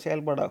கட்சியோட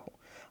செயல்பாடாகும்?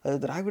 அது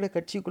திராவிட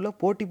கட்சிக்குள்ளே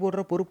போட்டி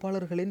போடுற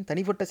பொறுப்பாளர்களின்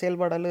தனிப்பட்ட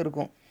செயல்பாடால்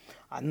இருக்கும்.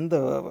 அந்த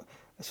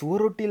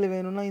சுவரொட்டியில்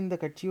வேணும்னா இந்த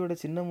கட்சியோட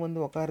சின்னம் வந்து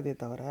உட்காரதே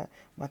தவிர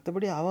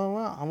மற்றபடி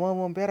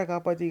அவன் பேரை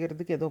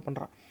காப்பாற்றிக்கிறதுக்கு ஏதோ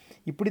பண்ணுறான்.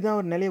 இப்படி தான்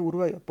ஒரு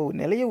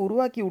நிலையை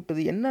உருவாக்கி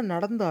விட்டது. என்ன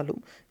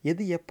நடந்தாலும்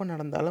எது எப்போ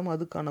நடந்தாலும்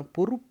அதுக்கான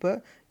பொறுப்பை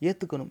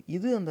ஏற்றுக்கணும்.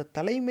 இது அந்த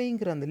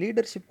தலைமைங்கிற அந்த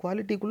லீடர்ஷிப்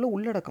குவாலிட்டிக்குள்ளே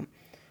உள்ளடக்கம்.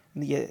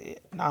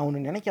 நான்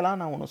ஒன்று நினைக்கலாம்,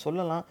 நான் ஒன்று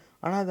சொல்லலாம்,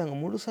 ஆனால் அது அங்கே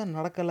முழுசாக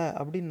நடக்கலை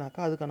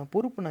அப்படின்னாக்கா அதுக்கான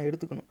பொறுப்பு நான்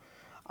எடுத்துக்கணும்.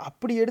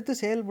 அப்படி எடுத்து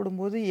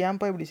செயல்படும்போது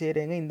ஏன்பா இப்படி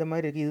செய்கிறீங்க, இந்த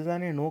மாதிரி இருக்குது,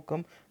 இதுதானே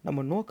நோக்கம்,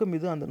 நம்ம நோக்கம்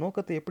இது, அந்த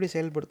நோக்கத்தை எப்படி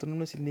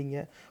செயல்படுத்தணும்னு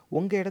சிந்திங்க,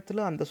 உங்கள்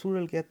இடத்துல அந்த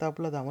சூழலுக்கு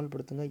ஏற்றாப்புல அதை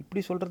அமல்படுத்துங்க.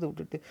 இப்படி சொல்கிறத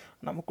விட்டுட்டு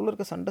நமக்குள்ளே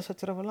இருக்க சண்டை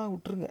சச்சரவெல்லாம்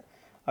விட்டுருங்க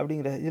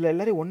அப்படிங்கிற. இதில்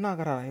எல்லோரும்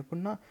ஒன்றாகிறாரா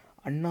எப்படின்னா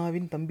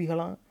அண்ணாவின்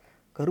தம்பிகளாம்,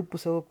 கருப்பு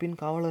சிவப்பின்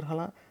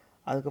காவலர்களாம்,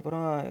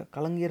 அதுக்கப்புறம்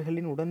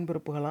கலைஞர்களின்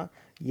உடன்பிறப்புகளாம்,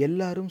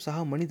 எல்லாரும்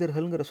சக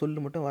மனிதர்கள்ங்கிற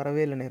சொல்லு மட்டும்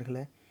வரவே இல்லை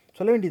நேர்களே.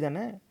 சொல்ல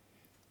வேண்டியதானே?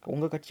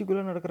 உங்கள்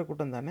கட்சிக்குள்ளே நடக்கிற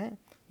கூட்டம் தானே.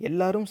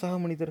 எல்லாரும் சக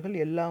மனிதர்கள்,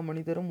 எல்லா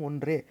மனிதரும்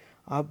ஒன்றே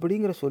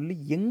அப்படிங்கிற சொல்லி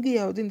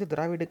எங்கேயாவது இந்த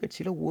திராவிட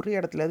கட்சியில் ஒரு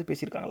இடத்துலையாவது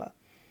பேசியிருக்காங்களா?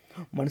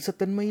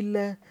 மனுஷத்தன்மை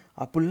இல்லை,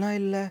 அப்படிலாம்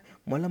இல்லை,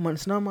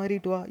 மனுஷனாக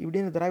மாறிட்டு வா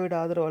இப்படி இந்த திராவிட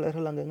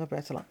ஆதரவாளர்கள் அங்கங்கே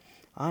பேசலாம்.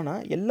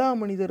 ஆனால் எல்லா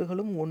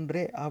மனிதர்களும்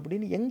ஒன்றே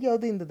அப்படின்னு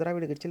எங்கேயாவது இந்த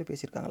திராவிட கட்சியில்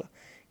பேசியிருக்காங்களா?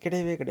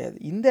 கிடையவே கிடையாது.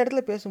 இந்த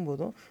இடத்துல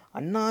பேசும்போதும்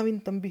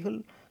அண்ணாவின் தம்பிகள்,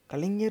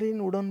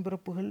 கலைஞரின்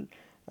உடன்பிறப்புகள்,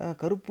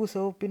 கருப்பு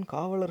சிவப்பின்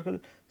காவலர்கள்,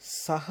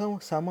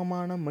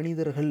 சமமான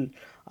மனிதர்கள்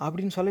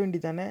அப்படின்னு சொல்ல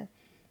வேண்டியதானே.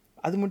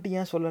 அது மட்டும்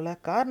ஏன் சொல்லலை?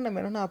 காரணம்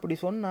என்னென்னா, அப்படி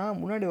சொன்னால்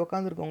முன்னாடி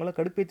உட்காந்துருக்கவங்கள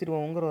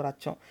கடுப்பேற்றிடுவோங்கிற ஒரு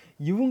அச்சம்.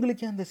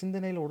 இவங்களுக்கே அந்த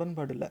சிந்தனையில்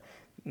உடன்பாடு இல்லை.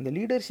 இந்த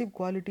லீடர்ஷிப்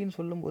குவாலிட்டின்னு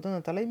சொல்லும்போது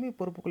அந்த தலைமை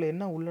பொறுப்புக்குள்ளே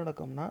என்ன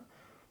உள்ளடக்கம்னா,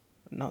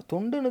 நான்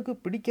தொண்டனுக்கு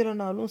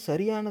பிடிக்கலைனாலும்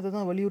சரியானதை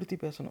தான் வலியுறுத்தி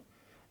பேசணும்.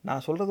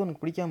 நான் சொல்கிறது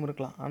உனக்கு பிடிக்காமல்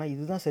இருக்கலாம், ஆனால்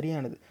இதுதான்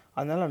சரியானது,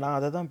 அதனால் நான்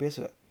அதை தான்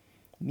பேசுவேன்.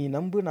 நீ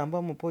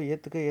நம்பாமல் போ,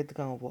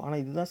 ஏற்றுக்காமல் போ,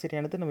 ஆனால் இதுதான்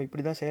சரியானது, நம்ம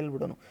இப்படி தான்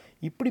செயல்படணும்.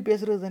 இப்படி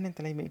பேசுகிறது தானே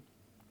தலைமை.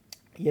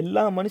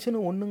 எல்லா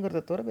மனுஷனும்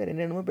ஒன்றுங்கிறத தவிர வேறு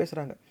என்னென்னமோ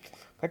பேசுகிறாங்க.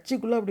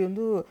 கட்சிக்குள்ளே அப்படி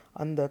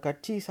அந்த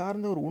கட்சி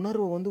சார்ந்த ஒரு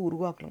உணர்வை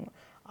உருவாக்கலாங்க.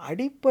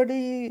 அடிப்படை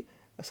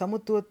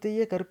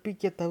சமத்துவத்தையே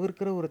கற்பிக்க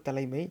தவிர்க்கிற ஒரு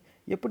தலைமை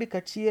எப்படி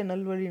கட்சியை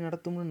நல்வழி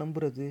நடத்தும்னு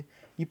நம்புறது?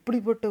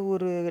 இப்படிப்பட்ட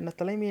ஒரு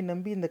தலைமையை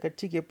நம்பி இந்த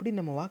கட்சிக்கு எப்படி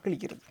நம்ம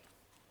வாக்களிக்கிறது?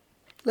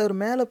 இல்லை, அவர்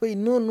மேலே போய்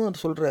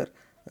இன்னொன்று சொல்கிறார்.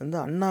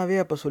 அண்ணாவே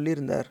அப்போ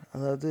சொல்லியிருந்தார்,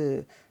 அதாவது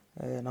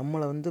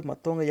நம்மளை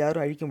மற்றவங்க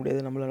யாரும் அழிக்க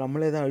முடியாது,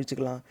 நம்மளே தான்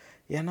அழிச்சுக்கலாம்,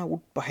 ஏன்னா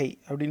உட்பகை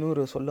அப்படின்னு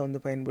ஒரு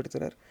சொல்ல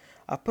பயன்படுத்துகிறார்.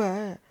 அப்போ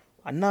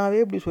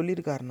அண்ணாவே இப்படி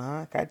சொல்லியிருக்காருன்னா,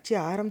 கட்சி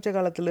ஆரம்பித்த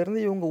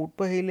காலத்துலேருந்து இவங்க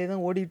உட்பகையிலே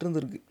தான் ஓடிட்டு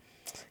இருந்திருக்கு.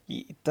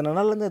 இத்தனை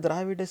நாள் அந்த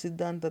திராவிட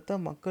சித்தாந்தத்தை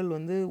மக்கள்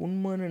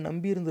உண்மைன்னு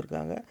நம்பி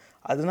இருந்திருக்காங்க.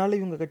 அதனால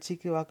இவங்க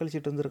கட்சிக்கு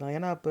வாக்களிச்சுட்டு இருந்திருக்காங்க.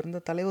 ஏன்னா அப்போ இருந்த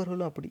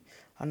தலைவர்களும் அப்படி,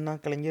 அண்ணா,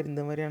 கலைஞர்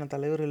இந்த மாதிரியான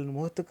தலைவர்கள்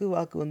முகத்துக்கு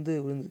வாக்கு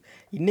விழுந்து.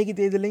 இன்றைக்கி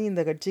தேதியிலையும்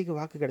இந்த கட்சிக்கு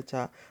வாக்கு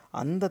கிடைச்சா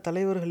அந்த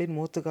தலைவர்களின்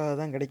முகத்துக்காக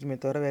தான் கிடைக்குமே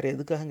தவிர வேறு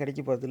எதுக்காக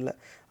கிடைக்க போகிறதில்ல.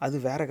 அது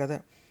வேறு கதை.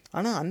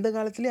 ஆனால் அந்த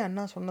காலத்துலேயே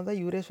அண்ணா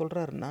சொன்னதாக இவரே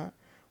சொல்கிறாருன்னா,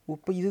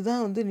 இப்போ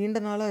இதுதான் நீண்ட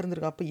நாளாக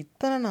இருந்திருக்கு. அப்போ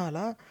இத்தனை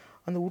நாளாக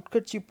அந்த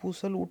உட்கட்சி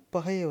பூசல்,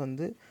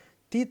 உட்பகையை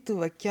தீர்த்து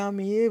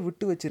வைக்காமையே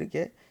விட்டு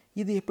வச்சுருக்கே,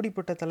 இது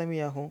எப்படிப்பட்ட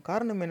தலைமையாகும்?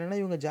 காரணம் என்னென்னா,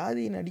 இவங்க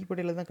ஜாதியின்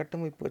அடிப்படையில் தான்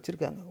கட்டமைப்பு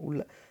வச்சுருக்காங்க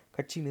உள்ள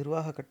கட்சி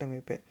நிர்வாக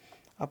கட்டமைப்பை.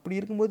 அப்படி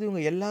இருக்கும்போது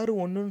இவங்க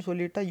எல்லாரும் ஒன்றுன்னு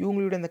சொல்லிட்டா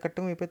இவங்களுடைய அந்த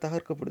கட்டமைப்பை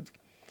தகர்க்கப்படுது.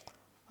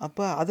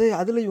 அப்போ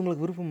அதில்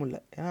இவங்களுக்கு விருப்பம்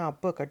இல்லை. ஏன்னா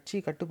அப்போ கட்சி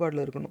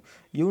கட்டுப்பாடில் இருக்கணும்.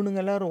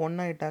 இவனுங்க எல்லோரும்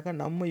ஒன்றாயிட்டாக்கா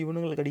நம்ம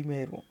இவனுங்களுக்கு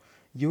அடிமையாயிருவோம்.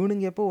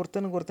 இவனுங்க எப்போ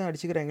ஒருத்தனுக்கு ஒருத்தன்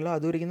அடிச்சுக்கிறாங்களோ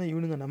அது வரைக்கும் தான்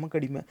இவனுங்க நமக்கு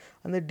அடிமை.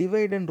 அந்த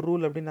டிவைட் அண்ட்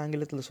ரூல் அப்படின்னு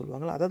ஆங்கிலத்தில்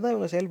சொல்லுவாங்களோ அதை தான்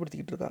இவங்க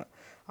செயல்படுத்திக்கிட்டு இருக்காங்க.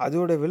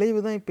 அதோட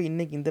விளைவு தான் இப்போ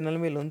இன்றைக்கி இந்த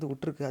நிலைமையில்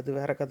விட்டுருக்கு. அது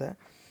வேறு கதை.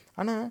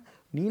 ஆனால்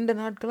நீண்ட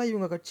நாட்களாக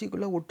இவங்க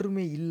கட்சிக்குள்ளே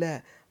ஒற்றுமை இல்லை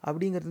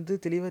அப்படிங்கிறது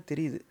தெளிவாக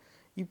தெரியுது.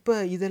 இப்போ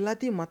இது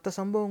எல்லாத்தையும் மற்ற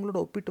சம்பவங்களோட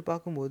ஒப்பிட்டு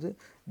பார்க்கும்போது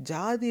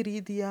ஜாதி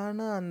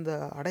ரீதியான அந்த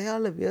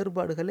அடையாள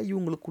வேறுபாடுகளை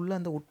இவங்களுக்குள்ள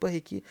அந்த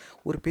உட்பகைக்கு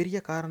ஒரு பெரிய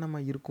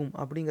காரணமாக இருக்கும்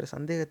அப்படிங்கிற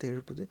சந்தேகத்தை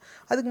எழுப்புது.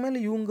 அதுக்கு மேலே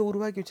இவங்க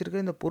உருவாக்கி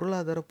வச்சுருக்க இந்த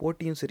பொருளாதார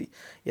போட்டியும் சரி,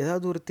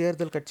 ஏதாவது ஒரு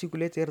தேர்தல்,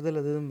 கட்சிக்குள்ளே தேர்தல்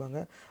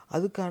அதும்பாங்க,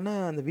 அதுக்கான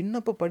அந்த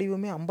விண்ணப்ப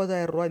படிவமே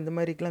 50,000 ரூபா இந்த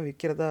மாதிரிக்கெலாம்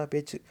விற்கிறதா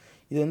பேச்சு.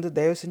 இது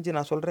தயவு செஞ்சு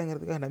நான்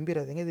சொல்கிறேங்கிறதுக்காக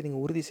நம்பிடாதீங்க, இது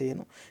நீங்கள் உறுதி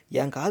செய்யணும்.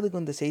 என் காதுக்கு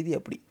வந்த செய்தி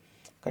அப்படி.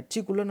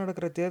 கட்சிக்குள்ளே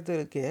நடக்கிற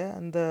தேர்தலுக்கே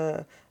அந்த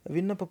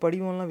விண்ணப்ப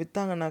படிவம்லாம்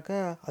விற்றாங்கனாக்கா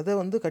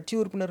அதை கட்சி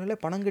உறுப்பினர்களே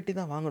பணம் கட்டி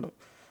தான் வாங்கணும்.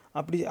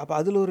 அப்போ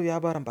அதில் ஒரு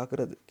வியாபாரம்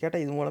பார்க்குறது.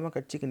 கேட்டால் இது மூலமாக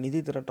கட்சிக்கு நிதி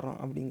திரட்டுறோம்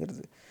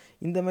அப்படிங்கிறது.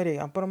 இந்த மாதிரி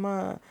அப்புறமா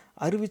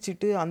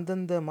அறிவிச்சிட்டு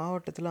அந்தந்த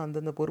மாவட்டத்தில்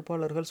அந்தந்த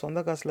பொறுப்பாளர்கள்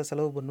சொந்த காசில்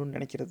செலவு பண்ணணும்னு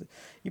நினைக்கிறது.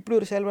 இப்படி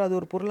ஒரு செயல்பாடு அது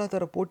ஒரு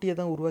பொருளாதார போட்டியை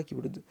தான் உருவாக்கி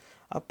விடுது.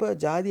 அப்போ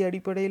ஜாதி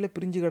அடிப்படையில்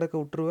பிரிஞ்சு கிடக்க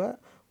விட்டுருவா,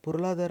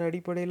 பொருளாதார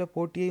அடிப்படையில்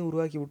போட்டியை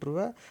உருவாக்கி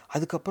விட்டுருவா.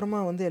 அதுக்கப்புறமா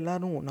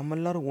நம்ம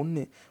எல்லாரும்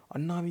ஒன்று,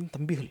 அண்ணாவின்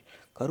தம்பிகள்,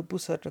 கருப்பு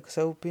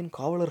சிவப்பின்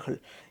காவலர்கள்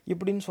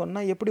இப்படின்னு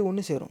சொன்னால் எப்படி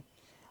ஒன்று சேரும்?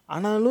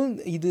 ஆனாலும்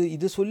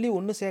இது சொல்லி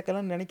ஒன்று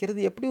சேர்க்கலாம்னு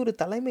நினைக்கிறது எப்படி ஒரு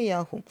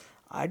தலைமையாகும்?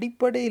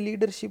 அடிப்படை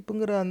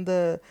லீடர்ஷிப்புங்கிற அந்த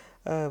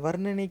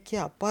வர்ணனைக்கு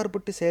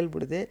அப்பாற்பட்டு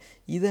செயல்படுது.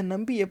 இதை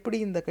நம்பி எப்படி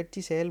இந்த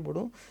கட்சி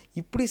செயல்படும்?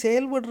 இப்படி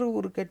செயல்படுற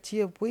ஒரு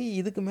கட்சியை போய்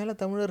இதுக்கு மேலே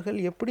தமிழர்கள்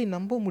எப்படி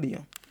நம்ப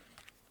முடியும்?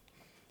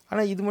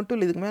 ஆனால் இது மட்டும்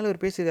இல்லை, இதுக்கு மேலே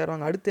அவர் பேசியிருக்காரு.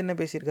 வாங்க அடுத்து என்ன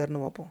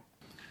பேசியிருக்காருன்னு பார்ப்போம்.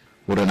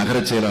 ஒரு நகர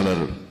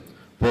செயலாளர்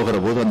போகிற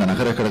போது அந்த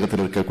நகர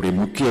கழகத்தில் இருக்கக்கூடிய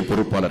முக்கிய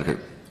பொறுப்பாளர்கள்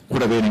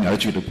கூடவே நீங்க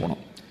அழைச்சிட்டு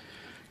போனோம்.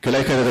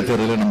 கிளை கழக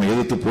தேர்தலில் நம்ம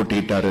எதிர்த்து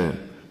போட்டிட்டாரு,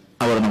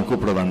 அவரை நம்ம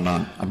கூப்பிட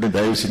வேண்டாம் அப்படின்னு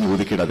தயவு செஞ்சு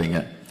ஒதுக்கிடாதீங்க.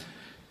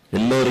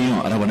 எல்லோரையும்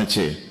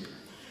அரவணைச்சு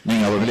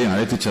நீங்க அவர்களையும்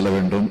அழைத்து செல்ல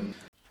வேண்டும்.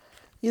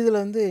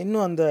 இதில்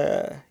இன்னும் அந்த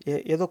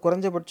ஏதோ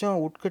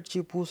குறைஞ்சபட்சம் உட்கட்சி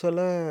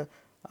பூசலை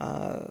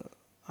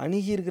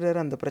அணுகி இருக்கிறாரு,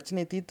 அந்த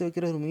பிரச்சனையை தீர்த்து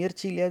வைக்கிற ஒரு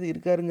முயற்சியிலையாவது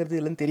இருக்காருங்கிறது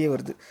எல்லாம் தெரிய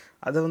வருது.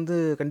 அதை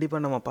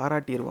கண்டிப்பாக நம்ம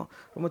பாராட்டிடுவோம்.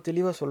 ரொம்ப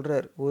தெளிவாக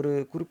சொல்கிறார். ஒரு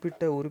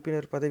குறிப்பிட்ட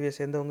உறுப்பினர் பதவியை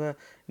சேர்ந்தவங்க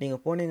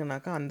நீங்கள்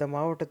போனீங்கன்னாக்கா அந்த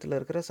மாவட்டத்தில்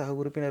இருக்கிற சக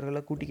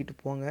உறுப்பினர்களை கூட்டிக்கிட்டு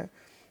போங்க,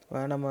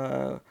 நம்ம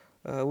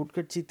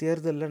உட்கட்சி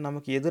தேர்தலில்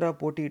நமக்கு எதிராக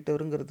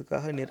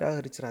போட்டியிட்டவருங்கிறதுக்காக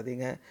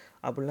நிராகரிச்சிடாதீங்க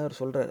அப்படிலாம் அவர்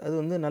சொல்கிறார். அது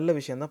வந்து நல்ல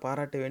விஷயந்தான்,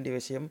 பாராட்ட வேண்டிய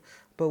விஷயம்.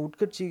 இப்போ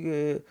உட்கட்சி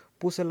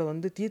பூசலை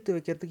வந்து தீர்த்து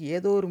வைக்கிறதுக்கு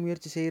ஏதோ ஒரு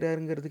முயற்சி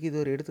செய்கிறாருங்கிறதுக்கு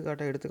இது ஒரு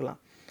எடுத்துக்காட்டாக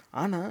எடுத்துக்கலாம்.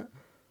 ஆனால்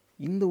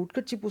இந்த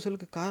உட்கட்சி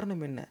பூசலுக்கு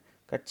காரணம் என்ன?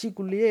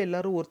 கட்சிக்குள்ளேயே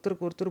எல்லாரும்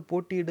ஒருத்தருக்கு ஒருத்தர்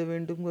போட்டியிட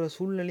வேண்டுங்கிற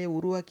சூழ்நிலையை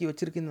உருவாக்கி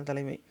வச்சிருக்கு இந்த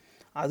தலைமை.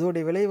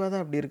 அதோடைய விளைவாக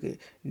தான் அப்படி இருக்குது.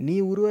 நீ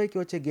உருவாக்கி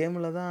வச்ச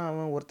கேமில் தான்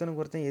அவன்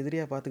ஒருத்தனுக்கு ஒருத்தன்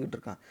எதிரியாக பார்த்துக்கிட்டு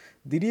இருக்கான்.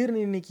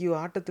 திடீர்னு இன்றைக்கி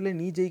ஆட்டத்தில்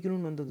நீ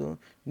ஜெயிக்கணும்னு வந்ததும்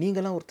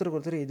நீங்களாம் ஒருத்தருக்கு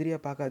ஒருத்தர்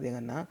எதிரியாக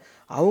பார்க்காதீங்கன்னா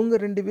அவங்க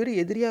 2 பேரும்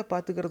எதிரியாக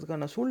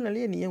பார்த்துக்கிறதுக்கான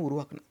சூழ்நிலையை நீ ஏன்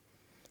உருவாக்கணும்?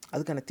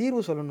 அதுக்கான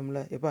தீர்வு சொல்லணும்ல.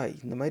 எப்பா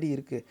இந்த மாதிரி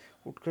இருக்குது,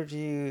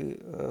 உட்கட்சி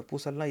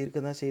பூசல்லாம் இருக்க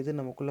தான் செய்து,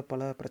 நமக்குள்ளே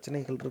பல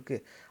பிரச்சனைகள்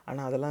இருக்குது,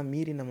 ஆனால் அதெல்லாம்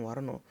மீறி நம்ம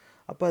வரணும்.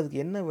 அப்போ அதுக்கு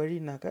என்ன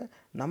வழினாக்கா,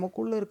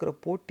 நமக்குள்ளே இருக்கிற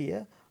போட்டியை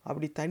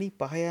அப்படி தனி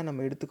பகையாக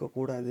நம்ம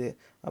எடுத்துக்கக்கூடாது.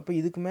 அப்போ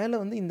இதுக்கு மேலே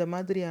வந்து இந்த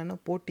மாதிரியான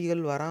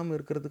போட்டிகள் வராமல்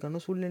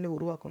இருக்கிறதுக்கான சூழ்நிலையை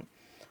உருவாக்கணும்.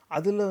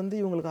 அதில் வந்து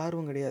இவங்களுக்கு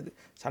ஆர்வம் கிடையாது.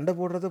 சண்டை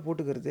போடுறத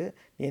போட்டுக்கிறது,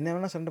 நீ என்ன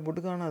வேணால் சண்டை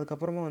போட்டுக்க, ஆனால்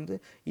அதுக்கப்புறமா வந்து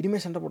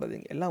இனிமேல் சண்டை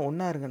போடாதீங்க, எல்லாம்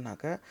ஒன்றா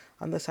இருங்கன்னாக்கா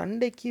அந்த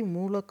சண்டைக்கு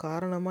மூல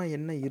காரணமாக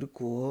என்ன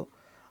இருக்கோ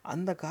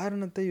அந்த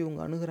காரணத்தை இவங்க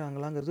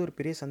அணுகிறாங்களாங்கிறது ஒரு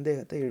பெரிய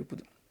சந்தேகத்தை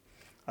எழுப்புது.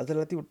 அது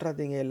எல்லாத்தையும்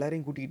விட்டுறாதீங்க,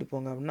 எல்லாரையும் கூட்டிகிட்டு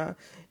போங்க அப்படின்னா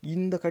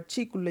இந்த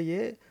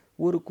கட்சிக்குள்ளேயே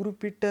ஒரு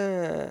குறிப்பிட்ட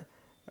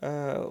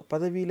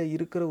பதவியில்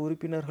இருக்கிற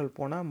உறுப்பினர்கள்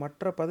போனால்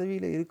மற்ற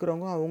பதவியில்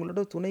இருக்கிறவங்க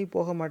அவங்களோட துணை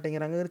போக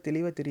மாட்டேங்கிறாங்கிறது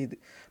தெளிவாக தெரியுது.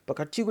 இப்போ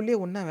கட்சிக்குள்ளேயே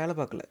ஒன்றா வேலை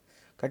பார்க்கல,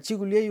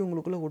 கட்சிக்குள்ளேயே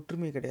இவங்களுக்குள்ள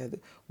ஒற்றுமை கிடையாது.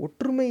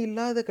 ஒற்றுமை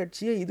இல்லாத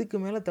கட்சியை இதுக்கு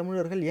மேலே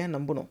தமிழர்கள் ஏன்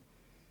நம்பணும்?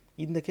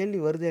 இந்த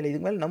கேள்வி வருதே இல்லை.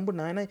 இதுக்கு மேலே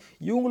நம்புனா, ஏன்னா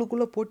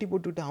இவங்களுக்குள்ளே போட்டி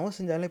போட்டுக்கிட்டு அவன்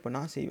செஞ்சாலே இப்போ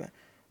நான் செய்வேன்,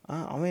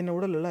 அவன் என்னை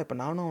விடல இப்போ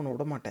நானும் அவனை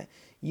விட மாட்டேன்.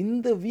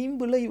 இந்த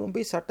வீம்பில் இவன்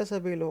போய்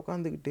சட்டசபையில்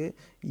உட்காந்துக்கிட்டு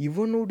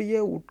இவனுடைய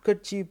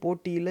உட்கட்சி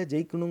போட்டியில்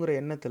ஜெயிக்கணுங்கிற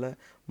எண்ணத்தில்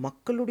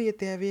மக்களுடைய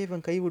தேவையை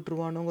இவன்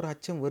கைவிட்டுருவானோங்கிற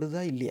அச்சம்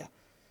வருதா இல்லையா?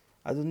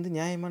 அது வந்து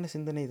நியாயமான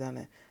சிந்தனை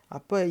தானே.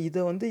 அப்போ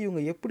இதை வந்து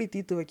இவங்க எப்படி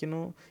தீர்த்து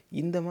வைக்கணும்?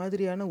 இந்த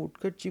மாதிரியான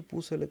உட்கட்சி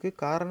பூசலுக்கு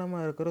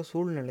காரணமாக இருக்கிற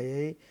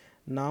சூழ்நிலையை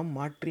நாம்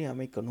மாற்றி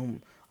அமைக்கணும்.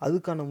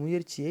 அதுக்கான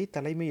முயற்சியை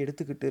தலைமை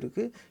எடுத்துக்கிட்டு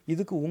இருக்குது.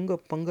 இதுக்கு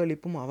உங்கள்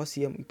பங்களிப்பும்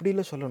அவசியம்,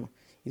 இப்படிலாம் சொல்லணும்.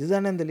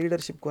 இதுதானே இந்த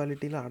லீடர்ஷிப்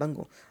குவாலிட்டியில்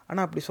அடங்கும்.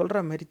 ஆனால் அப்படி சொல்கிற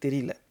மாதிரி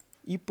தெரியல.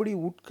 இப்படி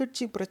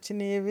உட்கட்சி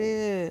பிரச்சனையவே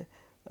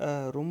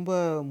ரொம்ப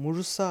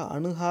முழுசாக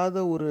அணுகாத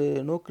ஒரு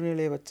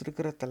நோக்குநிலையை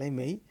வச்சிருக்கிற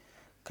தலைமை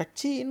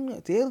கட்சியின்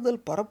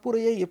தேர்தல்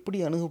பரப்புரையை எப்படி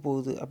அணுக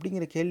போகுது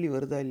அப்படிங்கிற கேள்வி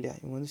வருதா இல்லையா?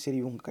 இவங்க வந்து சரி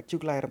உங்கள்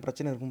கட்சிக்குள்ளே 1000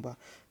 பிரச்சனை இருக்கும்பா,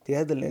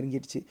 தேர்தல்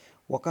நெருங்கிடுச்சு,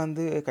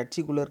 உட்காந்து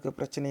கட்சிக்குள்ளே இருக்க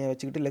பிரச்சனையை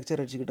வச்சுக்கிட்டு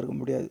லெக்சர் அடிச்சுக்கிட்டு இருக்க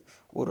முடியாது.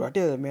 ஒரு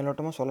வாட்டி அதை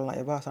மேலோட்டமாக சொல்லலாம்,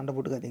 எவ்வா சண்டை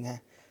போட்டுக்காதீங்க,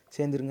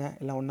 சேர்ந்துருங்க,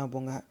 எல்லாம் ஒன்றா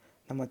போங்க,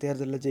 நம்ம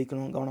தேர்தலில்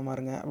ஜெயிக்கணும், கவனமாக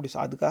இருங்க, அப்படி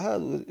அதுக்காக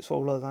அது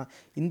அவ்வளோதான்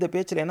இந்த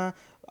பேச்சில். ஏன்னா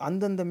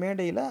அந்தந்த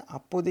மேடையில்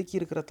அப்போதைக்கு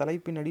இருக்கிற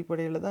தலைப்பின்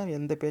அடிப்படையில் தான்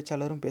எந்த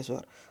பேச்சாளரும்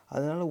பேசுவார்.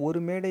 அதனால் ஒரு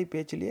மேடை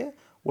பேச்சிலேயே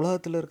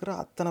உலகத்தில் இருக்கிற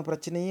அத்தனை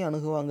பிரச்சனையும்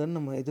அணுகுவாங்கன்னு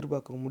நம்ம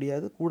எதிர்பார்க்க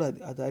முடியாது, கூடாது,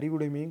 அது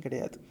அறிவுடைமையும்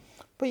கிடையாது.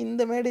 இப்போ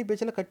இந்த மேடை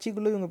பேச்சில்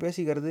கட்சிக்குள்ளே இவங்க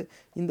பேசிக்கிறது,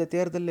 இந்த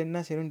தேர்தலில்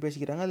என்ன செய்யணும்னு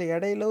பேசிக்கிறாங்க. அதில்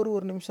இடையில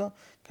ஒரு நிமிஷம்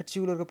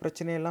கட்சிக்குள்ளே இருக்க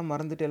பிரச்சனையெல்லாம்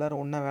மறந்துட்டு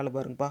எல்லோரும் ஒன்றா வேலை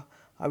பாருங்கப்பா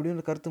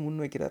அப்படின்னு கருத்து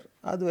முன் வைக்கிறார்.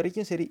 அது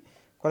வரைக்கும் சரி,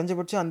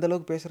 குறைஞ்சபட்சம்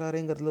அந்தளவுக்கு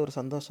பேசுகிறாருங்கிறதுல ஒரு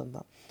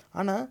சந்தோஷம்தான்.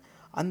 ஆனால்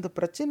அந்த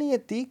பிரச்சனையை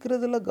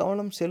தீர்க்கிறதுல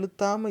கவனம்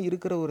செலுத்தாமல்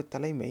இருக்கிற ஒரு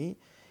தலைமை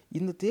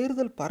இந்த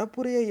தேர்தல்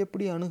பரப்புரையை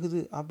எப்படி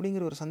அணுகுது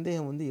அப்படிங்கிற ஒரு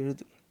சந்தேகம் வந்து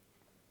எழுது.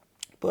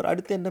 இப்போ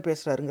அடுத்து என்ன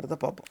பேசுகிறாருங்கிறத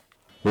பார்ப்போம்.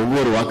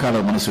 ஒவ்வொரு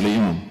வாக்காளர்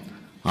மனசுலையும்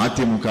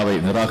அதிமுகவை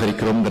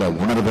நிராகரிக்கிறோங்கிற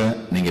உணர்வை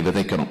நீங்கள்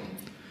விதைக்கணும்.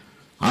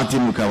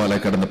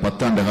 அதிமுகவால் கடந்த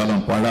 10 ஆண்டு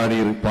காலம்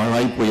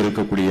பாழாய்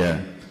போயிருக்கக்கூடிய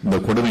இந்த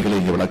கொடுமைகளை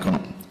இங்கே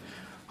விளக்கணும்.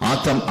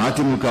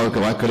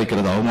 அதிமுகவுக்கு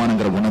வாக்களிக்கிறது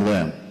அவமானங்கிற உணர்வை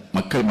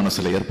மக்கள்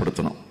மனசுல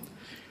ஏற்படுத்தணும்.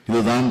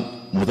 இதுதான்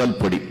முதல்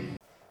படி.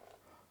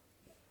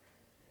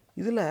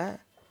 இதில்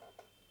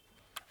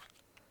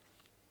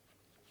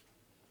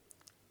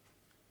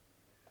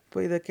இப்போ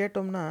இதை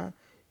கேட்டோம்னா,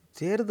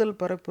 தேர்தல்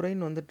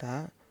பரப்புரைன்னு வந்துட்டா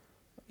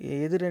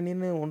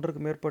எதிரணின்னு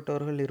ஒன்றுக்கு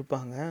மேற்பட்டவர்கள்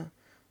இருப்பாங்க,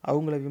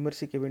 அவங்கள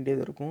விமர்சிக்க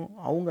வேண்டியது இருக்கும்,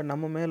 அவங்க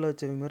நம்ம மேலே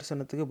வச்ச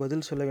விமர்சனத்துக்கு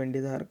பதில் சொல்ல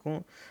வேண்டியதாக இருக்கும்.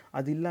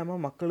 அது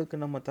இல்லாமல் மக்களுக்கு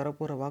நம்ம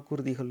தரப்போகிற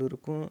வாக்குறுதிகள்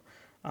இருக்கும்.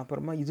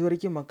 அப்புறமா இது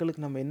வரைக்கும்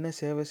மக்களுக்கு நம்ம என்ன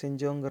சேவை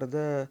செஞ்சோங்கிறத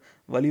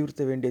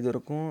வலியுறுத்த வேண்டியது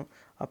இருக்கும்.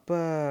 அப்போ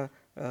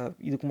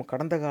இதுக்கு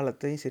கடந்த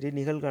காலத்தையும் சரி,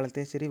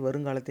 நிகழ்காலத்தையும் சரி,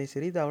 வருங்காலத்தையும்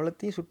சரி, இது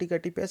அவ்வளோத்தையும் சுட்டி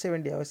காட்டி பேச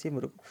வேண்டிய அவசியம்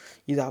இருக்கும்.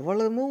 இது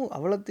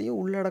அவ்வளோத்தையும்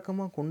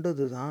உள்ளடக்கமாக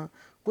கொண்டது தான்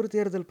ஒரு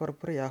தேர்தல்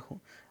பரப்புரை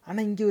ஆகும்.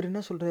 ஆனால் இங்கே இவர்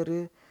என்ன சொல்கிறாரு?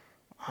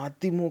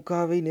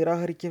 அதிமுகவை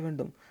நிராகரிக்க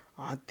வேண்டும்,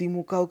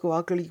 அதிமுகவுக்கு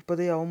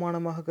வாக்களிப்பதை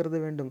அவமானமாக கருத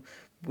வேண்டும்.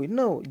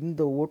 இன்னும்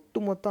இந்த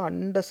ஒட்டுமொத்த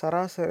அண்ட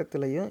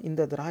சராசரத்திலையும்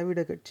இந்த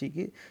திராவிட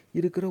கட்சிக்கு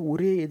இருக்கிற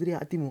ஒரே எதிரி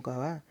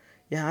அதிமுகவா?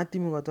 ஏன்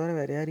அதிமுக தவிர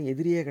வேறு யாரும்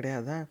எதிரியே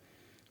கிடையாதா?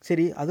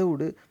 சரி, அதை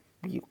விடு.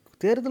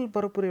 தேர்தல்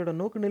பரப்புரையோட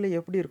நோக்குநிலை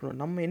எப்படி இருக்கணும்?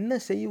 நம்ம என்ன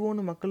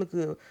செய்வோன்னு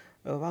மக்களுக்கு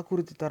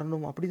வாக்குறுதி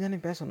தரணும், அப்படி தானே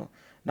பேசணும்.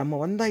 நம்ம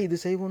வந்தால் இது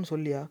செய்வோன்னு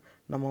சொல்லியா?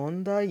 நம்ம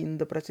வந்தால்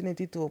இந்த பிரச்சனையை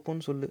தீர்த்து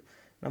வைப்போம்னு சொல்லு,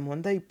 நம்ம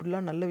வந்தால்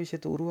இப்படிலாம் நல்ல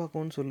விஷயத்தை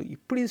உருவாக்குவோன்னு சொல்லு,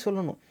 இப்படி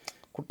சொல்லணும்.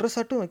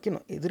 குற்றச்சாட்டும்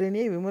வைக்கணும்,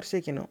 எதிரணியே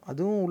விமர்சிக்கணும்,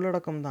 அதுவும்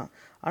உள்ளடக்கம் தான்.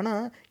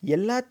 ஆனால்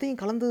எல்லாத்தையும்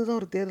கலந்தது தான்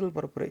ஒரு தேர்தல்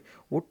பரப்புரை.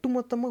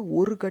 ஒட்டுமொத்தமாக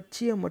ஒரு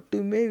கட்சியை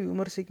மட்டுமே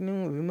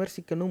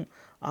விமர்சிக்கணும்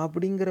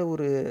அப்படிங்கிற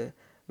ஒரு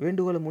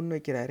வேண்டுகோளை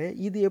முன்வைக்கிறாரு.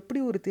 இது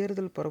எப்படி ஒரு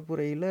தேர்தல்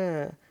பரப்புரையில்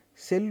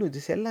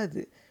இது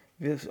செல்லாது.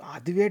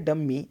 அதுவே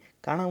டம்மி,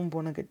 காணாமல்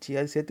போன கட்சி,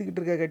 அது செத்துக்கிட்டு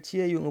இருக்க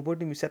கட்சியை இவங்க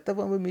போட்டு செத்த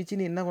பாம்பு மீச்சு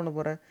நீ என்ன பண்ண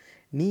போகிற,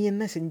 நீ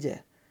என்ன செஞ்ச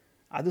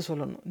அது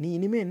சொல்லணும், நீ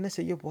இனிமேல் என்ன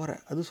செய்ய போகிற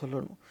அது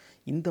சொல்லணும்.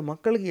 இந்த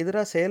மக்களுக்கு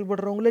எதிராக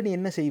செயல்படுறவங்கள நீ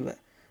என்ன செய்வ,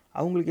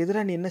 அவங்களுக்கு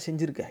எதிராக நீ என்ன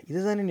செஞ்சுருக்க,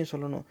 இதை தானே நீ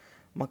சொல்லணும்.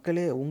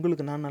 மக்களே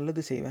உங்களுக்கு நான்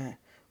நல்லது செய்வேன்,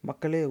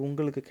 மக்களே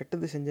உங்களுக்கு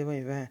கெட்டது செஞ்சவன்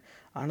இவன்,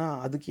 ஆனால்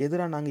அதுக்கு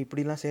எதிராக நாங்கள்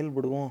இப்படிலாம்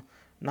செயல்படுவோம்,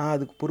 நான்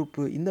அதுக்கு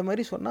பொறுப்பு, இந்த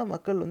மாதிரி சொன்னால்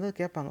மக்கள் வந்து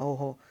கேட்பாங்க,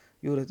 ஓஹோ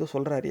இவர் ஏதோ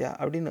சொல்கிறாரியா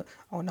அப்படின்னு.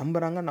 அவங்க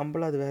நம்புகிறாங்க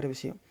நம்பல, அது வேறு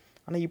விஷயம்.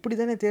 ஆனால் இப்படி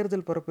தானே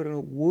தேர்தல் பரப்புரை,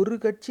 ஒரு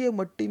கட்சியை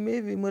மட்டுமே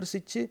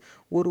விமர்சித்து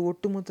ஒரு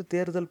ஒட்டுமொத்த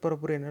தேர்தல்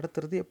பரப்புரை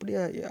நடத்துறது எப்படி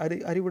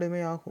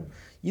அறிவுடைமை ஆகும்?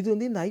 இது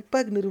வந்து இந்த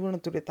ஐபேக்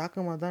நிறுவனத்துடைய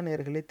தாக்கமாக தான்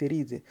நேர்களே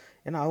தெரியுது.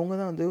 ஏன்னா அவங்க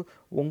தான் வந்து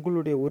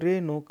உங்களுடைய ஒரே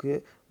நோக்கு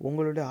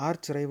உங்களுடைய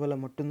ஆர்ச் ரைவலை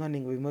மட்டும்தான்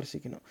நீங்கள்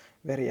விமர்சிக்கணும்,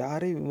 வேறு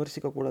யாரையும்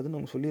விமர்சிக்கக்கூடாதுன்னு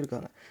அவங்க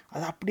சொல்லியிருக்காங்க.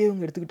 அதை அப்படியே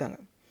அவங்க எடுத்துக்கிட்டாங்க.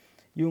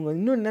 இவங்க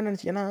இன்னும் என்ன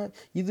நினச்சி, ஏன்னா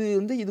இது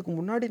வந்து இதுக்கு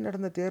முன்னாடி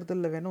நடந்த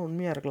தேர்தலில் வேணால்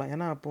உண்மையாக இருக்கலாம்.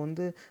 ஏன்னா அப்போ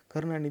வந்து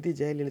கருணாநிதி,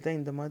 ஜெயலலிதா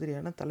இந்த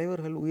மாதிரியான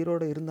தலைவர்கள்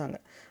உயிரோடு இருந்தாங்க.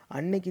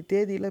 அன்னைக்கு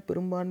தேதியில்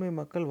பெரும்பான்மை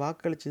மக்கள்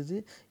வாக்களித்தது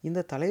இந்த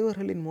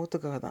தலைவர்களின்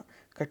மூத்துக்காக தான்.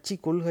 கட்சி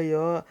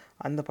கொள்கையோ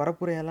அந்த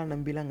பரப்புரையெல்லாம்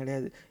நம்பிலாம்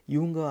கிடையாது.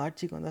 இவங்க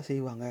ஆட்சிக்கு வந்தால்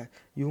செய்வாங்க,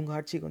 இவங்க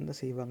ஆட்சிக்கு வந்தால்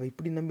செய்வாங்க,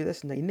 இப்படி நம்பி தான்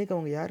செஞ்சாங்க. இன்றைக்கி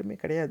அவங்க யாருமே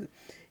கிடையாது.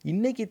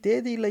 இன்றைக்கி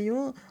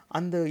தேதியிலையும்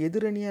அந்த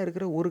எதிரணியாக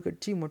இருக்கிற ஒரு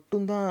கட்சி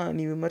மட்டும்தான்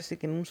நீ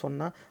விமர்சிக்கணும்னு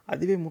சொன்னால்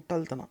அதுவே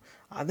முட்டாள்தனம்.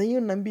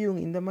 அதையும் நம்பி இவங்க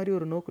இந்த மாதிரி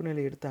ஒரு நோக்கு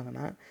நிலை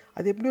எடுத்தாங்கன்னா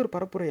அது எப்படி ஒரு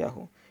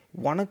பரப்புரையாகும்?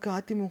 உனக்கு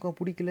அதிமுக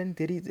பிடிக்கலன்னு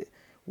தெரியுது,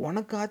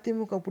 உனக்கு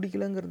அதிமுக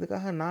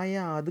பிடிக்கலங்கிறதுக்காக நான்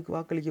ஏன் அதுக்கு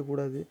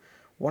வாக்களிக்கக்கூடாது,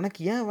 உனக்கு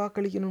ஏன்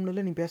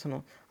வாக்களிக்கணும்னுல நீ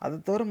பேசணும், அதை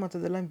தவிர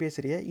மற்றதெல்லாம்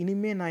பேசுகிறிய,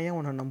 இனிமேல் நான் ஏன்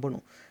உன்னை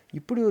நம்பணும்?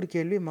 இப்படி ஒரு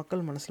கேள்வி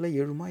மக்கள் மனசில்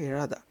எழுமா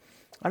எழாதா?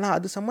 ஆனால்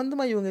அது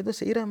சம்மந்தமாக இவங்க எதுவும்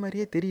செய்கிற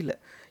மாதிரியே தெரியல.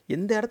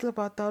 எந்த இடத்துல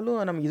பார்த்தாலும்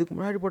நம்ம இதுக்கு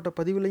முன்னாடி போட்ட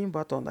பதிவுலையும்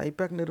பார்த்தோம், அந்த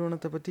ஐபேக்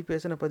நிறுவனத்தை பற்றி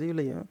பேசின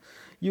பதிவுலையும்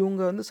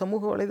இவங்க வந்து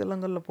சமூக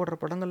வலைதளங்களில் போடுற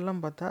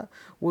படங்கள்லாம் பார்த்தா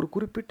ஒரு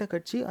குறிப்பிட்ட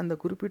கட்சி, அந்த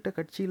குறிப்பிட்ட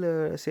கட்சியில்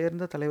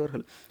சேர்ந்த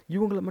தலைவர்கள்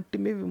இவங்களை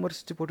மட்டுமே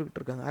விமர்சித்து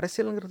போட்டுக்கிட்டு இருக்காங்க.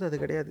 அரசியலுங்கிறது அது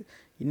கிடையாது.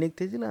 இன்றைக்கு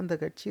தேதியில் அந்த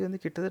கட்சி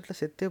வந்து கிட்டத்தட்ட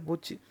செத்தே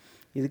போச்சு.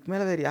 இதுக்கு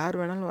மேலே வேறு யார்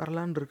வேணாலும்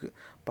வரலான்னு இருக்குது.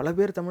 பல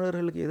பேர்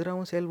தமிழர்களுக்கு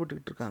எதிராகவும்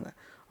செயல்பட்டுக்கிட்டு இருக்காங்க.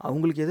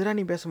 அவங்களுக்கு எதிராக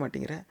நீ பேச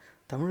மாட்டேங்கிற,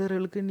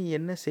 தமிழர்களுக்கு நீ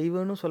என்ன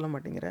செய்வேன்னு சொல்ல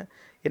மாட்டேங்கிற,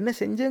 என்ன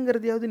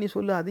செஞ்சங்கிறதையாவது நீ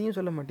சொல்ல, அதையும்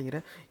சொல்ல மாட்டேங்கிற.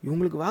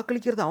 இவங்களுக்கு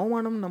வாக்களிக்கிறது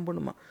அவமானம்னு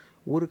நம்பணுமா?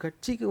 ஒரு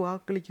கட்சிக்கு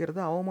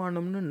வாக்களிக்கிறது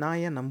அவமானம்னு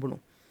நான் ஏன்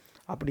நம்பணும்?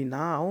 அப்படி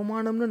நான்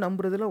அவமானம்னு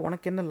நம்புறதுல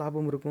உனக்கு என்ன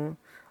லாபம் இருக்கும்?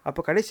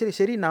 அப்போ கடைசியில்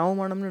சரி நான்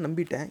அவமானம்னு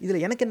நம்பிட்டேன்,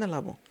 இதில் எனக்கு என்ன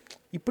லாபம்?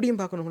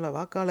 இப்படியும் பார்க்கணும்ல.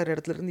 வாக்காளர்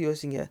இடத்துலேருந்து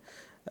யோசிங்க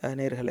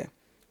நேயர்களே.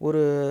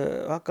 ஒரு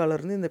வாக்காளர்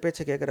இருந்து இந்த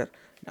பேச்சை கேட்குறார்,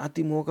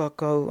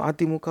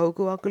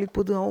 அதிமுகவுக்கு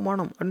வாக்களிப்பது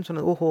அவமானம் அப்படின்னு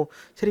சொன்னது. ஓஹோ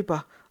சரிப்பா,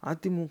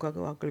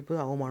 அதிமுகவுக்கு வாக்களிப்பது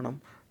அவமானம்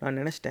நான்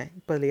நினச்சிட்டேன்,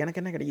 இப்போ அதில்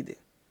எனக்கு என்ன கிடைக்குது?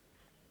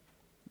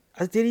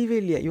 அது தெரியவே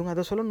இல்லையா? இவங்க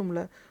அதை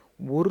சொல்லணும்ல.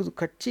 ஒரு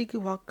கட்சிக்கு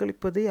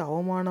வாக்களிப்பதை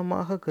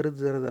அவமானமாக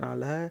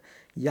கருதுறதுனால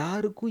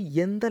யாருக்கும்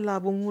எந்த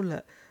லாபமும்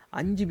இல்லை.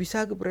 5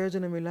 பைசாக்கு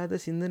பிரயோஜனம் இல்லாத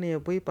சிந்தனையை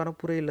போய்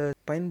பரப்புரையில்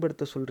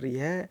பயன்படுத்த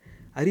சொல்கிறிய,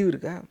 அறிவு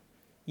இருக்கா?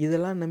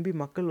 இதெல்லாம் நம்பி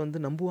மக்கள் வந்து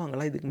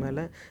நம்புவாங்களா? இதுக்கு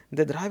மேலே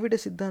இந்த திராவிட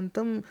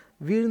சித்தாந்தம்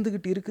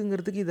வீழ்ந்துக்கிட்டு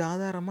இருக்குங்கிறதுக்கு இது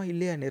ஆதாரமாக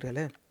இல்லையா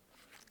நேர்களே?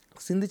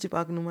 சிந்திச்சு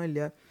பார்க்கணுமா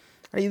இல்லையா?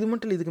 இது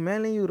மட்டும் இல்லை, இதுக்கு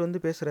மேலேயும் இவர்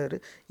வந்து பேசுகிறாரு.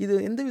 இது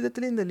எந்த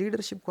விதத்துலேயும் இந்த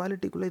லீடர்ஷிப்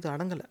குவாலிட்டிக்குள்ளே இது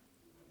அடங்கலை.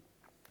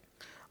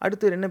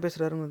 அடுத்து என்ன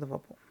பேசுகிறாருங்கிறத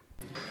பார்ப்போம்.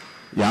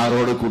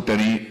 யாரோட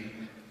கூட்டணி,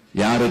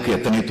 யாருக்கு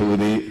எத்தனை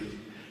தொகுதி,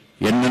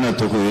 என்னென்ன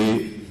தொகுதி,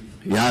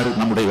 யார்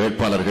நம்முடைய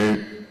வேட்பாளர்கள்,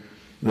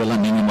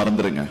 இதெல்லாம் நீங்க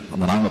மறந்துடுங்க,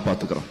 அதை நாங்க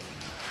பார்த்துக்கிறோம்.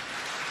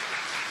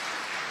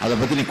 அதை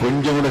பத்தி நீ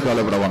கொஞ்சம் கூட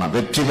கவலைப்பட வேணாம்.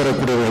 வெற்றி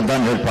பெறக்கூடியவர்கள்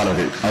தான்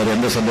வேட்பாளர்கள், அவர்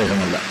எந்த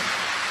சந்தேகமும் இல்லை.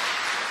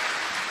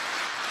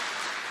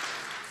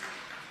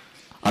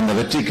 அந்த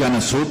வெற்றிக்கான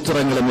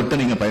சூத்திரங்களை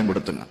மட்டும் நீங்க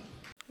பயன்படுத்துங்க.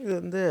 இது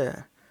வந்து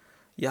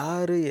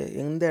யார்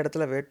எந்த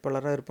இடத்துல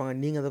வேட்பாளராக இருப்பாங்க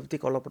நீங்கள் அதை பற்றி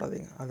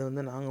கவலைப்படாதீங்க, அதை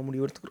வந்து நாங்கள்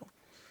முடிவெடுத்துக்கிறோம்,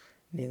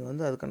 நீங்கள்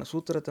வந்து அதுக்கான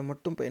சூத்திரத்தை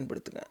மட்டும்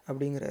பயன்படுத்துங்க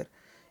அப்படிங்கிறார்.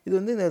 இது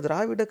வந்து இந்த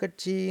திராவிட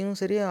கட்சியும்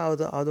சரி,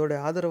 அதோடைய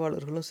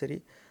ஆதரவாளர்களும் சரி,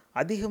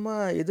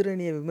 அதிகமாக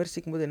எதிரணியை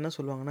விமர்சிக்கும் போது என்ன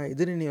சொல்லுவாங்கன்னா,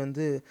 எதிரணி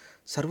வந்து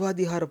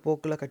சர்வாதிகார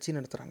போக்கில் கட்சி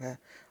நடத்துகிறாங்க,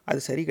 அது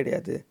சரி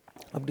கிடையாது,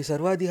 அப்படி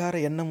சர்வாதிகார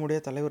எண்ணமுடைய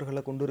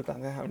தலைவர்களை கொண்டு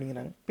இருக்காங்க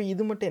அப்படிங்கிறாங்க. இப்போ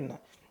இது மட்டும் என்ன,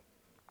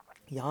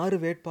 யார்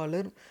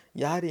வேட்பாளர்,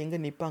 யார் எங்கே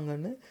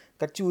நிற்பாங்கன்னு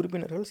கட்சி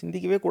உறுப்பினர்கள்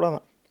சிந்திக்கவே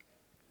கூடாதான்.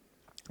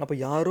 அப்போ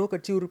யாரோ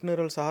கட்சி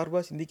உறுப்பினர்கள்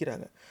சார்பாக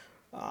சிந்திக்கிறாங்க.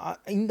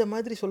 இந்த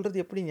மாதிரி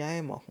சொல்கிறது எப்படி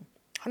நியாயமாகும்?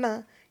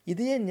 ஆனால்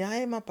இதையே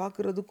நியாயமாக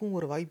பார்க்குறதுக்கும்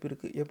ஒரு வாய்ப்பு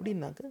இருக்குது.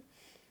 எப்படின்னாக்க,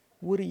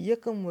 ஒரு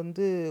இயக்கம்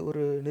வந்து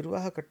ஒரு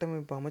நிர்வாக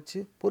கட்டமைப்பு அமைச்சு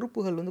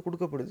பொறுப்புகள் வந்து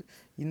கொடுக்கப்படுது.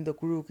 இந்த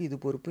குழுவுக்கு இது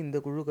பொறுப்பு, இந்த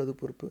குழுவுக்கு அது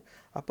பொறுப்பு.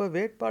 அப்போ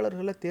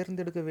வேட்பாளர்களை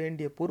தேர்ந்தெடுக்க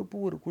வேண்டிய பொறுப்பு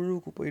ஒரு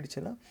குழுவுக்கு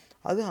போயிடுச்சுன்னா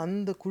அது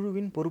அந்த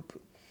குழுவின் பொறுப்பு.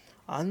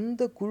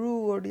 அந்த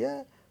குழுவோடைய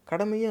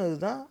கடமையும்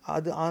அதுதான்.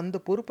 அது அந்த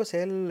பொறுப்பை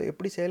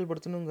எப்படி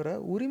செயல்படுத்தணுங்கிற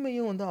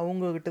உரிமையும் வந்து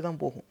அவங்கக்கிட்ட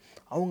தான் போகும்.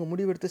 அவங்க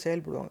முடிவெடுத்து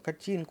செயல்படுவாங்க.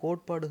 கட்சியின்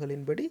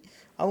கோட்பாடுகளின்படி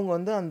அவங்க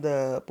வந்து அந்த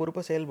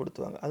பொறுப்பை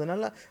செயல்படுத்துவாங்க.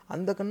 அதனால்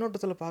அந்த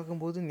கண்ணோட்டத்தில்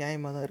பார்க்கும்போது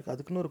நியாயமாக தான் இருக்குது.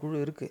 அதுக்குன்னு ஒரு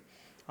குழு இருக்குது,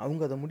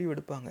 அவங்க அதை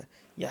முடிவெடுப்பாங்க.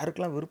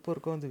 யாருக்கெல்லாம் விருப்பம்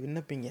இருக்கோ வந்து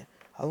விண்ணப்பிங்க,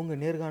 அவங்க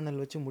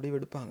நேர்காணல் வச்சு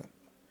முடிவெடுப்பாங்க.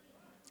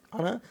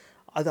 ஆனால்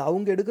அது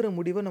அவங்க எடுக்கிற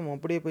முடிவை நம்ம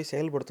அப்படியே போய்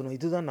செயல்படுத்தணும்,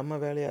 இதுதான் நம்ம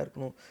வேலையாக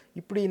இருக்கணும்,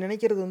 இப்படி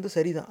நினைக்கிறது வந்து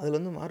சரிதான். அதில்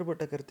வந்து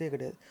மாறுபட்ட கருத்தே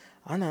கிடையாது.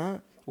 ஆனால்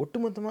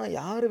ஒட்டுமொத்தமாக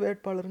யார்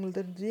வேட்பாளர்கள்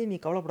தெரிஞ்சு நீ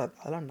கவலைப்படாது,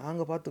 அதெல்லாம்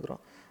நாங்கள்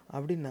பார்த்துக்குறோம்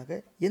அப்படின்னாக்க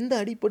எந்த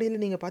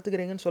அடிப்படையில் நீங்கள்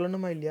பார்த்துக்கிறீங்கன்னு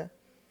சொல்லணுமா இல்லையா?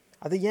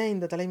 அதை ஏன்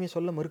இந்த தலைமை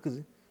சொல்ல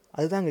மறுக்குது?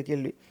 அதுதான் அங்கே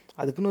கேள்வி.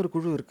 அதுக்குன்னு ஒரு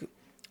குழு இருக்குது,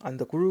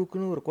 அந்த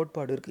குழுவுக்குன்னு ஒரு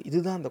கோட்பாடு இருக்குது,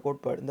 இதுதான் அந்த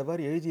கோட்பாடு, இந்த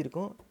மாதிரி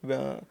எழுதியிருக்கோம்,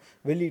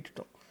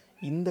 வெளியிட்டுட்டோம்.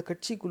 இந்த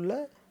கட்சிக்குள்ளே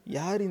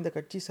யார் இந்த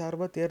கட்சி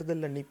சார்பாக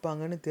தேர்தலில்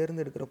நிற்பாங்கன்னு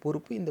தேர்ந்தெடுக்கிற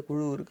பொறுப்பு இந்த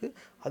குழு இருக்குது.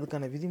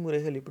 அதுக்கான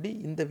விதிமுறைகள் இப்படி,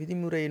 இந்த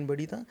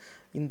விதிமுறையின்படி தான்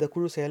இந்த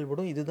குழு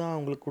செயல்படும், இதுதான்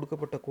அவங்களுக்கு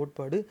கொடுக்கப்பட்ட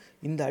கோட்பாடு,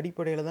 இந்த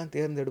அடிப்படையில் தான்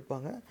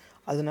தேர்ந்தெடுப்பாங்க.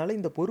 அதனால்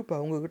இந்த பொறுப்பு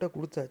அவங்கக்கிட்ட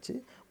கொடுத்தாச்சு,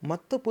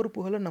 மற்ற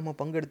பொறுப்புகளை நம்ம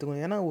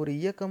பங்கெடுத்துக்கணும். ஏன்னா ஒரு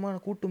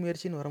இயக்கமான கூட்டு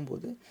முயற்சின்னு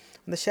வரும்போது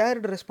அந்த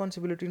ஷேர்டு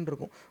ரெஸ்பான்சிபிலிட்டின்னு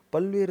இருக்கும்,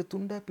 பல்வேறு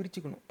துண்டாக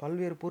பிரிச்சுக்கணும்,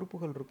 பல்வேறு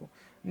பொறுப்புகள் இருக்கும்.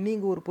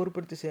 நீங்கள் ஒரு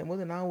பொறுப்பெடுத்து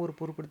செய்யும்போது நான் ஒரு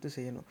பொறுப்பெடுத்து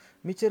செய்யணும்,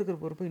 மிச்சம் இருக்கிற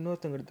பொறுப்பு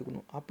இன்னொருத்தங்க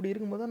எடுத்துக்கணும். அப்படி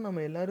இருக்கும்போது தான்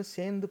நம்ம எல்லோரும்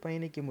சேர்ந்து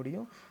பயணிக்க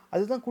முடியும்.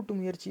 அதுதான் கூட்டு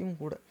முயற்சியும்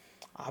கூட.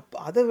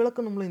 அதை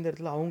விளக்கணும்ல இந்த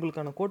இடத்துல.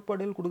 அவங்களுக்கான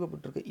கோட்பாடுகள்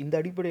கொடுக்கப்பட்டிருக்கு, இந்த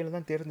அடிப்படையில்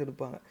தான்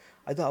தேர்ந்தெடுப்பாங்க,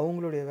 அது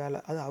அவங்களுடைய வேலை,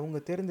 அது அவங்க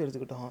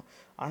தேர்ந்தெடுத்துக்கிட்டோம்.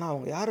 ஆனால்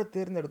அவங்க யாரை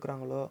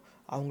தேர்ந்தெடுக்கிறாங்களோ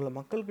அவங்கள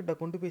மக்கள்கிட்ட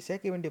கொண்டு போய்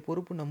சேர்க்க வேண்டிய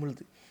பொறுப்பு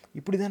நம்மளுது,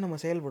 இப்படி தான் நம்ம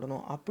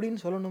செயல்படணும் அப்படின்னு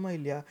சொல்லணுமா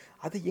இல்லையா?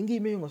 அதை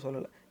எங்கேயுமே இவங்க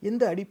சொல்லலை.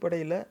 எந்த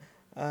அடிப்படையில்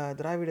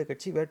திராவிட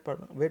கட்சி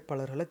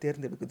வேட்பாளர்களை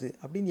தேர்ந்தெடுக்குது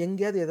அப்படின்னு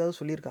எங்கேயாவது ஏதாவது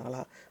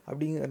சொல்லியிருக்காங்களா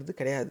அப்படிங்கிறது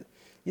கிடையாது.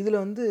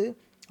 இதில் வந்து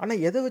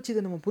ஆனால் எதை வச்சு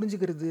இதை நம்ம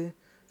புரிஞ்சுக்கிறது?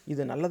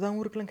 இது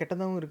நல்லதாகவும் இருக்கலாம்,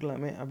 கெட்டதாகவும்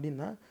இருக்கலாமே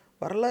அப்படின்னா,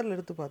 வரலாறுல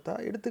எடுத்து பார்த்தா,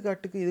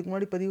 எடுத்துக்காட்டுக்கு இதுக்கு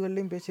முன்னாடி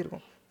பதிவுகள்லையும்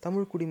பேசியிருக்கோம்,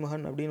 தமிழ்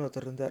குடிமகன் அப்படின்னு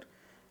ஒருத்தர் இருந்தார்.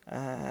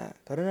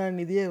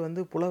 கருணாநிதியே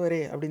வந்து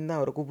புலவரே அப்படின்னு தான்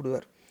அவரை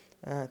கூப்பிடுவார்.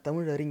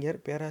 தமிழ் அறிஞர்,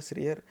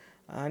 பேராசிரியர்,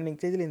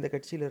 அன்றைக்கு தேதியில் இந்த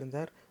கட்சியில்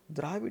இருந்தார்.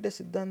 திராவிட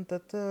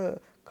சித்தாந்தத்தை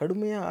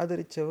கடுமையாக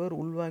ஆதரித்தவர்,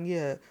 உள்வாங்கிய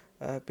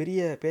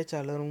பெரிய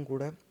பேச்சாளரும்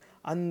கூட,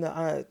 அந்த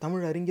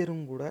தமிழ்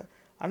அறிஞரும் கூட.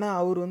 ஆனால்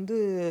அவர் வந்து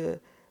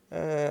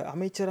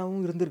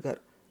அமைச்சராகவும்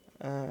இருந்திருக்கார்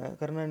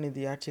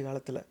கருணாநிதி ஆட்சி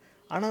காலத்தில்.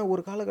 ஆனால்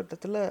ஒரு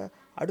காலகட்டத்தில்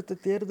அடுத்த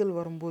தேர்தல்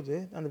வரும்போது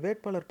அந்த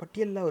வேட்பாளர்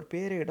பட்டியலில் அவர்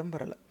பேரே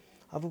இடம்பெறலை.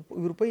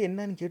 இவர் போய்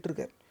என்னன்னு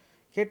கேட்டிருக்கார்.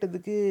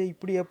 கேட்டதுக்கு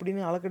இப்படி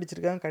அப்படின்னு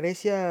அலக்கடிச்சிருக்காங்க.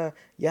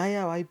 கடைசியாக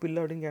ஏன் வாய்ப்பு இல்லை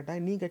அப்படின்னு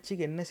கேட்டால், நீ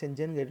கட்சிக்கு என்ன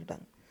செஞ்சேன்னு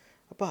கேட்டுட்டாங்க.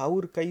 அப்போ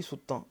அவர் கை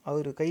சுத்தம்,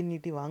 அவர் கை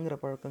நீட்டி வாங்குகிற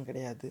பழக்கம்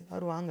கிடையாது,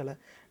 அவர் வாங்கலை.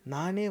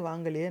 நானே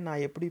வாங்கலையே,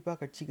 நான் எப்படிப்பா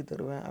கட்சிக்கு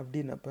தருவேன்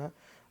அப்படின்னப்ப,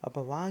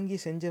 அப்போ வாங்கி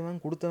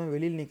செஞ்சவன் கொடுத்தவன்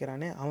வெளியில்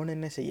நிற்கிறானே, அவன்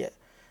என்ன செய்ய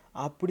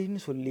அப்படின்னு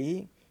சொல்லி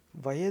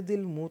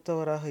வயதில்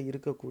மூத்தவராக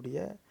இருக்கக்கூடிய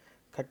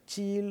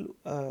கட்சியில்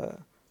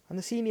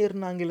அந்த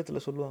சீனியர்னு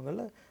ஆங்கிலத்தில்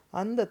சொல்லுவாங்கள்ல,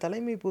 அந்த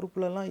தலைமை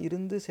பொறுப்புலலாம்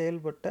இருந்து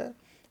செயல்பட்ட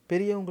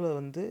பெரியவங்களை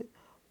வந்து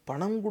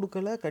பணம்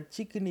கொடுக்கல,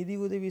 கட்சிக்கு நிதி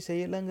உதவி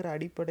செய்யலைங்கிற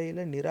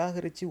அடிப்படையில்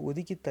நிராகரித்து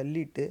ஒதுக்கி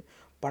தள்ளிட்டு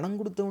பணம்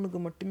கொடுத்தவனுக்கு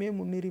மட்டுமே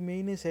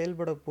முன்னுரிமைன்னு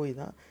செயல்பட போய்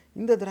தான்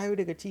இந்த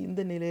திராவிட கட்சி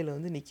இந்த நிலையில்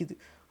வந்து நிற்கிது.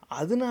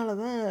 அதனால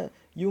தான்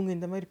இவங்க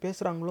இந்த மாதிரி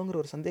பேசுகிறாங்களோங்கிற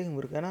ஒரு சந்தேகம்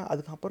இருக்குது. ஏன்னா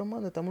அதுக்கப்புறமா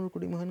அந்த தமிழ்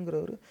குடிமகன்கிற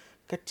ஒரு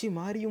கட்சி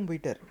மாறியும்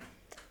போயிட்டார்.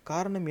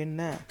 காரணம்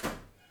என்ன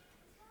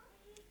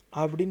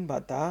அப்படின்னு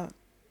பார்த்தா,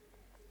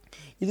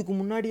 இதுக்கு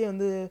முன்னாடியே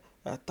வந்து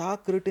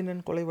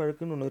கிருட்டினன் கொலை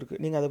வழக்குன்னு ஒன்று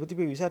இருக்குது, நீங்கள் அதை பற்றி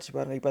போய் விசாரிச்சு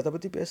பாருங்கள். இப்போ அதை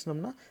பற்றி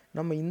பேசினோம்னா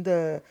நம்ம இந்த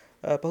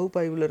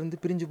பகுப்பாய்விலேருந்து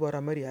பிரிஞ்சு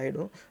போகிற மாதிரி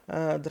ஆகிடும்.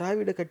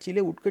 திராவிட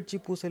கட்சியிலே உட்கட்சி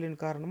பூசலின்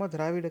காரணமாக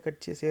திராவிட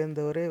கட்சியை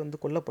சேர்ந்தவரே வந்து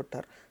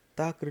கொல்லப்பட்டார்.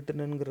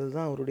 கிருட்டினன்கிறது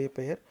தான் அவருடைய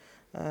பெயர்.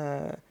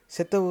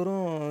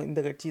 செத்தவரும் இந்த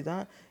கட்சி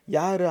தான்,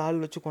 யார்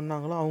ஆள் வச்சு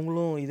கொண்டாங்களோ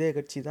அவங்களும் இதே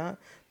கட்சி தான்.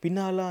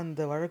 பின்னால்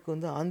அந்த வழக்கு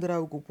வந்து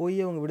ஆந்திராவுக்கு போய்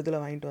அவங்க விடுதலை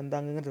வாங்கிட்டு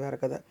வந்தாங்கங்கிறது வேறு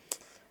கதை.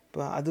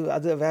 இப்போ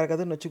அது வேறு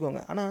கதைன்னு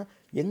வச்சுக்கோங்க. ஆனால்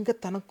எங்கே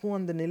தனக்கும்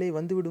அந்த நிலை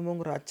வந்து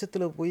விடுமோங்கிற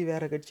அச்சத்தில் போய்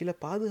வேறு கட்சியில்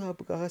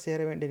பாதுகாப்புக்காக சேர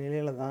வேண்டிய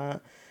நிலையில் தான்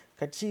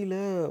கட்சியில்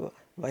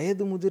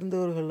வயது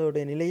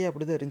முதிர்ந்தவர்களுடைய நிலையே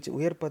அப்படி தான் இருந்துச்சு,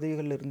 உயர்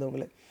பதவிகளில்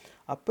இருந்தவங்களே.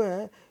 அப்போ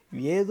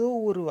ஏதோ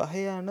ஒரு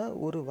வகையான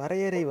ஒரு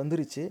வரையறை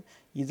வந்துருச்சு,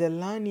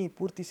 இதெல்லாம் நீ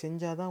பூர்த்தி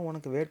செஞ்சால் தான்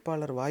உனக்கு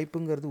வேட்பாளர்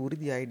வாய்ப்புங்கிறது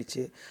உறுதி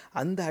ஆயிடுச்சு.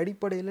 அந்த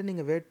அடிப்படையில்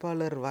நீங்கள்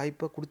வேட்பாளர்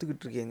வாய்ப்பை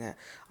கொடுத்துக்கிட்டு இருக்கீங்க,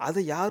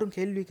 அதை யாரும்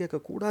கேள்வி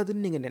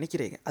கேட்கக்கூடாதுன்னு நீங்கள்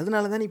நினைக்கிறீங்க.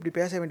 அதனால தான் இப்படி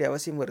பேச வேண்டிய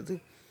அவசியம் வருது.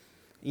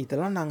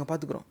 இதெல்லாம் நாங்கள்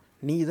பார்த்துக்குறோம்,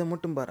 நீ இதை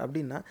மட்டும் பார்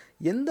அப்படின்னா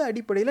எந்த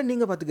அடிப்படையில்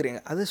நீங்கள் பார்த்துக்கிறீங்க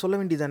அதை சொல்ல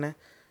வேண்டியதானே.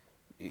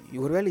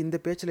 ஒருவேளை இந்த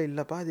பேச்சில்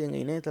இல்லைப்பா, அது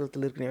எங்கள்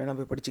இணையதளத்தில் இருக்கு, வேணா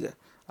போய் படிச்சுக்க,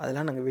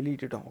 அதெல்லாம் நாங்கள்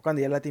வெளியிட்டுட்டோம்,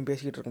 உட்காந்து எல்லாத்தையும்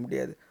பேசிக்கிட்டு இருக்க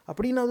முடியாது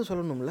அப்படின்னாவது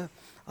சொல்லணும்ல.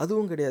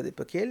 அதுவும் கிடையாது.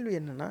 இப்போ கேள்வி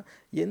என்னென்னா,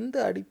 எந்த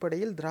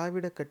அடிப்படையில்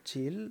திராவிட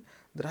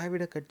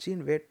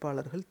கட்சியின்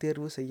வேட்பாளர்கள்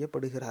தேர்வு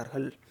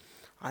செய்யப்படுகிறார்கள்?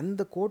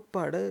 அந்த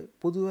கோட்பாடை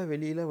பொதுவாக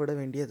வெளியில் விட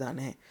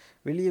வேண்டியதானே.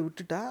 வெளியே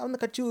விட்டுட்டா அந்த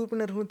கட்சி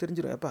உறுப்பினர்களும்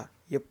தெரிஞ்சிடும், எப்பா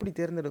எப்படி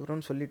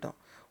தேர்ந்தெடுக்கிறோன்னு சொல்லிட்டோம்,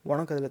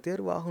 உனக்கு அதில்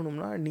தேர்வு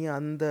ஆகணும்னா நீ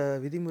அந்த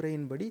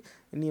விதிமுறையின்படி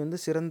நீ வந்து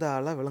சிறந்த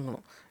ஆளாக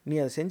விளங்கணும், நீ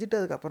அதை செஞ்சுட்டு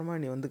அதுக்கப்புறமா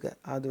நீ வந்துக்க,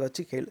 அது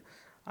வச்சு கேளு.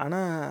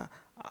 ஆனால்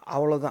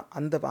அவ்வளோதான்,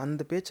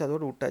 அந்த பேச்சு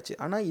அதோடு விட்டாச்சு.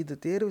 ஆனால் இது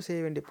தேர்வு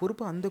செய்ய வேண்டிய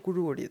பொறுப்பு அந்த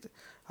குழுவோடையது,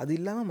 அது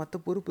இல்லாமல்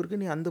மற்ற பொறுப்பு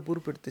இருக்குது, நீ அந்த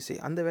பொறுப்பு எடுத்து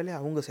செய், அந்த வேலையை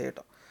அவங்க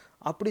செய்யட்டும்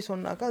அப்படி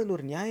சொன்னாக்கா அதில்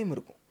ஒரு நியாயம்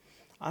இருக்கும்.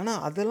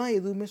 ஆனால் அதெல்லாம்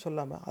எதுவுமே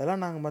சொல்லாமல்,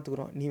 அதெல்லாம் நாங்கள்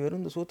பார்த்துக்குறோம், நீ வெறும்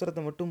இந்த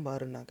சூத்திரத்தை மட்டும்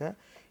பாருன்னாக்கா,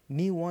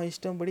 நீ உன்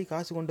இஷ்டம்படி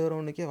காசு கொண்டு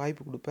வரவனுக்கே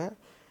வாய்ப்பு கொடுப்ப,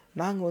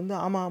 நாங்கள் வந்து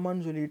ஆமாம்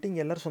ஆமான்னு சொல்லிட்டு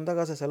இங்கே எல்லோரும் சொந்த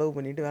காசை செலவு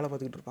பண்ணிட்டு வேலை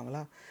பார்த்துக்கிட்டு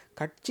இருப்பாங்களா?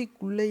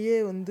 கட்சிக்குள்ளேயே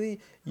வந்து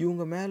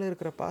இவங்க மேலே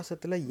இருக்கிற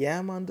பாசத்தில்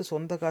ஏமாந்து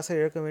சொந்த காசை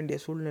இழக்க வேண்டிய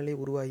சூழ்நிலை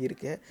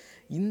உருவாகியிருக்க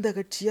இந்த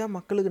கட்சியாக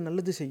மக்களுக்கு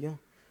நல்லது செய்யும்?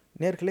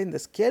 நேர்களே, இந்த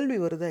கேள்வி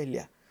வருதா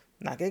இல்லையா?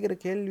 நான் கேட்குற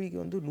கேள்விக்கு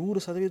வந்து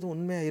 100%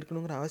 உண்மையாக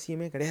இருக்கணுங்கிற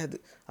அவசியமே கிடையாது.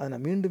 அதை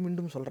நான் மீண்டும்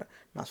மீண்டும் சொல்கிறேன்.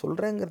 நான்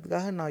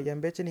சொல்கிறேங்கிறதுக்காக நான்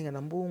என் பேச்சை நீங்கள்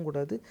நம்பவும்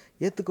கூடாது,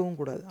 ஏற்றுக்கவும்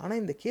கூடாது.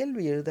 ஆனால் இந்த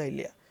கேள்வி எழுதா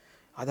இல்லையா?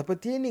 அதை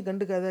பற்றியே நீ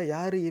கண்டுக்காத,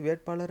 யார்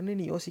வேட்பாளர்னு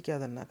நீ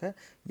யோசிக்காதன்னாக்கா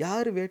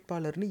யார்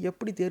வேட்பாளர்னு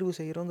எப்படி தேர்வு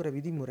செய்கிறோங்கிற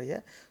விதிமுறையை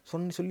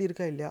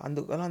சொல்லியிருக்கா இல்லையா?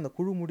 அந்த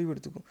குழு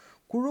முடிவெடுத்துக்கும்.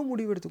 குழு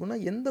முடிவெடுத்துக்குன்னா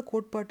எந்த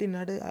கோட்பாட்டின்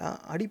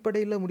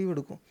அடிப்படையில்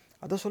முடிவெடுக்கும்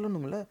அதை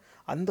சொல்லணும்ல.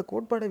 அந்த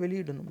கோட்பாடை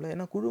வெளியிடணும்ல.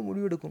 ஏன்னா குழு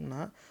முடிவெடுக்கும்னா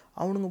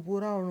அவனுங்க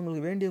பூரா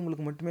அவனுங்களுக்கு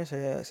வேண்டியவங்களுக்கு மட்டுமே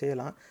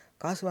செய்யலாம்.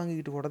 காசு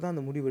வாங்கிக்கிட்டு கூட தான்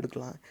அந்த முடிவு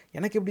எடுக்கலாம்.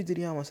 எனக்கு எப்படி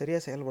தெரியும் அவன்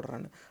சரியாக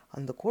செயல்படுறான்னு?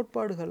 அந்த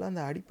கோட்பாடுகள்,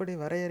 அந்த அடிப்படை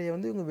வரையறையை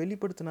வந்து இவங்க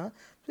வெளிப்படுத்தினா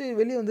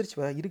வெளியே வந்துருச்சு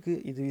இருக்குது.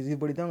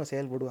 இதுபடி தான் அவங்க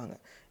செயல்படுவாங்க.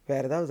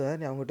 வேறு ஏதாவது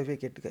நீ அவங்ககிட்ட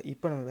போய் கேட்டுக்க.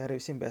 இப்போ நம்ம வேறு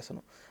விஷயம்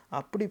பேசணும்.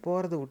 அப்படி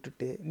போகிறத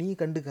விட்டுட்டு நீ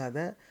கண்டுக்காத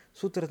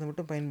சூத்திரத்தை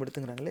மட்டும்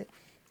பயன்படுத்துங்கிறாங்களே,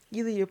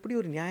 இது எப்படி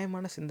ஒரு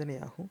நியாயமான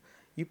சிந்தனையாகும்?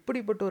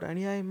 இப்படிப்பட்ட ஒரு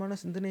அநியாயமான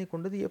சிந்தனையை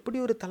கொண்டது எப்படி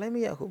ஒரு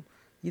தலைமையாகும்?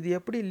 இது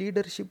எப்படி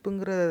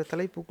லீடர்ஷிப்புங்கிற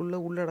தலைப்புக்குள்ளே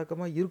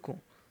உள்ளடக்கமாக இருக்கும்?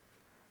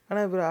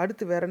 ஆனால் இப்போ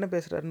அடுத்து வேற என்ன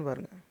பேசுகிறாருன்னு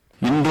பாருங்கள்.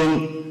 இன்றும்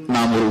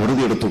நாம் ஒரு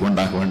உறுதி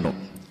எடுத்துக்கொண்டாக வேண்டும்.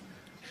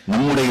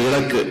 நம்முடைய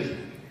இலக்கு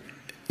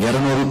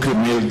 200க்கு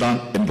மேல்தான்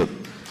என்பது.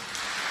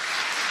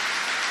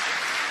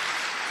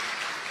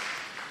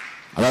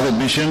 அதாவது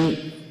மிஷன்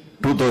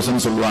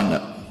 2000 சொல்லுவாங்க,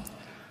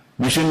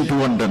 மிஷன்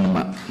 200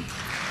 நம்ம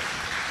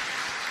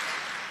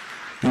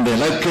இந்த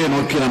இலக்கை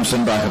நோக்கி நாம்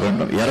சென்றாக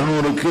வேண்டும்.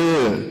 200க்கு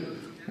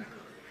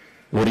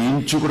ஒரு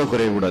இன்ச்சு கூட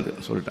குறையக்கூடாது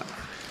சொல்லிட்டேன்.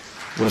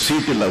 ஒரு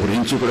சீட் இல்லை, ஒரு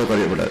இன்ச்சு கூட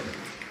குறையக்கூடாது.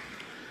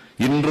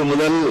 இன்று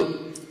முதல்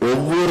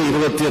ஒவ்வொரு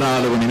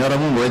 24 மணி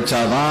நேரமும்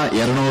உழைச்சாதான்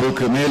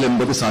 200க்கு மேல்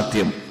என்பது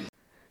சாத்தியம்.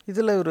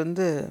 இதில் இவர்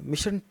வந்து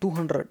மிஷன்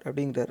 200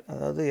 அப்படிங்கிறார்.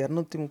 அதாவது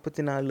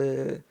 234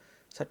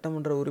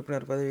 சட்டமன்ற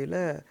உறுப்பினர் பதவியில்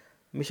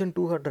மிஷன்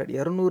 200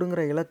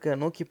 200ங்கிற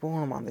இலக்கை நோக்கி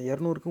போகணுமா? அந்த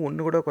 200க்கு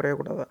ஒன்று கூட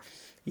குறையக்கூடாதா?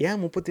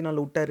 ஏன்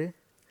 34 விட்டார்?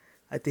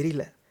 அது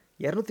தெரியல.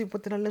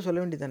 234 சொல்ல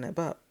வேண்டியதானே?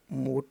 இப்போ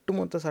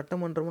ஒட்டுமொத்த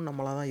சட்டமன்றமும்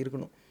நம்மளாக தான்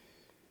இருக்கணும்.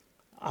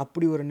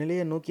 அப்படி ஒரு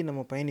நிலையை நோக்கி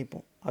நம்ம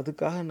பயணிப்போம்.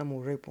 அதுக்காக நம்ம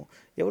உழைப்போம்.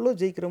 எவ்வளோ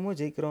ஜெயிக்கிறோமோ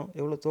ஜெயிக்கிறோம்,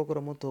 எவ்வளோ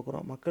தோக்குறோமோ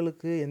தோக்குறோம்.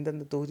 மக்களுக்கு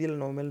எந்தெந்த தொகுதியில்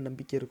நம்ம மேலே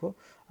நம்பிக்கை இருக்கோ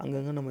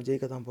அங்கங்கே நம்ம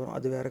ஜெயிக்க தான் போகிறோம்.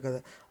 அது வேறு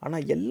கதை.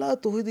 ஆனால் எல்லா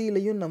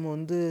தொகுதியிலையும் நம்ம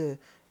வந்து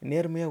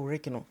நேர்மையாக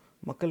உழைக்கணும்.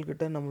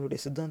 மக்கள்கிட்ட நம்மளுடைய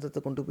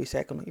சித்தாந்தத்தை கொண்டு போய்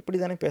சேர்க்கணும். இப்படி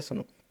தானே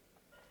பேசணும்.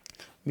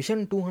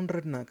 மிஷன்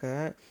 200னாக்க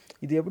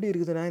இது எப்படி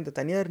இருக்குதுன்னா, இந்த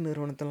தனியார்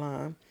நிறுவனத்தெல்லாம்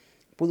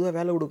பொதுவாக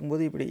வேலை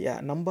கொடுக்கும்போது இப்படி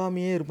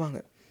நம்பாமையே இருப்பாங்க.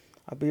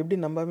 அப்போ எப்படி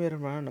நம்பாமையே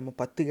இருப்பாங்க? நம்ம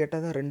 10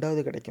 கேட்டால் தான்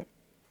 2வது கிடைக்கும்.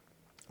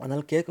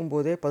 அதனால்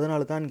கேட்கும்போதே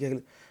 14 தான்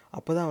கேட்குது.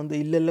 அப்போ தான் வந்து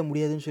இல்லை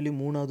முடியாதுன்னு சொல்லி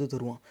 3வது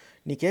தருவான்.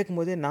 நீ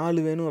கேட்கும்போதே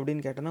 4 வேணும்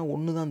அப்படின்னு கேட்டனா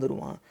 1 தான்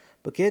தருவான்.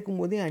 இப்போ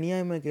கேட்கும்போதே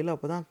அநியாயமாக கேளு,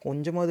 அப்போ தான்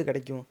கொஞ்சமாவது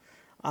கிடைக்கும்.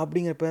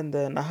 அப்படிங்கிறப்ப இந்த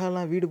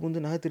நகைலாம் வீடு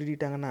புகுந்து நகை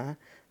திருடிட்டாங்கன்னா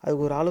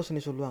அதுக்கு ஒரு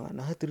ஆலோசனை சொல்லுவாங்க.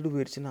 நகை திருடு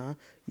போயிடுச்சுன்னா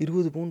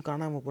 20 பவுன்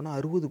காணாமல் போனால்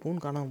 60 பவுன்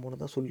காணாமல்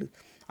போனதாக சொல்லு,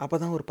 அப்போ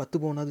தான் ஒரு 10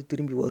 பவுனாவது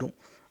திரும்பி வரும்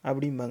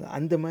அப்படிம்பாங்க.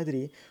 அந்த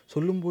மாதிரி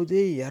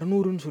சொல்லும்போதே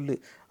 200ன்னு சொல்லு,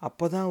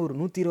 அப்போ தான் ஒரு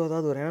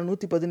 120வது வரும். ஏன்னா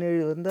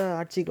 117 வந்தால்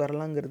ஆட்சிக்கு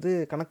வரலாங்கிறது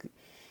கணக்கு.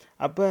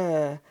 அப்போ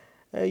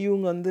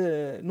இவங்க வந்து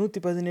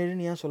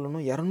 117ன்னு ஏன்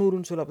சொல்லணும்,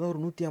 200ன்னு சொல்லி, அப்போ தான்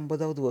ஒரு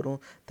 150வது வரும்.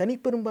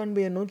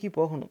 தனிப்பெரும்பான்மையை நோக்கி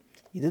போகணும்.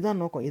 இதுதான்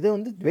நோக்கம். இதை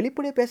வந்து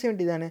வெளிப்படையாக பேச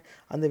வேண்டியதானே?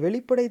 அந்த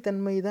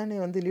வெளிப்படைத்தன்மை தானே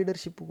வந்து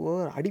லீடர்ஷிப்புக்கு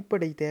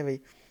அடிப்படை தேவை.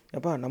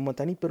 அப்பா நம்ம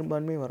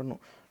தனிப்பெரும்பான்மை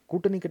வரணும்.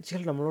 கூட்டணி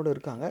கட்சிகள் நம்மளோட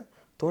இருக்காங்க,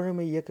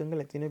 தோழமை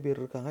இயக்கங்கள் எத்தனை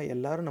பேர் இருக்காங்க,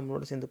 எல்லோரும்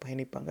நம்மளோட சேர்ந்து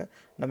பயணிப்பாங்க.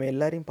 நம்ம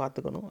எல்லாரையும்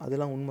பார்த்துக்கணும்,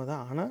 அதெல்லாம் உண்மை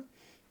தான். ஆனால்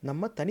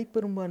நம்ம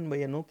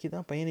தனிப்பெரும்பான்மையை நோக்கி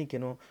தான்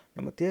பயணிக்கணும்.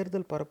 நம்ம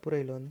தேர்தல்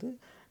பரப்புரையில் வந்து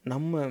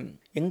நம்ம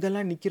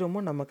எங்கெல்லாம் நிற்கிறோமோ,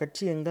 நம்ம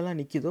கட்சி எங்கெல்லாம்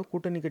நிற்கிதோ,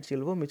 கூட்டணி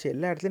கட்சிகளுக்கோ மிச்சம்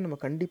எல்லா இடத்துலையும் நம்ம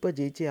கண்டிப்பாக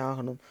ஜெயிச்சே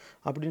ஆகணும்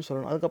அப்படின்னு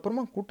சொல்லணும்.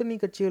 அதுக்கப்புறமா கூட்டணி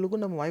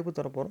கட்சிகளுக்கும் நம்ம வாய்ப்பு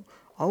தரப்போகிறோம்,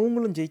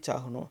 அவங்களும்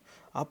ஜெயிச்சாகணும்.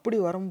 அப்படி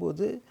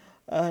வரும்போது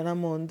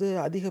நம்ம வந்து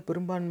அதிக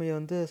பெரும்பான்மையை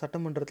வந்து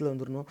சட்டமன்றத்தில்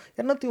வந்துடணும்.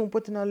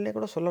 234னே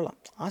கூட சொல்லலாம்.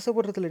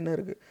 ஆசைப்படுறதுல என்ன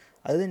இருக்குது?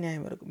 அதுதான்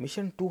நியாயமாக இருக்குது.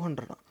 மிஷன்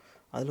 200 தான்,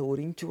 அதில்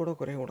ஒரு இன்ச்சு கூட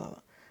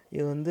குறையக்கூடாதான்.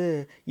 இது வந்து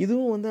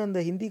இதுவும் வந்து அந்த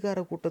ஹிந்திக்கார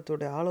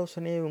கூட்டத்தோட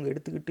ஆலோசனையை இவங்க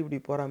எடுத்துக்கிட்டு இப்படி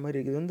போகிற மாதிரி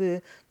இருக்குது. இது வந்து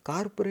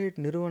கார்ப்பரேட்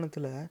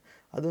நிறுவனத்தில்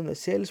அதுவும் இந்த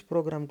சேல்ஸ்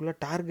ப்ரோக்ராமுக்குள்ளே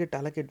டார்கெட்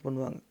அலோகேட்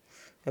பண்ணுவாங்க.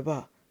 எப்பா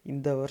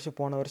இந்த வருஷம்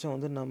போன வருஷம்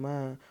வந்து நம்ம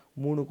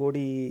 3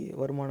 கோடி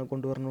வருமானம்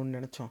கொண்டு வரணும்னு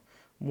நினச்சோம்,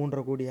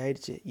 3.5 கோடி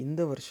ஆயிடுச்சு.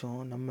 இந்த வருஷம்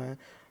நம்ம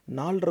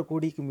 4.5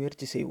 கோடிக்கு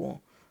முயற்சி செய்வோம்.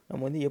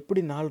 நம்ம வந்து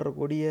எப்படி 4.5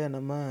 கோடியை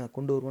நம்ம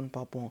கொண்டு வருவோன்னு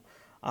பார்ப்போம்.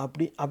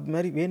 அப்படி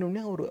மாதிரி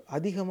வேணும்னே ஒரு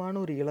அதிகமான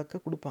ஒரு இலக்கை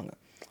கொடுப்பாங்க.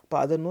 அப்போ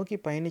அதை நோக்கி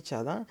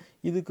பயணித்தாதான்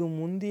இதுக்கு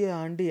முந்தைய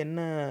ஆண்டு என்ன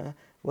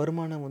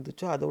வருமானம்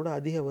வந்துச்சோ அதோட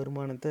அதிக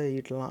வருமானத்தை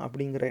ஈட்டலாம்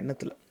அப்படிங்கிற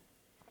எண்ணத்தில்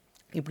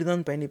இப்படி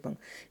தான் பயணிப்பாங்க.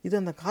 இது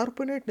அந்த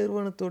கார்ப்பரேட்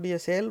நிறுவனத்துடைய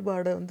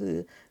செயல்பாடை வந்து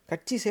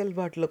கட்சி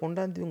செயல்பாட்டில்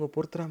கொண்டாந்து இவங்க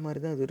பொறுத்துற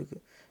மாதிரி தான் அது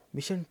இருக்குது.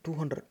 மிஷன்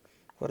 200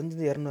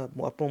 குறைஞ்சது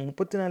 200. அப்போ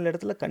 34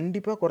 இடத்துல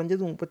கண்டிப்பாக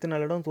குறைஞ்சது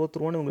 34 இடம்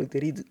தோற்றுருவோன்னு உங்களுக்கு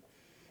தெரியுது.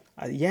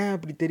 அது ஏன்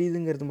அப்படி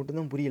தெரியுதுங்கிறது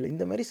மட்டும்தான் புரியல.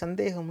 இந்த மாதிரி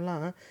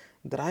சந்தேகம்லாம்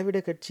திராவிட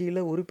கட்சியில்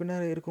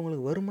உறுப்பினராக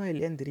இருக்கவங்களுக்கு வருமா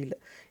இல்லையான்னு தெரியல.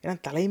 ஏன்னா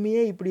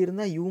தலைமையே இப்படி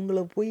இருந்தால்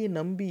இவங்கள போய்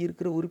நம்பி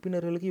இருக்கிற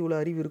உறுப்பினர்களுக்கு இவ்வளோ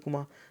அறிவு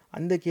இருக்குமா,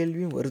 அந்த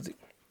கேள்வியும் வருது.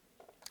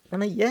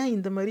 ஆனால் ஏன்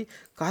இந்த மாதிரி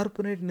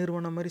கார்ப்பரேட்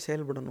நிறுவனம் மாதிரி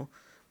செயல்படணும்?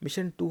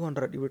 மிஷன்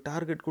 200 இப்படி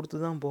டார்கெட் கொடுத்து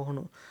தான்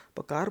போகணும்.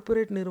 இப்போ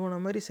கார்ப்பரேட்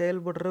நிறுவனம் மாதிரி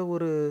செயல்படுற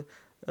ஒரு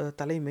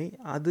தலைமை,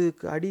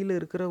 அதுக்கு அடியில்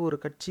இருக்கிற ஒரு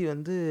கட்சி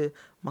வந்து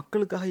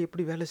மக்களுக்காக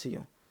எப்படி வேலை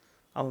செய்யும்?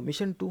 அவன்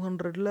மிஷன்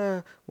 200ல்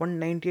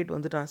 198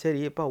 வந்துட்டான்.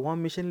 சரி எப்பா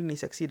உன் மிஷனில் நீ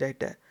சக்சீட்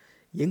ஆகிட்ட,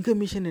 எங்கள்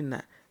மிஷன் என்ன?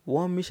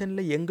 உன்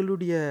மிஷனில்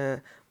எங்களுடைய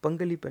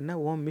பங்களிப்பு என்ன?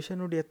 உன்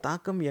மிஷனுடைய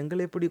தாக்கம்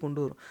எங்களை எப்படி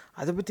கொண்டு வரும்?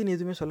 அதை பற்றி நீ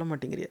எதுவுமே சொல்ல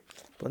மாட்டேங்கிறிய.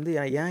 இப்போ வந்து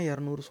ஏன்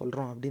 200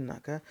 சொல்கிறோம்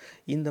அப்படின்னாக்கா,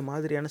 இந்த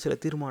மாதிரியான சில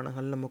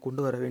தீர்மானங்கள் நம்ம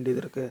கொண்டு வர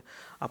வேண்டியது இருக்குது.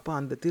 அப்போ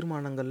அந்த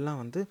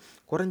தீர்மானங்கள்லாம் வந்து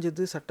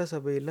குறைஞ்சது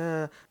சட்டசபையில்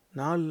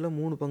 4ல்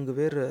 3 பங்கு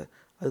பேர்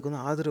அதுக்கு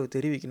வந்து ஆதரவு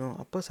தெரிவிக்கணும்.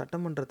 அப்போ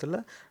சட்டமன்றத்தில்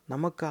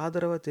நமக்கு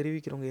ஆதரவாக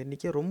தெரிவிக்கிறவங்க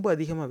எண்ணிக்கை ரொம்ப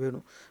அதிகமாக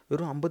வேணும்.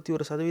 வெறும்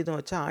 51%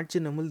 வச்சா ஆட்சி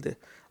நமுழுது.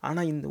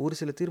 ஆனால் இந்த ஒரு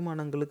சில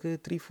தீர்மானங்களுக்கு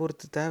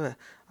 3/4 தேவை.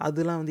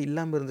 அதெல்லாம் வந்து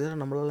இல்லாமல்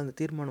இருந்ததுன்னா நம்மளால் அந்த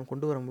தீர்மானம்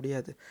கொண்டு வர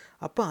முடியாது.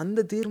 அப்போ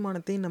அந்த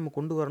தீர்மானத்தையும் நம்ம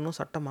கொண்டு வரணும்,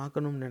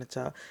 சட்டமாக்கணும்னு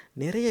நினச்சா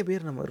நிறைய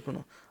பேர் நம்ம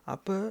இருக்கணும்.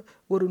 அப்போ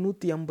ஒரு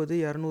 150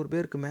 200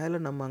 பேருக்கு மேலே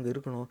நம்ம அங்கே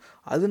இருக்கணும்.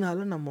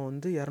 அதனால நம்ம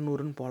வந்து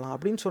 200ன்னு போகலாம்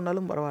அப்படின்னு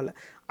சொன்னாலும் பரவாயில்ல.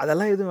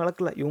 அதெல்லாம் எதுவும்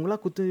வளர்க்கல.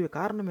 இவங்களாம்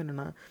காரணம்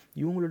என்னென்னா,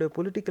 இவங்களுடைய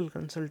பொலிட்டிக்கல்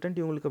கன்சல்டன்ட்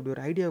இவங்களுக்கு அப்படி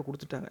ஒரு ஐடியாவை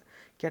கொடுத்துட்டாங்க.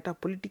 கேட்டால்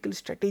பொலிட்டிக்கல்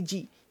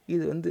ஸ்ட்ராட்டஜி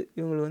இது வந்து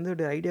இவங்களுக்கு வந்து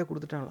அப்படி ஐடியா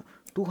கொடுத்துட்டாங்களாம்.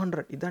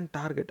 200 இதான்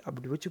டார்கெட்,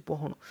 அப்படி வச்சு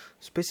போகணும்.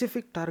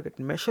 ஸ்பெசிஃபிக் டார்கெட்,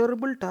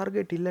 மெஷரபிள்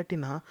டார்கெட்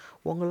இல்லாட்டினா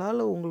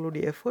உங்களால்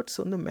உங்களுடைய எஃபர்ட்ஸ்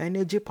வந்து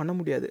மேனேஜே பண்ண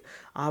முடியாது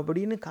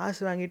அப்படின்னு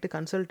காசு வாங்கிட்டு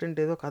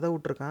கன்சல்டன்ட் ஏதோ கதை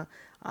விட்ருக்கான்.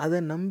 அதை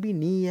நம்பி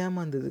நீ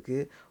ஏமாந்ததுக்கு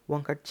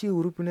உன் கட்சி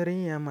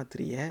உறுப்பினரையும்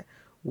ஏமாத்துறிய.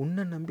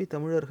 உன்னை நம்பி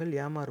தமிழர்கள்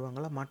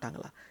ஏமாறுவாங்களா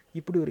மாட்டாங்களா?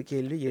 இப்படி ஒரு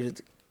கேள்வி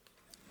எழுது.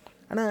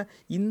 ஆனால்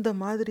இந்த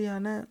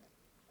மாதிரியான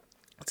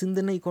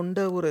சிந்தனை கொண்ட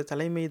ஒரு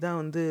தலைமை தான்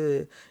வந்து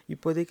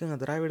இப்போதைக்கு அங்கே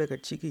திராவிட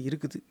கட்சிக்கு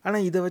இருக்குது.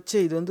 ஆனால் இதை வச்சே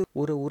இது வந்து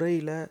ஒரு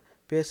உரையில்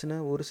பேசின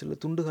ஒரு சில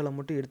துண்டுகளை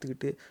மட்டும்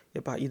எடுத்துக்கிட்டு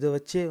எப்பா இதை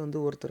வச்சே வந்து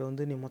ஒருத்தரை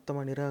வந்து நீ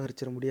மொத்தமாக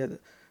நிராகரிச்சிட முடியாது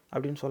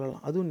அப்படின்னு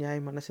சொல்லலாம். அதுவும்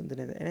நியாயமான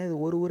சிந்தனை தான். ஏன்னா இது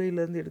ஒரு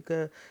உரையிலேருந்து எடுக்க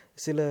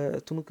சில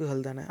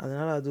துணுக்குகள் தானே,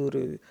 அதனால் அது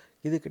ஒரு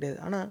இது கிடையாது.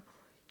 ஆனால்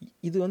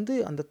இது வந்து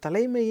அந்த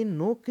தலைமையின்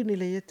நோக்கு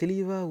நிலையை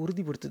தெளிவாக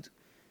உறுதிப்படுத்துது.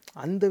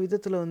 அந்த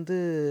விதத்தில் வந்து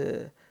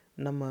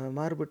நம்ம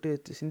மாறுபட்டு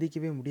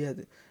சிந்திக்கவே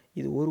முடியாது.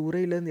 இது ஒரு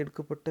உரையிலேருந்து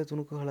எடுக்கப்பட்ட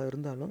துணுக்குகளாக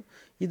இருந்தாலும்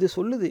இது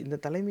சொல்லுது இந்த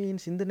தலைமையின்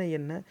சிந்தனை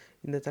என்ன,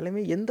 இந்த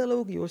தலைமை எந்த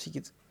அளவுக்கு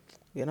யோசிக்குது.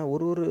 ஏன்னா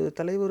ஒரு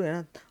தலைவர்,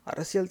 ஏன்னா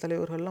அரசியல்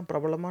தலைவர்கள்லாம்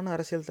பிரபலமான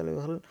அரசியல்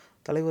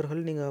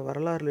தலைவர்கள் நீங்கள்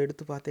வரலாறில்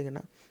எடுத்து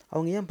பார்த்தீங்கன்னா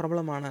அவங்க ஏன்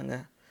பிரபலமானாங்க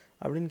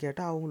அப்படின்னு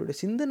கேட்டால் அவங்களுடைய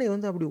சிந்தனை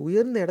வந்து அப்படி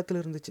உயர்ந்த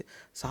இடத்துல இருந்துச்சு.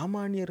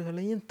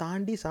 சாமானியர்களையும்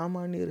தாண்டி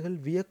சாமானியர்கள்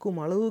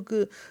வியக்கும் அளவுக்கு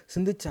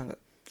சிந்திச்சாங்க.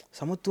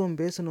 சமத்துவம்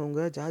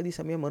பேசினவங்க, ஜாதி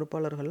சமய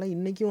மறுப்பாளர்கள்லாம்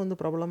இன்றைக்கும் வந்து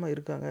பிரபலமாக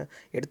இருக்காங்க.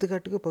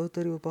 எடுத்துக்காட்டுக்கு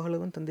பகுத்தறிவு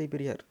பகலவன் தந்தை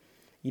பெரியார்.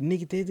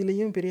 இன்றைக்கி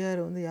தேதியிலையும்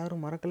பெரியாரை வந்து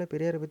யாரும் மறக்கலை.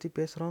 பெரியாரை பற்றி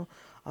பேசுகிறோம்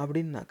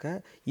அப்படின்னாக்கா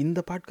இந்த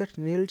பாட்காஸ்ட்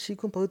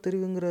நிகழ்ச்சிக்கும்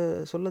பகுத்தறிவுங்கிற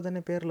சொல்ல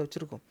தானே பேரில்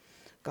வச்சுருக்கோம்.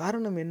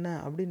 காரணம் என்ன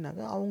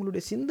அப்படின்னாக்கா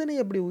அவங்களுடைய சிந்தனை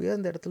அப்படி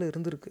உயர்ந்த இடத்துல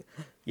இருந்திருக்கு.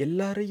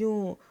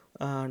 எல்லாரையும்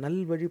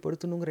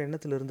நல்வழிப்படுத்தணுங்கிற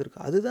எண்ணத்தில்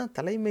இருந்திருக்கு. அதுதான்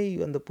தலைமை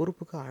அந்த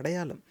பொறுப்புக்கு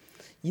அடையாளம்.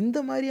 இந்த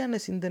மாதிரியான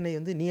சிந்தனை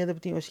வந்து நீ அதை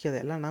பற்றி யோசிக்காத,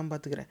 எல்லாம் நான்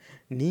பார்த்துக்கிறேன்,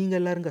 நீங்கள்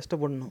எல்லோரும்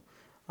கஷ்டப்படணும்,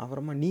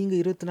 அப்புறமா நீங்கள்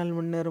 24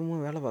 மணி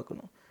நேரமும் வேலை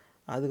பார்க்கணும்,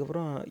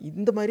 அதுக்கப்புறம்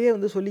இந்த மாதிரியே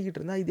வந்து சொல்லிக்கிட்டு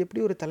இருந்தால் இது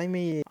எப்படி ஒரு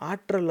தலைமை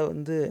ஆற்றலை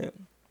வந்து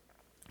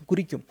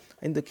குறிக்கும்?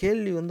 இந்த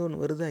கேள்வி வந்து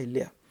ஒன்று வருதா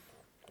இல்லையா?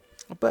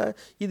 அப்போ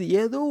இது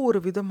ஏதோ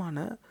ஒரு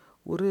விதமான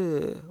ஒரு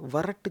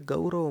வரட்டு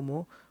கௌரவமோ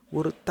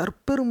ஒரு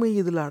தற்பெருமை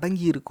இதில்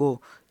அடங்கி இருக்கோ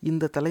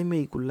இந்த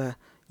தலைமைக்குள்ளே.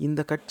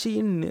 இந்த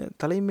கட்சியின்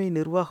தலைமை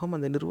நிர்வாகம்,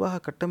 அந்த நிர்வாக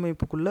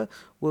கட்டமைப்புக்குள்ளே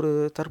ஒரு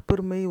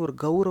தற்பெருமை, ஒரு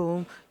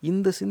கௌரவம்,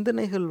 இந்த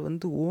சிந்தனைகள்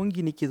வந்து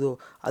ஓங்கி நிற்கிதோ,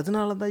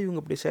 அதனால தான்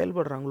இவங்க இப்படி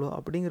செயல்படுறாங்களோ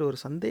அப்படிங்கிற ஒரு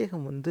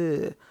சந்தேகம் வந்து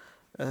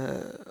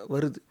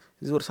வருது.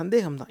 இது ஒரு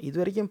சந்தேகம் தான். இது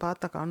வரைக்கும்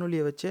பார்த்த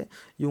காணொலியை வச்சே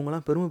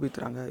இவங்களாம் பெருமை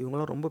பீத்துறாங்க,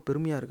 இவங்களாம் ரொம்ப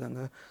பெருமையாக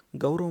இருக்காங்க,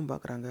 கௌரவம்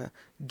பார்க்குறாங்க,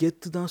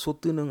 கெத்து தான்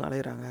சொத்துன்னு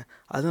அலையிறாங்க,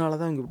 அதனால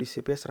தான் இவங்க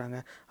இப்படி பேசுகிறாங்க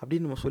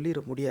அப்படின்னு நம்ம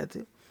சொல்லிட முடியாது.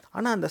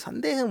 ஆனால் அந்த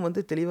சந்தேகம்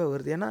வந்து தெளிவாக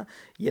வருது. ஏன்னா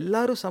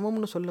எல்லாரும்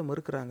சமம்னு சொல்ல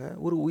மறுக்கிறாங்க,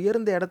 ஒரு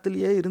உயர்ந்த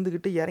இடத்துலையே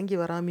இருந்துக்கிட்டு இறங்கி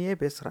வராமையே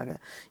பேசுகிறாங்க.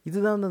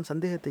 இதுதான் அந்த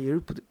சந்தேகத்தை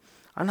எழுப்புது.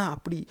 ஆனால்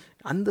அப்படி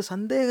அந்த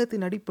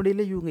சந்தேகத்தின்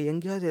அடிப்படையில் இவங்க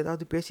எங்கேயாவது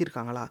ஏதாவது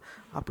பேசியிருக்காங்களா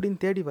அப்படின்னு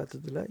தேடி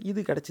பார்த்ததில் இது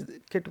கிடச்சிது.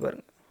 கேட்டு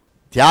பாருங்க.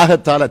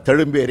 தியாகத்தால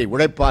தெழும்பேறி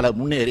உழைப்பால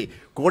முன்னேறி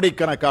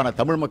கோடிக்கணக்கான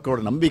தமிழ்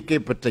மக்களோட நம்பிக்கை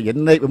பெற்ற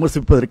என்னை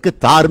விமர்சிப்பதற்கு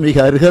தார்மீக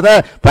அருகதை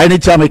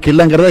பழனிசாமிக்கு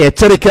இல்லைங்கிறத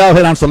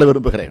எச்சரிக்கையாக நான் சொல்ல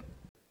விரும்புகிறேன்.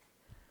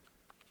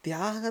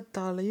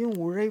 தியாகத்தாலையும்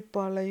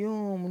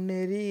உழைப்பாலையும்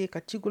முன்னேறி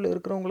கட்சிக்குள்ளே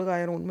இருக்கிறவங்களுக்கு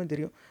 1000 உண்மை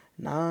தெரியும்.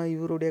 நான்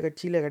இவருடைய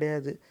கட்சியில்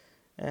கிடையாது,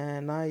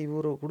 நான்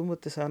இவர்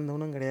குடும்பத்தை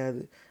சார்ந்தவனும்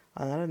கிடையாது,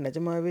 அதனால்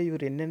நிஜமாகவே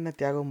இவர் என்னென்ன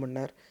தியாகம்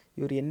பண்ணார்,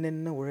 இவர்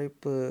என்னென்ன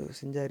உழைப்பு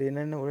செஞ்சார்,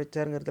 என்னென்ன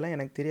உழைச்சாருங்கிறதுலாம்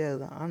எனக்கு தெரியாது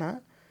தான். ஆனால்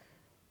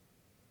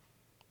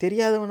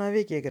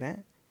தெரியாதவனாகவே கேட்குறேன்,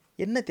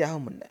 என்ன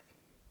தியாகம் பண்ண?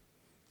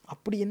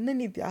 அப்படி என்ன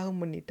நீ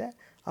தியாகம் பண்ணிட்ட?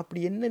 அப்படி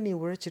என்ன நீ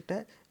உழைச்சிட்ட?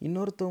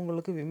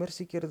 இன்னொருத்தவங்களுக்கு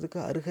விமர்சிக்கிறதுக்கு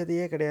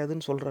அருகதையே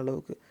கிடையாதுன்னு சொல்கிற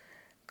அளவுக்கு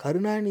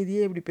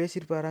கருணாநிதியே இப்படி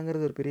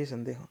பேசியிருப்பாராங்கிறது ஒரு பெரிய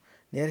சந்தேகம்.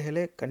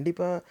 நேர்களே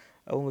கண்டிப்பாக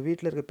அவங்க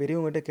வீட்டில் இருக்க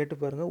பெரியவங்ககிட்ட கேட்டு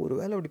பாருங்கள், ஒரு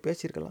வேளை அப்படி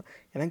பேசியிருக்கலாம்.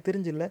 எனக்கு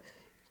தெரிஞ்சில்ல,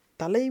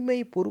 தலைமை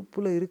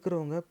பொறுப்பில்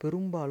இருக்கிறவங்க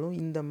பெரும்பாலும்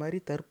இந்த மாதிரி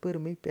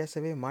தற்பெருமை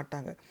பேசவே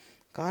மாட்டாங்க.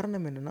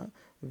 காரணம் என்னென்னா,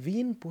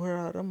 வீண்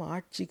புகழாரம்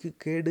ஆட்சிக்கு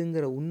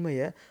கேடுங்கிற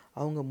உண்மையை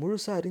அவங்க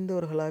முழுசாக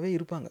அறிந்தவர்களாகவே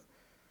இருப்பாங்க.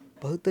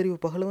 பகுத்தறிவு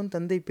பகலவன்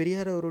தந்தை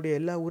பெரியார் அவருடைய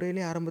எல்லா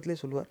உரையிலையும் ஆரம்பத்திலே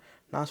சொல்லுவார்,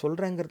 நான்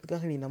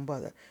சொல்கிறேங்கிறதுக்காக நீ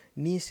நம்பாத,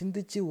 நீ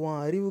சிந்திச்சு உன்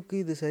அறிவுக்கு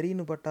இது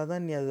சரின்னு பட்டால்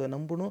தான் நீ அதை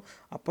நம்பணும்,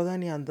 அப்போ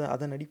தான் நீ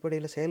அதன்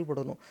அடிப்படையில்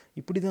செயல்படணும்,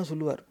 இப்படி தான்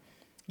சொல்லுவார்.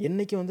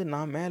 என்றைக்கு வந்து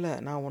நான் மேலே,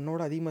 நான்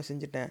உன்னோட அதிகமாக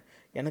செஞ்சுட்டேன்,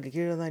 எனக்கு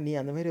கீழே தான் நீ,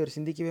 அந்த மாதிரி அவர்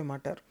சிந்திக்கவே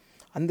மாட்டார்.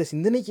 அந்த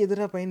சிந்தனைக்கு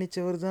எதிராக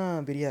பயணித்தவர்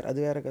தான் பெரியார், அது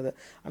வேறு கதை.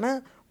 ஆனால்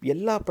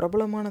எல்லா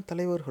பிரபலமான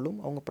தலைவர்களும்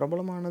அவங்க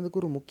பிரபலமானதுக்கு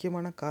ஒரு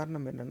முக்கியமான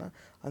காரணம் என்னென்னா,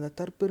 அந்த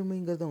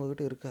தற்பெருமைங்கிறது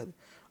அவங்ககிட்ட இருக்காது.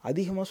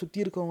 அதிகமாக சுற்றி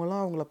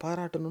இருக்கவங்களாம் அவங்கள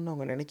பாராட்டணும்னு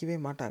அவங்க நினைக்கவே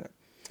மாட்டாங்க.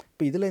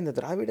 இப்போ இதில் இந்த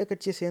திராவிட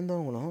கட்சியை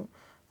சேர்ந்தவங்களும்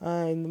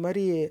இந்த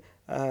மாதிரி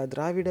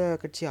திராவிட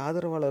கட்சி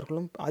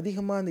ஆதரவாளர்களும்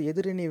அதிகமாக அந்த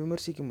எதிரணியை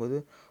விமர்சிக்கும் போது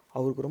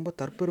அவருக்கு ரொம்ப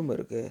தற்பெருமை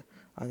இருக்குது,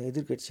 அந்த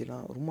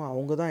எதிர்கட்சியெலாம் ரொம்ப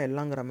அவங்க தான்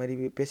எல்லாங்கிற மாதிரி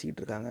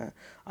பேசிக்கிட்டு இருக்காங்க.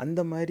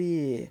 அந்த மாதிரி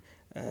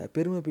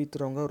பெருமை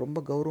பீத்துறவங்க, ரொம்ப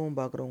கௌரவம்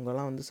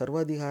பார்க்குறவங்கலாம் வந்து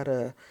சர்வாதிகார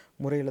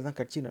முறையில் தான்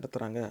கட்சி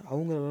நடத்துகிறாங்க,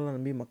 அவங்களெல்லாம்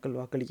நம்பி மக்கள்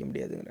வாக்களிக்க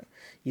முடியாதுங்கிற.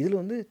 இதில்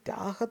வந்து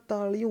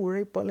தியாகத்தாலையும்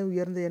உழைப்பாலையும்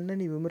உயர்ந்த என்ன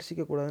நீ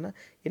விமர்சிக்கக்கூடாதுன்னா,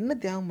 என்ன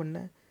தியாகம்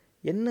பண்ண,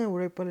 என்ன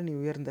உழைப்பால் நீ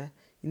உயர்ந்த,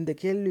 இந்த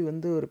கேள்வி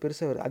வந்து ஒரு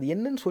பெருசாக வருது. அது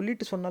என்னன்னு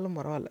சொல்லிட்டு சொன்னாலும்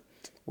பரவாயில்ல.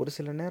 ஒரு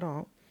சில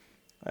நேரம்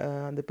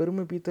அந்த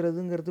பெருமை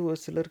பீத்துறதுங்கிறது ஒரு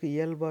சிலருக்கு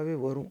இயல்பாகவே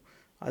வரும்.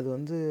 அது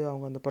வந்து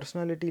அவங்க அந்த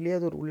பர்சனாலிட்டியிலே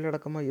அது ஒரு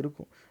உள்ளடக்கமாக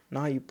இருக்கும்.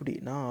 நான் இப்படி,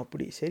 நான்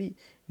அப்படி, சரி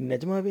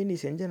நிஜமாகவே நீ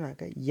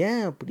செஞ்சனாக்க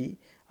ஏன் அப்படி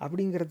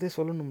அப்படிங்கிறதே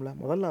சொல்லணும்ல.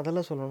 முதல்ல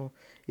அதெல்லாம் சொல்லணும்.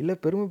 இல்லை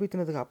பெருமை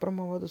பீத்தினதுக்கு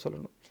அப்புறமாவது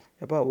சொல்லணும்.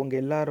 எப்பா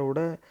உங்கள் எல்லாரோட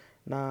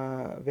நான்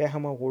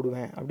வேகமாக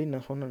ஓடுவேன் அப்படின்னு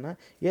நான் சொன்னேன்னா,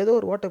 ஏதோ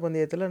ஒரு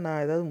ஓட்டப்பந்தயத்தில்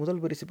நான் ஏதாவது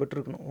முதல் பரிசு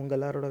பெற்றிருக்கணும் உங்கள்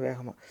எல்லாரோட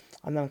வேகமாக.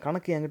 அந்த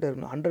கணக்கு என்கிட்ட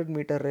இருக்கணும். 100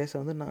 மீட்டர் ரேஸை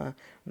வந்து நான்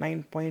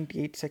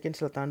 9.8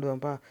 செகண்ட்ஸில்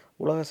தாண்டுவேன்ப்பா,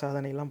 உலக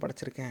சாதனையெல்லாம்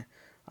படைச்சிருக்கேன்,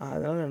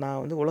 அதனால்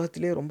நான் வந்து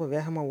உலகத்திலே ரொம்ப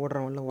வேகமாக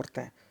ஓடுறவன்ல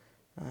ஒருத்தன்,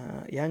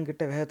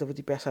 என்கிட்ட வேகத்தை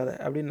பற்றி பேசாத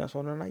அப்படின்னு நான்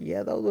சொன்னேன்னா,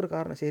 ஏதாவது ஒரு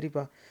காரணம்,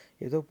 சரிப்பா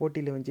ஏதோ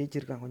போட்டியில் அவன்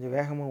ஜெயிச்சிருக்கான், கொஞ்சம்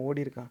வேகமாக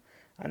ஓடி இருக்கான்,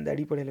 அந்த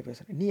அடிப்படையில்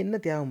பேசுகிறேன். நீ என்ன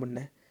தியாகம் பண்ண,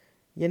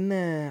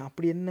 என்ன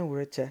அப்படி என்ன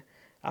உழைச்ச,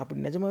 அப்படி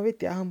நிஜமாகவே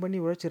தியாகம் பண்ணி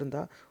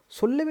உழைச்சிருந்தா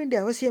சொல்ல வேண்டிய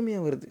அவசியமே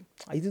வருது.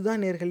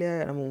 இதுதான்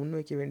நேர்களையாக நம்ம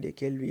முன்வைக்க வேண்டிய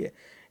கேள்வியை.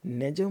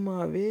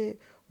 நிஜமாகவே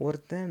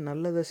ஒருத்தன்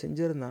நல்லதை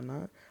செஞ்சுருந்தான்னா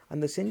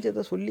அந்த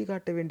செஞ்சதை சொல்லி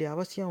காட்ட வேண்டிய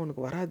அவசியம்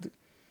அவனுக்கு வராது.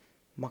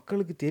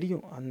 மக்களுக்கு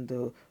தெரியும் அந்த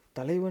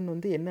தலைவன்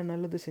வந்து என்ன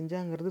நல்லது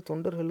செஞ்சாங்கிறது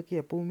தொண்டர்களுக்கு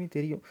எப்பவுமே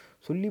தெரியும்.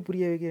 சொல்லி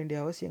புரிய வைக்க வேண்டிய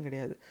அவசியம்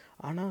கிடையாது.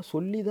 ஆனால்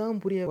சொல்லி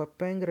தான் புரிய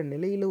வைப்பேங்கிற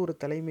நிலையில் ஒரு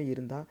தலைமை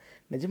இருந்தால்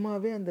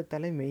நிஜமாகவே அந்த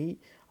தலைமை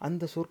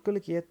அந்த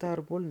சொற்களுக்கு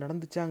ஏற்றாறு போல்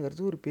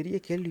நடந்துச்சாங்கிறது ஒரு பெரிய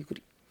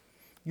கேள்விக்குறி.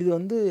 இது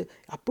வந்து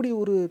அப்படி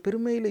ஒரு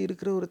பெருமையில்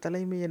இருக்கிற ஒரு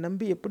தலைமையை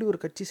நம்பி எப்படி ஒரு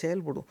கட்சி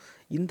செயல்படும்?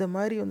 இந்த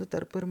மாதிரி வந்து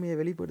தற்பெருமையை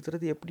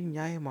வெளிப்படுத்துறது எப்படி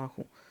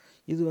நியாயமாகும்?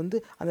 இது வந்து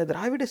அந்த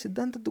திராவிட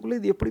சித்தாந்தத்துக்குள்ளே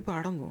இது எப்படிப்பா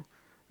அடங்கும்?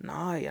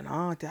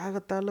 நான்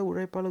தியாகத்தால்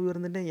உழைப்பால்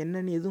உயர்ந்துட்டேன்,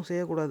 என்னன்னு எதுவும்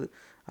செய்யக்கூடாது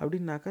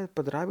அப்படின்னாக்கா,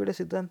 இப்போ திராவிட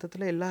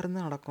சித்தாந்தத்தில் எல்லோரும்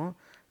தான் நடக்கும்.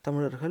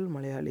 தமிழர்கள்,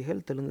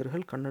 மலையாளிகள்,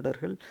 தெலுங்கர்கள்,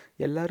 கன்னடர்கள்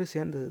எல்லோரும்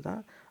சேர்ந்தது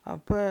தான்.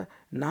 அப்போ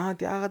நான்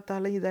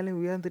தியாகத்தால்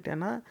இதாலையும்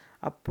உயர்ந்துட்டேன்னா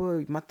அப்போ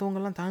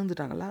மற்றவங்கெல்லாம்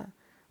தாழ்ந்துட்டாங்களா?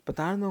 இப்போ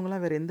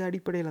தாழ்ந்தவங்களாம் வேறு எந்த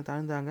அடிப்படையில்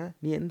தாழ்ந்தாங்க?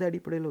 நீ எந்த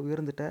அடிப்படையில்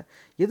உயர்ந்துட்ட?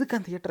 எதுக்கு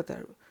அந்த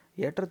ஏற்றத்தாழ்வு?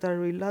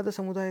 ஏற்றத்தாழ்வு இல்லாத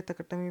சமுதாயத்தை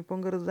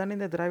கட்டமைப்புங்கிறது தானே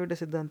இந்த திராவிட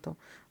சித்தாந்தம்.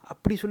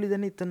 அப்படி சொல்லி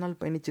தானே இத்தனை நாள்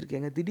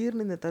பயணிச்சிருக்கேங்க.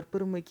 திடீர்னு இந்த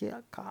தற்பெருமைக்கு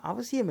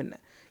அவசியம் என்ன?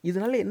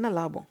 இதனால் என்ன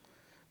லாபம்?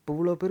 இப்போ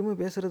இவ்வளோ பெருமை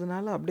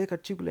பேசுகிறதுனால அப்படியே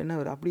கட்சிக்குள்ளே என்ன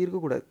வரும்? அப்படி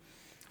இருக்கக்கூடாது.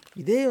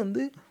 இதே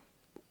வந்து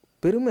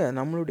பெருமை,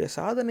 நம்மளுடைய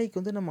சாதனைக்கு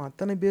வந்து நம்ம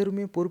அத்தனை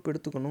பேருமே பொறுப்பு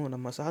எடுத்துக்கணும்,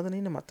 நம்ம சாதனை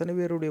நம்ம அத்தனை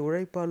பேருடைய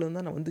உழைப்பாலும்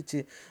தான்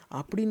வந்துச்சு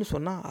அப்படின்னு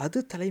சொன்னால்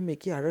அது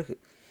தலைமைக்கு அழகு.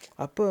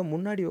 அப்போ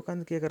முன்னாடி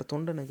உட்காந்து கேட்குற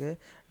தொண்டனுக்கு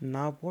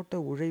நான் போட்ட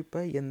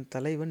உழைப்பை என்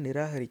தலைவன்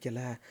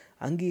நிராகரிக்கலை,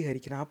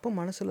 அங்கீகரிக்கிறேன், அப்போ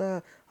மனசில்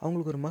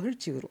அவங்களுக்கு ஒரு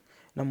மகிழ்ச்சி வரும்.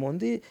 நம்ம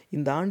வந்து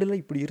இந்த ஆண்டில்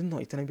இப்படி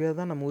இருந்தோம், இத்தனை பேர்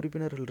தான் நம்ம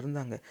உறுப்பினர்கள்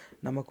இருந்தாங்க,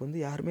 நமக்கு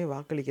வந்து யாருமே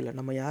வாக்களிக்கலை,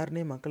 நம்ம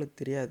யாருன்னே மக்களுக்கு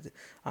தெரியாது,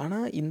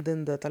 ஆனால்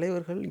இந்த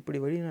தலைவர்கள் இப்படி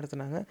வழி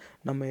நடத்தினாங்க,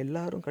 நம்ம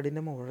எல்லாரும்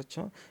கடினமாக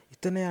உழைச்சோம்,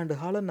 இத்தனை ஆண்டு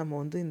காலம் நம்ம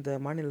வந்து இந்த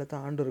மாநிலத்தை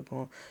ஆண்டு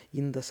இருக்கோம்,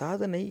 இந்த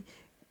சாதனை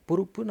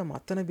பொறுப்பு நம்ம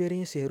அத்தனை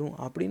பேரையும் சேரும்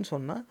அப்படின்னு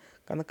சொன்னால்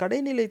அந்த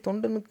கடைநிலை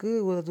தொண்டனுக்கு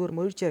அது ஒரு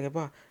மகிழ்ச்சியாக,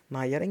 கேப்பா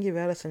நான் இறங்கி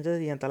வேலை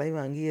செஞ்சது என்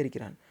தலைவன்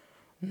அங்கீகரிக்கிறான்,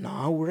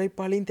 நான்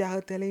உழைப்பாலையும்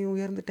தியாகத்தாலையும்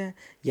உயர்ந்துட்டேன்,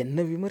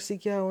 என்னை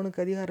விமர்சிக்க அவனுக்கு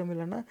அதிகாரம்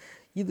இல்லைன்னா,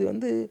 இது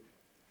வந்து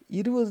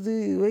 20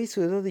 வயசு,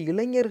 அதாவது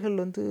இளைஞர்கள்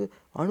வந்து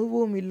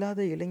அனுபவம்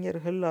இல்லாத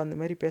இளைஞர்கள் அந்த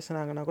மாதிரி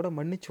பேசுனாங்கன்னா கூட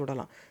மன்னிச்சு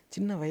விடலாம்.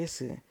 சின்ன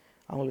வயசு,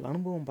 அவங்களுக்கு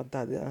அனுபவம்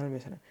பத்தாது, அதனால்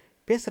பேசுகிறேன்.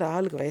 பேசுகிற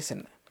ஆளுக்கு வயசு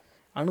என்ன,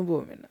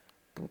 அனுபவம் என்ன,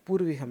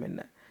 பூர்வீகம்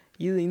என்ன,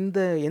 இது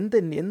எந்த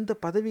எந்த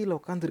பதவியில்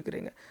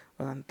உட்காந்துருக்குறீங்க?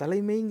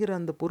 தலைமைங்கிற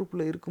அந்த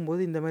பொறுப்பில்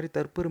இருக்கும்போது இந்த மாதிரி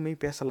தற்பெருமை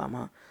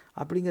பேசலாமா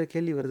அப்படிங்கிற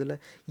கேள்வி வருதில்ல.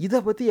 இதை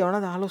பற்றி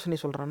எவனாவது ஆலோசனை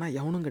சொல்கிறான்னா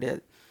எவனும்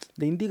கிடையாது.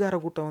 இந்த இந்திக்கார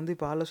கூட்டம் வந்து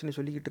இப்போ ஆலோசனை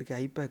சொல்லிக்கிட்டு இருக்கு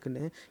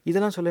ஐபேக்குன்னு.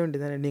 இதெல்லாம் சொல்ல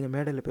வேண்டியதானே? நீங்கள்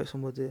மேடையில்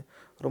பேசும்போது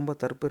ரொம்ப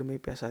தற்பெருமை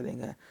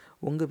பேசாதீங்க,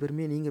 உங்கள்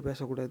பெருமையை நீங்கள்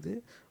பேசக்கூடாது,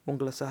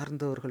 உங்களை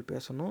சார்ந்தவர்கள்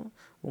பேசணும்,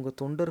 உங்கள்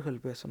தொண்டர்கள்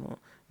பேசணும்,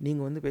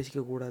 நீங்கள் வந்து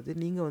பேசிக்கக்கூடாது.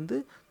 நீங்கள் வந்து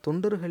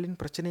தொண்டர்களின்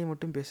பிரச்சனையை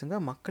மட்டும் பேசுங்க,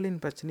 மக்களின்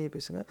பிரச்சனையை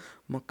பேசுங்க,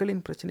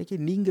 மக்களின் பிரச்சனைக்கு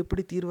நீங்கள்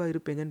எப்படி தீர்வாக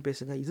இருப்பீங்கன்னு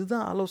பேசுங்க.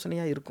 இதுதான்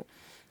ஆலோசனையாக இருக்கும்.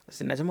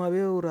 நிஜமாகவே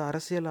ஒரு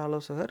அரசியல்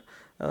ஆலோசகர்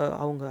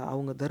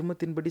அவங்க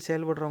தர்மத்தின்படி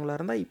செயல்படுறவங்களா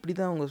இருந்தால் இப்படி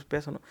தான் அவங்க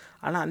பேசணும்.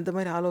 ஆனால் அந்த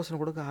மாதிரி ஆலோசனை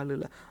கொடுக்க ஆள்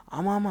இல்லை.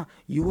 ஆமாம்,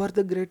 you are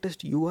the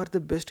greatest, you are the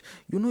best,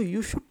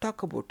 you should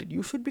talk about it,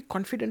 you should be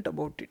confident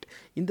about it,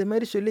 இந்த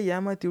மாதிரி சொல்லி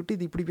ஏமாற்றி விட்டு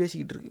இது இப்படி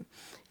பேசிக்கிட்டு இருக்கு.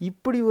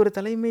 இப்படி ஒரு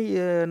தலைமை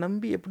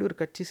நம்பி எப்படி ஒரு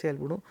கட்சி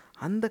செயல்படும்?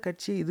 அந்த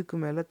கட்சியை இதுக்கு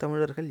மேலே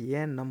தமிழர்கள்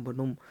ஏன்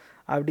நம்பணும்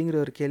அப்படிங்கிற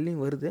ஒரு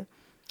கேள்வியும் வருது.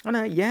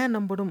 ஆனால் ஏன்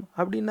நம்பணும்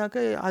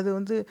அப்படின்னாக்க அது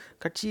வந்து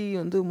கட்சி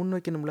வந்து முன்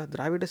வைக்கணும்ல.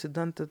 திராவிட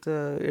சித்தாந்தத்தை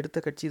எடுத்த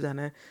கட்சி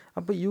தானே.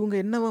 அப்போ இவங்க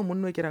என்னவா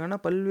முன் வைக்கிறாங்கன்னா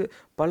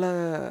பல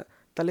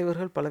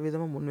தலைவர்கள் பல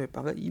விதமாக முன்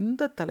வைப்பாங்க.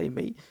 இந்த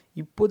தலைமை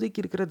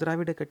இப்போதைக்கு இருக்கிற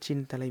திராவிட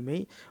கட்சியின் தலைமை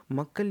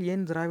மக்கள்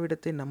ஏன்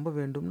திராவிடத்தை நம்ப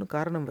வேண்டும்னு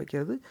காரணம்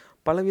வைக்கிறது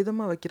பல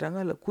விதமாக வைக்கிறாங்க.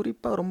 அதில்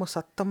குறிப்பாக ரொம்ப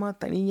சத்தமாக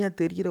தனியாக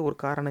தெரிகிற ஒரு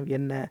காரணம்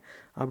என்ன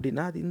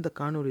அப்படின்னா அது இந்த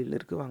காணொலியில்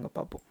இருக்குது. வாங்க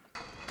பார்ப்போம்.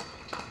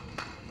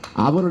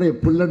 அவருடைய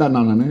புள்ளடா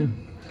நான்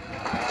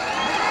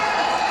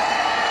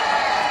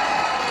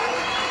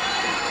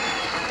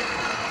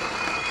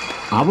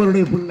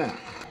அவருடைய புள்ள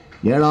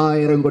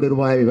 7,000 கோடி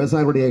ரூபாய்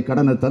விவசாயிகளுடைய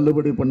கடனை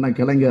தள்ளுபடி பண்ண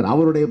கலைஞர்,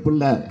 அவருடைய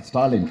புள்ள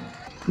ஸ்டாலின்.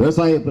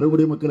 விவசாய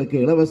பெருங்குடி மக்களுக்கு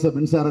இலவச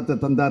மின்சாரத்தை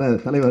தந்தார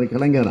தலைவர்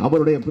கலைஞர்,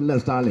 அவருடைய புள்ள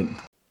ஸ்டாலின்.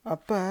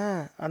 அப்போ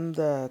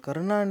அந்த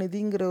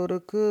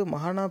கருணாநிதிங்கிறவருக்கு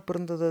மகானா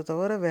பிறந்ததை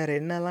தவிர வேறு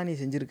என்னெல்லாம் நீ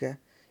செஞ்சுருக்க?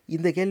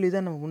 இந்த கேள்வி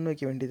தான் நம்ம முன்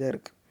வைக்க வேண்டியதாக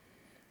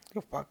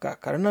இருக்குது.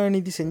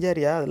 கருணாநிதி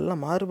செஞ்சாரியா?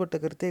 அதெல்லாம் மாறுபட்ட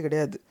கருத்தே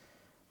கிடையாது.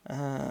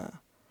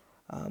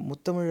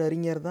 முத்தமிழ்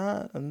அறிஞர் தான்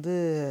வந்து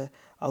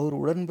அவர்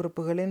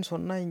உடன்பிறப்புகளேன்னு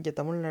சொன்னால் இங்கே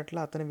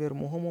தமிழ்நாட்டில் அத்தனை பேர்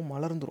முகமும்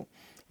மலர்ந்துடும்.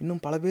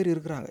 இன்னும் பல பேர்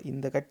இருக்கிறாங்க.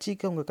 இந்த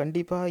கட்சிக்கு அவங்க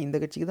கண்டிப்பாக இந்த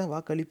கட்சிக்கு தான்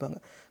வாக்களிப்பாங்க.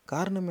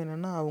 காரணம்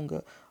என்னென்னா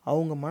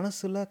அவங்க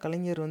மனசில்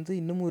கலைஞர் வந்து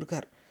இன்னமும்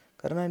இருக்கார்.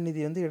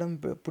 கருணாநிதி வந்து இடம்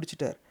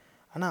பிடிச்சிட்டார்.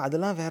 ஆனால்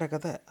அதெல்லாம் வேறு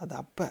கதை. அது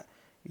அப்போ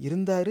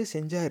இருந்தார்,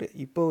 செஞ்சார்.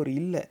 இப்போ அவர்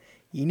இல்லை.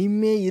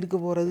 இனிமே இருக்க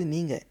போகிறது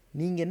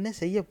நீங்கள் என்ன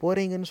செய்ய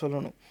போகிறீங்கன்னு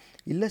சொல்லணும்.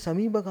 இல்லை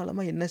சமீப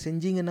காலமாக என்ன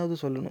செஞ்சீங்கன்னாவது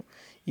சொல்லணும்.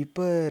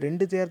 இப்போ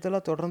 2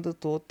 தேர்தலாக தொடர்ந்து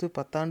தோற்று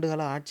 10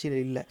 ஆண்டுகளாக ஆட்சியில்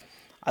இல்லை.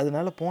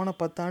 அதனால் போன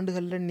 10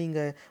 ஆண்டுகளில்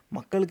நீங்கள்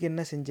மக்களுக்கு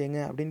என்ன செஞ்சீங்க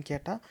அப்படின்னு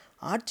கேட்டால்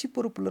ஆட்சி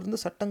பொறுப்பிலிருந்து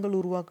சட்டங்கள்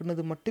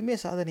உருவாக்குனது மட்டுமே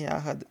சாதனை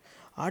ஆகாது.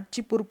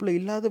 ஆட்சி பொறுப்பில்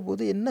இல்லாத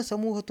போது என்ன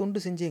சமூக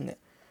தொண்டு செஞ்சீங்க?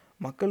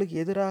 மக்களுக்கு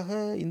எதிராக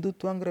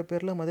இந்துத்துவாங்கிற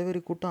பேரில்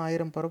மதவெறி கூட்டம்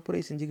 1000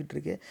 பரப்புரை செஞ்சுக்கிட்டு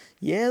இருக்கே.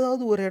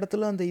 ஏதாவது ஒரு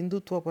இடத்துல அந்த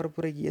இந்துத்துவ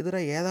பரப்புரைக்கு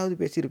எதிராக ஏதாவது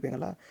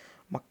பேசியிருப்பீங்களா?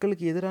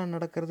 மக்களுக்கு எதிராக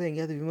நடக்கிறத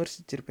எங்கேயாவது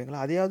விமர்சிச்சிருப்பீங்களா?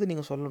 அதையாவது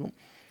நீங்கள் சொல்லணும்.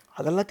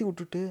 அதெல்லாத்தையும்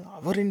விட்டுட்டு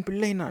அவரின்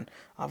பிள்ளை நான்,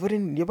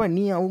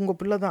 நீ அவங்க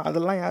பிள்ளை தான்,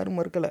 அதெல்லாம் யாரும்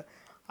மறுக்கலை.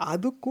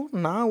 அதுக்கும்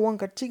நான் உன்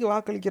கட்சிக்கு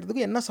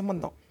வாக்களிக்கிறதுக்கும் என்ன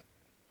சம்பந்தம்?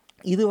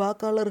 இது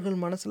வாக்காளர்கள்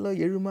மனசில்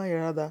எழுமா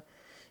எழாதா?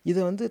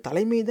 இதை வந்து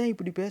தலைமை தான்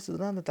இப்படி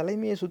பேசுதுன்னா அந்த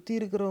தலைமையை சுற்றி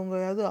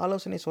இருக்கிறவங்கயாவது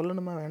ஆலோசனை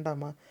சொல்லணுமா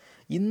வேண்டாமா?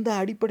 இந்த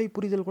அடிப்படை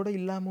புரிதல் கூட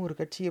இல்லாமல் ஒரு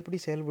கட்சி எப்படி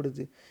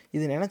செயல்படுது?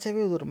 இது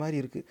நினச்சாவே இது ஒரு மாதிரி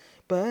இருக்குது.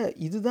 இப்போ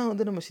இதுதான்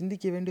வந்து நம்ம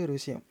சிந்திக்க வேண்டிய ஒரு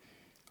விஷயம்.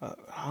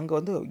 அங்கே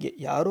வந்து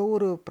யாரோ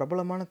ஒரு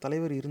பிரபலமான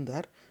தலைவர்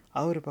இருந்தார்,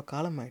 அவர் இப்போ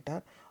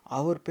காலமாயிட்டார்.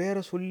 அவர்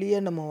பேரை சொல்லியே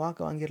நம்ம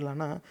வாக்கு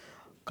வாங்கிடலான்னா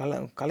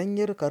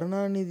கலைஞர்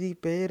கருணாநிதி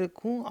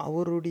பெயருக்கும்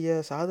அவருடைய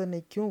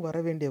சாதனைக்கும் வர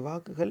வேண்டிய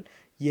வாக்குகள்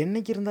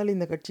என்றைக்கு இருந்தாலும்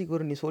இந்த கட்சிக்கு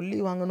ஒரு நீ சொல்லி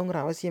வாங்கணுங்கிற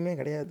அவசியமே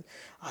கிடையாது.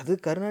 அது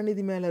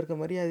கருணாநிதி மேலே இருக்க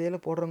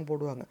மரியாதையில் போடுறவங்க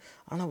போடுவாங்க.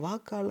 ஆனால்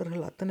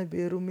வாக்காளர்கள் அத்தனை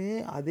பேருமே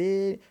அதே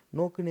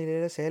நோக்கு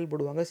நிலையில்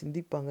செயல்படுவாங்க,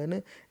 சிந்திப்பாங்கன்னு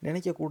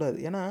நினைக்கக்கூடாது.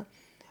 ஏன்னா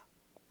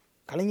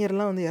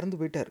கலைஞர்லாம் வந்து இறந்து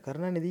போயிட்டார்.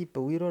 கருணாநிதி இப்போ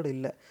உயிரோடு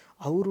இல்லை.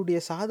 அவருடைய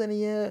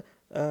சாதனையை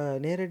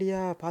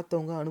நேரடியாக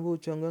பார்த்தவங்க,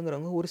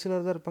 அனுபவித்தவங்கிறவங்க ஒரு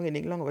சிலர் தான் இருப்பாங்க.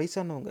 இன்றைக்கெலாம் அவங்க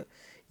வயசானவங்க.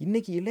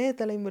 இன்றைக்கி இளைய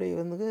தலைமுறை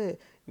வந்து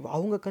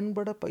அவங்க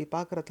கண்பட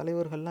பார்க்குற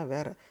தலைவர்கள்லாம்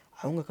வேறு,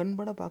 அவங்க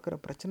கண்பட பார்க்குற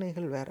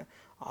பிரச்சனைகள் வேறு.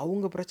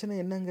 அவங்க பிரச்சனை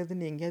என்னங்கிறது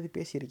நீ எங்கேயாவது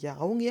பேசியிருக்கியா?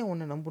 அவங்க ஏன்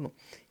உன்னை நம்பணும்?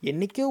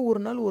 என்றைக்கோ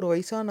ஒரு நாள் ஒரு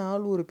வயசான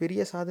ஆள் ஒரு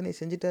பெரிய சாதனை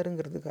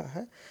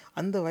செஞ்சிட்டாருங்கிறதுக்காக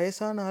அந்த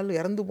வயசான ஆள்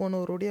இறந்து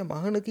போனவருடைய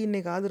மகனுக்கு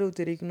இன்றைக்கி ஆதரவு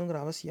தெரிவிக்கணுங்கிற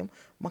அவசியம்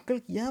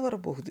மக்களுக்கு ஏன்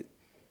வரப்போகுது?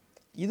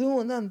 இதுவும்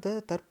வந்து அந்த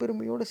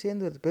தற்பெருமையோடு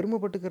சேர்ந்து வருது.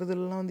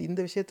 பெருமைப்பட்டுக்கிறதுலாம் வந்து இந்த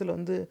விஷயத்தில்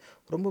வந்து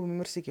ரொம்ப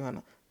விமர்சிக்க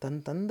வேணாம். தன்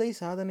தந்தை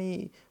சாதனை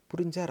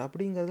புரிஞ்சார்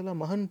அப்படிங்கிறதுல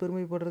மகன்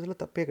பெருமைப்படுறதுல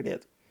தப்பே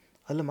கிடையாது.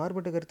 அதில்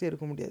மாறுபட்ட கருத்தே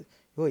இருக்க முடியாது.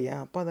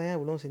 என் அப்பா தான்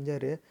இவ்வளோ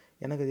செஞ்சார்,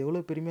 எனக்கு அது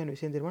எவ்வளோ பெருமையான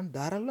விஷயம் தெரியுமான்னு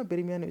தாராளம்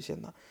பெருமையான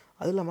விஷயந்தான்.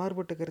 அதில்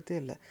மாறுபட்ட கருத்தே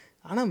இல்லை.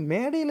 ஆனால்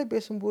மேடையில்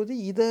பேசும்போது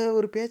இதை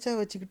ஒரு பேச்சாக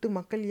வச்சுக்கிட்டு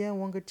மக்கள் ஏன்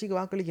உன் கட்சிக்கு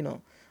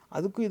வாக்களிக்கணும்?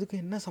 அதுக்கும்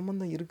இதுக்கும் என்ன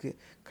சம்மந்தம் இருக்குது?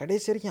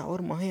 கடைசி வரைக்கும்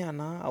அவர்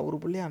மகையானா அவர்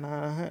பிள்ளையானா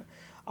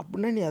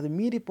அப்படின்னா நீ அதை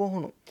மீறி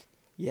போகணும்.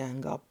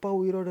 எங்கள் அப்பா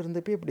உயிரோடு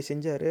இருந்தப்போ இப்படி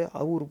செஞ்சார்,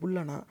 அவர்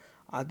புள்ளனா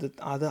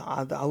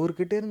அதை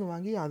அவர்கிட்டேருந்து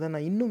வாங்கி அதை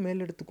நான் இன்னும்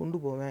மேலெடுத்து கொண்டு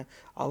போவேன்,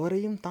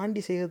 அவரையும்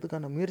தாண்டி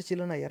செய்கிறதுக்கான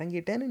முயற்சியில் நான்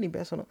இறங்கிட்டேன்னு நீ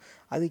பேசணும்.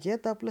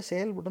 அதுக்கேற்றாப்புல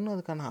செயல்படணும்.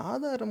 அதுக்கான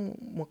ஆதாரம்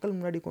மக்கள்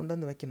முன்னாடி கொண்டு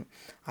வந்து வைக்கணும்.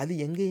 அது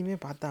எங்கேயுமே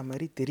பார்த்தா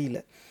மாதிரி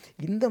தெரியல.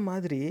 இந்த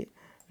மாதிரி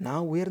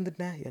நான்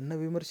உயர்ந்துட்டேன், என்னை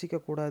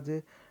விமர்சிக்கக்கூடாது,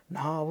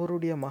 நான்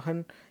அவருடைய மகன்,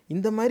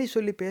 இந்த மாதிரி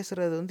சொல்லி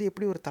பேசுகிறது வந்து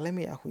எப்படி ஒரு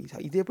தலைமை ஆகும்?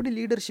 இது எப்படி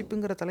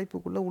லீடர்ஷிப்புங்கிற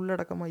தலைப்புக்குள்ளே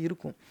உள்ளடக்கமாக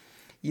இருக்கும்?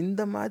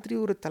 இந்த மாதிரி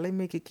ஒரு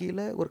தலைமைக்கு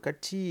கீழே ஒரு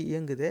கட்சி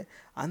இயங்குது.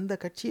 அந்த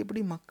கட்சி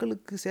எப்படி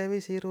மக்களுக்கு சேவை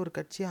செய்கிற ஒரு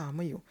கட்சியாக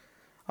அமையும்?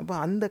 அப்போ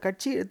அந்த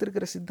கட்சி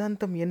எடுத்திருக்கிற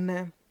சித்தாந்தம் என்ன?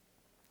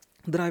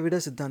 திராவிட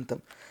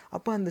சித்தாந்தம்.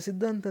 அப்போ அந்த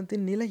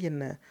சித்தாந்தத்தின் நிலை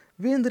என்ன?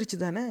 வீழ்ந்துருச்சு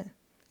தானே.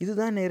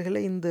 இதுதான் நேயர்களே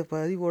இந்த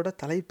பதிவோட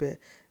தலைப்பு.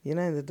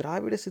 ஏன்னா இந்த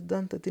திராவிட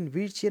சித்தாந்தத்தின்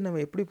வீழ்ச்சியை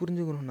நம்ம எப்படி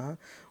புரிஞ்சுக்கணும்னா,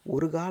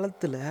 ஒரு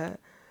காலத்தில்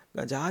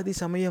ஜாதி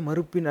சமய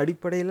மறுப்பின்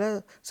அடிப்படையில்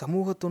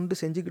சமூக தொண்டு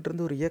செஞ்சுக்கிட்டு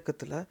இருந்த ஒரு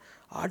இயக்கத்தில்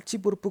ஆட்சி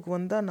பொறுப்புக்கு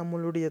வந்தால்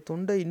நம்மளுடைய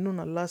தொண்டை இன்னும்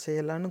நல்லா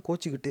செய்யலான்னு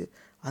கோச்சிக்கிட்டு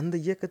அந்த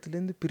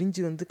இயக்கத்துலேருந்து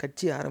பிரிஞ்சு வந்து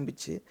கட்சி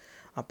ஆரம்பித்து,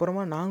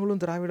 அப்புறமா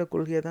நாங்களும் திராவிட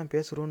கொள்கையை தான்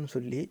பேசுகிறோன்னு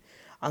சொல்லி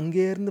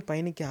அங்கேருந்து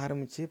பயணிக்க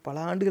ஆரம்பித்து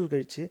பல ஆண்டுகள்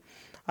கழித்து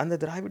அந்த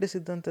திராவிட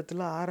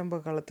சித்தாந்தத்தில் ஆரம்ப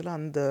காலத்தில்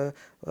அந்த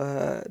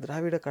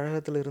திராவிட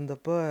கழகத்தில்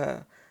இருந்தப்போ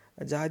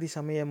ஜாதி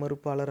சமய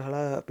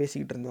மறுப்பாளர்களாக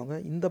பேசிக்கிட்டு இருந்தவங்க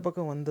இந்த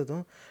பக்கம்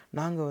வந்ததும்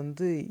நாங்கள்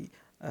வந்து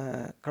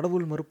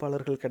கடவுள்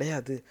மறுப்பாளர்கள்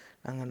கிடையாது,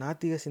 நாங்கள்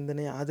நாத்திக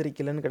சிந்தனையை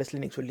ஆதரிக்கலைன்னு கடைசியில்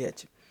இன்றைக்கி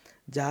சொல்லியாச்சு.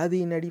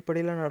 ஜாதியின்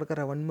அடிப்படையில் நடக்கிற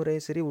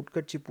வன்முறையும் சரி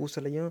உட்கட்சி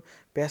பூசலையும்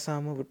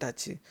பேசாமல்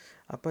விட்டாச்சு.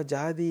 அப்போ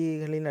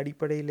ஜாதிகளின்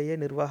அடிப்படையிலேயே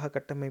நிர்வாக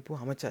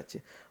கட்டமைப்பும் அமைச்சாச்சு.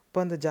 இப்போ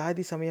அந்த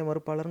ஜாதி சமய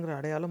மறுப்பாளருங்கிற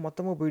அடையாளம்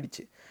மொத்தமாக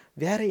போயிடுச்சு.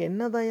 வேறு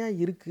என்னதான்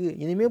இருக்குது?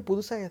 இனிமேல்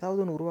புதுசாக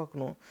ஏதாவது ஒன்று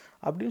உருவாக்கணும்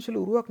அப்படின்னு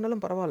சொல்லி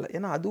உருவாக்குனாலும் பரவாயில்ல.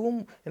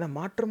 ஏன்னா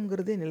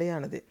மாற்றம்ங்கிறதே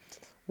நிலையானது.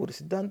 ஒரு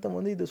சித்தாந்தம்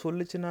வந்து இது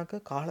சொல்லிச்சுனாக்கா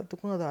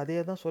காலத்துக்கும் அது அதே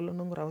தான்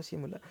சொல்லணுங்கிற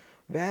அவசியம் இல்லை.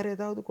 வேறு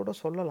ஏதாவது கூட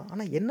சொல்லலாம்.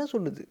 ஆனால் என்ன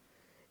சொல்லுது?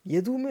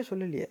 எதுவுமே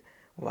சொல்லலையே.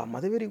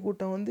 மதவெறி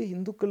கூட்டம் வந்து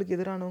இந்துக்களுக்கு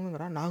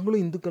எதிரானவங்கிறான்,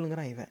 நாங்களும்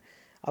இந்துக்களுங்கிறான் இவன்.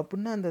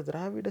 அப்படின்னா அந்த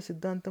திராவிட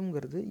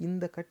சித்தாந்தம்ங்கிறது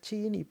இந்த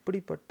கட்சியின்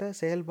இப்படிப்பட்ட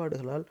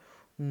செயல்பாடுகளால்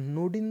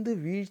நொடிந்து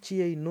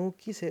வீழ்ச்சியை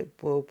நோக்கி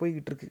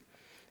போய்கிட்டு இருக்கு.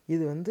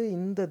 இது வந்து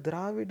இந்த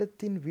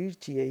திராவிடத்தின்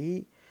வீழ்ச்சியை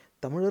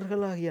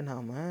தமிழர்களாகிய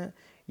நாம்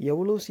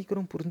எவ்வளோ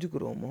சீக்கிரம்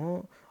புரிஞ்சுக்கிறோமோ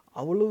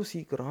அவ்வளோ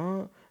சீக்கிரம்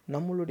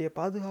நம்மளுடைய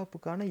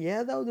பாதுகாப்புக்கான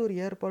ஏதாவது ஒரு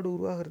ஏற்பாடு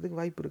உருவாகிறதுக்கு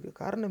வாய்ப்பு இருக்குது.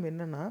 காரணம்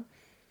என்னென்னா,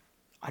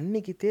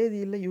 அன்னைக்கு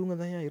தேதியில் இவங்க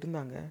தான்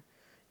இருந்தாங்க.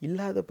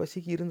 இல்லாத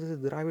பசிக்கு இருந்தது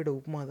திராவிட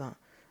உப்புமா தான்.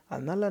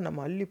 அதனால்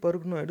நம்ம அள்ளி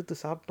பருக்கணும், எடுத்து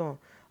சாப்பிட்டோம்.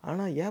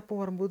 ஆனால்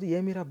ஏப்பம் வரும்போது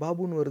ஏமிரா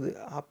பாபுன்னு வருது.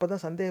 அப்போ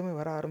தான் சந்தேகமே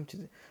வர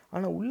ஆரம்பிச்சிது.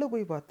 ஆனால் உள்ளே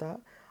போய் பார்த்தா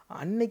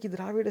அன்னைக்கு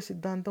திராவிட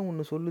சித்தாந்தம்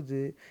ஒன்று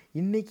சொல்லுது,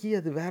 இன்றைக்கி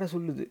அது வேற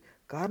சொல்லுது.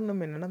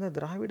 காரணம் என்னென்னா, அந்த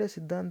திராவிட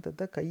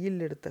சித்தாந்தத்தை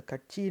கையில் எடுத்த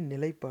கட்சியின்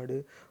நிலைப்பாடு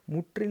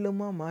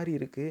முற்றிலுமாக மாறி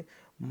இருக்கு,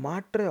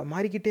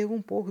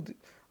 மாறிக்கிட்டேவும் போகுது.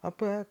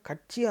 அப்போ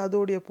கட்சி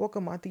அதோடைய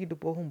போக்கை மாற்றிக்கிட்டு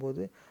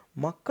போகும்போது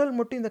மக்கள்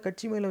மட்டும் இந்த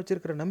கட்சி மேலே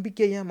வச்சுருக்கிற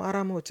நம்பிக்கையை ஏன்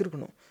மாறாமல்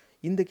வச்சுருக்கணும்?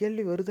 இந்த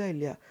கேள்வி வருதா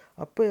இல்லையா?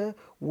 அப்போ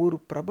ஒரு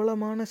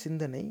பிரபலமான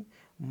சிந்தனை,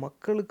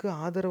 மக்களுக்கு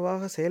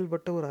ஆதரவாக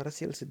செயல்பட்ட ஒரு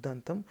அரசியல்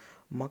சித்தாந்தம்,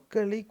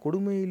 மக்களை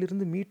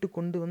கொடுமையிலிருந்து மீட்டு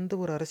கொண்டு வந்த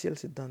ஒரு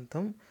அரசியல்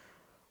சித்தாந்தம்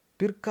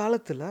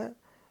பிற்காலத்தில்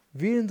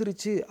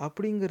வீழ்ந்துருச்சு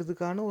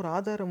அப்படிங்கிறதுக்கான ஒரு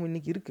ஆதாரம்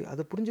இன்றைக்கி இருக்குது.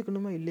 அதை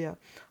புரிஞ்சுக்கணுமா இல்லையா?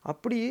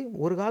 அப்படி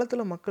ஒரு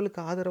காலத்தில் மக்களுக்கு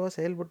ஆதரவாக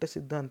செயல்பட்ட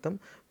சித்தாந்தம்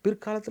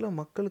பிற்காலத்தில்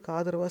மக்களுக்கு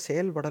ஆதரவாக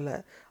செயல்படலை.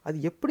 அது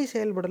எப்படி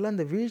செயல்படலை?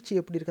 அந்த வீழ்ச்சி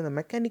எப்படி இருக்குது? அந்த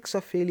மெக்கானிக்ஸ்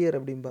ஆஃப் ஃபெயிலியர்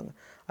அப்படிம்பாங்க.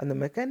 அந்த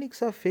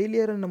மெக்கானிக்ஸ் ஆஃப்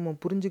ஃபெயிலியரை நம்ம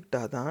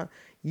புரிஞ்சுக்கிட்டா தான்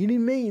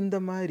இனிமேல் இந்த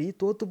மாதிரி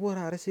தோற்று போகிற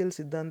அரசியல்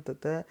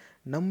சித்தாந்தத்தை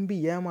நம்பி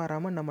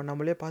ஏமாறாமல்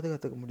நம்மளே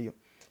பாதுகாத்துக்க முடியும்.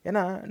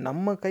 ஏன்னா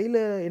நம்ம கையில்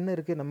என்ன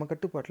இருக்குது? நம்ம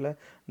கட்டுப்பாட்டில்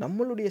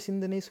நம்மளுடைய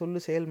சிந்தனை சொல்லு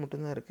செயல்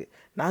மட்டும்தான் இருக்குது.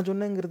 நான்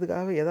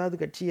சொன்னேங்கிறதுக்காக ஏதாவது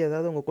கட்சி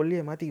ஏதாவது அவங்க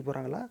கொள்கையை மாற்றிக்க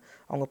போகிறாங்களா?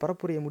 அவங்க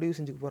பரப்புரையை முடிவு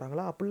செஞ்சுக்க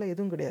போகிறாங்களா? அப்படிலாம்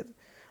எதுவும் கிடையாது.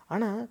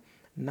 ஆனால்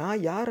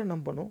நான் யாரை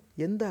நம்பணும்,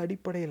 எந்த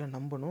அடிப்படையில்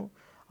நம்பணும்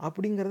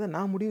அப்படிங்கிறத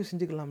நான் முடிவு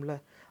செஞ்சுக்கலாம்ல.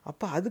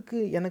 அப்போ அதுக்கு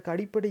எனக்கு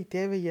அடிப்படை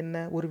தேவை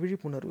என்ன? ஒரு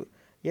விழிப்புணர்வு.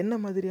 என்ன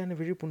மாதிரியான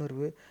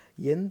விழிப்புணர்வு?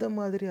 எந்த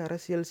மாதிரி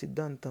அரசியல்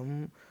சித்தாந்தம்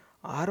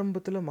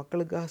ஆரம்பத்தில்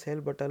மக்களுக்காக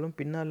செயல்பட்டாலும்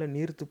பின்னால்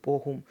நீர்த்து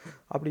போகும்,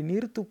 அப்படி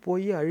நீர்த்து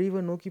போய்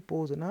அழிவை நோக்கி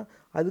போகுதுன்னா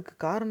அதுக்கு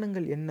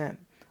காரணங்கள் என்ன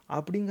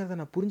அப்படிங்கிறத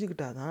நான்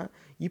புரிஞ்சுக்கிட்டாதான்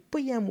இப்போ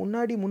என்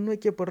முன்னாடி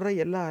முன்வைக்கப்படுற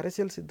எல்லா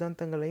அரசியல்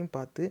சித்தாந்தங்களையும்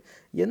பார்த்து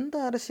எந்த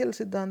அரசியல்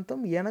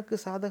சித்தாந்தம் எனக்கு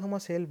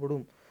சாதகமாக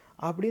செயல்படும்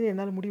அப்படின்னு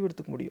என்னால்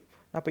முடிவெடுத்துக்க முடியும்.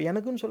 அப்போ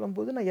எனக்குன்னு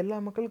சொல்லும்போது நான் எல்லா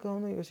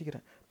மக்களுக்காகவும் தான்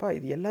யோசிக்கிறேன்.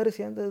 இது எல்லோரும்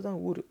சேர்ந்தது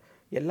தான் ஊர்,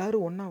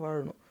 எல்லோரும் ஒன்றா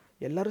வாழணும்,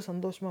 எல்லோரும்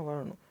சந்தோஷமாக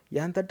வாழணும்.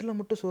 என் தட்டில்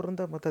மட்டும் சோறு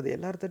இருந்தால் பத்தாது,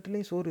 எல்லார்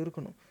தட்டுலேயும் சோறு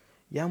இருக்கணும்.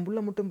 என் புள்ள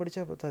மட்டும்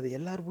படித்தா பத்தாது,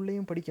 எல்லார்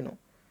புள்ளையும் படிக்கணும்.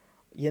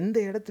 எந்த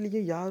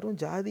இடத்துலையும் யாரும்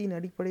ஜாதியின்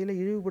அடிப்படையில்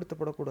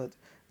இழிவுபடுத்தப்படக்கூடாது,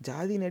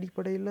 ஜாதியின்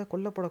அடிப்படையில்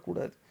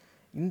கொல்லப்படக்கூடாது.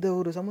 இந்த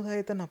ஒரு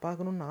சமுதாயத்தை நான்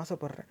பார்க்கணுன்னு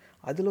ஆசைப்பட்றேன்,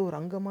 அதில் ஒரு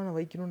அங்கமாக நான்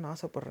வைக்கணும்னு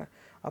ஆசைப்பட்றேன்.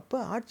 அப்போ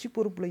ஆட்சி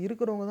பொறுப்பில்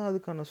இருக்கிறவங்க தான்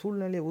அதுக்கான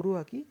சூழ்நிலையை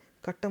உருவாக்கி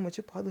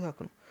கட்டமைச்சு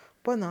பாதுகாக்கணும்.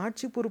 இப்போ அந்த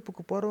ஆட்சி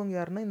பொறுப்புக்கு போகிறவங்க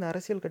யாருன்னா இந்த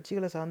அரசியல்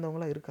கட்சிகளை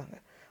சார்ந்தவங்களாக இருக்காங்க.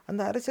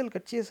 அந்த அரசியல்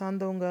கட்சியை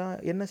சார்ந்தவங்க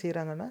என்ன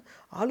செய்கிறாங்கன்னா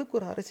ஆளுக்கு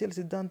ஒரு அரசியல்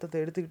சித்தாந்தத்தை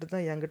எடுத்துக்கிட்டு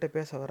தான் என்கிட்ட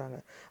பேச வராங்க.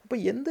 அப்போ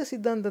எந்த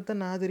சித்தாந்தத்தை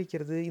நான்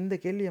ஆதரிக்கிறது, இந்த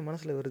கேள்வி என்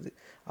மனசில் வருது.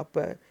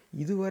 அப்போ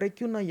இது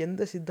வரைக்கும் நான்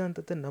எந்த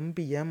சித்தாந்தத்தை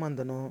நம்பி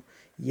ஏமாந்தனோ,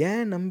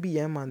 ஏன் நம்பி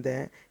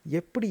ஏமாந்தேன்,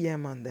 எப்படி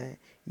ஏமாந்தேன்,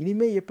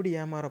 இனிமேல் எப்படி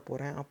ஏமாற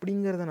போகிறேன்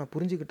அப்படிங்கிறத நான்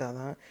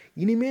புரிஞ்சுக்கிட்டாதான்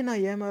இனிமேல்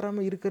நான்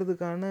ஏமாறாமல்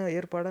இருக்கிறதுக்கான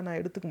ஏற்பாடை நான்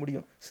எடுத்துக்க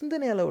முடியும்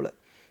சிந்தனை அளவில்.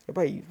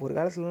 எப்போ ஒரு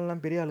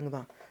காலத்துலலாம் பெரிய ஆளுங்க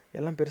தான்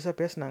எல்லாம் பெருசாக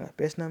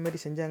பேசின மாதிரி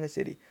செஞ்சாங்க,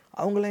 சரி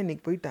அவங்களாம்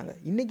இன்றைக்கி போயிட்டாங்க.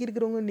 இன்றைக்கி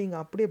இருக்கிறவங்க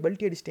நீங்கள் அப்படியே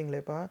பல்ட்டி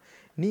அடிச்சிட்டிங்களேப்பா,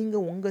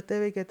 நீங்கள் உங்கள்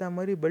தேவைக்கு ஏற்ற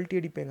மாதிரி பல்ட்டி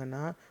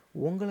அடிப்பீங்கன்னா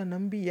உங்களை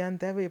நம்பி என்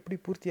தேவை எப்படி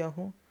பூர்த்தி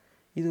ஆகும்?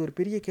 இது ஒரு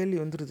பெரிய கேள்வி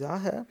வந்துடுது.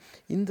 ஆக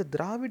இந்த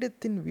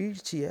திராவிடத்தின்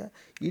வீழ்ச்சியை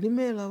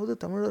இனிமேலாவது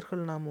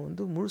தமிழர்கள் நாம்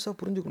முழுசாக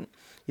புரிஞ்சுக்கணும்.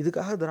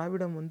 இதுக்காக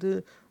திராவிடம்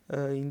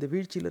இந்த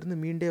வீழ்ச்சியிலேருந்து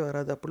மீண்டே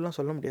வராது அப்படிலாம்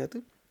சொல்ல முடியாது.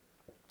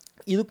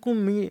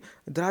 இதுக்கும்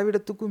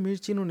திராவிடத்துக்கும்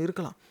மீழ்ச்சின்னு ஒன்று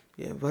இருக்கலாம்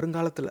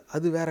வருங்காலத்தில்,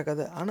 அது வேறு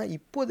கதை. ஆனால்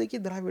இப்போதைக்கு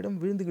திராவிடம்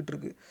விழுந்துக்கிட்டு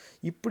இருக்கு.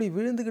 இப்படி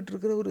விழுந்துக்கிட்டு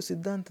இருக்கிற ஒரு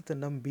சித்தாந்தத்தை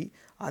நம்பி,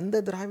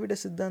 அந்த திராவிட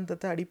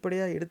சித்தாந்தத்தை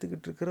அடிப்படையாக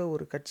எடுத்துக்கிட்டு இருக்கிற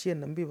ஒரு கட்சியை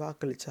நம்பி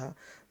வாக்களித்தா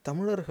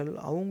தமிழர்கள்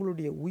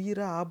அவங்களுடைய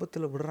உயிரை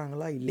ஆபத்தில்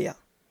விடுறாங்களா இல்லையா?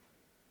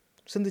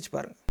 சிந்திச்சு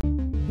பாருங்க.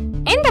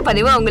 இந்த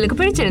பதிவு உங்களுக்கு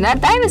பிடிச்சிருந்தா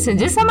தயவு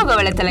செஞ்சு சமூக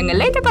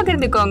வலைத்தளங்கள்ல இதை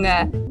பகிர்ந்துக்கோங்க.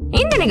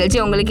 இந்த நிகழ்ச்சி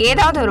உங்களுக்கு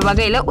ஏதாவது ஒரு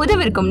வகையில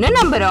உதவிருக்கும்னு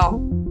நம்புறோம்.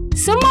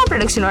 சும்மா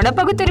ப்ரொடக்ஷனோட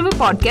பகுத்தறிவு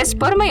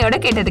பாட்காஸ்ட் பொறுமையோட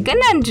கேட்டதுக்கு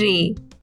நன்றி.